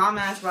was a bomb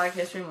ass Black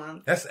History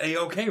Month. That's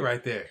a-okay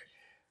right there.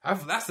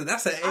 That's a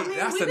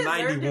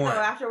 91. Though,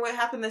 after what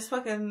happened this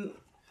fucking.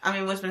 I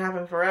mean, what's been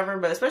happening forever,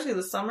 but especially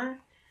this summer.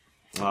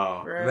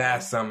 Oh,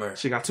 last summer.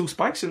 She got 2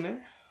 spikes in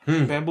there.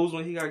 Bamboozle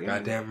when He Got Game.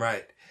 Goddamn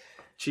right.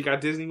 She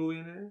got Disney movie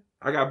in there.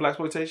 I got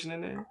blaxploitation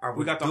in there.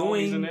 We got the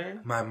homies in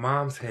there. My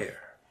mom's hair.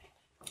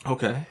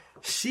 Okay.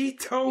 She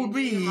told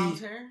me. Your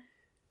mom's hair?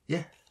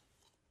 Yeah.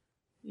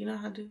 You know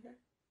how to do that?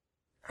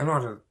 I know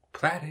how to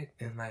plait it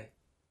and like,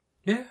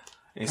 yeah.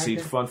 And see,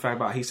 fun fact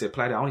about he said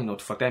plait it. I don't even know what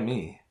the fuck that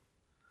mean.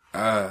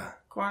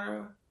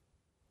 Cornrow?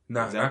 No,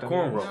 not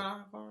cornrow.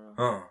 No,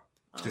 cornrow.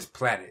 Just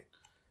plait it.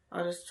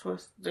 Oh, just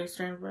twist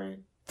 3-strand braid.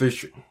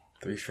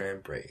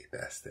 3-strand braid.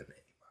 That's the name.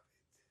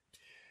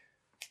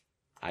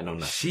 I know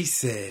nothing. She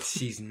said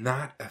she's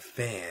not a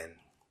fan.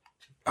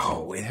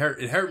 Oh, it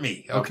hurt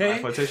me. Okay.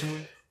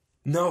 Blaxploitation?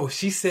 No,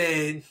 she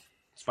said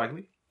Spike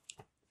Lee.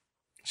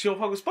 She don't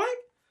fuck with Spike?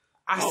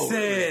 I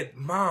said,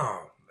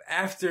 Mom,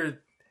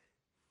 after,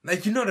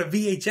 like, you know the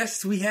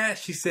VHS we had?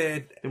 She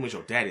said, them was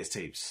your daddy's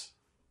tapes.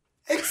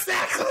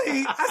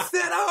 Exactly. I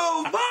said,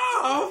 oh,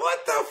 Mom,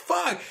 what the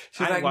fuck?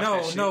 She's like,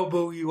 no,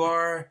 boo, you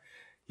are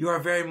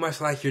very much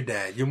like your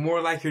dad. You're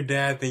more like your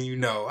dad than you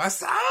know. I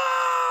said,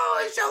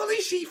 it's only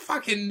she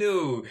fucking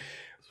knew.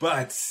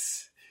 But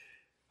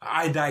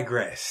I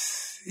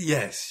digress.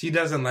 Yes, she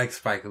doesn't like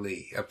Spike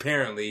Lee,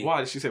 apparently. Why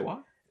did she say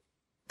what?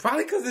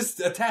 Probably because it's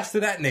attached to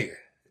that nigga.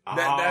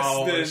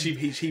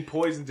 He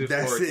poisoned it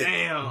that's for it.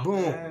 Damn.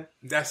 Boom. Man.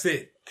 That's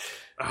it.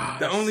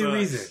 The only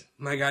reason.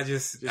 Like, I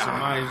just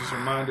a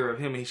reminder of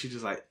him, and she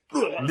just like,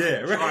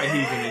 yeah,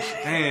 right.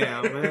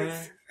 Damn,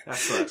 man. That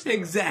sucks.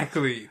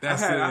 Exactly. I've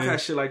had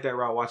shit like that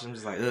where I watch them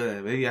just like,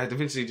 maybe I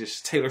eventually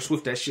just Taylor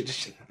Swift that shit. Just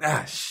shake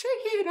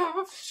it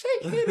off.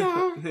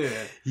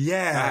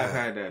 Yeah. I have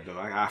had that though.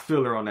 I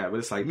feel her on that, but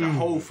it's like the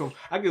whole film.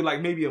 I give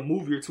like maybe a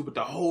movie or two, but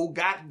the whole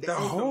goddamn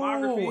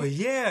filmography.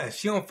 Yeah,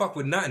 she don't fuck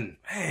with nothing.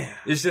 Man,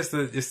 it's just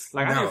it's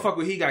like I didn't fuck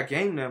with He Got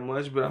Game that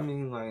much, but I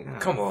mean like,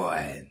 come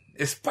on,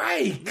 it's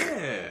Spike.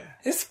 Yeah,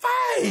 it's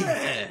Spike.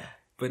 Yeah.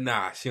 But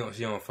nah, she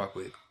don't fuck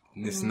with.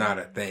 It's not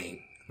a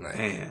thing. Like,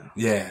 damn.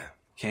 Yeah.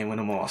 Can't win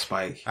them all,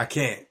 Spike. I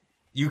can't.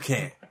 You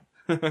can't.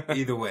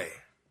 Either way.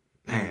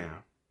 Damn.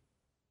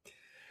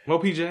 Well,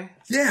 PJ.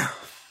 Yeah.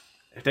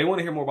 If they want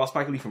to hear more about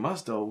Spike Lee from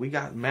us, though, we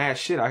got mad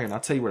shit out here, and I'll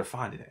tell you where to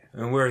find it at.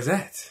 And where is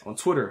that? On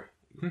Twitter.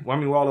 Well, I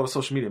mean, we're all over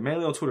social media.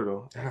 Mainly on Twitter,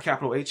 though.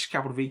 Capital H,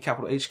 capital V,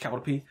 capital H, capital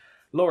P,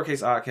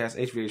 lowercase oddcast,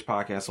 HVH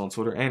podcast on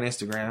Twitter and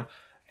Instagram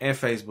and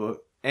Facebook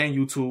and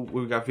YouTube,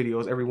 where we got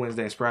videos every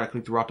Wednesday and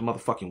sporadically throughout the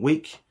motherfucking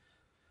week.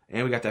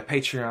 And we got that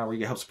Patreon where you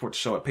can help support the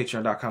show at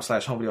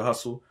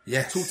patreon.com/homevideohustle.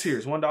 Yes. 2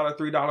 tiers, $1,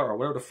 $3, or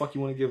whatever the fuck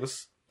you want to give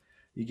us.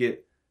 You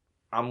get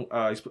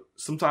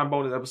sometime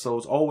bonus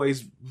episodes,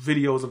 always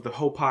videos of the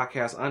whole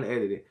podcast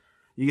unedited.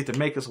 You get to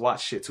make us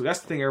watch shit too. That's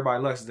the thing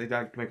everybody likes is they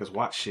like to make us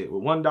watch shit.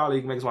 With $1,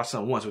 you can make us watch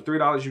something once. With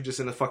 $3, you just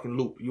in a fucking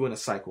loop. You in a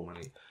cycle,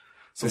 money.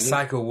 So the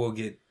cycle will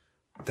get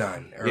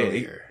done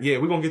earlier. Yeah,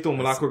 we're gonna get through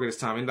them a lot quicker this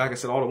time. And like I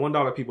said, all the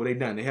 $1 people, they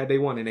done. They had day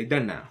one and they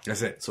done now.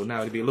 That's it. So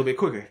now it'll be a little bit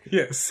quicker.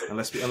 Yes.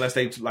 Unless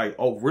they like,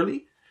 oh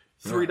really?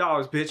 $3,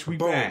 bitch. We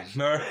boom. back.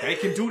 No. They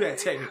can do that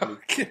technically.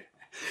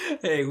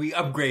 Hey, we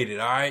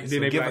upgraded, all right? So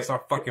give us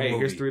our fucking movie.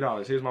 Here's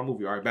 $3. Here's my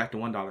movie. All right, back to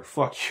 $1.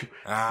 Fuck you.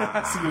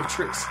 See your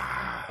tricks.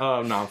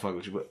 I'm fucking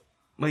with you,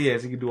 but yeah,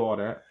 so you can do all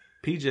that.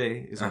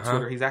 PJ is on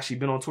Twitter. He's actually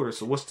been on Twitter.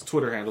 So what's the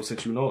Twitter handle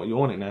since you know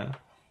you're on it now?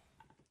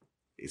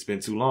 It's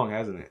been too long,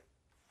 hasn't it?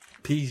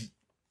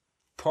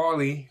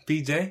 Paulie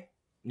PJ.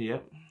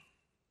 Yep.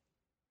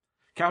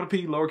 Capital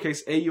P,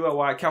 lowercase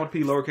AULY, capital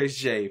P, lowercase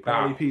J.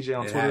 Paulie PJ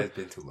on Twitter. It has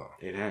been too long.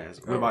 It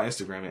has. What about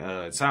Instagram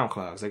and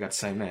SoundCloud? They got the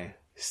same name.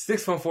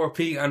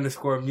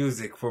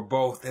 614P_music for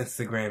both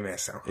Instagram and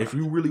SoundCloud. If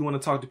you really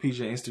want to talk to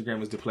PJ,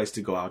 Instagram is the place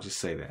to go. I'll just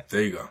say that.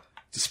 There you go.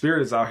 The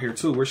Spirit is out here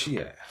too. Where's she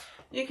at?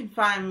 You can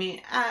find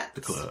me at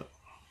the club.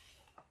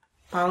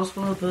 Bottles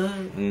full of bug.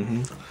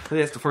 Mm-hmm.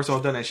 That's the first time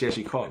I've done that. She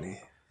actually caught me.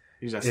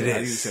 I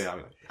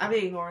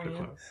be ignoring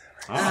you.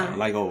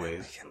 Like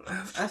always.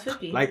 That's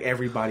 50. Like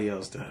everybody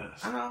else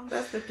does. I know,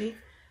 that's 50.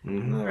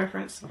 Another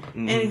reference.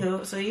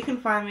 Anywho, so you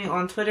can find me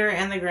on Twitter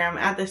and the gram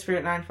at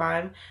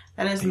thespirit95.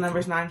 That is the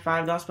numbers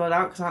 95. Don't spell it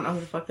out because I don't know who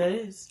the fuck that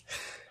is.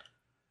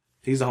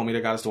 He's the homie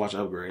that got us to watch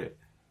Upgrade.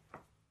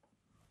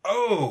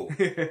 Oh!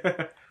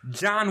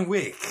 John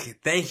Wick.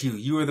 Thank you.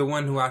 You were the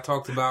one who I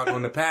talked about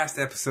on the past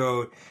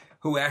episode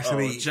who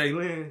actually...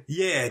 Jalen?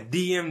 Yeah,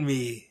 DM'd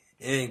me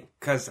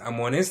because I'm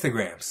on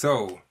Instagram.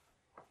 So,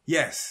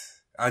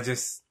 yes,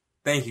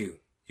 thank you.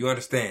 You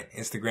understand.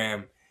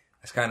 Instagram,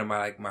 that's kind of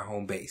my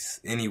home base.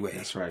 Anyway.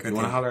 That's right. You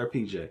want to holler at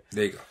PJ.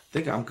 There you go. I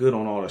think I'm good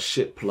on all the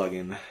shit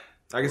plugging.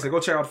 Like I said,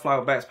 go check out the Fly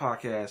with Bats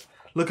podcast.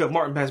 Look up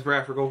Martin Bass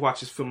Bradford. Go watch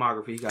his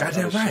filmography.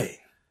 Goddamn right. Shit.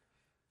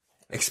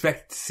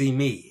 Expect to see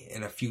me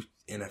in a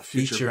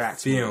feature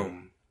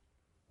film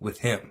with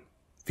him.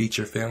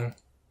 Feature film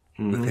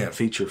with him.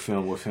 Feature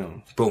film with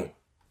him. Boom.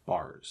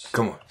 Bars.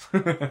 Come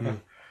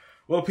on.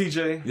 Well,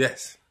 PJ.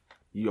 Yes.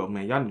 Yo,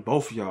 man,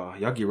 both of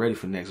y'all get ready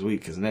for next week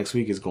because next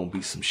week is gonna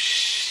be some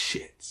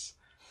shits.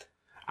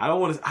 I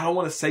don't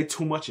want to say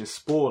too much and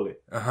spoil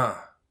it.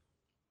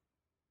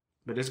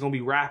 But there's gonna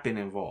be rapping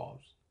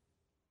involved,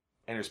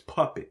 and there's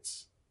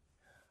puppets.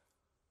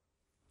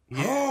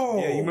 Yeah. Oh!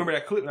 Yeah, you remember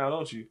that clip now,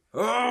 don't you?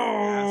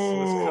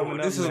 Oh!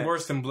 This is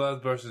worse than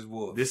Bloods versus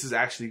Wolves. This is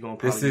actually going to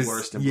probably be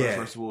worse than Bloods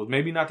versus Wolves.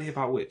 Maybe not the Hip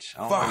Hop Witch.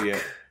 I don't know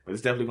yet. But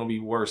it's definitely going to be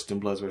worse than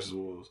Bloods versus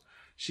Wolves.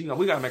 We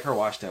got to make her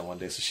watch that one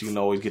day so she can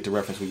always get the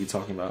reference we be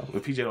talking about.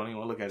 But PJ don't even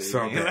want to look at it.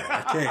 So bad.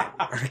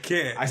 I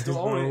can't. I still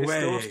own it. It's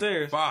still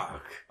upstairs.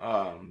 Fuck.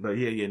 But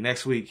yeah.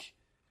 Next week,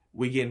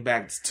 we getting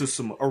back to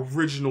some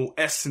original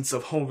essence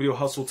of home video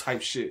hustle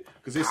type shit.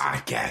 Because this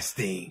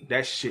podcasting.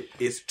 That shit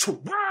is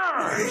trash.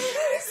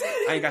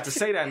 I ain't got to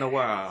say that in a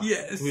while.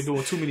 Yes. We're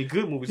doing too many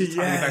good movies. It's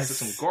time to get back to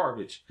some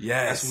garbage.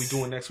 Yes. That's what we're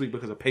doing next week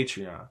because of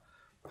Patreon.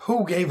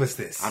 Who gave us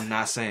this? I'm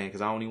not saying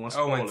because I don't even want to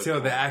spoil it.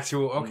 Until the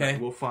actual, okay.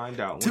 We'll find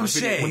out.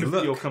 Touche. When the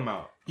video come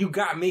out. You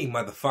got me,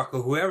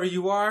 motherfucker. Whoever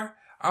you are,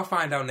 I'll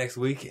find out next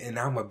week and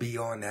I'm going to be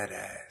on that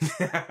ass.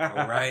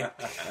 All right?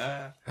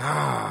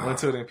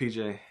 Until then,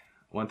 PJ,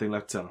 one thing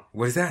left to tell.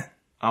 What is that?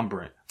 I'm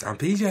Brent. I'm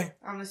PJ.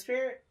 I'm the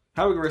Spirit.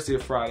 Have a good rest of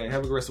your Friday.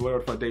 Have a good rest of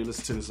whatever day you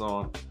listen to this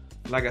on.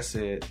 Like I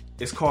said,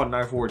 it's called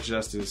Knife War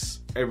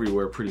Justice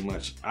everywhere pretty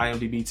much.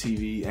 IMDb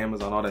TV,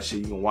 Amazon, all that shit,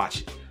 you can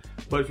watch it.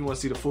 But if you want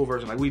to see the full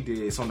version like we did,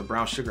 it's on the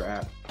Brown Sugar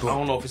app. I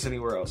don't know if it's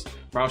anywhere else.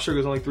 Brown Sugar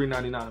is only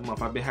 $3.99 a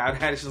month. I've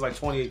had it since like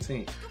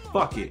 2018.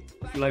 Fuck it.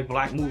 If you like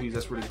black movies,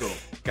 that's where to go.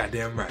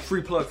 Goddamn right.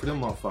 Free plug for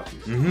them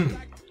motherfuckers.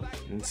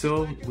 Mm-hmm.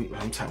 Until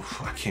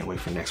I can't wait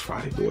for next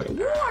Friday, boy.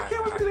 I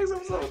can't wait for the next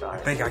episode. I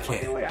think I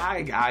can.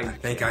 I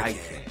think I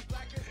can.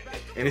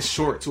 And it's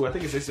short too. I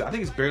think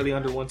it's barely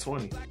under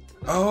 120.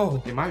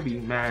 Oh, it might be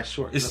mad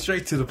short. It's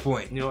straight to the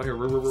point. You know, here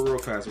real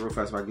fast. If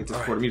I get to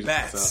before the music.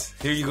 That's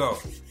here you go.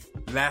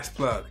 Last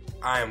plug.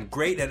 I am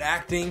great at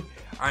acting.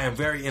 I am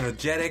very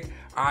energetic.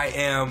 I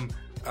am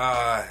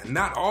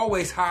not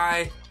always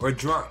high or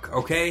drunk,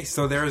 okay?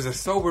 So there is a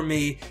sober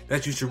me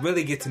that you should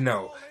really get to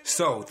know.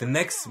 So the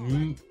next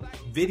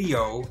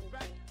video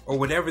or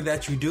whatever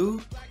that you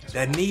do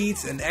that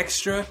needs an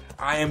extra,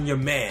 I am your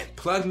man.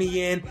 Plug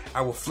me in.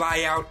 I will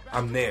fly out.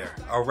 I'm there.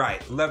 All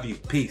right. Love you.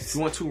 Peace. If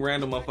you want two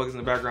random motherfuckers in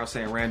the background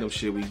saying random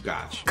shit, we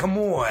got you. Come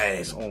on.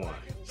 It's on.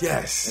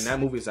 Yes. And that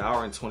movie is 1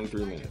 hour and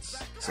 23 minutes.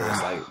 So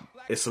it's like,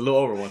 it's a little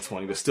over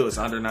 120, but still it's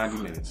under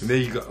 90 minutes. There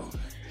you go.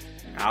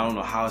 I don't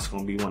know how it's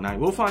going to be 190.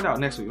 We'll find out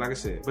next week, like I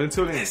said. But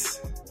until then,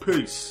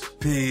 peace.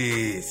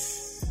 Peace.